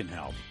choice, you can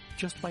help.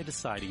 Just by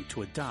deciding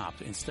to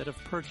adopt instead of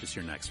purchase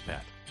your next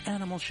pet.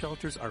 Animal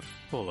shelters are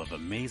full of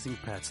amazing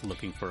pets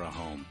looking for a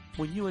home.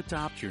 When you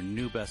adopt your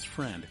new best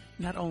friend,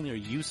 not only are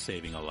you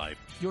saving a life,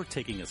 you're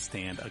taking a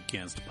stand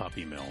against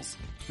puppy mills.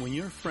 When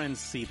your friends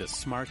see the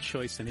smart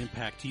choice and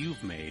impact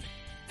you've made,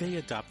 they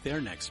adopt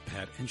their next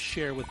pet and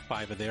share with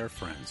 5 of their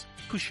friends,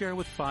 who share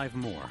with 5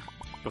 more.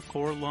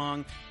 Before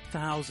long,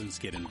 thousands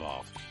get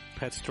involved.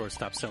 Pet stores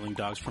stop selling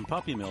dogs from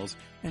puppy mills,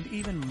 and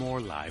even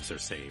more lives are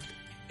saved.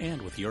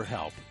 And with your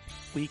help,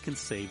 we can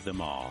save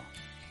them all.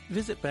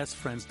 Visit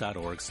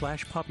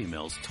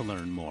bestfriends.org/puppymills to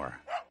learn more.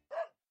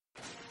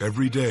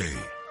 Every day,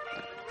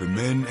 the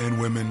men and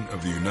women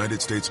of the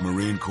United States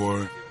Marine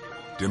Corps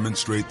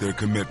demonstrate their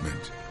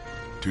commitment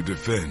to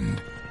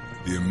defend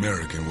the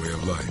American way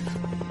of life.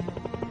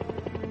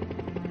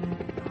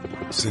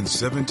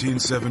 Since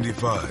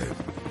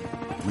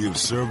 1775, we have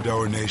served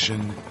our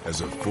nation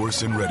as a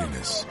force in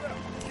readiness.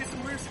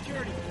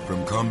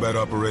 From combat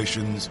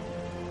operations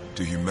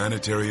to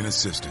humanitarian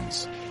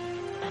assistance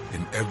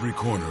in every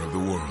corner of the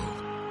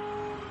world.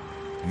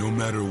 No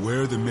matter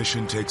where the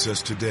mission takes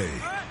us today,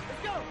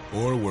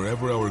 or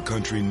wherever our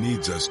country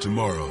needs us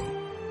tomorrow,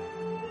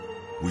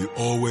 we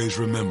always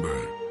remember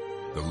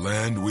the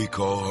land we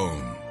call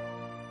home.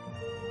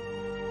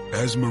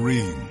 As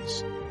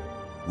Marines,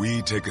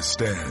 we take a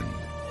stand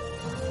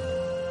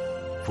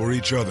for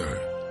each other,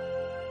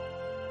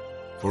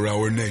 for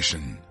our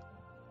nation,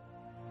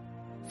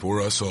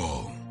 for us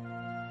all.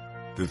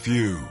 The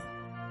few,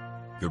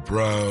 the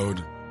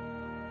proud,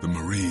 the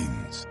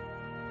Marines.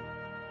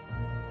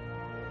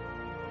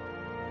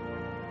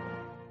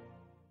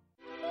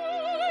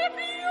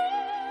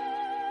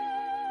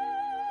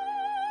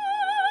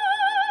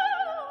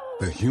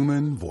 The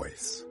human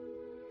voice.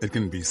 It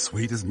can be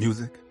sweet as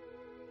music,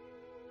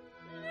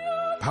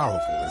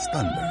 powerful as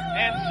thunder,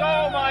 And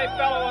so, my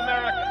fellow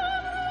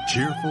Americans,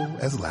 cheerful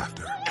as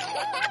laughter.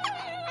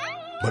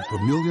 But for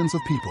millions of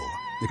people,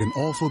 it can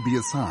also be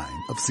a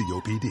sign of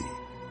COPD.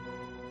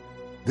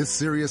 This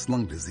serious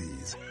lung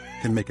disease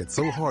can make it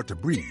so hard to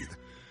breathe,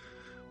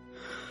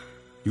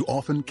 you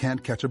often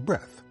can't catch a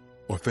breath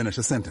or finish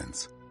a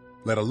sentence,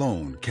 let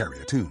alone carry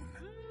a tune.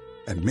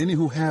 And many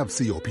who have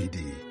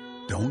COPD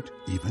don't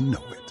even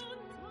know it.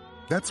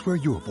 That's where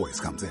your voice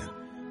comes in.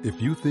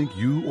 If you think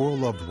you or a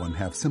loved one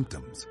have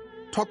symptoms,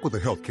 talk with a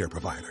healthcare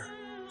provider.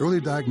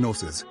 Early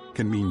diagnosis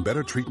can mean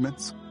better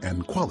treatments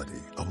and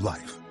quality of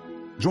life.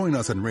 Join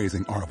us in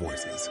raising our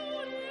voices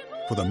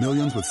for the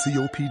millions with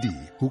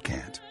COPD who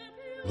can't.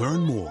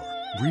 Learn more,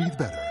 breathe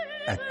better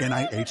at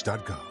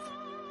NIH.gov.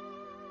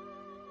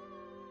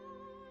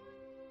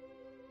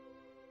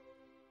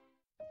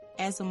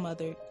 As a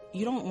mother,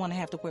 you don't want to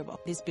have to worry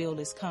about this bill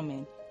is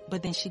coming,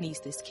 but then she needs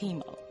this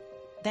chemo.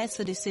 That's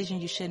a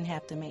decision you shouldn't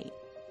have to make.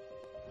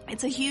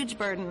 It's a huge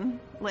burden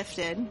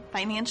lifted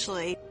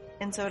financially,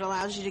 and so it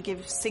allows you to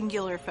give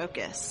singular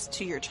focus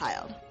to your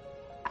child.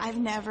 I've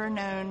never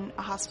known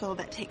a hospital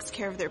that takes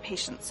care of their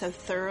patients so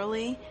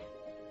thoroughly.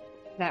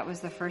 That was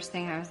the first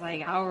thing I was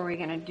like, how are we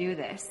going to do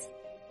this?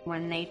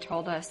 When they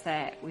told us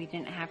that we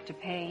didn't have to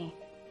pay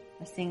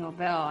a single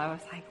bill, I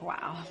was like,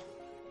 wow.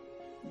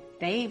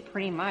 They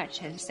pretty much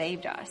have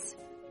saved us.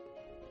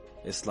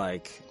 It's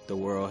like the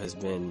world has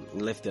been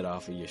lifted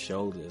off of your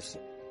shoulders,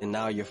 and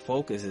now your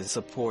focus is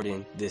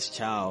supporting this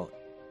child.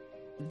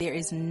 There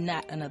is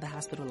not another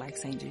hospital like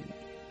St. Jude.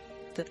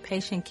 The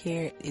patient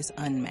care is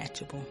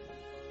unmatchable.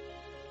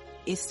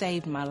 It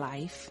saved my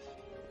life.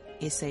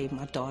 It saved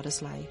my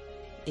daughter's life.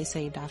 It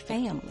saved our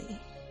family.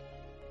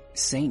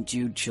 St.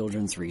 Jude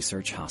Children's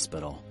Research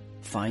Hospital.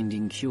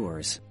 Finding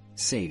cures,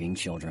 saving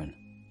children.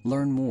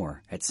 Learn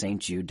more at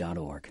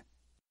stjude.org.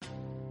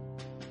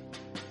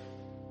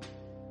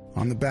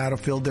 On the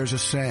battlefield, there's a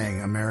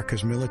saying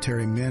America's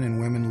military men and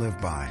women live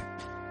by.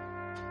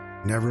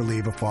 Never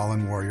leave a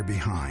fallen warrior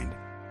behind.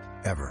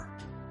 Ever.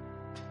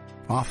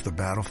 Off the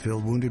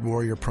battlefield, Wounded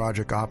Warrior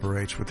Project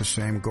operates with the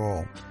same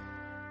goal.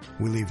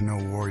 We leave no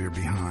warrior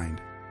behind.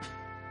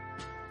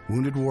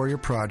 Wounded Warrior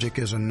Project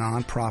is a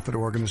non-profit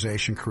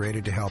organization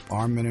created to help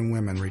our men and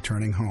women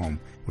returning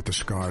home with the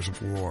scars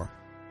of war.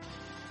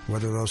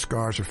 Whether those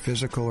scars are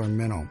physical or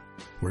mental,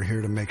 we're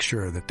here to make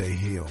sure that they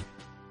heal.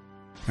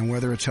 And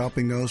whether it's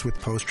helping those with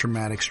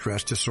post-traumatic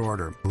stress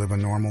disorder live a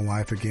normal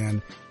life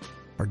again,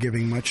 or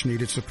giving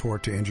much-needed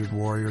support to injured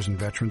warriors in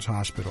veterans'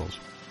 hospitals.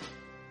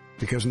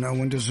 Because no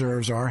one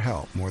deserves our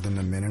help more than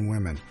the men and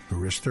women who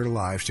risk their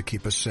lives to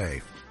keep us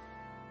safe.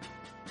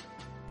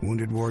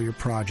 Wounded Warrior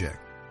Project.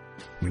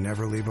 We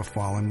never leave a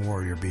fallen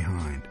warrior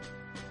behind.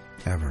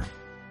 Ever.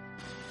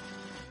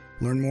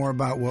 Learn more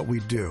about what we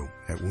do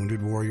at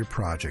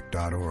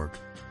woundedwarriorproject.org.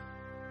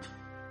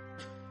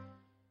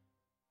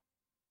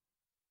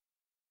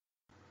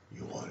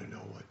 You want to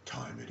know what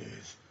time it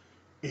is?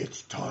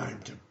 It's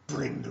time to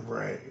bring the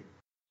rain.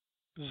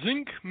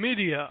 Zinc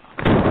Media.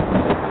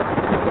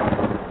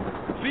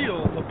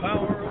 Feel the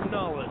power of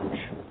knowledge.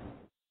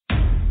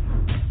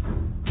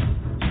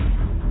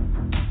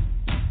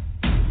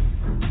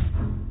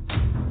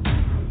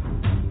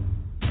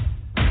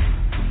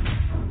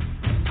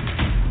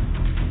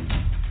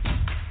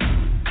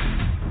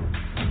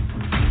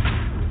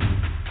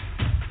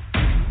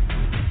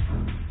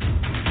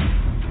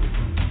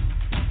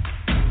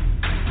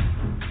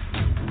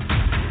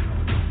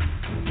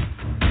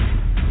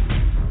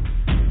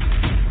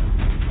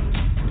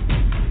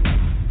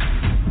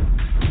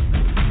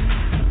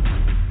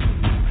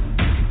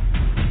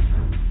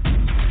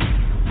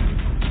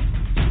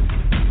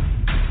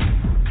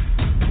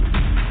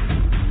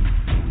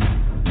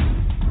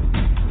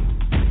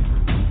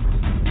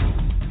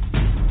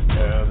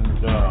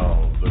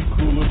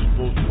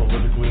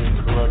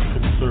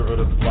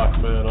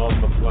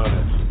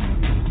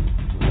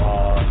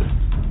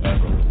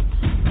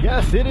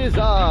 It is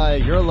I,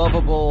 your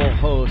lovable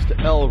host,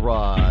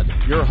 Rod,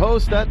 your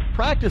host that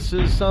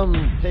practices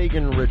some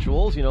pagan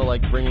rituals,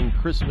 like bringing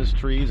Christmas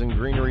trees and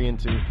greenery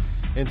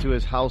into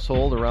his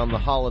household around the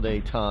holiday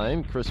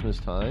time, Christmas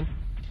time.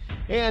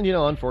 And,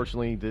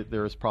 unfortunately,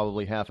 there is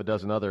probably half a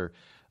dozen other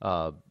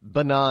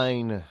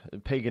benign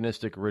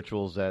paganistic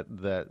rituals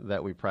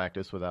that we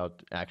practice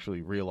without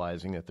actually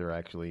realizing that they're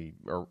actually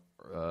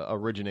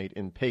originate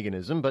in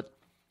paganism. But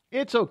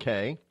it's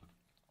okay,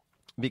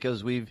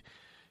 because we've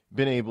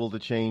been able to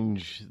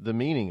change the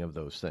meaning of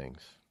those things.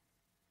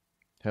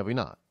 Have we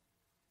not?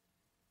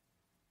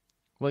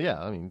 Well,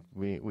 yeah,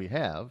 we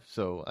have.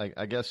 So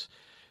I guess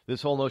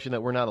this whole notion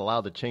that we're not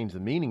allowed to change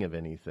the meaning of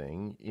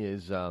anything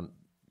is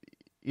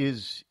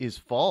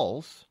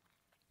false.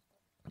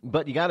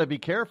 But you got to be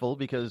careful,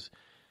 because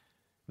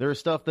there's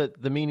stuff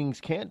that the meanings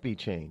can't be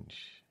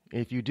changed.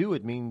 If you do,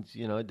 it means,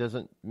 it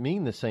doesn't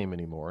mean the same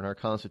anymore. And our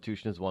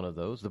Constitution is one of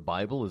those. The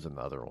Bible is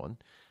another one.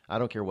 I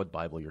don't care what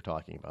Bible you're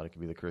talking about. It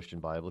could be the Christian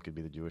Bible. It could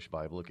be the Jewish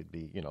Bible. It could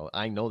be,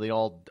 I know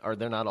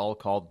they're not all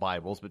called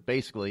Bibles, but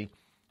basically,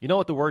 you know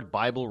what the word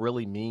Bible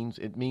really means?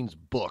 It means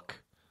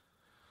book.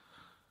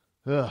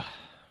 Ugh.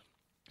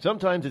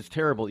 Sometimes it's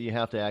terrible that you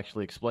have to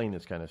actually explain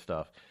this kind of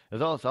stuff.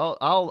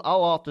 I'll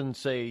often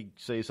say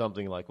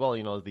something like, well,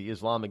 the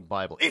Islamic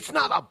Bible. It's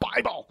not a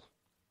Bible.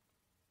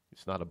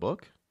 It's not a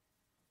book?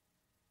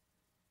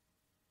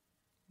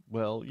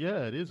 Well,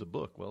 yeah, it is a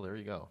book. Well, there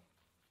you go.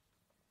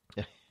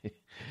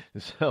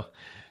 So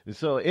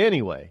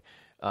anyway,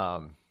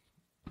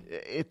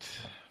 it's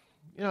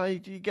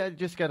you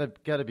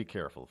gotta be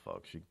careful,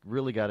 folks. You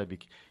really gotta be.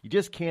 You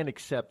just can't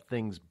accept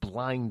things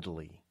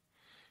blindly.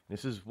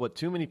 This is what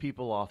too many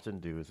people often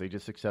do: is they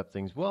just accept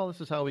things. Well,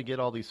 this is how we get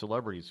all these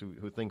celebrities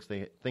who think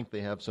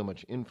they have so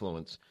much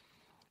influence,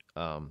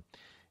 and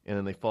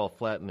then they fall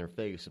flat in their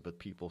face, but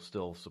people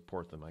still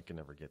support them. I can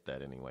never get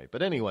that anyway.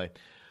 But anyway,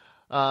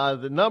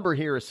 the number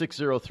here is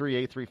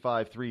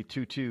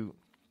 603-835-3225.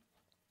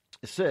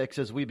 6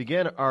 as we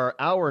begin our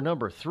hour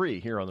number 3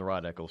 here on the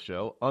Rod Eccles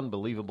Show.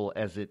 Unbelievable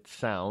as it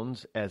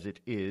sounds, as it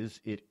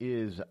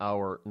is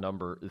hour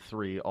number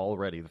 3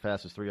 already. The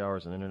fastest 3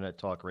 hours in Internet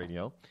Talk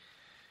Radio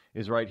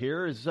is right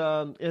here. As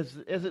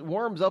it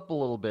warms up a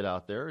little bit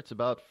out there, it's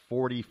about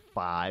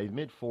 45,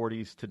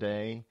 mid-40s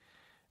today.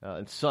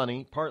 It's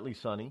sunny, partly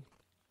sunny,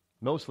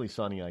 mostly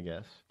sunny, I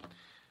guess,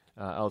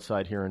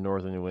 outside here in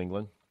northern New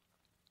England.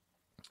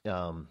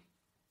 And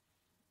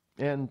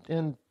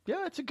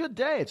yeah, it's a good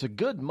day. It's a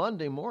good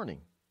Monday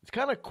morning. It's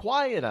kind of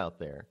quiet out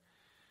there.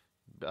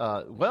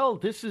 Well,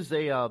 this is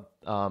a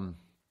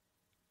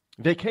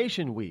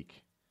vacation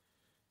week,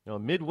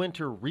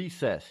 midwinter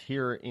recess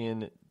here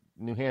in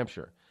New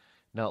Hampshire.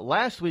 Now,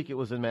 last week it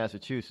was in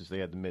Massachusetts. They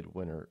had the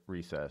midwinter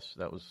recess.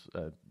 That was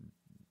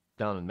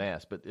down in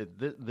Mass. But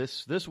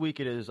this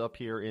week it is up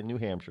here in New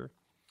Hampshire.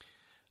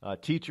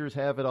 Teachers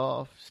have it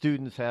off.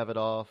 Students have it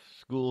off.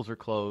 Schools are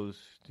closed.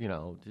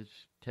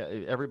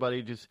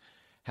 Everybody just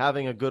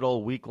having a good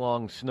old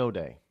week-long snow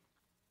day,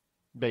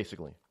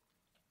 basically.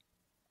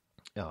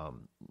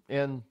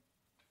 And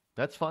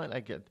that's fine.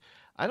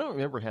 I don't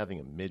remember having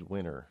a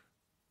midwinter.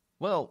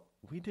 Well,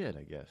 we did,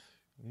 I guess.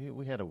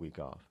 We had a week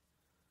off.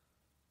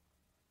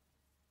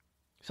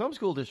 Some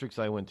school districts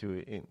I went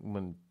to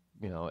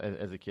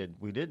as a kid,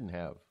 we didn't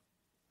have.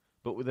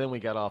 But then we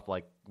got off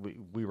like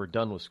we were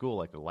done with school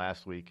like the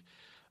last week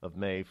of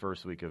May,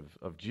 first week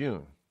of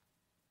June,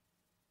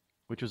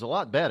 which was a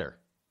lot better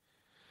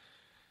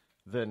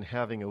than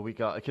having a week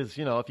off. Because,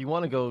 if you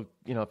want to go,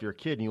 if you're a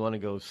kid and you want to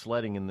go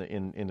sledding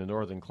in the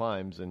northern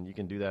climes, and you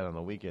can do that on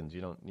the weekends. You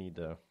don't need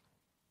to.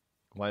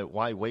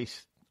 Why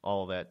waste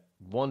all that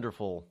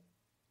wonderful,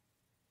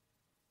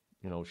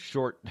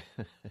 short.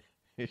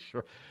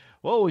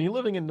 Well, when you're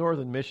living in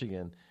northern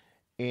Michigan,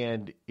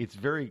 and it's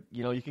very,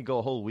 you can go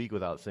a whole week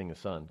without seeing the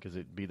sun because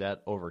it'd be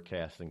that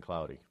overcast and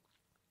cloudy.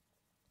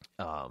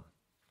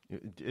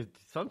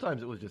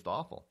 Sometimes it was just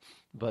awful,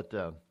 but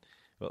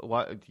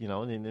why,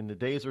 and the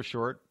days are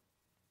short.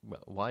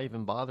 Why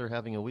even bother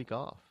having a week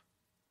off?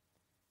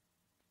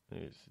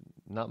 There's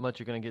not much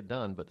you're going to get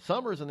done. But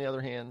summers, on the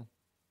other hand,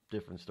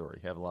 different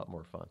story. Have a lot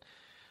more fun.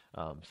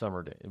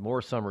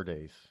 More summer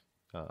days.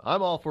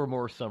 I'm all for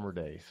more summer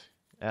days.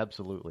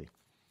 Absolutely.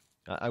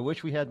 I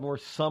wish we had more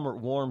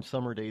warm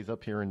summer days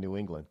up here in New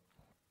England.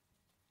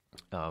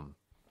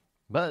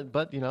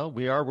 But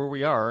we are where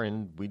we are,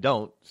 and we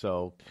don't.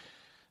 So,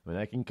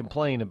 I can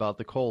complain about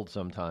the cold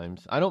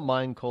sometimes. I don't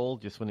mind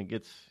cold, just when it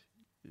gets.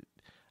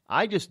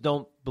 I just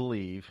don't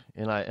believe,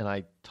 and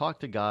I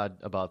talk to God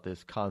about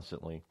this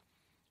constantly.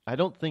 I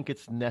don't think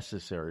it's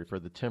necessary for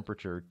the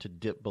temperature to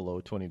dip below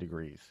 20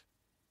 degrees.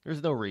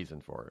 There's no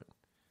reason for it.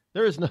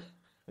 There is no.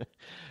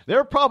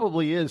 There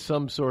probably is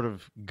some sort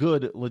of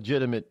good,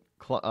 legitimate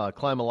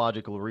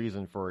climatological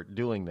reason for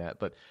doing that,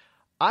 but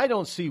I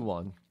don't see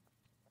one.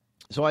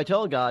 So I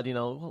tell God,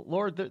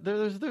 Lord,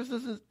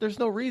 there's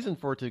no reason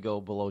for it to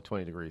go below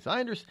 20 degrees. I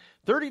understand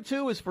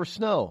 32 is for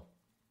snow.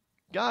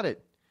 Got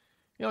it.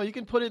 You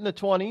can put it in the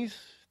 20s.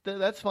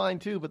 That's fine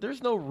too, but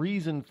there's no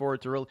reason for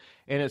it to really.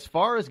 And as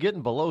far as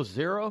getting below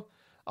zero,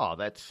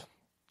 that's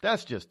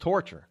just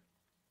torture.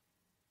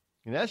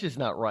 And that's just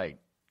not right.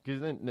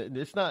 Because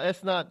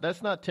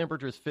that's not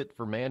temperatures fit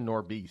for man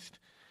nor beast.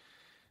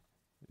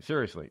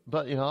 Seriously,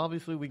 but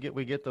obviously we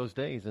get those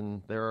days,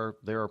 and there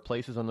are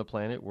places on the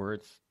planet where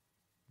it's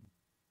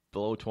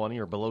below 20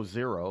 or below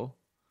zero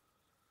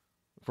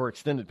for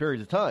extended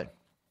periods of time,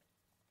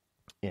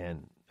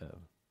 and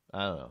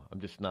I don't know.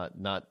 I'm just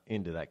not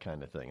into that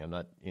kind of thing. I'm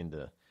not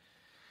into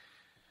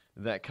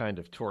that kind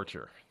of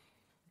torture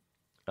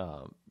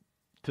to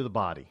the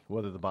body,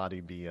 whether the body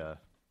be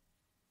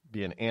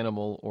an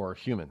animal or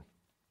human.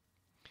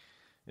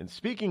 And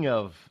speaking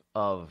of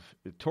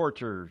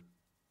torture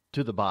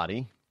to the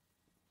body,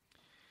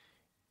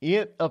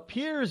 it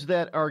appears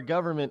that our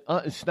government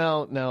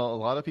now a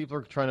lot of people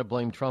are trying to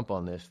blame Trump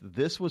on this.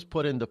 This was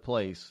put into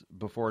place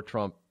before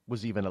Trump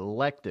was even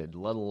elected,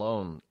 let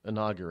alone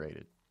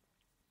inaugurated.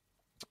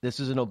 This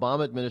is an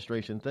Obama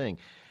administration thing.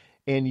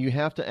 And you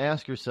have to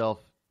ask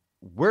yourself,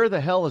 where the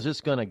hell is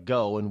this going to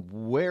go, and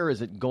where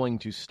is it going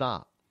to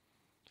stop?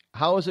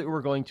 How is it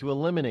we're going to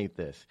eliminate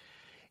this?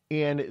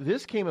 And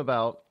this came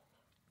about.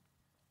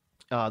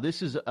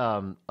 This is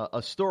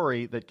a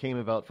story that came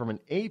about from an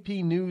AP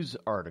News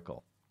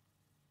article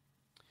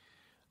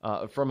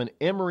from an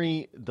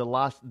Emery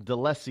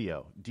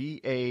Delesio,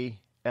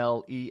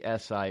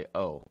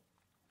 Dalesio.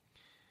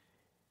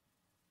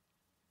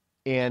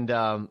 And,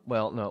 no,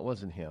 it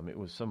wasn't him. It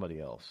was somebody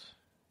else.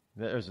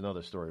 There's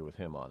another story with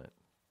him on it.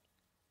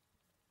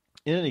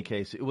 In any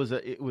case, I do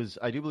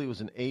believe it was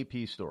an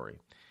AP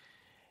story.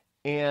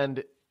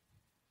 And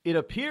it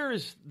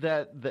appears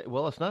that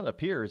it's not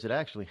appears, it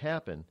actually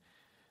happened,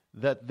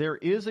 that there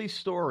is a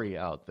story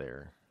out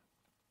there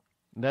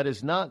that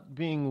is not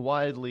being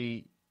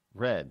widely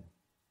read.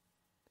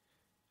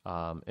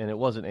 And it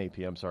wasn't AP,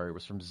 I'm sorry. It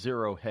was from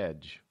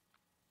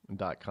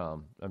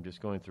ZeroHedge.com. I'm just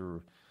going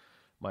through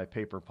my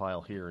paper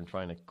pile here and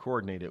trying to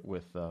coordinate it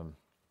with the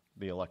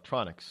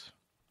electronics.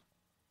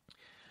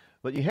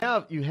 But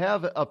you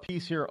have a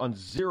piece here on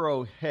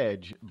Zero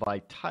Hedge by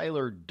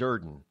Tyler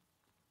Durden,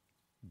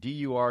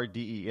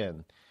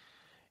 Durden,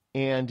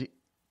 and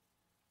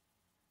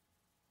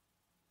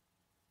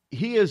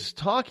he is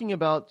talking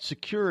about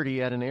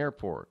security at an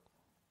airport.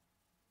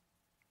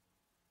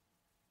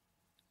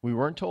 We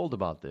weren't told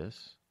about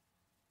this.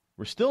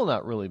 We're still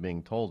not really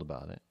being told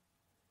about it.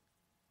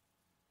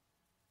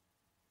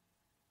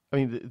 I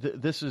mean,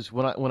 this is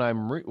when I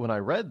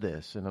read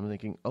this, and I'm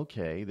thinking,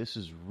 okay, this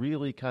is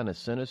really kind of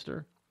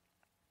sinister.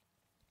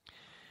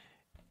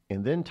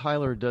 And then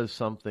Tyler does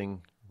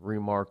something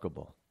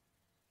remarkable.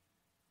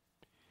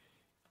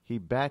 He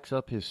backs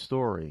up his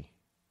story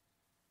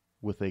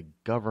with a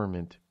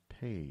government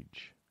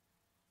page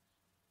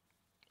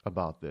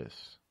about this.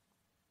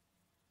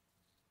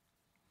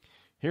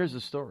 Here's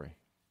the story.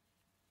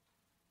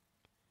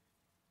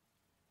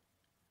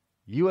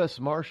 U.S.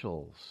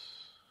 Marshals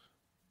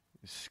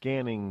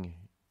scanning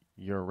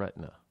your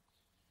retina.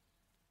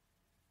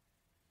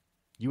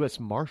 U.S.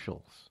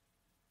 Marshals,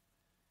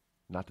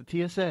 not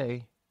the TSA,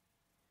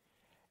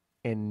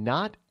 and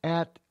not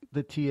at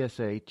the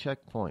TSA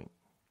checkpoint.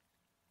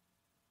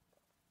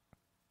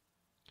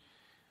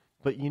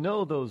 But you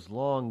know those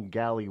long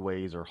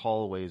galleyways or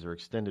hallways or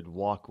extended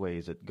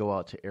walkways that go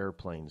out to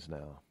airplanes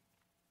now?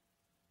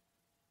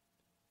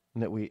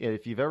 And that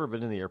if you've ever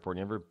been in the airport,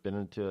 you've ever been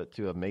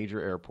into a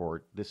major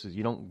airport,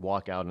 you don't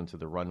walk out into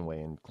the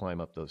runway and climb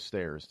up those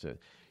stairs.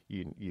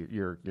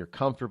 You're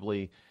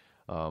comfortably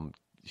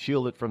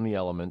shielded from the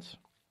elements,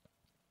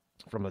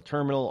 from the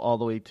terminal all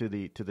the way to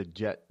the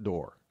jet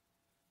door.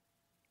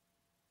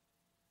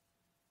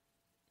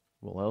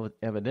 Well,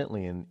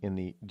 evidently in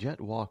the jet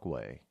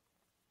walkway,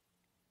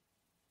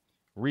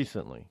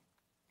 recently,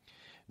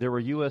 there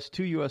were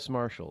two U.S.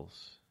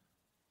 Marshals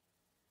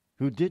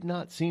who did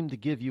not seem to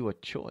give you a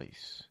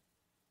choice.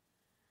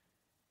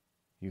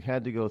 You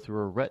had to go through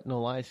a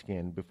retinal eye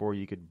scan before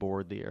you could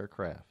board the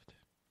aircraft.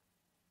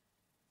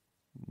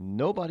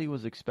 Nobody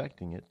was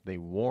expecting it. They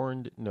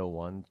warned no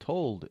one,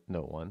 told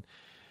no one.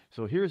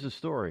 So here's the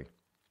story.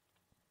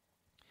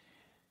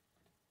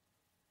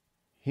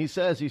 He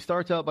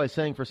starts out by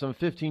saying, for some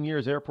 15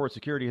 years, airport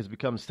security has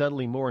become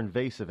steadily more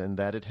invasive, and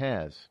that it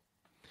has.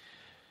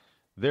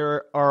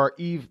 There are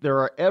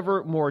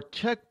ever more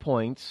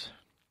checkpoints,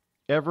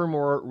 ever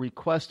more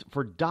requests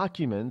for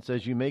documents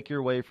as you make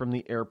your way from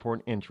the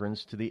airport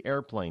entrance to the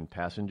airplane.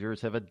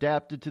 Passengers have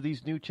adapted to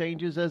these new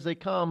changes as they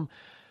come.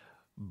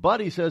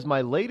 But he says,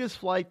 my latest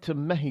flight to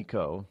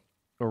Mexico,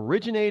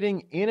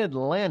 originating in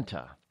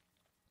Atlanta,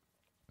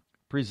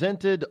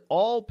 presented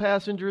all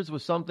passengers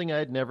with something I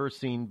had never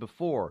seen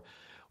before.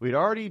 We'd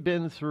already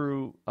been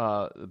through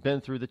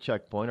the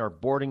checkpoint. Our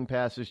boarding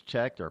passes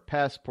checked, our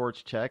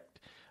passports checked.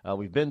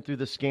 We've been through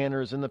the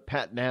scanners and the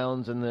pat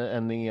downs and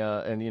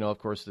of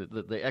course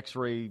the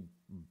X-ray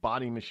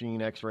body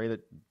machine X-ray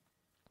that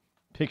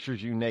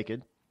pictures you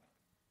naked.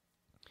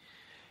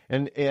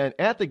 And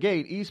at the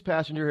gate, each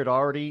passenger had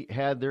already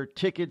had their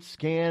ticket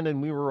scanned,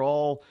 and we were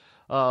all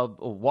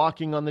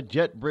walking on the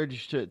jet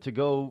bridge to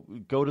go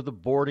to the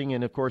boarding.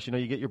 And of course,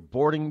 you get your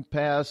boarding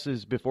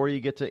passes before you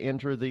get to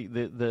enter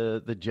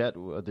the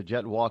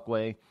jet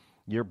walkway.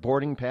 Your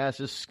boarding pass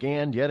is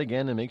scanned yet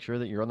again to make sure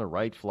that you're on the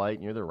right flight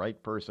and you're the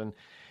right person.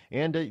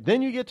 And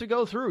then you get to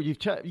go through.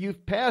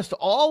 You've passed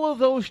all of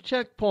those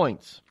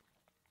checkpoints.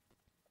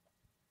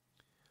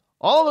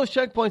 All those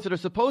checkpoints that are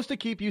supposed to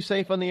keep you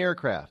safe on the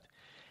aircraft.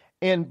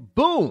 And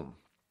boom,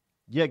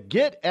 you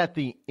get at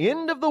the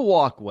end of the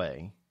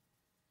walkway,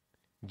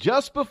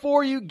 just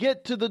before you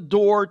get to the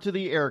door to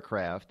the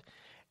aircraft,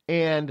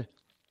 and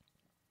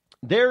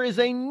there is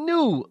a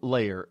new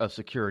layer of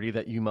security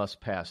that you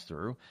must pass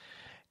through.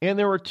 And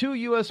there were two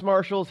U.S.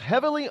 Marshals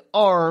heavily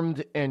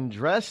armed and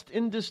dressed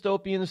in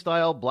dystopian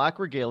style black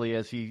regalia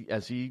as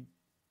he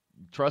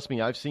trust me,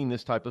 I've seen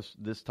this type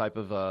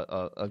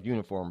of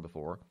uniform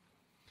before.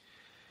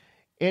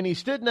 And he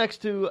stood next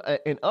to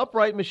an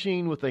upright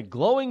machine with a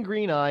glowing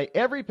green eye.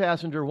 Every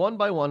passenger, one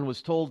by one,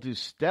 was told to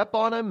step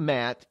on a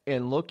mat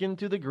and look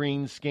into the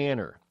green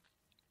scanner.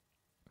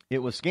 It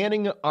was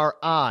scanning our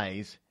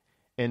eyes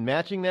and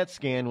matching that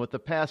scan with the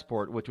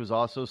passport, which was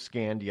also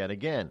scanned yet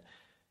again.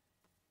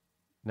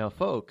 Now,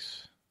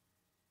 folks,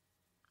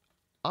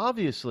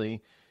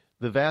 obviously,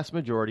 the vast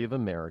majority of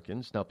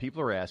Americans, now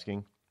people are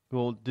asking,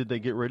 well, did they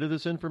get rid of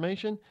this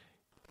information?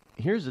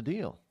 Here's the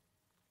deal.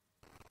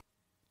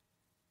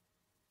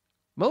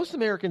 Most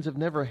Americans have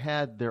never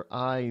had their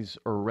eyes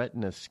or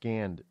retina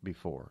scanned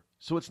before,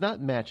 so it's not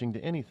matching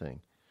to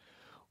anything.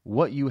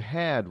 What you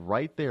had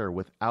right there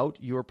without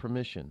your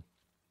permission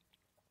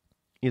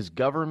is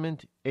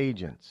government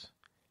agents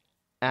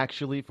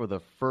actually for the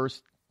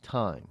first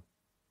time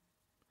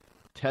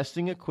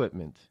testing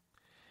equipment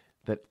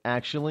that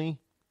actually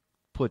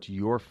put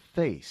your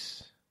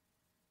face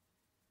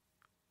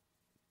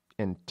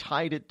and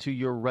tied it to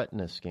your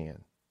retina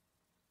scan.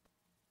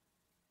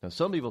 Now,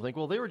 some people think,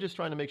 well, they were just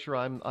trying to make sure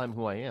I'm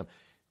who I am.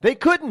 They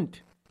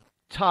couldn't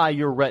tie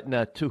your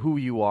retina to who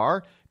you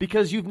are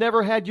because you've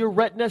never had your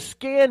retina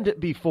scanned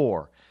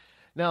before.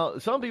 Now,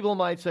 some people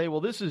might say,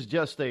 well, this is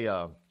just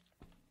a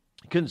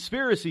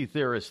conspiracy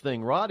theorist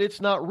thing, Rod.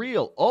 It's not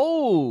real.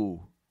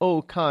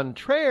 Au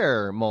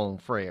contraire, mon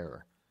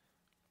frère.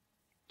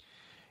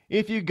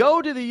 If you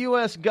go to the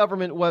U.S.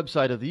 government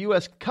website of the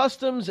U.S.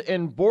 Customs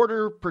and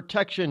Border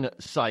Protection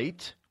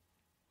site,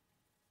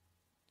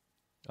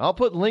 I'll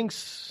put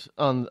links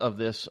of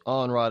this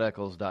on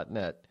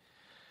rodeccles.net.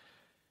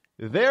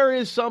 There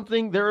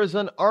is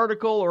an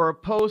article or a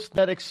post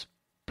that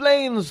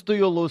explains to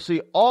you,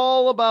 Lucy,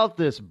 all about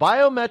this.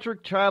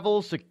 Biometric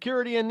travel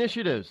security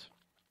initiatives.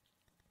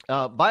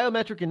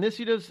 Biometric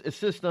initiatives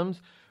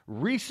systems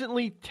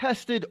recently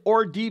tested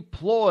or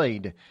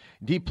deployed.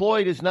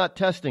 Deployed is not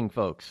testing,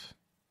 folks.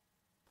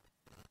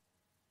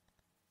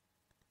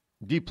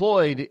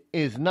 Deployed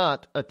is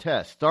not a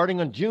test.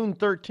 Starting on June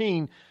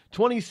 13,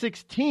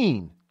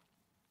 2016,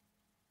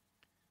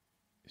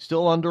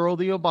 still under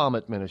the Obama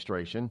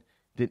administration.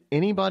 Did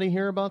anybody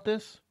hear about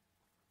this?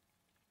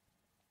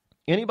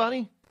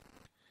 Anybody?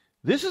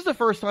 This is the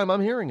first time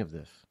I'm hearing of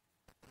this.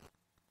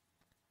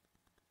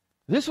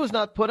 This was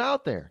not put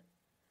out there.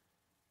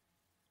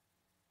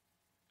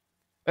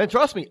 And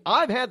trust me,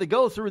 I've had to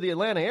go through the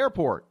Atlanta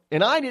airport,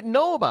 and I didn't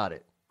know about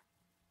it.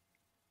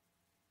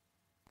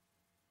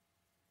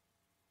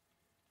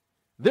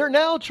 They're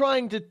now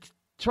trying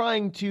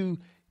to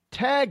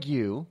tag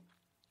you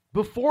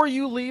before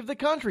you leave the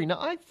country. Now,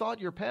 I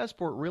thought your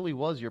passport really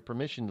was your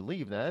permission to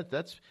leave. Now,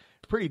 that's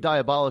pretty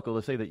diabolical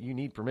to say that you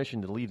need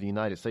permission to leave the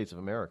United States of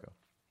America.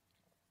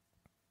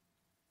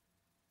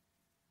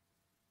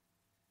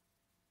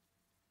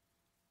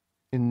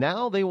 And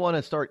now they want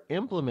to start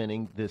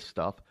implementing this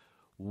stuff.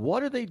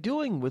 What are they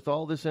doing with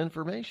all this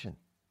information?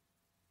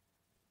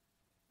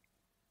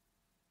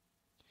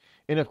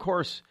 And of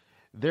course,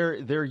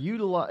 they're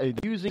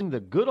using the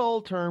good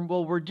old term,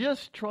 well, we're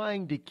just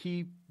trying to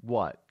keep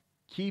what?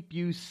 Keep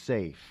you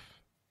safe.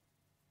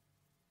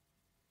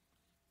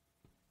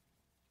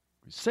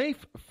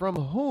 Safe from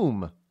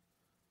whom?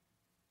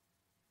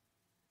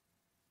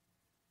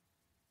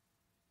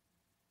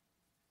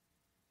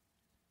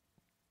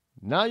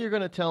 Now you're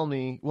going to tell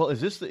me, well,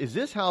 is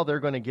this how they're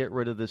going to get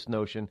rid of this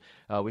notion?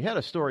 We had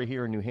a story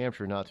here in New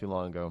Hampshire not too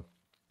long ago,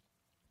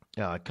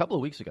 a couple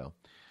of weeks ago.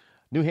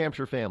 New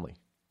Hampshire family,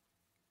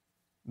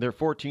 their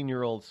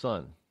 14-year-old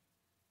son.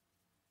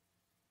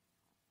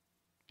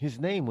 His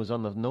name was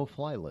on the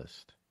no-fly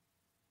list.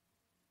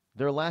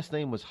 Their last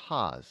name was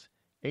Haas,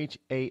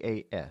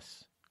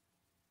 Haas.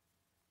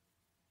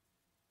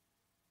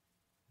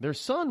 Their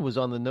son was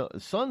on the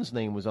son's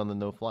name was on the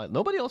no-fly.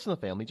 Nobody else in the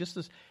family, just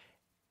this.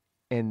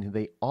 And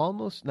they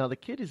almost, now the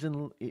kid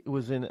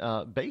was in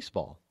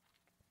baseball,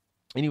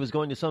 and he was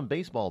going to some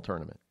baseball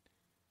tournament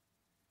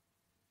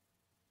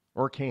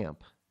or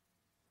camp.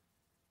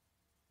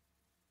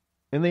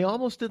 And they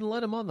almost didn't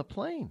let him on the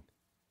plane.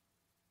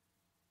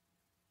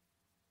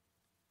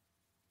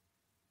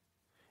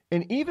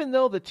 And even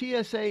though the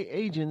TSA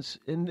agents,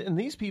 and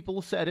these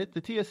people said it,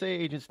 the TSA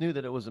agents knew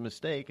that it was a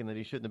mistake and that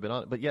he shouldn't have been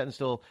on it, but yet and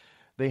still,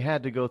 they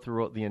had to go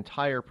through the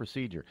entire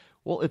procedure.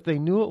 Well, if they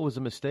knew it was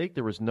a mistake,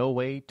 there was no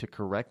way to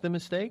correct the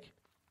mistake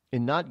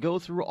and not go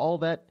through all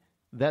that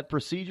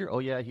procedure. Oh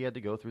yeah, he had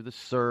to go through the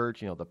search,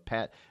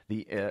 the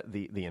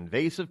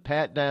invasive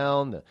pat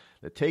down,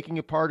 the taking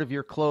apart of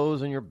your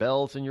clothes and your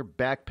belts and your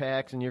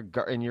backpacks and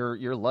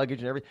your luggage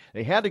and everything.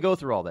 They had to go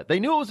through all that.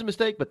 They knew it was a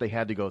mistake, but they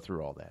had to go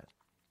through all that.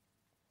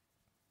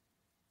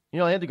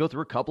 I had to go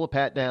through a couple of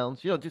pat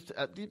downs.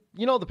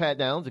 The pat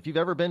downs. If you've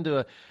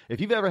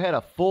ever had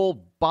a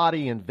full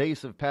body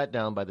invasive pat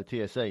down by the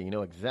TSA, you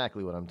know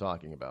exactly what I'm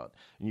talking about.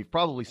 And you've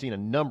probably seen a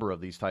number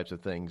of these types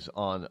of things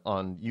on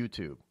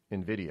YouTube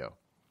in video.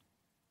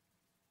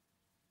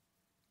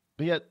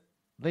 But yet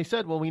they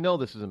said, well, we know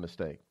this is a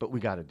mistake, but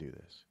we got to do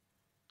this.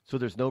 So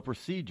there's no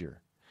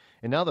procedure.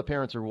 And now the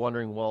parents are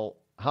wondering, well,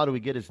 how do we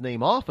get his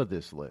name off of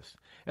this list?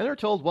 And they're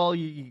told, well,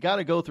 you got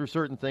to go through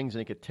certain things,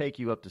 and it could take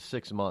you up to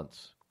 6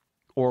 months.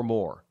 Or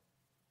more.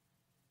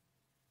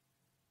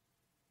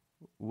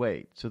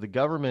 Wait, so the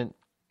government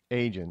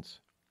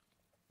agents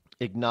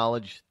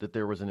acknowledged that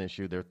there was an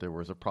issue, that there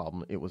was a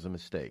problem, it was a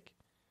mistake.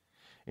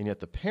 And yet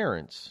the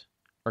parents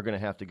are going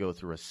to have to go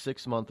through a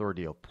 6-month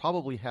ordeal,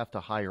 probably have to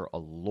hire a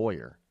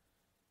lawyer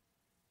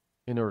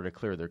in order to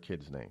clear their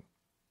kid's name.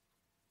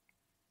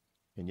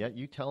 And yet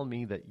you tell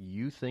me that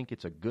you think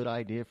it's a good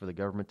idea for the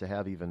government to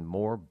have even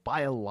more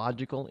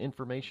biological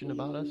information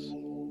about us?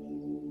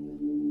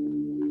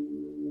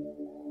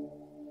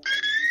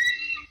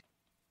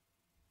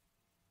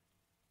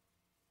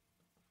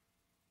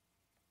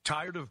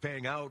 Tired of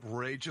paying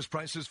outrageous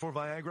prices for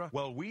Viagra?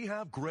 Well, we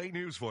have great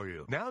news for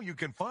you. Now you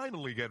can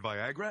finally get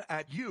Viagra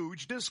at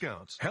huge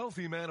discounts.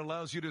 Healthy Man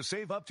allows you to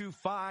save up to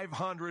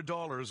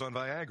 $500 on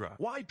Viagra.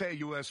 Why pay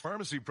U.S.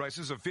 pharmacy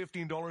prices of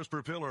 $15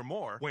 per pill or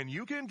more when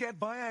you can get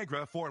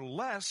Viagra for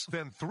less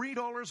than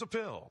 $3 a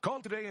pill?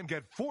 Call today and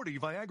get 40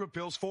 Viagra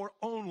pills for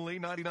only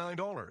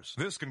 $99.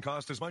 This can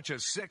cost as much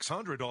as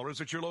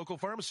 $600 at your local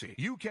pharmacy.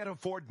 You can't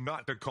afford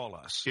not to call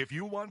us. If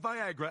you want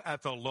Viagra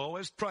at the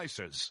lowest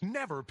prices,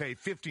 never pay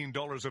 $15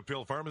 $15 a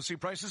pill pharmacy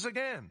prices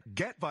again.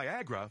 Get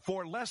Viagra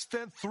for less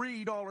than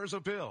 $3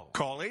 a pill.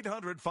 Call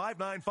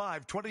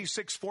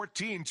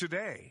 800-595-2614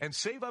 today and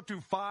save up to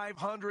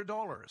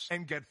 $500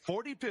 and get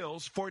 40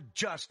 pills for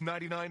just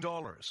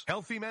 $99.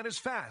 Healthy Man is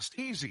fast,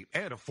 easy,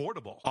 and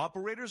affordable.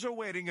 Operators are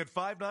waiting at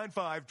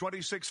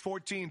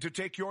 595-2614 to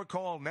take your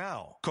call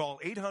now. Call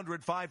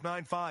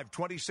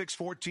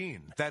 800-595-2614.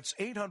 That's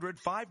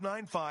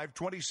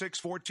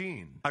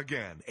 800-595-2614.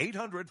 Again,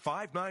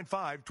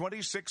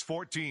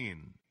 800-595-2614.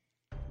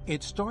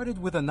 It started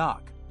with a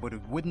knock, but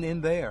it wouldn't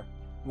end there.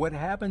 What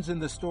happens in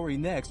the story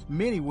next,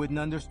 many wouldn't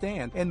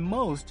understand, and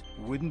most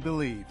wouldn't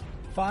believe.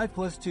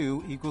 5 +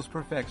 2 =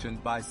 Perfection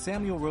by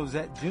Samuel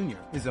Rosette Jr.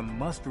 is a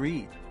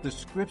must-read. The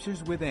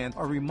scriptures within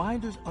are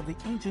reminders of the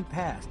ancient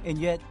past, and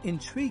yet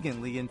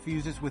intriguingly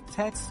infuses with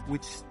texts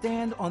which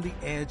stand on the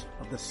edge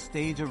of the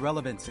stage of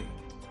relevancy.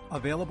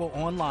 Available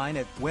online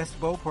at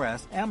Westbow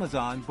Press,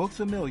 Amazon, Books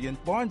A Million,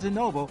 Barnes &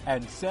 Noble,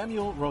 and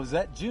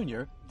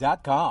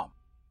SamuelRosetteJr.com.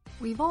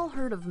 We've all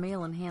heard of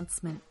male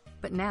enhancement,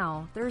 but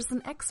now there's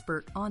an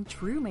expert on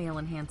true male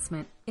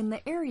enhancement in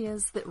the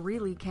areas that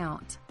really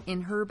count.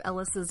 In Herb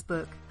Ellis's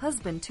book,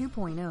 Husband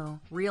 2.0,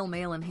 Real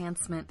Male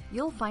Enhancement,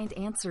 you'll find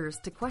answers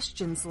to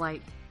questions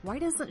like, why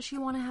doesn't she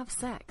want to have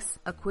sex?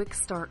 A quick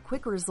start,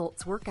 quick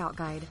results workout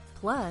guide.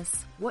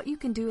 Plus, what you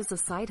can do as a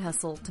side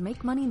hustle to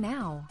make money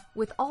now.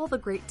 With all the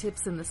great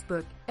tips in this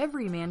book,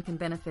 every man can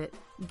benefit.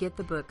 Get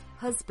the book,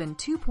 Husband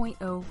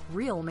 2.0,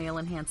 Real Male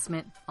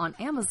Enhancement, on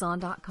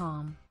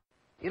Amazon.com.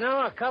 You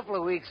know, a couple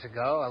of weeks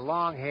ago, a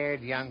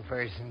long-haired young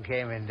person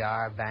came into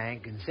our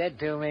bank and said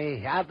to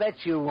me, I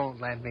bet you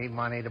won't lend me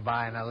money to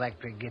buy an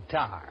electric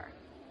guitar.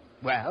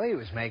 Well, he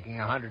was making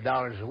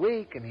 $100 a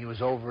week, and he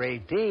was over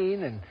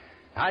 18, and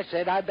I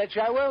said, I bet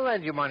you I will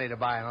lend you money to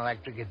buy an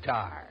electric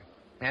guitar.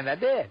 And I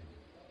did.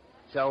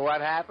 So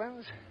what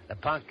happens? The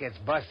punk gets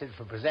busted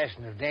for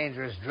possession of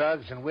dangerous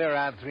drugs, and we're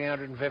out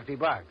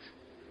 $350.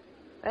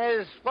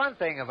 There's one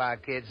thing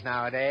about kids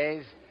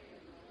nowadays.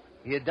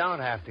 You don't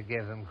have to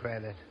give them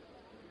credit.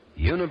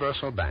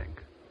 Universal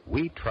Bank.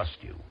 We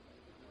trust you.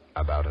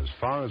 About as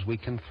far as we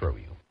can throw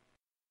you.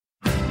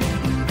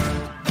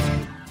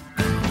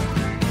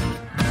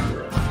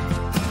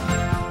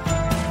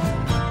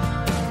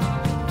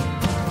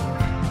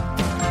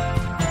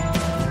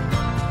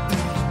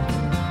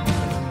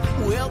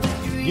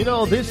 You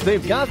know,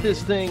 they've got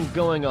this thing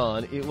going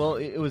on. It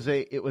was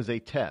a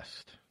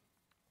test.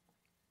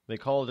 They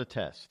call it a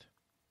test.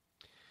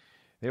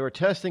 They were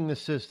testing the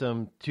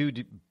system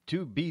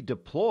to be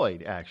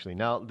deployed, actually.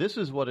 Now, this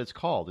is what it's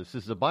called. This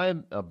is a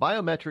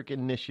biometric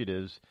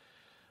initiatives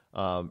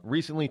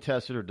recently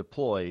tested or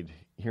deployed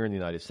here in the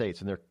United States,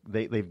 and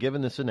they've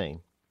given this a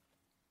name.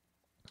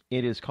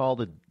 It is called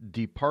the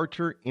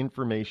Departure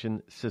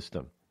Information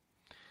System.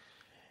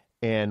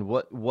 And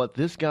what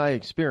this guy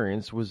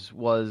experienced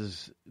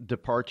was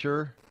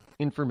Departure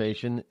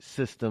Information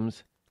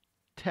Systems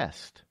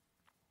Test.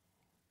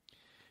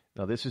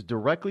 Now, this is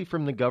directly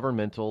from the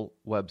governmental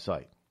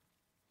website.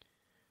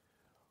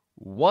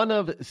 One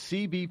of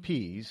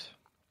CBP's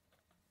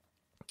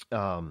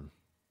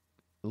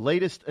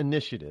latest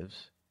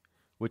initiatives,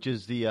 which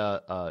is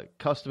the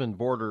Custom and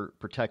Border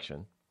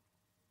Protection.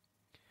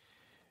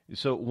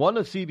 So one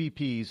of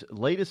CBP's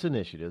latest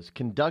initiatives,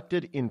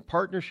 conducted in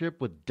partnership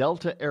with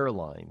Delta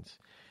Airlines,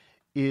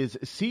 is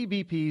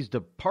CBP's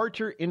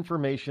Departure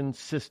Information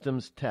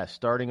Systems Test.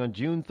 Starting on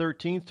June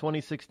 13th,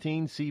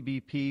 2016,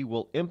 CBP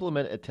will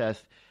implement a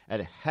test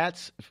at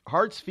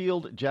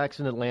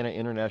Hartsfield-Jackson Atlanta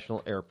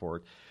International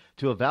Airport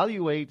to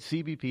evaluate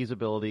CBP's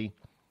ability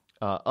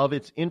of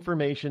its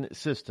information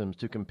systems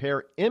to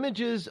compare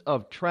images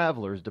of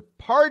travelers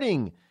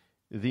departing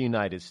the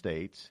United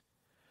States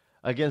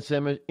against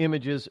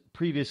images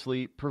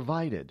previously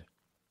provided.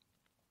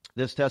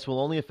 This test will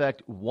only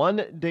affect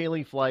one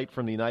daily flight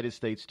from the United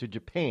States to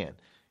Japan.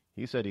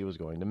 He said he was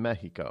going to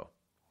Mexico.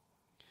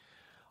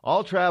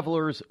 All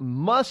travelers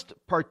must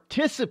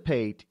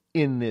participate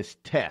in this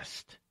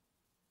test.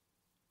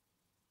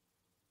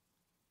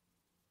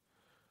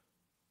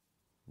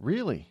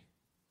 Really?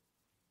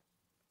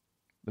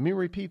 Let me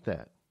repeat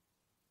that.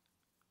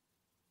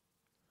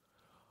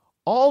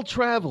 All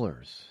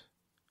travelers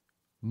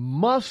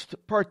must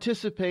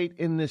participate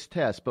in this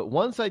test, but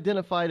once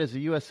identified as a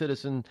U.S.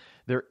 citizen,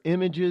 their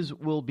images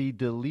will be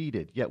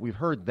deleted. Yet we've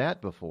heard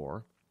that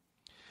before.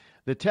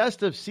 The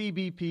test of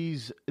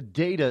CBP's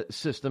data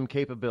system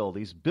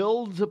capabilities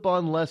builds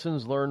upon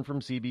lessons learned from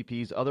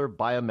CBP's other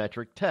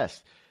biometric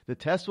tests. The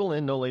test will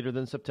end no later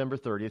than September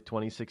 30th,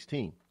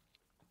 2016.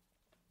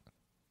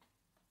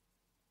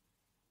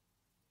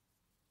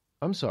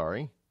 I'm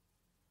sorry.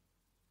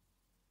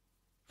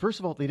 First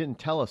of all, they didn't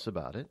tell us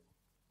about it.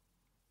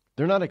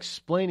 They're not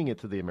explaining it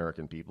to the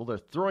American people. They're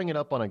throwing it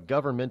up on a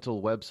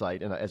governmental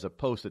website and as a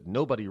post that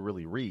nobody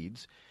really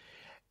reads.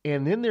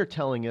 And then they're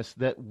telling us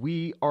that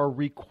we are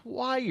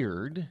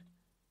required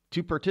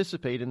to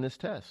participate in this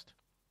test.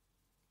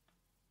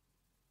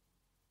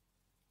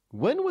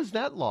 When was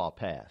that law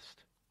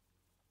passed?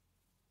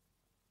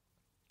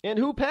 And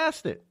who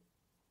passed it?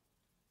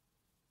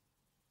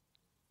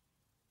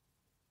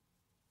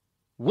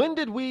 When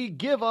did we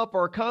give up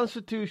our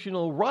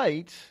constitutional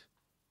rights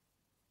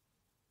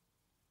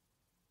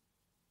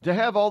to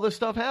have all this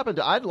stuff happen?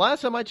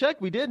 Last time I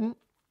checked, we didn't.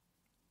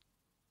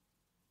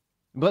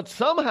 But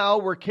somehow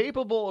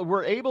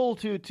we're able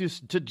to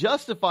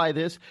justify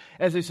this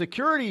as a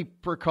security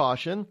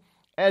precaution,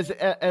 as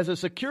a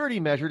security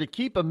measure to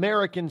keep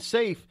Americans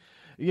safe,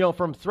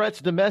 from threats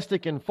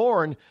domestic and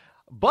foreign.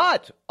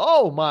 But,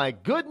 oh my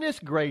goodness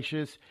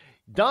gracious,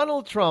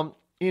 Donald Trump,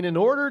 in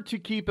order to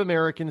keep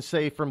Americans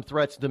safe from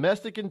threats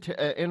domestic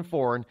and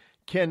foreign,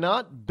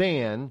 cannot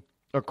ban,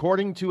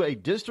 according to a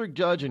district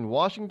judge in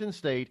Washington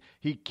State,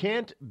 he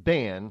can't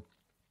ban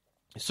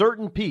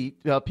certain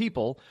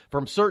people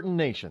from certain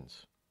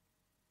nations.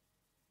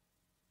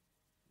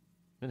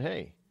 And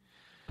hey,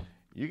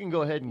 you can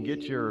go ahead and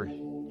get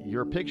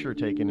your picture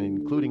taken,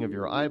 including of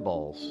your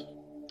eyeballs.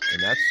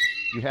 And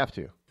you have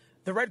to.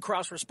 The Red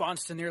Cross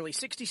responds to nearly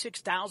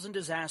 66,000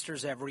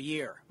 disasters every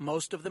year,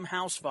 most of them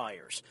house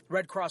fires.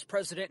 Red Cross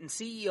President and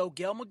CEO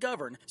Gail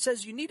McGovern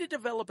says you need to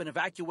develop an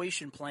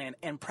evacuation plan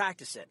and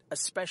practice it,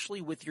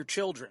 especially with your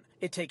children.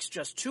 It takes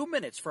just 2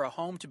 minutes for a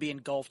home to be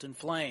engulfed in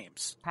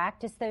flames.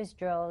 Practice those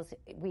drills.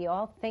 We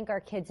all think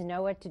our kids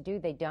know what to do.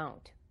 They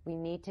don't. We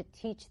need to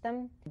teach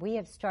them. We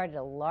have started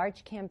a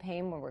large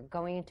campaign where we're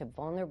going into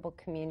vulnerable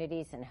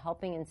communities and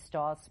helping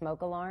install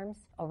smoke alarms.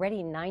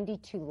 Already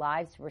 92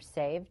 lives were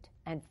saved,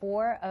 and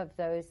 4 of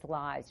those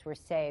lives were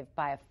saved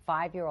by a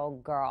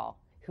 5-year-old girl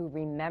who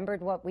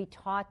remembered what we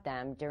taught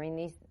them during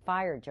these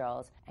fire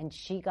drills, and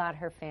she got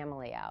her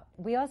family out.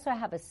 We also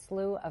have a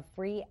slew of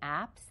free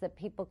apps that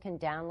people can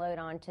download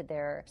onto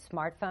their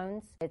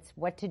smartphones. It's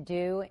what to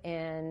do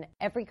in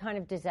every kind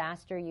of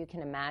disaster you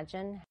can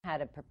imagine, how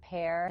to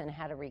prepare and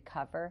how to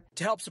recover.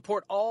 To help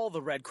support all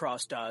the Red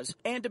Cross does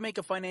and to make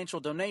a financial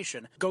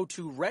donation, go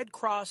to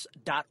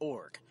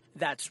redcross.org.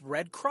 That's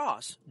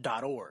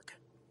redcross.org.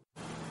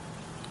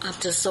 I'm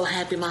just so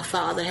happy my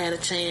father had a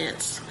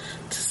chance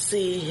to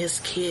see his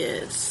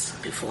kids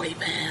before he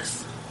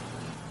passed.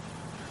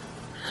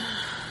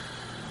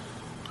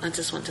 I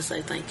just want to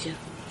say thank you.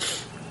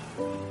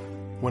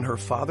 When her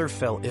father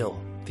fell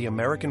ill, the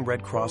American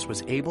Red Cross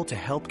was able to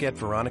help get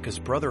Veronica's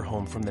brother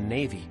home from the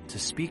Navy to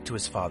speak to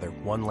his father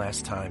one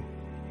last time.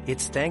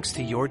 It's thanks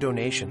to your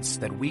donations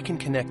that we can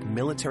connect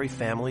military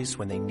families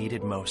when they need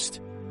it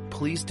most.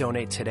 Please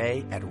donate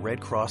today at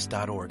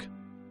redcross.org.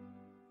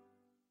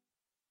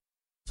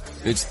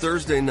 It's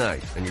Thursday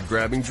night, and you're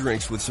grabbing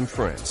drinks with some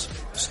friends.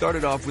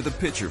 Started off with a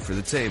pitcher for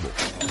the table,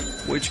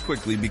 which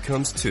quickly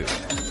becomes 2.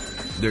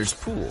 There's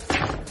pool.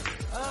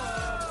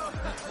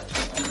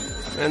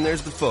 And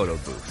there's the photo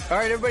booth. All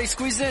right, everybody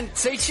squeeze in.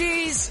 Say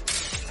cheese!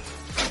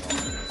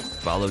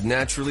 Followed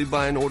naturally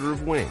by an order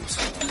of wings.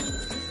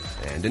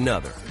 And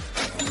another.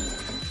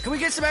 Can we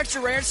get some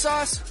extra ranch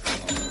sauce?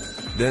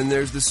 Then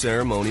there's the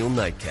ceremonial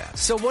nightcap.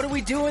 So what are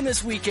we doing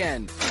this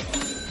weekend?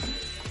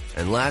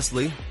 And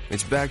lastly,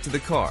 it's back to the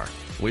car,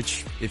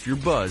 which, if you're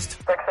buzzed,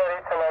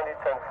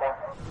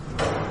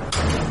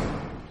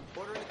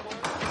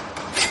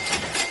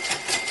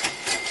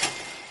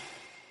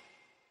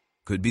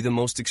 could be the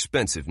most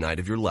expensive night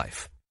of your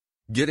life.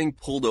 Getting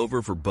pulled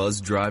over for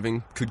buzzed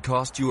driving could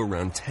cost you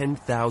around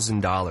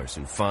 $10,000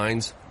 in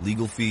fines,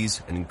 legal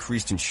fees, and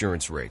increased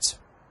insurance rates.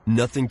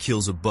 Nothing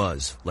kills a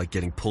buzz like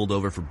getting pulled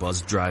over for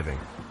buzzed driving,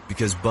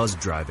 because buzzed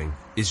driving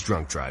is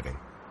drunk driving.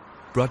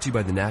 Brought to you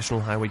by the National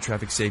Highway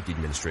Traffic Safety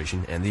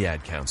Administration and the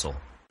Ad Council.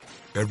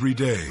 Every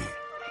day,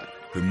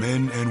 the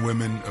men and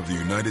women of the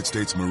United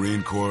States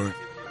Marine Corps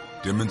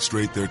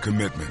demonstrate their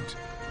commitment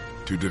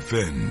to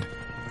defend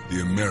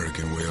the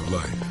American way of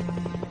life.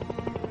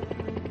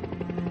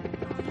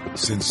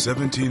 Since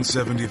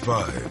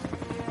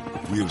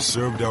 1775, we have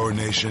served our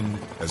nation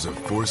as a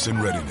force in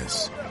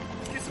readiness.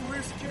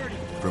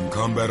 From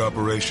combat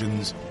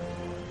operations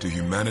to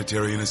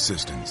humanitarian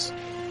assistance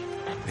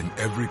in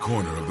every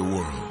corner of the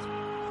world.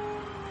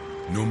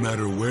 No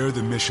matter where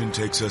the mission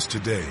takes us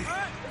today,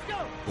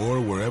 or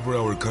wherever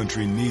our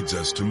country needs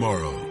us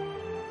tomorrow,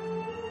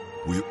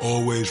 we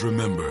always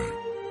remember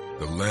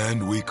the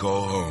land we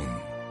call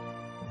home.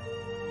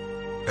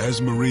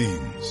 As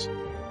Marines,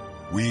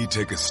 we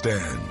take a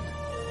stand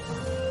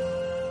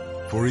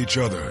for each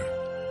other,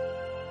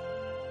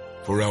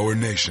 for our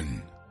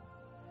nation,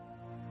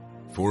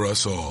 for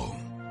us all.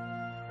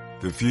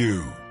 The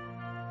few,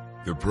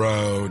 the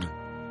proud,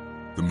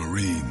 the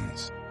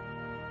Marines.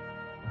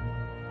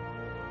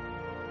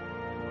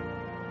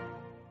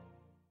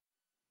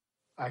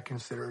 I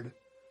considered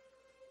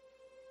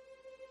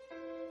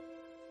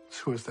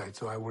suicide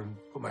so I wouldn't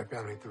put my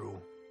family through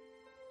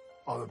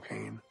all the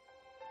pain.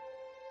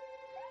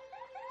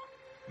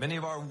 Many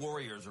of our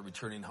warriors are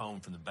returning home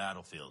from the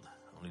battlefield,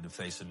 only to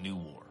face a new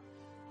war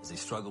as they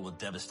struggle with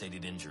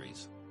devastating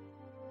injuries.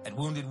 At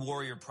Wounded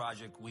Warrior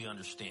Project, we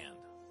understand.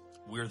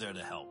 We're there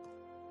to help.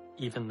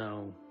 Even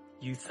though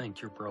you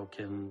think you're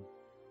broken,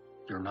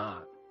 you're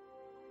not.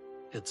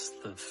 It's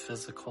the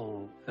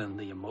physical and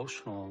the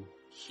emotional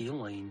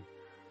healing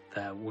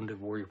that Wounded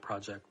Warrior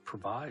Project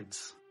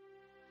provides.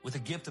 With a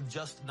gift of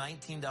just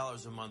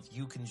 $19 a month,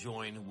 you can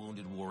join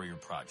Wounded Warrior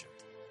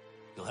Project.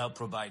 You'll help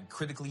provide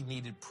critically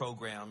needed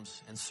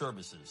programs and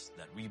services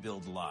that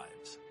rebuild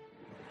lives.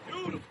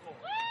 Beautiful.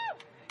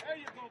 There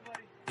you go,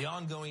 buddy. The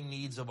ongoing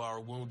needs of our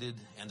wounded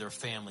and their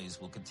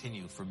families will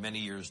continue for many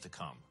years to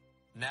come.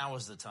 Now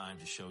is the time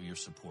to show your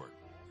support.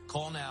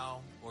 Call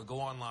now or go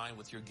online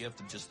with your gift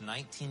of just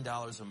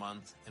 $19 a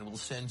month, and we'll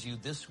send you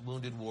this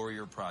Wounded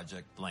Warrior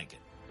Project blanket.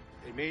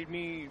 It made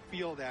me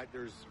feel that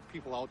there's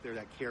people out there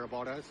that care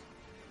about us.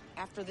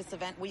 After this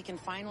event, we can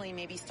finally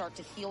maybe start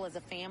to heal as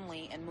a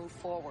family and move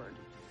forward.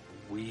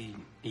 We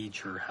need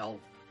your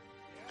help.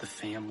 The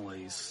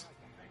families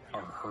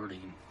are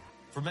hurting.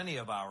 For many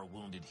of our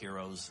wounded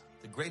heroes,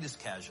 the greatest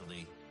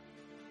casualty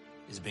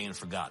is being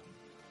forgotten.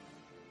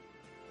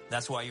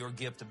 That's why your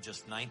gift of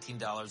just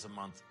 $19 a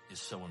month is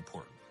so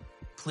important.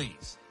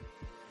 Please,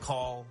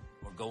 call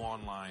or go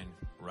online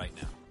right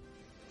now.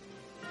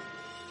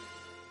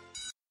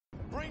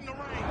 Bring the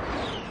rain.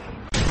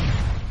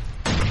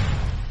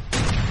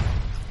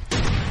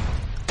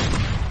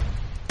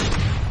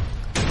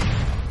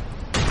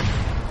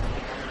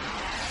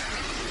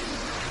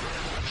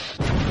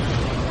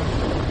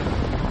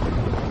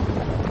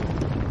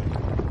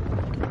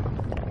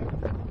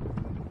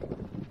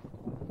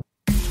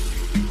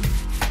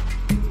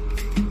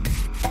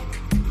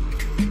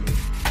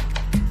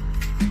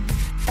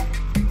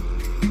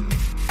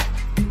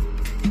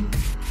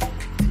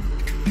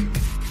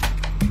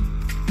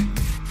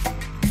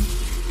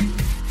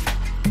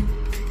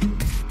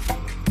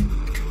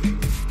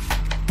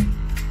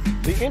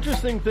 The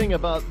interesting thing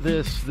about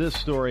this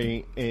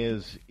story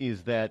is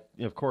that,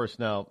 of course,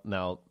 now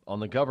on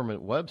the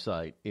government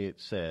website it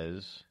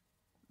says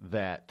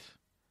that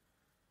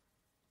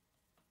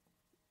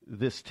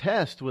this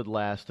test would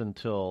last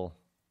until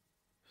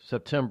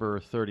September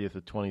 30th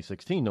of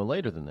 2016, no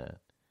later than that.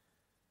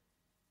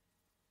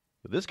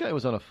 But this guy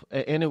was on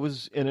and it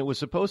was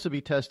supposed to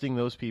be testing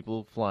those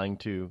people flying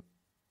to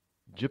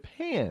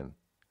Japan.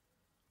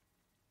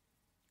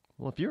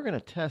 Well, if you're going to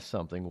test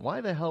something,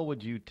 why the hell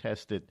would you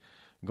test it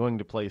going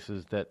to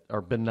places that are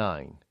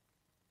benign?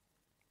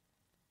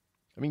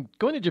 I mean,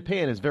 going to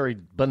Japan is very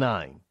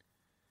benign.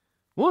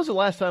 When was the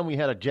last time we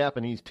had a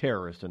Japanese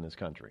terrorist in this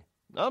country?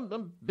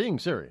 I'm being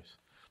serious.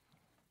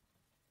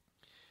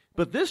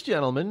 But this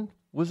gentleman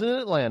was in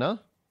Atlanta,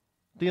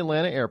 the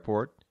Atlanta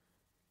airport,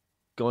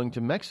 going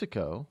to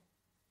Mexico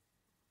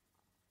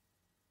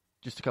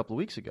just a couple of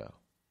weeks ago.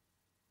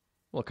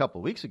 Well, a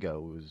couple of weeks ago,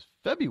 it was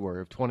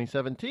February of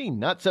 2017,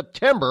 not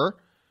September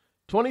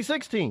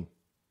 2016.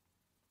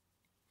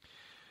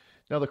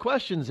 Now, the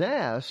questions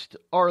asked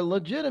are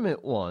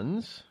legitimate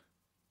ones.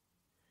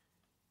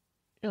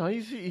 You know,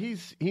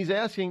 he's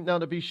asking, now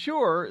to be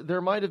sure,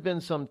 there might have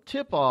been some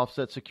tip-offs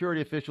that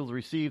security officials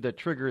received that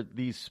triggered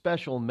these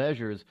special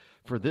measures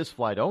for this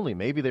flight only.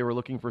 Maybe they were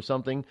looking for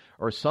something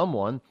or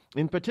someone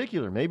in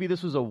particular. Maybe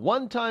this was a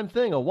one-time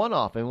thing, a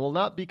one-off, and will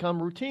not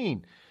become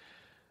routine.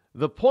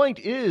 The point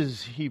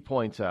is, he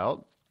points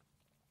out,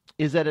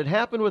 is that it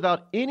happened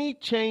without any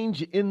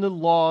change in the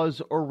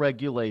laws or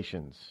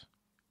regulations.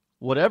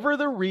 Whatever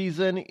the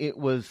reason, it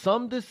was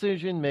some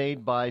decision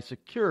made by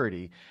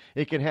security.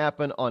 It can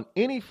happen on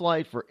any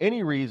flight for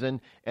any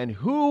reason, and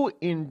who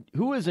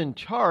is in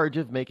charge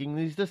of making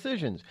these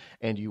decisions?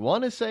 And you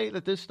want to say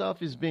that this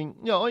stuff is being,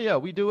 oh yeah,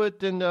 we do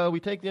it and we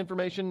take the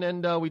information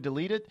and we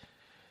delete it?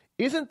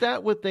 Isn't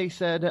that what they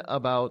said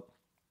about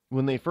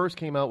when they first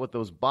came out with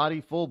those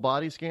full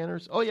body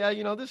scanners? Oh yeah,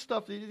 this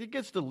stuff, it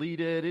gets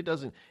deleted, it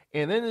doesn't.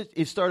 And then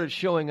it started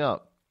showing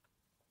up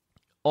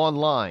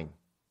online.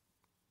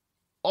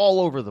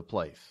 All over the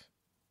place.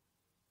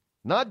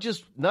 Not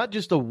just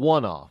a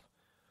one-off.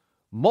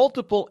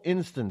 Multiple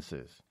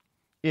instances.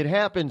 It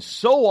happened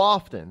so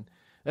often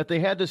that they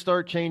had to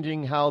start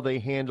changing how they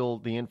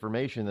handled the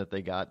information that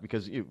they got,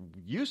 because it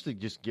used to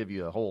just give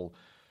you the whole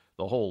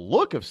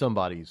look of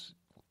somebody's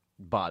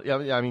body.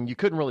 I mean, you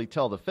couldn't really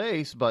tell the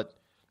face, but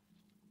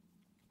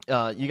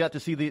you got to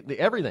see the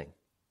everything.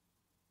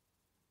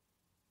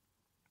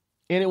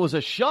 And it was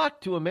a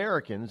shock to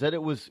Americans that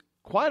it was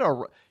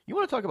you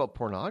want to talk about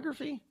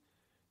pornography?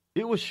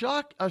 It was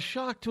a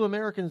shock to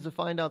Americans to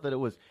find out that it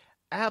was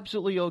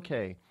absolutely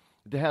okay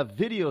to have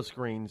video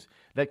screens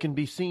that can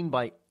be seen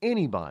by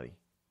anybody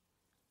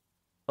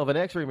of an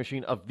X-ray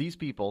machine of these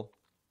people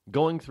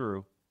going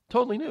through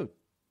totally nude.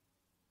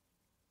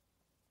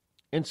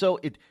 And so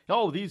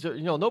these are,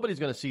 nobody's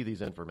going to see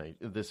this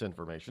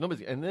information.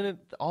 And then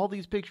all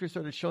these pictures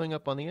started showing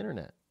up on the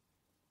internet.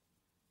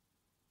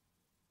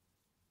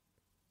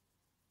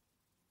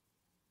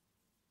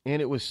 And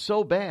it was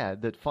so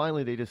bad that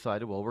finally they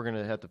decided, well, we're going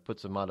to have to put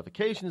some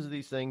modifications of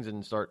these things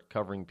and start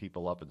covering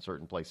people up in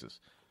certain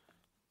places.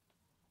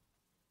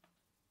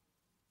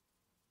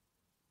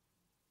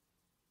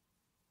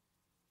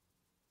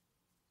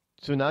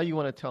 So now you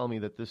want to tell me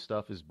that this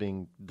stuff is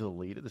being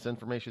deleted, this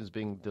information is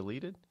being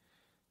deleted?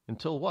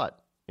 Until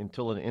what?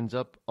 Until it ends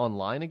up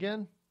online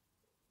again?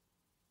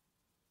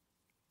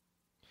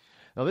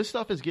 Now this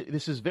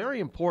is very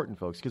important,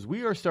 folks, because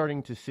we are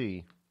starting to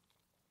see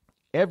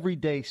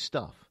everyday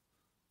stuff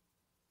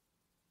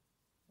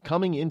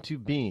coming into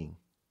being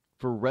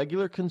for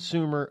regular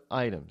consumer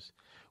items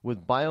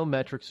with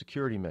biometric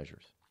security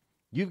measures.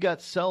 You've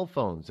got cell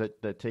phones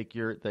that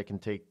can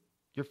take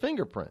your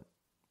fingerprint,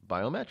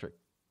 biometric.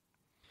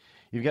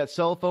 You've got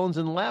cell phones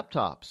and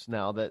laptops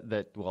now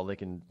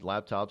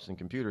laptops and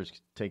computers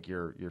take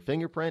your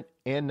fingerprint,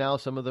 and now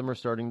some of them are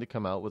starting to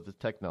come out with the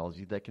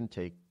technology that can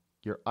take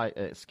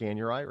scan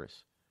your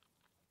iris.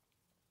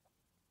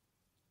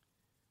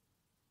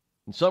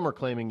 And some are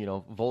claiming,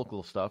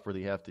 vocal stuff where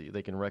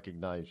they can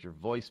recognize your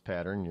voice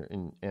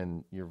pattern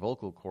and your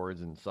vocal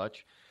cords and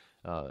such.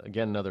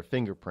 Again, another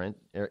fingerprint.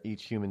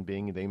 Each human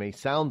being, they may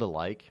sound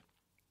alike,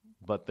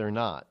 but they're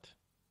not.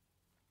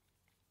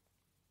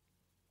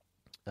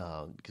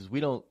 Because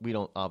we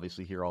don't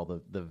obviously hear all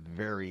the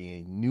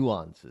varying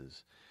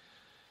nuances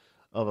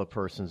of a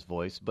person's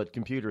voice, but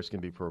computers can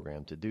be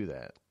programmed to do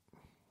that.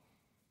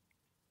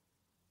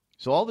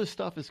 So all this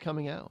stuff is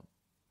coming out.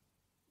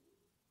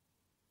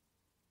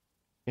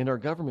 And our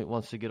government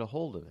wants to get a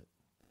hold of it.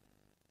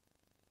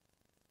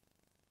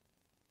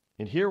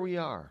 And here we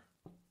are.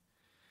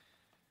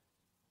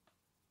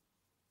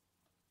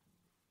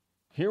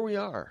 Here we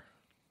are.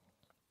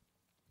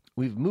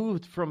 We've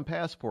moved from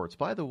passports.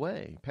 By the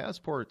way,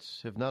 passports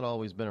have not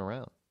always been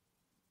around.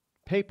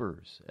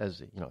 Papers,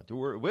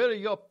 where are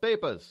your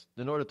papers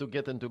in order to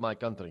get into my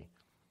country?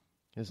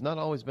 It's not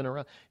always been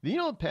around.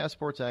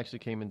 Passports actually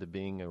came into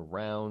being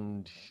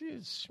around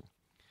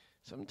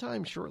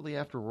sometime shortly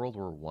after World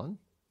War I.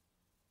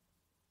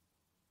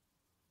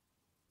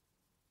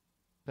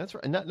 That's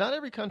right. Not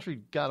every country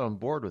got on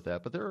board with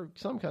that, but there are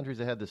some countries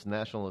that had this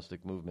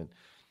nationalistic movement,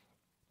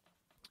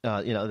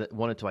 that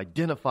wanted to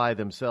identify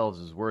themselves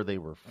as where they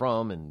were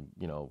from and,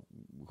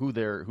 who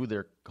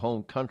their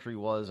home country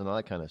was and all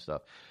that kind of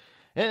stuff.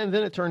 And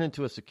then it turned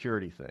into a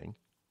security thing.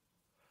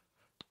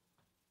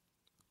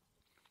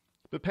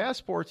 But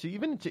passports,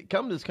 even to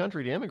come to this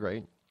country to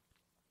immigrate,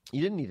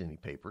 you didn't need any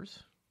papers.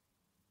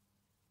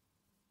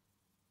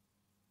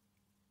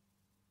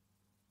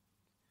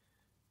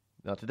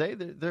 Now today,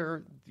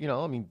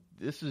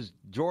 this is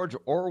George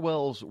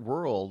Orwell's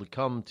world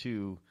come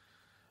to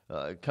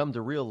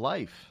real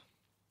life,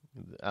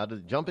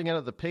 jumping out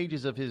of the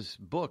pages of his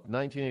book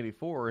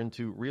 1984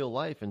 into real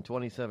life in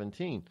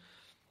 2017.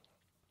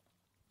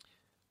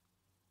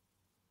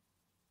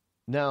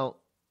 Now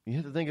you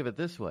have to think of it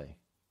this way.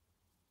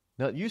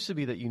 Now it used to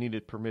be that you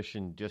needed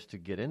permission just to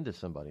get into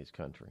somebody's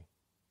country.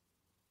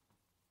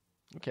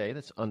 Okay,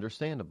 that's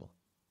understandable.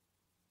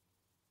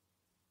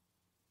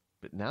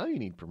 But now you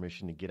need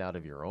permission to get out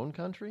of your own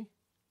country?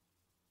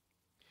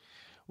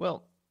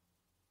 Well,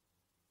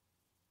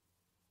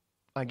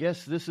 I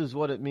guess this is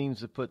what it means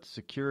to put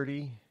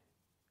security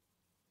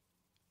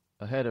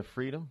ahead of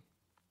freedom.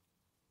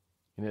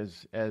 And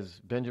as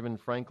Benjamin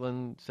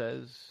Franklin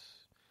says,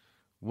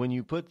 what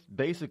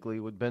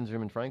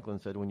Benjamin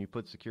Franklin said, when you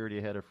put security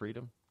ahead of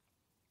freedom,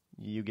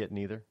 you get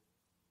neither.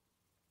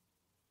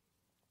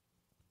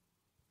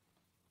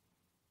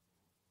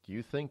 Do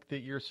you think that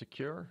you're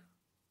secure?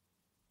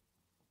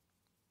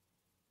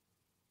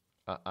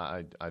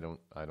 I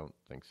don't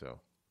think so.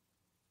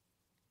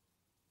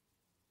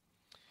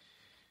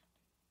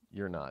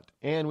 You're not.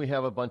 And we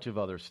have a bunch of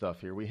other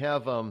stuff here. We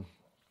have,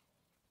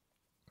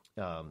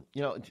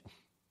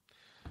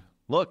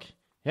 look,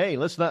 hey,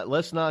 let's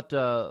not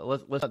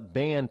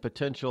ban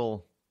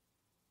potential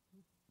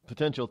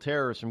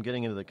terrorists from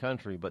getting into the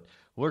country, but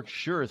we're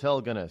sure as hell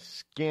going to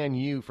scan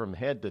you from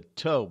head to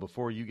toe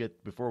before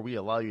we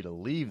allow you to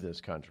leave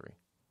this country.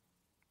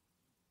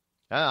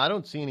 I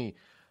don't see any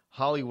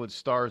Hollywood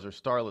stars or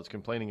starlets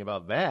complaining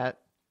about that.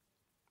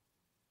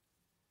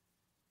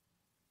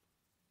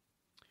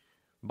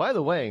 By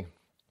the way,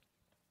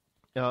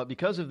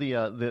 because of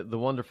the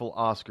wonderful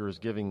Oscars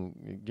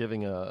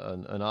giving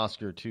an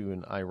Oscar to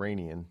an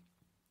Iranian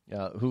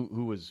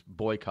who was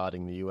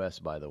boycotting the U.S.,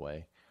 by the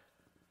way.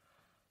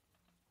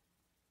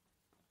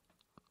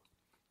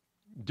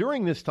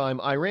 During this time,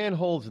 Iran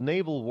holds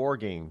naval war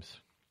games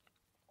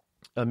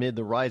amid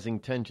the rising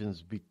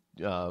tensions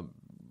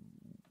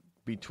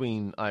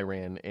between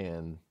Iran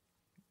and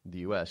the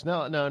U.S.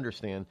 Now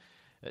understand.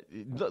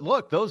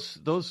 Look, those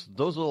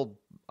little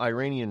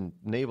Iranian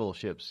naval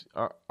ships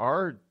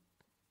are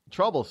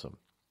troublesome.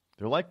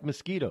 They're like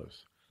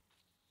mosquitoes.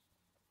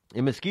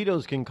 And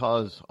mosquitoes can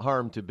cause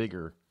harm to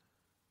bigger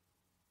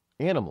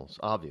animals,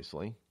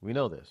 obviously. We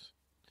know this.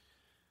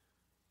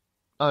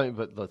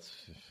 But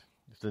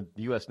if the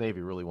U.S.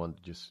 Navy really wanted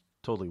to just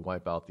totally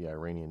wipe out the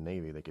Iranian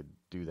Navy, they could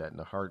do that in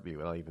a heartbeat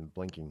without even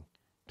blinking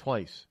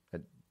twice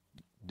at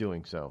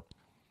doing so.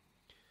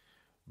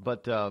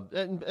 But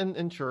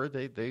and sure,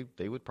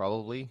 they would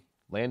probably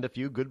land a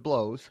few good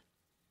blows.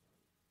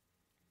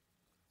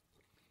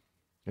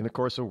 And of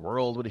course, the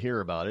world would hear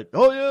about it.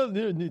 Oh yeah,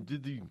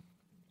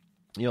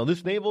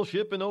 this naval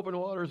ship in open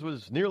waters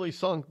was nearly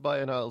sunk by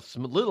a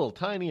little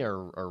tiny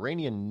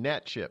Iranian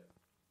gnat ship.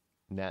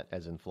 Gnat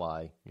as in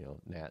fly,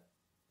 gnat.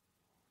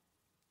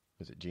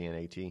 Is it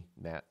G-N-A-T?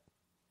 Gnat.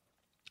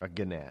 A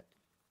gnat.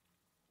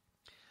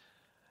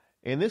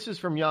 And this is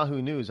from Yahoo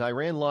News.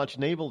 Iran launched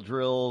naval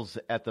drills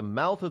at the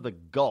mouth of the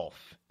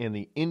Gulf in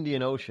the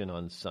Indian Ocean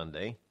on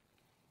Sunday.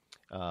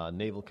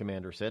 Naval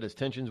commander said as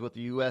tensions with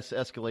the U.S.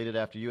 escalated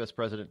after U.S.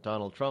 President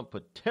Donald Trump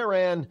put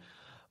Tehran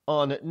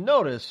on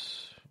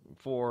notice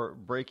for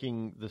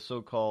breaking the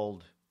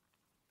so-called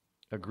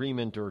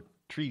agreement or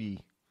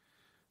treaty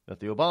that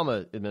the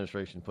Obama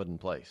administration put in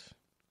place.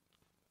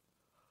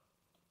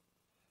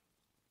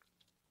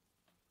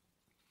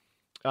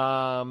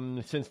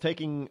 Since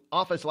taking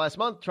office last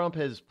month, Trump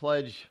has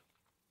pledged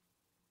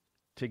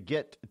to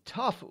get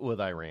tough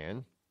with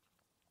Iran,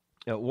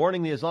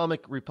 warning the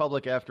Islamic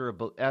Republic after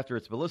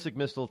its ballistic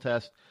missile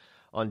test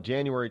on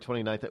January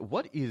 29th.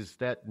 What is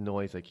that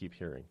noise I keep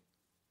hearing?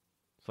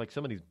 It's like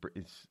somebody's...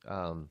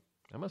 I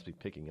must be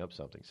picking up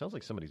something. Sounds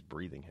like somebody's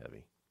breathing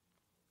heavy.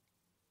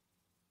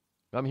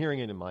 I'm hearing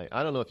it in my...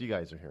 I don't know if you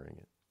guys are hearing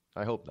it.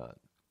 I hope not.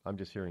 I'm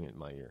just hearing it in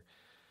my ear.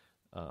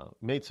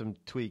 Made some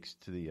tweaks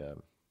to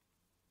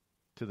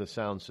the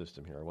sound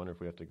system here. I wonder if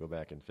we have to go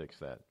back and fix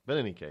that. But in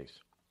any case,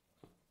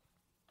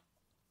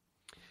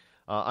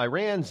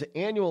 Iran's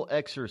annual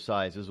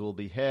exercises will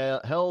be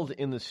held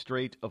in the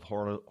Strait of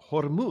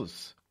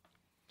Hormuz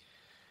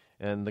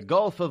and the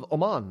Gulf of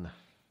Oman,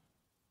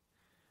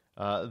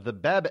 the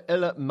Bab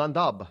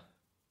el-Mandab,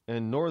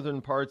 and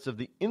northern parts of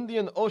the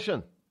Indian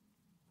Ocean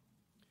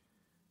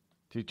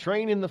to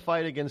train in the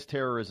fight against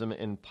terrorism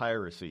and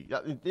piracy.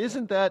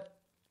 Isn't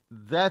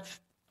that's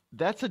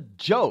a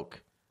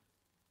joke?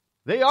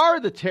 They are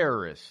the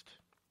terrorists.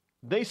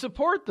 They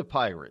support the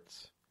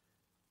pirates.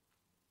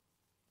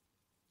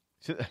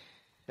 So,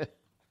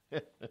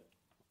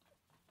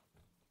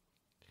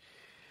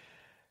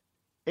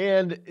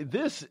 and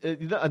this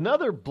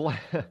another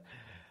blast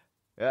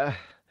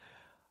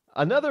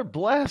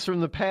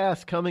from the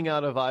past coming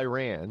out of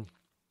Iran.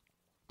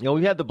 You know,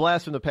 we had the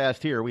blast from the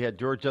past here. We had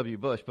George W.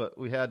 Bush, but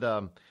we had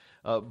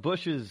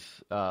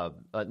Bush's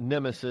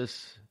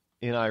nemesis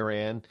in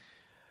Iran.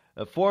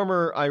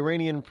 Former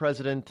Iranian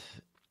President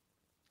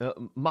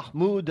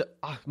Mahmoud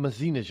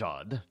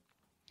Ahmadinejad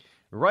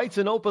writes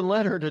an open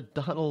letter to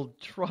Donald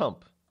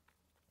Trump.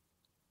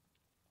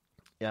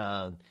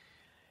 And,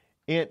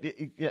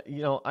 you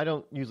know, I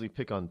don't usually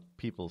pick on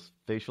people's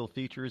facial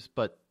features,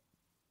 but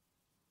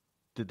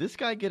did this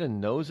guy get a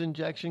nose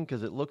injection?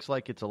 Because it looks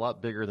like it's a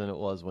lot bigger than it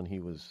was when he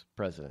was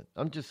president.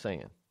 I'm just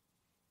saying.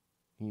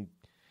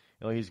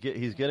 He's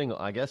getting,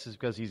 I guess it's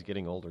because he's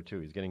getting older, too.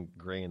 He's getting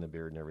gray in the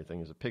beard and everything.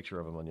 There's a picture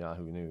of him on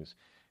Yahoo News.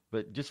 But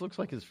it just looks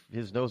like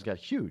his nose got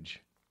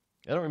huge.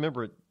 I don't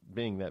remember it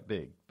being that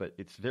big, but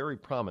it's very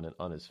prominent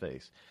on his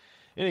face.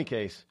 In any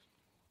case,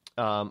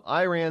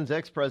 Iran's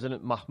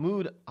ex-president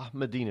Mahmoud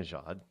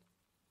Ahmadinejad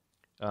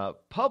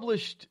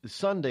published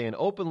Sunday an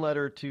open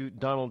letter to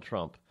Donald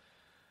Trump,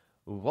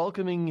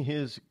 welcoming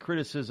his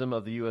criticism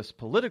of the U.S.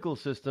 political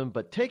system,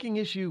 but taking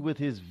issue with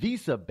his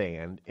visa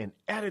ban and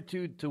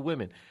attitude to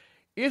women.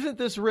 Isn't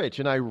this rich?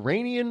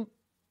 An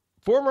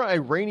former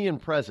Iranian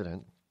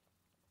president,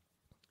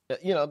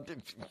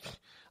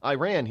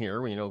 Iran here,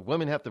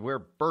 women have to wear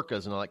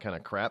burqas and all that kind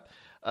of crap,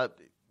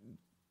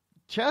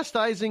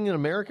 chastising an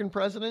American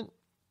president?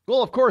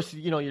 Well, of course,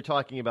 you're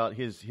talking about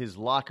his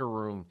locker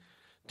room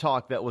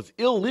talk that was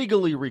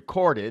illegally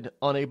recorded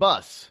on a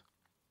bus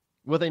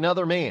with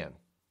another man.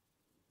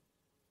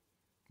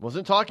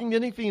 Wasn't talking to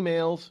any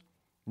females.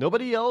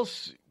 Nobody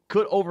else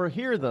could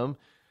overhear them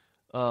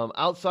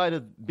outside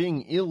of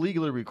being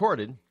illegally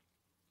recorded.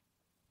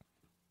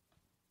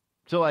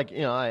 So,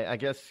 I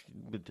guess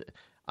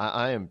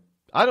I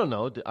don't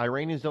know. Do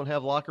Iranians don't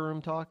have locker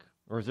room talk?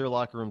 Or is their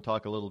locker room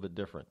talk a little bit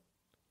different?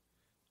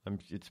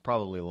 It's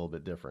probably a little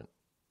bit different.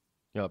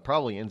 It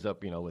probably ends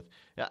up, with,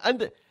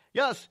 and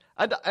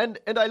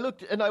I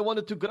looked and I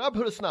wanted to grab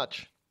her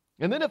snatch.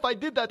 And then if I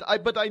did that,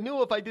 but I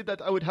knew if I did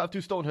that, I would have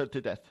to stone her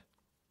to death.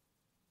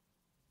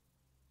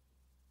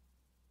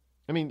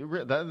 I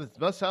mean,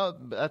 that's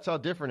how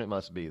different it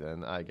must be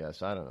then, I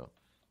guess. I don't know.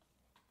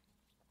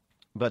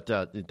 But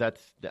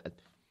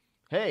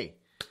hey,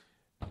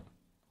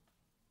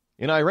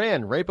 in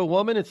Iran, rape a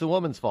woman, it's the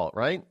woman's fault,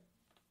 right?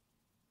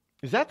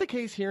 Is that the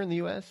case here in the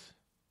U.S.?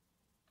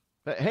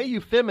 Hey, you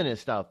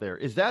feminists out there,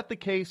 is that the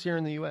case here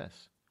in the U.S.?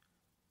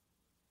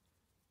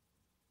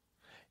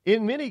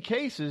 In many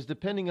cases,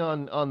 depending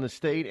on the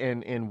state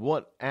and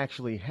what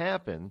actually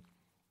happened,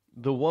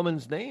 the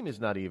woman's name is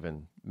not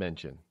even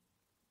mentioned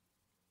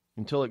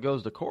until it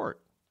goes to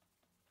court.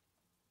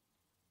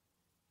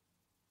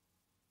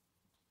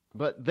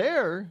 But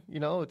there,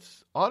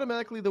 it's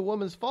automatically the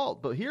woman's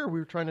fault. But here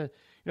we're trying to,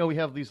 we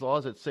have these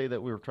laws that say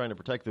that we're trying to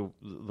protect the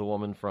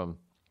woman from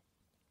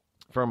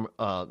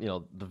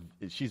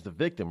she's the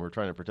victim. We're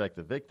trying to protect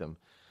the victim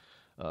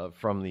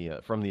from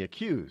the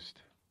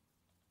accused.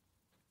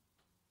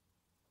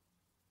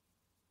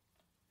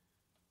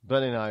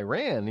 But in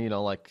Iran,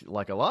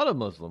 like a lot of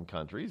Muslim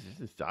countries,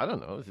 I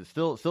don't know, is it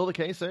still the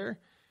case there?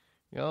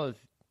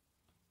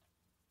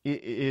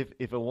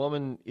 If a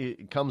woman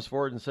comes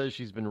forward and says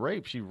she's been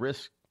raped, she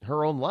risks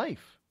her own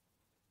life.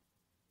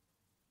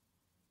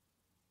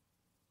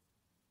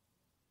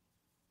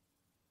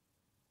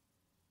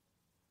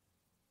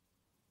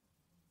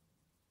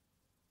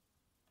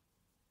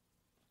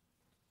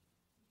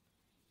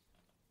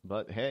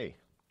 But hey,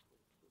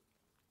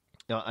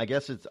 I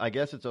guess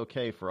it's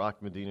okay for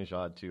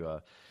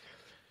Ahmadinejad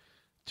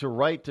to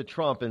write to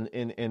Trump and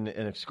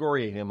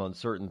excoriate him on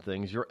certain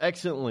things. Your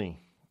Excellency,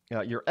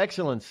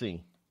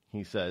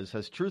 he says,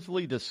 has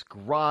truthfully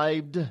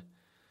described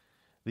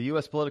the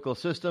U.S. political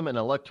system and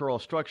electoral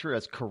structure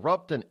as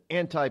corrupt and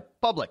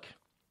anti-public.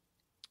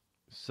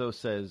 So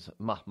says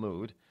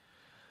Mahmoud.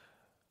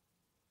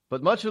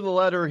 But much of the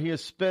letter he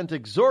has spent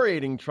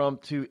exhorting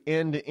Trump to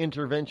end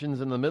interventions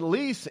in the Middle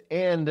East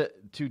and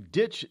to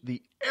ditch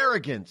the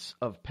arrogance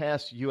of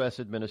past U.S.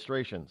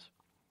 administrations.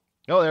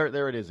 Oh,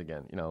 there it is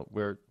again.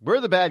 We're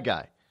the bad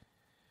guy.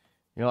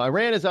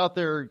 Iran is out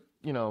there,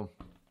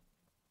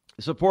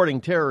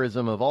 supporting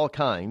terrorism of all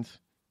kinds,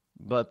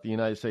 but the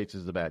United States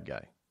is the bad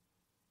guy.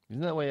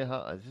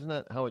 Isn't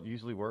that how it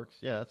usually works?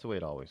 Yeah, that's the way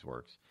it always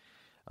works.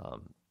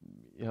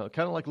 Kind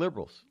of like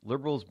liberals.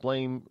 Liberals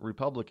blame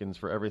Republicans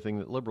for everything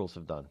that liberals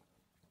have done.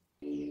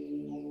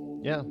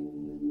 Yeah.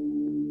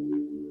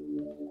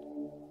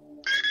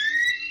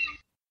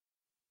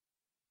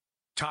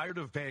 Tired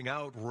of paying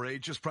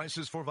outrageous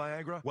prices for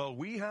Viagra? Well,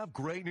 we have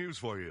great news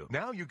for you.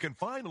 Now you can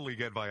finally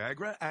get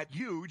Viagra at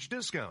huge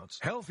discounts.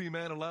 Healthy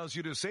Man allows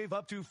you to save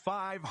up to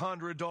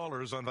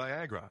 $500 on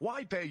Viagra.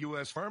 Why pay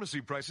U.S.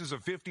 pharmacy prices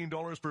of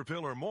 $15 per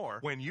pill or more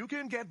when you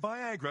can get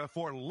Viagra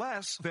for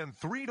less than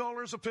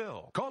 $3 a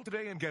pill? Call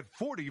today and get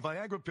 40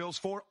 Viagra pills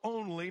for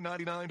only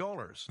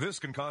 $99. This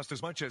can cost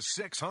as much as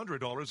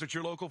 $600 at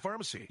your local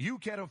pharmacy. You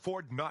can't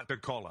afford not to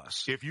call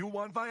us. If you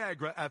want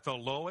Viagra at the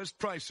lowest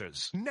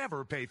prices,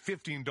 never pay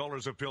 $15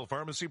 a pill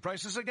pharmacy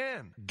prices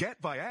again.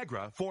 Get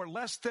Viagra for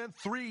less than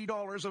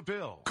 $3 a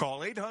pill.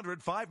 Call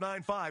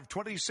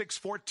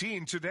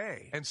 800-595-2614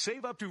 today and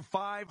save up to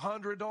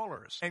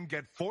 $500 and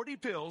get 40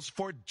 pills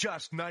for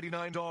just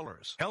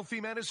 $99.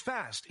 Healthy Man is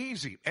fast,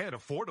 easy, and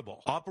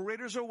affordable.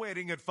 Operators are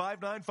waiting at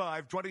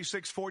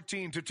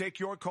 595-2614 to take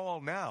your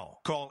call now.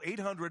 Call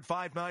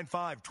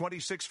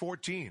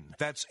 800-595-2614.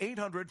 That's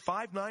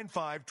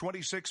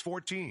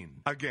 800-595-2614.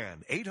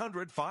 Again,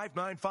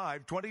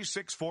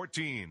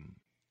 800-595-2614.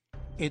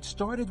 It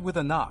started with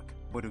a knock,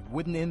 but it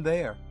wouldn't end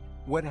there.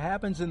 What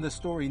happens in the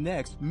story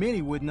next,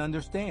 many wouldn't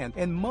understand,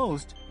 and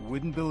most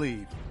wouldn't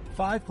believe.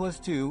 5 +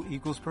 2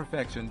 =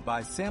 Perfection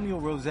by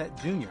Samuel Rosette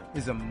Jr.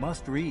 is a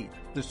must-read.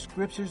 The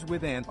scriptures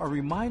within are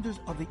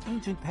reminders of the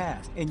ancient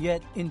past, and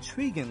yet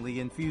intriguingly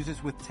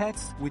infuses with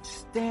texts which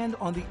stand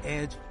on the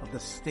edge of the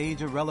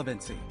stage of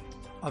relevancy.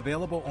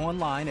 Available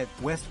online at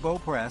Westbow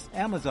Press,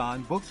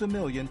 Amazon, Books A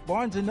Million,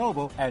 Barnes &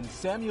 Noble, and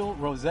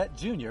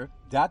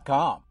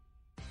SamuelRosetteJr.com.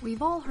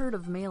 We've all heard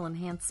of male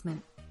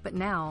enhancement, but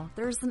now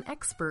there's an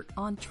expert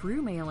on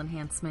true male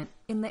enhancement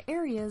in the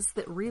areas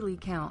that really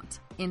count.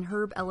 In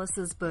Herb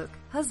Ellis's book,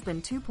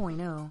 Husband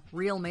 2.0,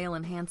 Real Male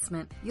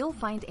Enhancement, you'll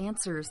find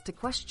answers to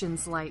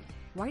questions like,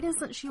 why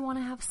doesn't she want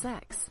to have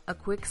sex? A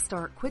quick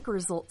start, quick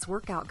results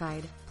workout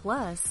guide.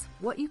 Plus,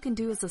 what you can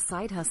do as a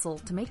side hustle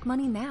to make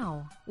money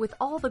now. With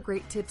all the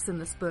great tips in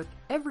this book,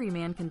 every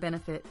man can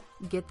benefit.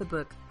 Get the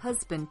book,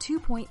 Husband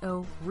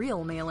 2.0,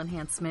 Real Male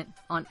Enhancement,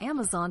 on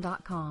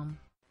Amazon.com.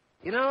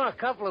 A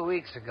couple of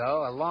weeks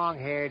ago, a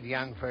long-haired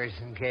young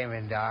person came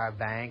into our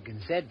bank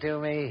and said to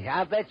me,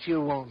 I bet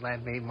you won't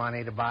lend me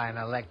money to buy an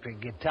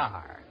electric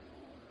guitar.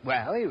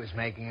 Well, he was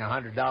making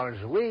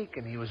 $100 a week,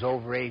 and he was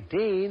over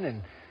 18,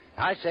 and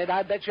I said,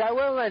 I bet you I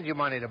will lend you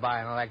money to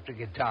buy an electric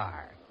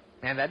guitar.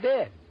 And I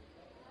did.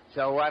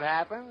 So what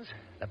happens?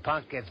 The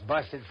punk gets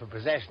busted for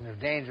possession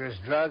of dangerous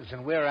drugs,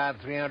 and we're out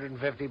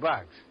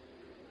 $350.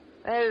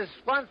 There's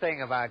one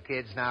thing about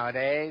kids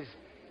nowadays.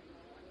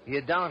 You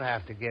don't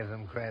have to give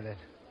them credit.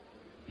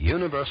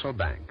 Universal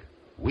Bank.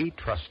 We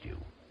trust you.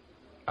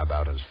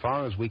 About as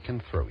far as we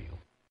can throw you.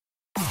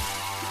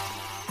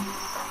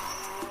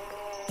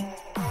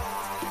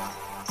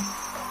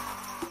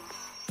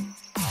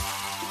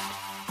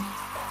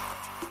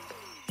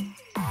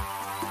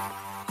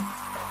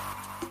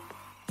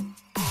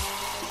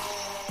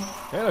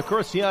 And, of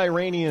course, the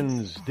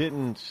Iranians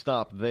didn't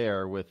stop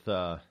there with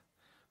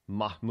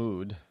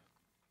Mahmoud.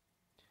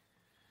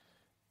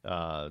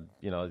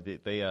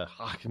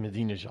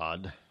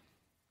 Ahmadinejad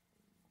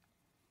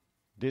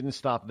didn't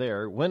stop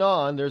there. Went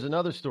on. There's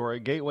another story.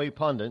 Gateway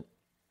Pundit.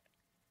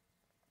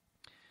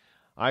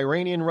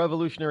 Iranian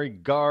Revolutionary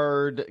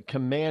Guard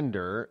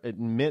commander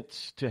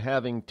admits to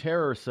having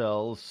terror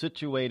cells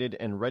situated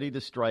and ready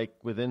to strike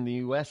within the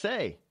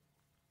USA.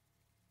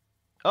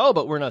 Oh,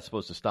 but we're not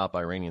supposed to stop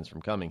Iranians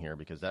from coming here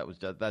because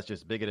that's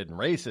just bigoted and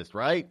racist,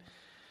 right?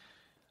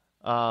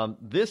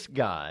 This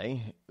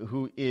guy,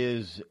 who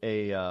is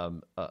a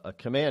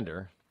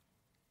commander,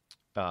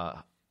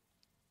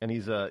 and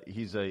he's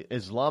a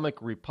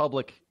Islamic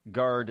Republic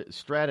Guard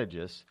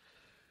strategist,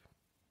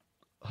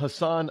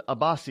 Hassan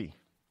Abbasi,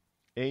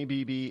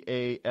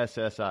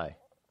 Abbassi.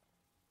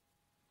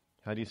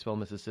 How do you spell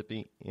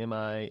Mississippi?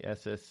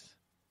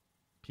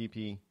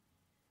 Misspp,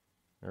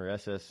 or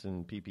SS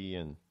and PP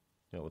and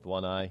with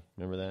one I.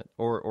 Remember that?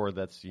 Or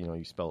that's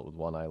you spell it with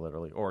one I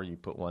literally, or you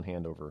put one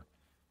hand over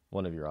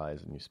one of your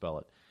eyes and you spell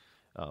it.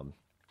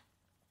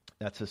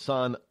 That's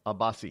Hassan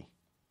Abbasi.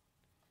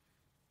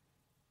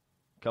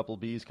 Couple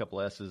B's,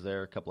 couple S's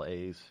there, couple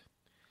A's.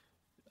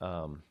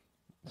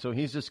 So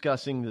he's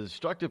discussing the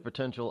destructive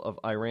potential of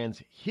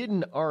Iran's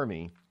hidden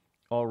army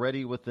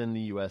already within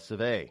the U.S. of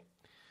A.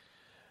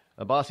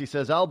 Abbasi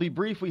says, I'll be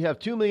brief. We have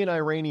 2 million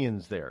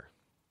Iranians there.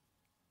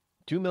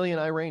 2 million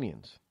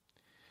Iranians.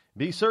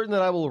 Be certain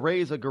that I will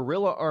raise a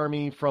guerrilla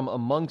army from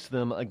amongst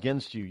them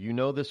against you. You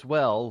know this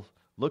well.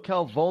 Look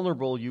how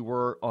vulnerable you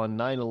were on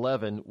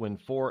 9/11 when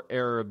 4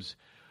 Arabs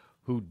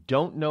who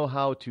don't know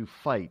how to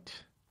fight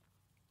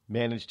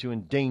managed to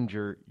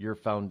endanger your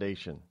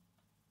foundation.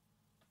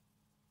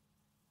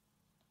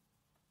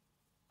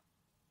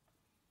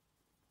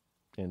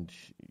 And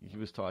he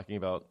was talking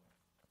about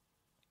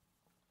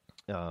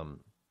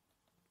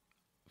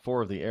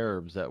 4 of the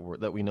Arabs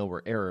that we know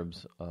were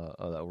Arabs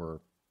that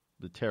were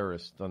the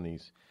terrorists on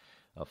these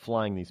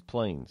flying these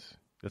planes.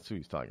 That's who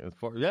he's talking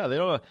about. Yeah, they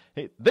don't know.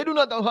 Hey, they do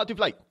not know how to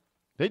fly.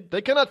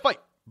 They cannot fight,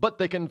 but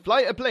they can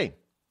fly a plane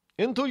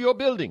into your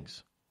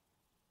buildings.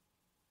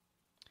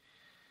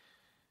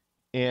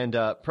 And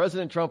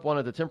President Trump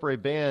wanted a temporary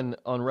ban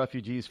on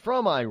refugees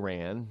from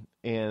Iran,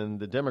 and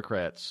the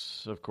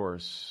Democrats, of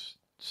course,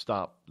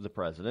 stopped the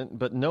president.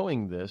 But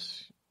knowing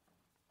this,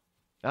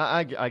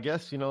 I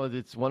guess,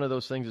 it's one of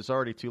those things. It's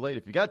already too late.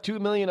 If you got 2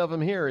 million of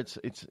them here, it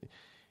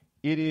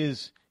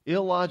is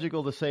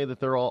illogical to say that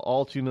they're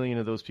all 2 million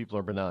of those people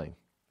are benign.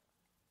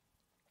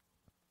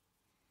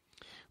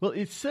 Well,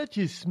 it's such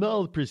a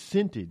small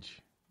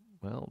percentage.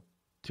 Well,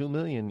 2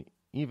 million,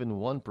 even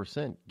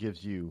 1%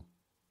 gives you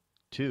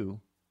 2.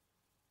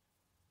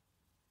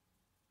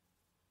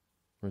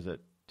 Or is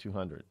that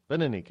 200? But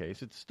in any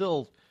case, it's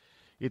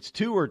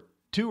 2 or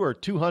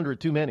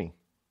 200 too many.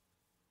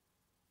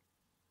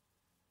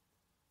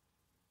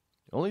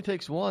 It only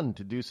takes 1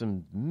 to do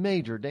some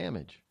major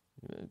damage.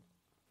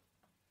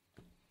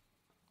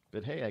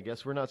 But hey, I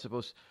guess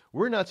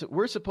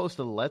we're supposed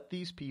to let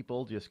these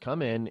people just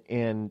come in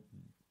and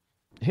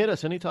hit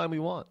us anytime we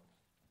want.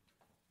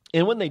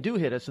 And when they do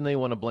hit us and they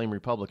want to blame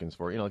Republicans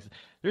for it,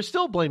 they're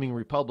still blaming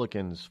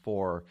Republicans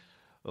for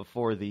the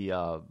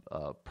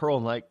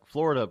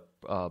Florida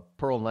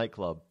Pearl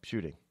nightclub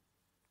shooting.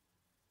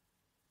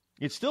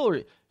 It's still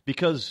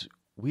because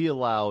we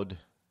allowed.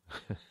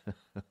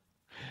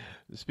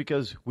 It's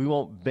because we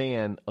won't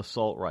ban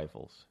assault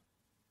rifles.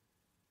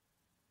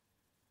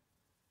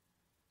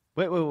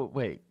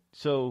 Wait.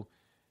 So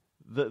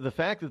the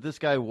fact that this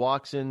guy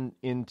walks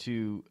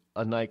into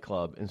a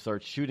nightclub and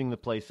starts shooting the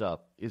place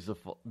up is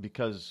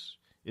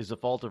the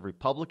fault of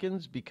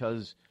Republicans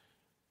because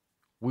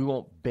we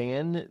won't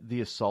ban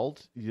the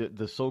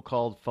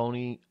so-called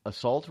phony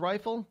assault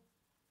rifle?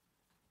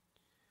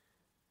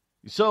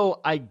 So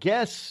I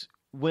guess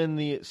when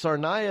the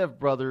Tsarnaev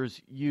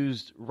brothers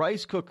used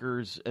rice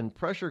cookers and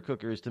pressure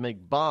cookers to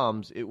make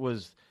bombs, it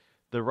was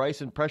the rice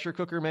and pressure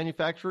cooker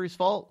manufacturer's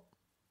fault.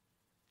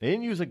 They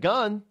didn't use a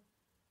gun.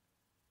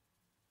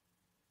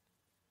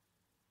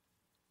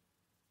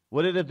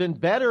 Would it have been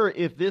better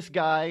if this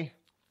guy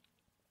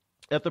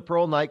at the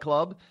Pearl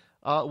nightclub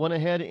went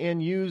ahead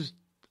and used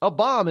a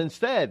bomb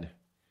instead,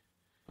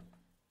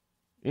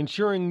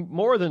 ensuring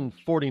more than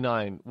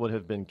 49 would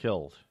have been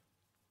killed?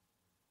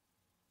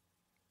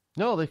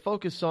 No, they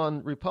focus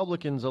on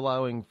Republicans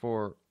allowing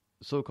for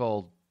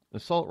so-called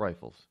assault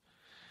rifles.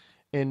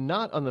 And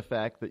not on the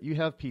fact that you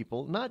have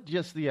people, not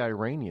just the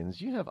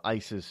Iranians, you have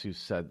ISIS who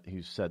said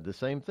the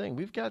same thing.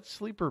 We've got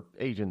sleeper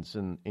agents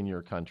in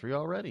your country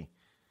already.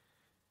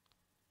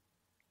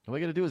 All we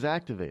got to do is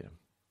activate them.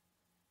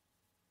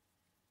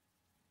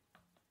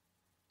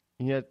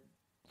 And yet,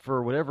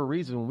 for whatever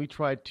reason, when we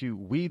try to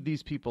weed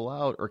these people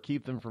out or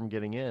keep them from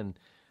getting in,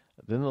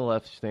 then the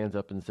left stands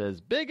up and says,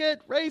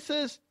 bigot,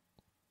 racist,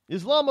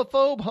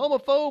 Islamophobe,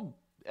 homophobe,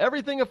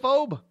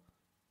 everything-ophobe.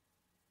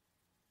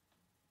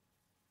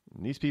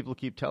 And these people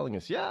keep telling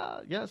us,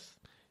 yes,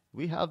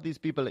 we have these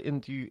people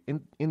in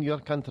your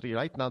country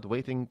right now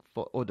waiting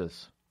for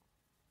orders.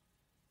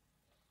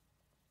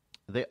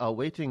 They are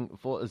waiting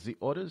for the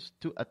orders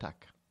to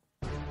attack.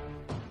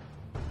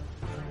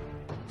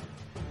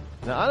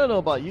 Now, I don't know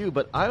about you,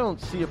 but I don't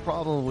see a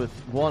problem with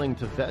wanting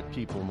to vet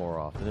people more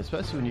often,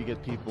 especially when you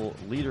get people,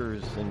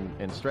 leaders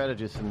and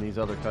strategists in these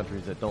other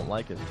countries that don't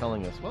like us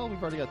telling us, well,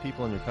 we've already got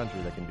people in your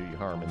country that can do you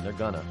harm, and they're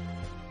gonna,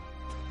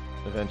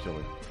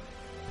 eventually.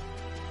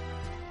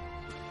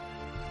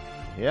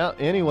 Yeah,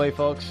 anyway,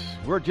 folks,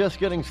 we're just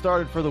getting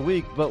started for the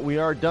week, but we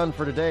are done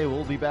for today.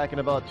 We'll be back in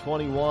about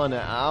 21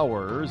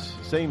 hours.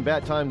 Same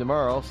bat time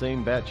tomorrow,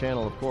 same bat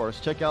channel, of course.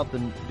 Check out the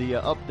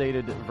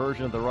updated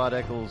version of the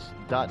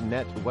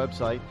RodEccles.net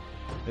website.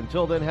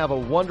 Until then, have a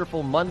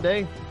wonderful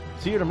Monday.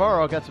 See you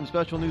tomorrow. Got some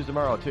special news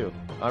tomorrow, too.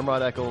 I'm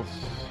Rod Eccles.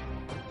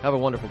 Have a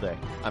wonderful day.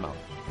 I'm out.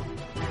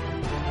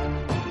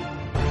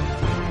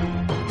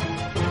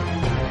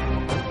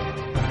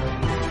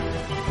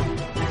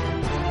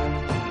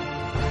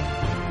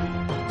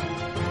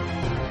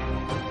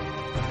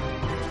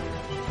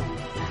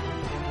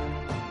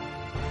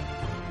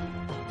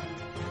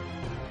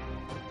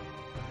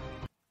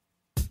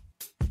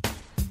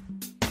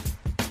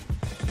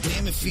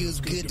 Damn, it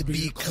feels good to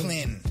be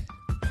Clinton.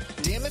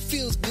 Damn, it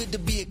feels good to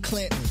be a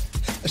Clinton.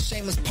 A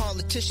shameless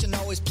politician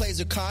always plays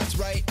her cards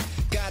right.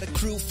 Got a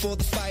crew for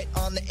the fight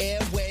on the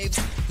airwaves.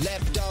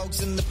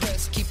 Lapdogs in the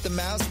press keep their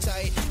mouths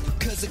tight.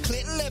 Cause a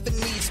Clinton never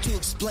needs to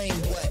explain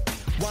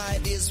why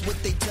it is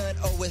what they done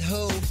or with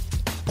who.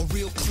 A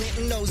real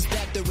Clinton knows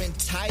that they're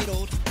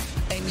entitled,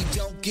 and you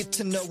don't get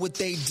to know what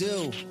they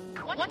do.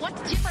 What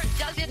difference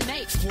does it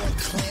make? For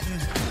Clinton,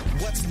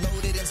 what's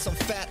loaded in some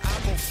fat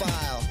Apple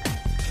file?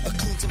 A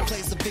Clinton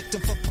plays a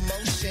victim for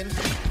promotion.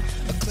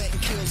 A Clinton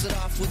kills it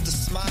off with a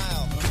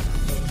smile.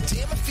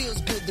 Damn, it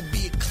feels good to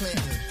be a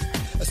Clinton.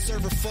 A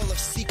server full of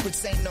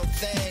secrets ain't no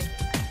thing.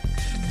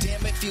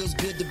 Damn, it feels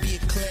good to be a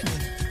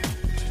Clinton.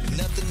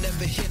 Nothing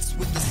ever hits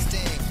with the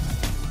sting.